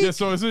week. Yeah,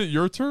 so is it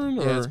your turn?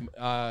 Or?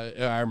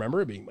 I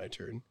remember it being my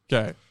turn.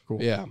 Okay,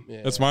 cool. Yeah.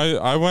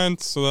 I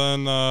went, so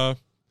then I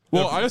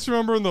just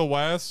remember in the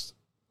last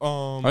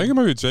I think it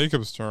might be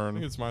Jacob's turn. I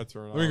think it's my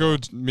turn. Let me go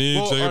Jacob,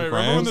 Grant.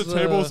 Remember when the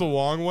table was a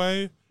long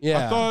way?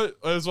 Yeah. I thought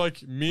it was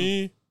like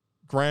me,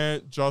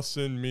 Grant,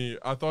 Justin, me.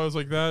 I thought it was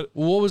like that.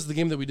 Well, what was the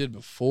game that we did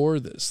before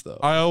this, though?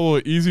 I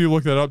will easily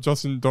look that up.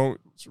 Justin, don't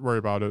worry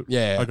about it.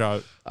 Yeah. I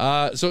got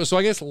it. So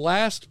I guess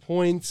last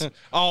points.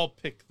 I'll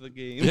pick the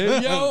game.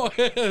 Yo.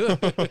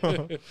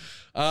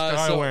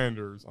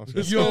 Skylanders.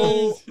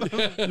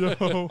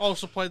 Yo.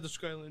 Also played the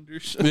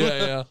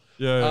Skylanders.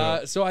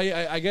 Yeah. So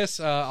I guess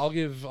I'll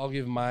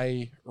give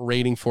my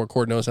rating for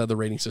Cord knows how the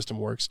rating system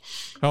works.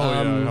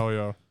 Hell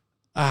yeah.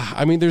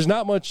 I mean, there's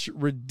not much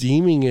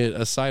redeeming it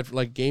aside from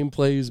like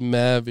gameplay's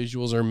meh,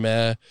 visuals are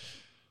meh.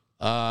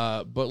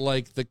 But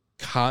like the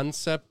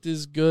concept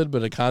is good, but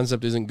the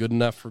concept isn't good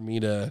enough for me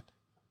to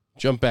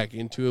jump back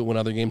into it when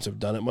other games have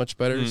done it much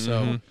better.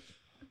 Mm-hmm.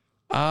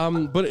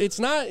 So, but it's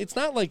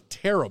not like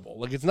terrible.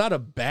 Like it's not a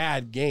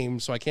bad game.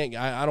 So I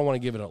don't want to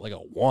give it like a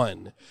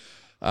 1.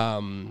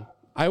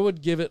 I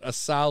would give it a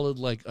solid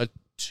like a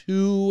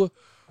 2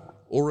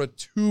 or a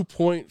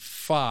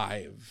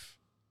 2.5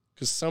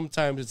 because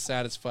sometimes it's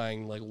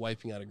satisfying, like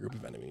wiping out a group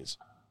of enemies.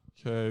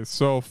 Okay,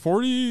 so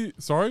 40.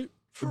 Sorry,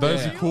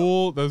 that's a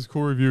cool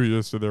review you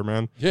just did there,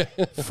 man. Yeah.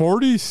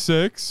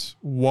 46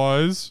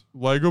 was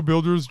Lego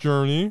Builder's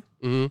Journey.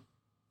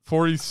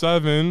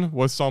 47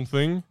 was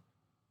something.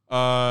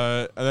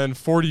 And then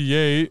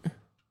 48.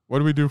 What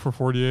do we do for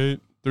 48?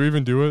 Do we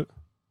even do it?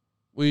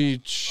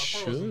 We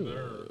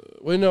should.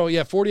 Wait, no,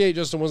 yeah, 48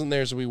 Justin wasn't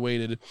there, so we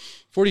waited.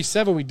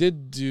 47, we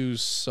did do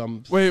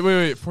some.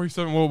 Wait.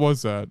 47, what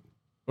was that?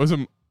 Was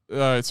it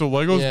so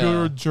Lego's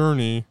Builder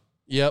Journey?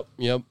 Yep.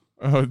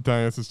 Oh,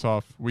 dang, this is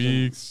tough.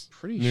 Weeks,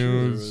 pretty news,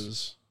 sure it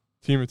was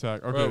Team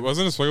Attack. Okay,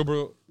 wasn't it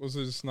Lego? Was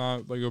it just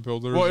not Lego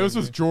Builder? Well, it was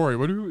just Jory.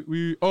 What do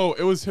we? Oh,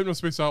 it was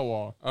Hypnospace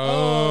Outlaw.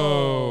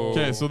 Oh.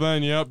 Okay, so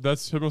then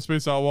that's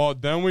Hypnospace Outlaw.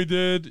 Then we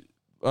did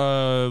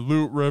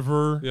Loot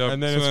River. Yeah,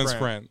 and then it's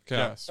Sprint. Okay.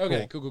 Yes,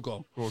 okay.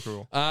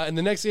 Cool. And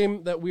the next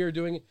game that we are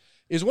doing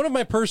is one of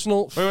my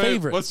personal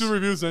favorites. Let's do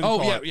reviews then.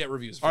 Oh yeah,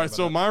 reviews. All right,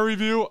 so my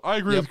review, I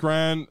agree with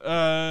Grant.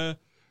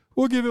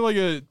 We'll give it like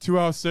a 2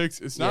 out of 6.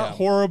 It's not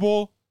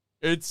horrible.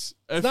 It's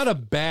not a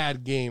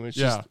bad game. It's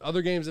just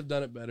other games have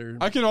done it better.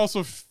 I can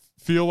also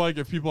feel like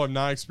if people have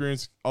not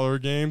experienced other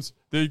games,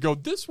 they go,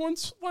 this one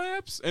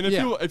slaps. And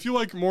if you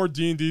like more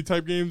D&D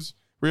type games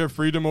where you have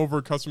freedom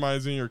over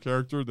customizing your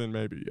character, then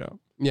maybe,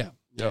 Yeah,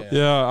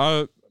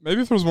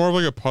 maybe if there's more of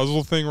like a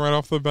puzzle thing right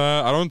off the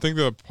bat. I don't think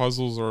the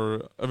puzzles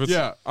are. If it's,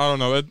 I don't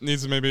know. It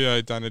needs maybe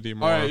identity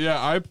more. All right,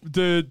 I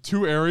did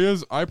 2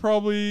 areas. I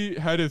probably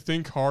had to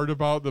think hard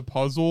about the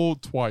puzzle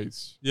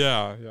twice.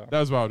 Yeah.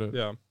 That's about it.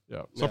 Yeah.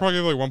 So I'll probably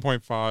give like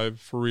 1.5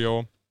 for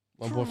real.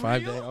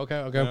 1.5.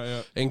 Okay.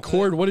 Yeah. And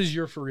Cord, what is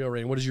your for real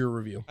rating? What is your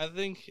review? I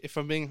think, if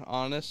I'm being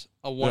honest,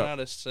 a 1 out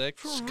of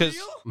 6. Because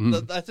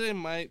I think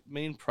my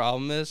main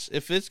problem is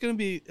if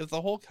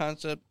the whole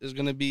concept is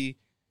going to be,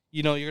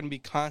 you're going to be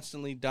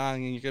constantly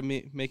dying and you're going to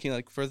be making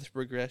like further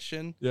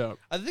progression. Yeah.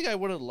 I think I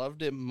would have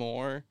loved it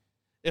more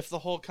if the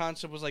whole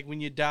concept was like when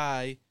you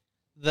die,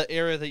 the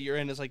area that you're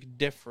in is like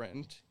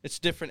different. It's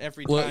different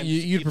every time. Well,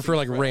 you'd prefer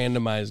like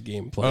randomized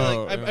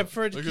gameplay. I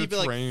prefer to keep it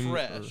like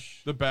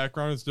fresh. The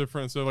background is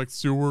different instead of like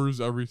sewers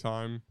every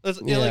time.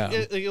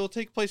 It'll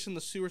take place in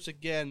the sewers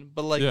again,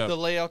 but like the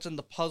layouts and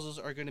the puzzles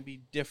are going to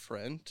be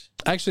different.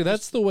 Actually,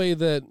 that's the way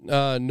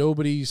that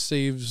Nobody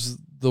Saves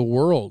the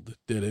World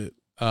did it.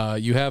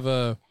 You have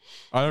a.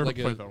 I never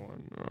played that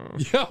one.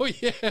 Oh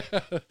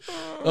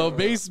yeah.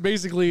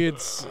 Basically,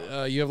 it's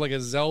you have like a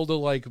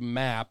Zelda-like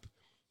map.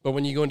 But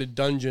when you go into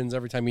dungeons,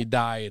 every time you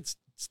die, it's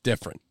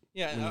different.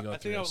 Yeah, I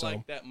think I would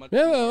like that much.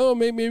 Yeah,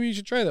 maybe you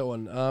should try that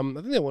one. I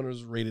think that one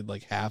was rated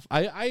like half.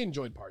 I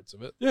enjoyed parts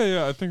of it.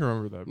 Yeah, I think I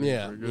remember that.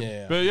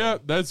 Yeah.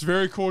 But that's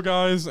very cool,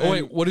 guys. Oh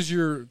wait, what is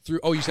your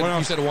through? Oh, you said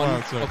a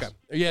 1. Okay.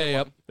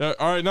 Yeah. All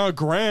right, now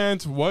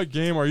Grant, what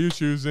game are you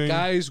choosing?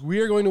 Guys, we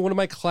are going to one of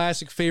my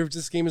classic favorites.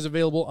 This game is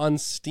available on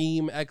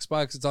Steam,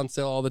 Xbox. It's on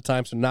sale all the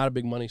time, so not a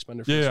big money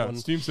spender for this one.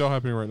 Steam sale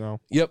happening right now.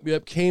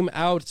 Yep. Came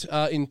out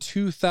in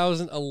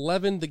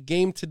 2011. The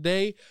game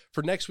today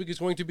for next week is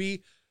going to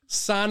be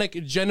Sonic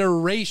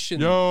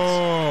Generations. Yo,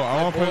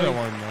 I want to play that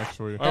one,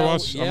 actually.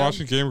 I'm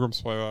watching Game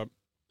Grumps play that.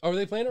 Oh, are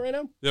they playing it right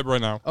now? Yep,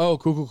 right now. Oh,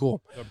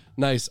 cool. Yep.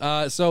 Nice.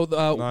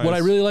 What I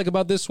really like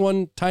about this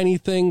one, tiny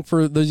thing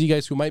for those of you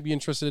guys who might be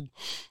interested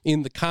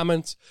in the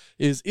comments,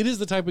 is it is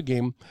the type of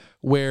game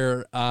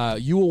where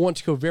you will want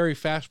to go very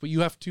fast, but you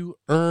have to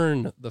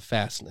earn the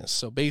fastness.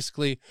 So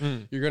basically,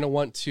 you're going to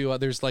want to,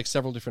 there's like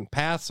several different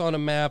paths on a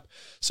map.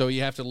 So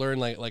you have to learn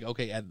like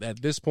okay,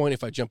 at this point,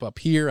 if I jump up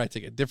here, I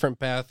take a different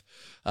path.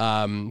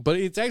 But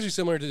it's actually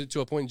similar to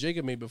a point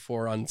Jacob made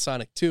before on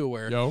Sonic 2,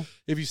 where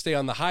if you stay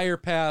on the higher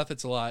path,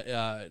 it's a lot.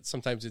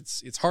 Sometimes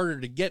it's harder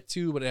to get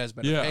to, but it has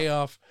better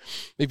payoff.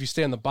 If you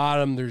stay on the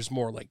bottom, there's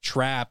more like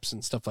traps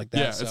and stuff like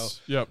that.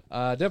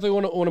 Definitely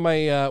one of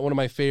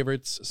my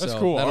favorites. That's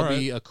cool. That'll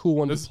be a cool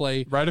one to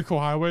play. Radical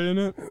Highway in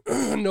it?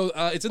 No,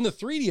 it's in the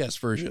 3DS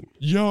version.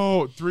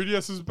 Yo,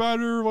 3DS is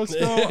better. Let's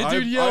go,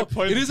 dude. I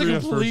played it is a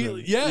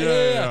completely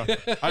yeah.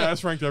 I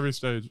S-ranked every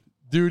stage.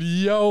 Dude,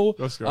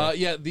 let's go.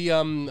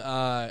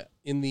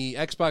 In the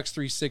Xbox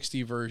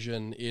 360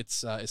 version,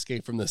 it's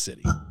Escape from the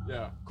City.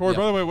 Yeah. Corey,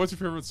 by the way, what's your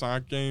favorite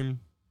Sonic game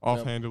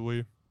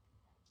offhandedly?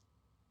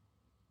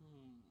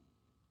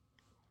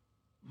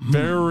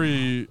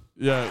 Very,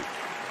 Woo!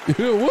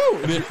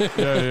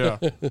 yeah.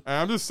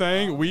 I'm just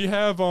saying, we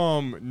have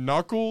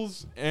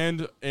Knuckles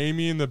and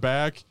Amy in the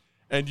back,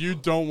 and you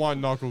don't want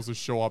Knuckles to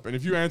show up. And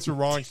if you answer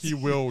wrong, he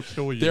will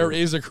kill you. There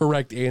is a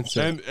correct answer.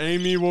 And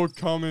Amy will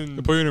come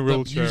and put you in a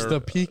wheelchair. Use the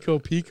Pico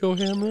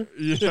hammer?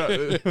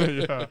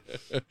 Yeah.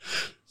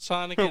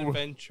 Sonic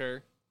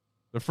Adventure.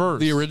 The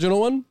first. The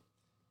original one?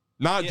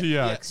 Not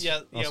DX.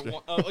 Yeah.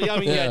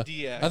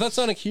 DX. I thought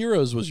Sonic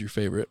Heroes was your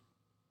favorite.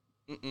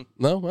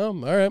 No? Well,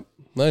 all right.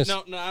 Nice.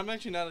 No, I'm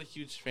actually not a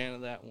huge fan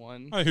of that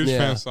one. I'm a huge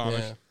fan of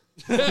Sonic.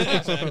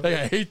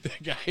 I hate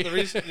that guy.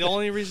 The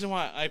only reason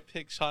why I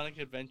pick Sonic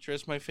Adventure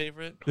as my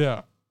favorite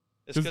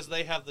is because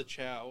they have the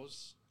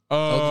chows.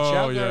 the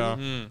Chow yeah.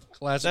 Garden.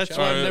 Classic. That's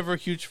why I'm never a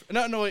huge.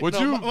 No, wait.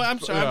 I'm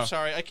sorry. Yeah. I'm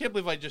sorry. I can't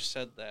believe I just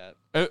said that.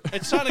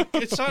 It's Sonic.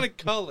 It's Sonic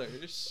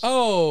Colors.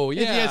 Oh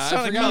yeah, yeah. It's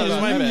Sonic Colors.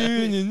 My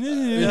bad.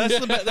 Yeah,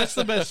 that's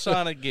the best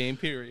Sonic game.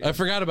 Period. I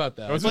forgot about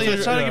that. But yeah,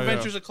 Sonic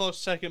Adventure's a close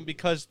second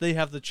because they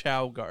have the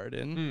Chow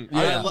Garden.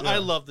 I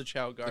love the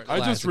Chow Garden. I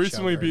just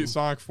recently beat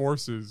Sonic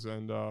Forces,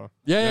 and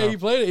yeah, you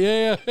played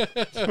it.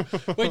 Yeah.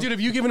 Wait, dude,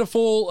 have you given a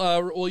full?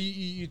 Well,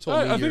 you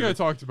told me. I think I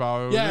talked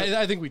about it. Yeah,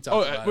 I think we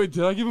talked. about wait,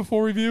 did I give a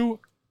full review?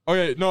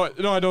 Okay, no,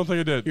 I don't think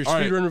I did. Your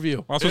speedrun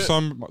review. Also,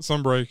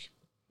 Sunbreak.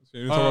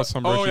 You talk about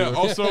Sunbreak. Oh yeah.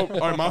 Also, all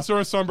right, Monster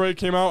Hunter Sunbreak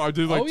came out. I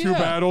did like 2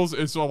 battles.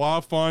 It's a lot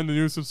of fun. The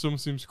new system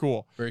seems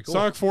cool. Very cool.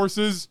 Sonic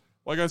Forces,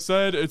 like I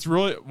said, it's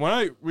really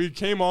we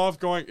came off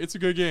going, it's a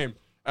good game.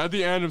 At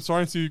the end, I'm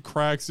starting to see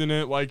cracks in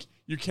it. Like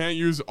you can't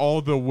use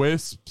all the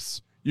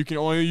wisps. You can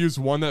only use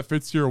one that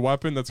fits your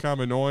weapon. That's kind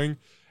of annoying.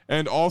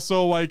 And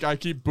also, like, I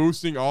keep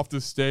boosting off the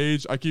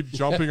stage. I keep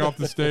jumping off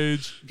the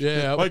stage.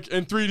 Yeah. Like,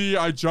 in 3D,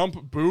 I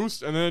jump,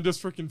 boost, and then it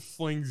just freaking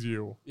flings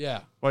you.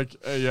 Yeah. Like,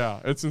 yeah,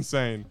 it's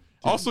insane. Dude.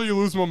 Also, you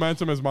lose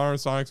momentum as Modern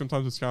Sonic.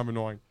 Sometimes it's kind of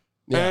annoying.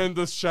 Yeah. And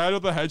the Shadow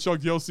the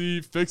Hedgehog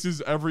DLC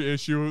fixes every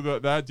issue.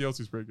 That DLC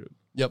is pretty good.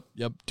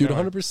 Yep. Dude,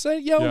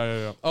 100%, yo.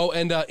 Yeah. Oh,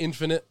 and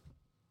Infinite.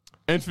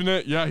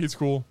 Infinite, yeah, he's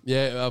cool.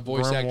 Yeah,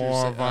 voice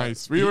actors.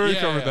 Vice. We already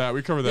covered that.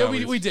 We covered that.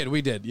 Yeah,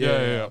 we did.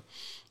 Yeah.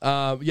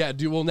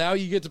 Dude. Well, now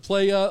you get to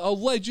play a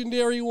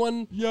legendary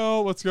one.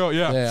 Yo, let's go.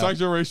 Yeah. Sonic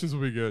Generations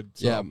will be good.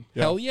 So, yeah.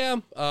 Hell yeah.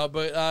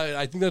 But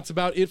I think that's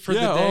about it for the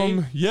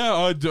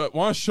day.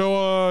 Want to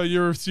show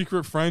your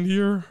secret friend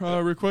here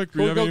real quick?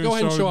 Go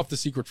ahead and show off the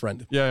secret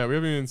friend. Yeah, we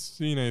haven't even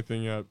seen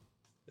anything yet.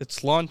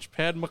 It's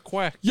Launchpad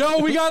McQuack. Yo,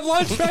 we got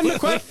Launchpad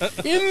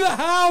McQuack in the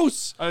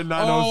house. I did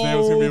not know his name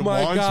was going to be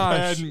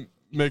Launchpad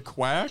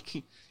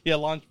McQuack. Yeah,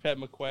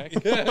 Launchpad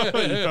McQuack.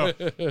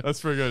 Yo,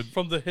 that's pretty good.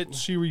 From the hit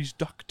series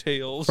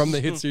DuckTales.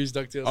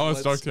 Oh,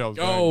 it's DuckTales.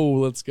 Oh,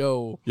 let's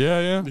go.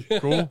 Yeah.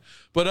 Cool.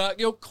 But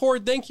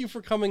Cord, thank you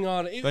for coming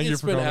on.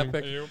 It's been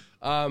epic.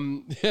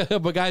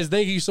 But guys,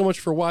 thank you so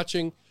much for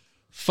watching.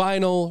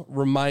 Final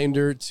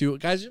reminder to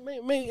guys,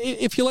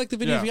 if you like the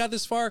video, if you got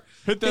this far,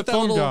 hit that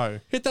thumb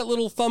guy, hit that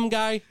little thumb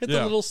guy, hit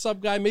the little sub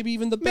guy, maybe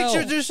even the bell.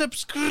 Make sure to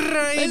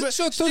subscribe.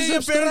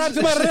 Subscribe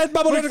to my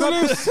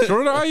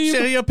Redbubble.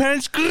 Share your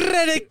parents'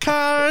 credit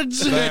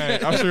cards.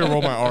 I'm sure you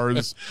roll my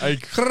R's. I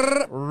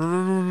can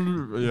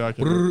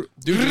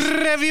do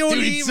it. Ravioli.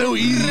 Dude, it's so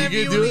easy. You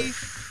can do it.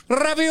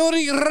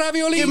 Ravioli.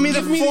 Give me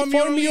the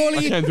formula.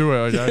 I can't do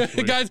it.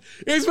 Like, guys,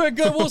 it's been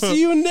good. We'll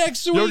see you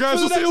next week. Yo, guys,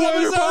 we'll see you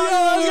later.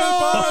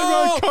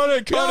 Bye. Cut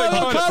it.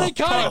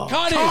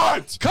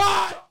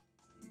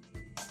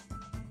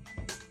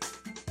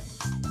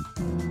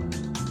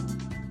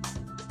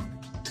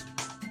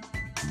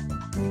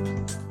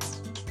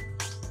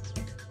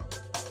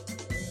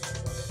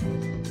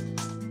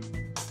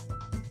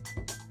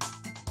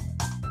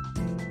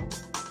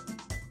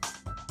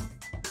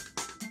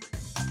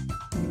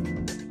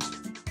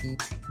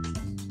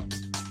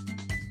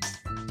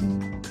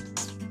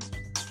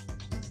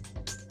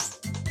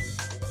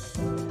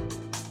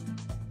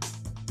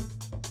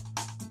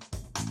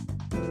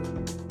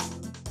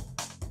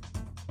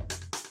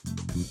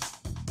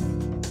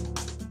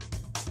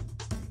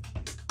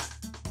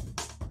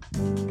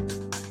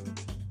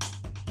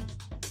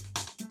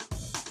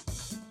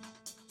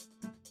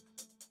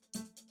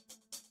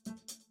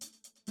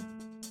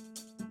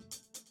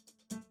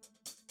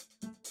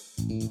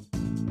 Mm-hmm.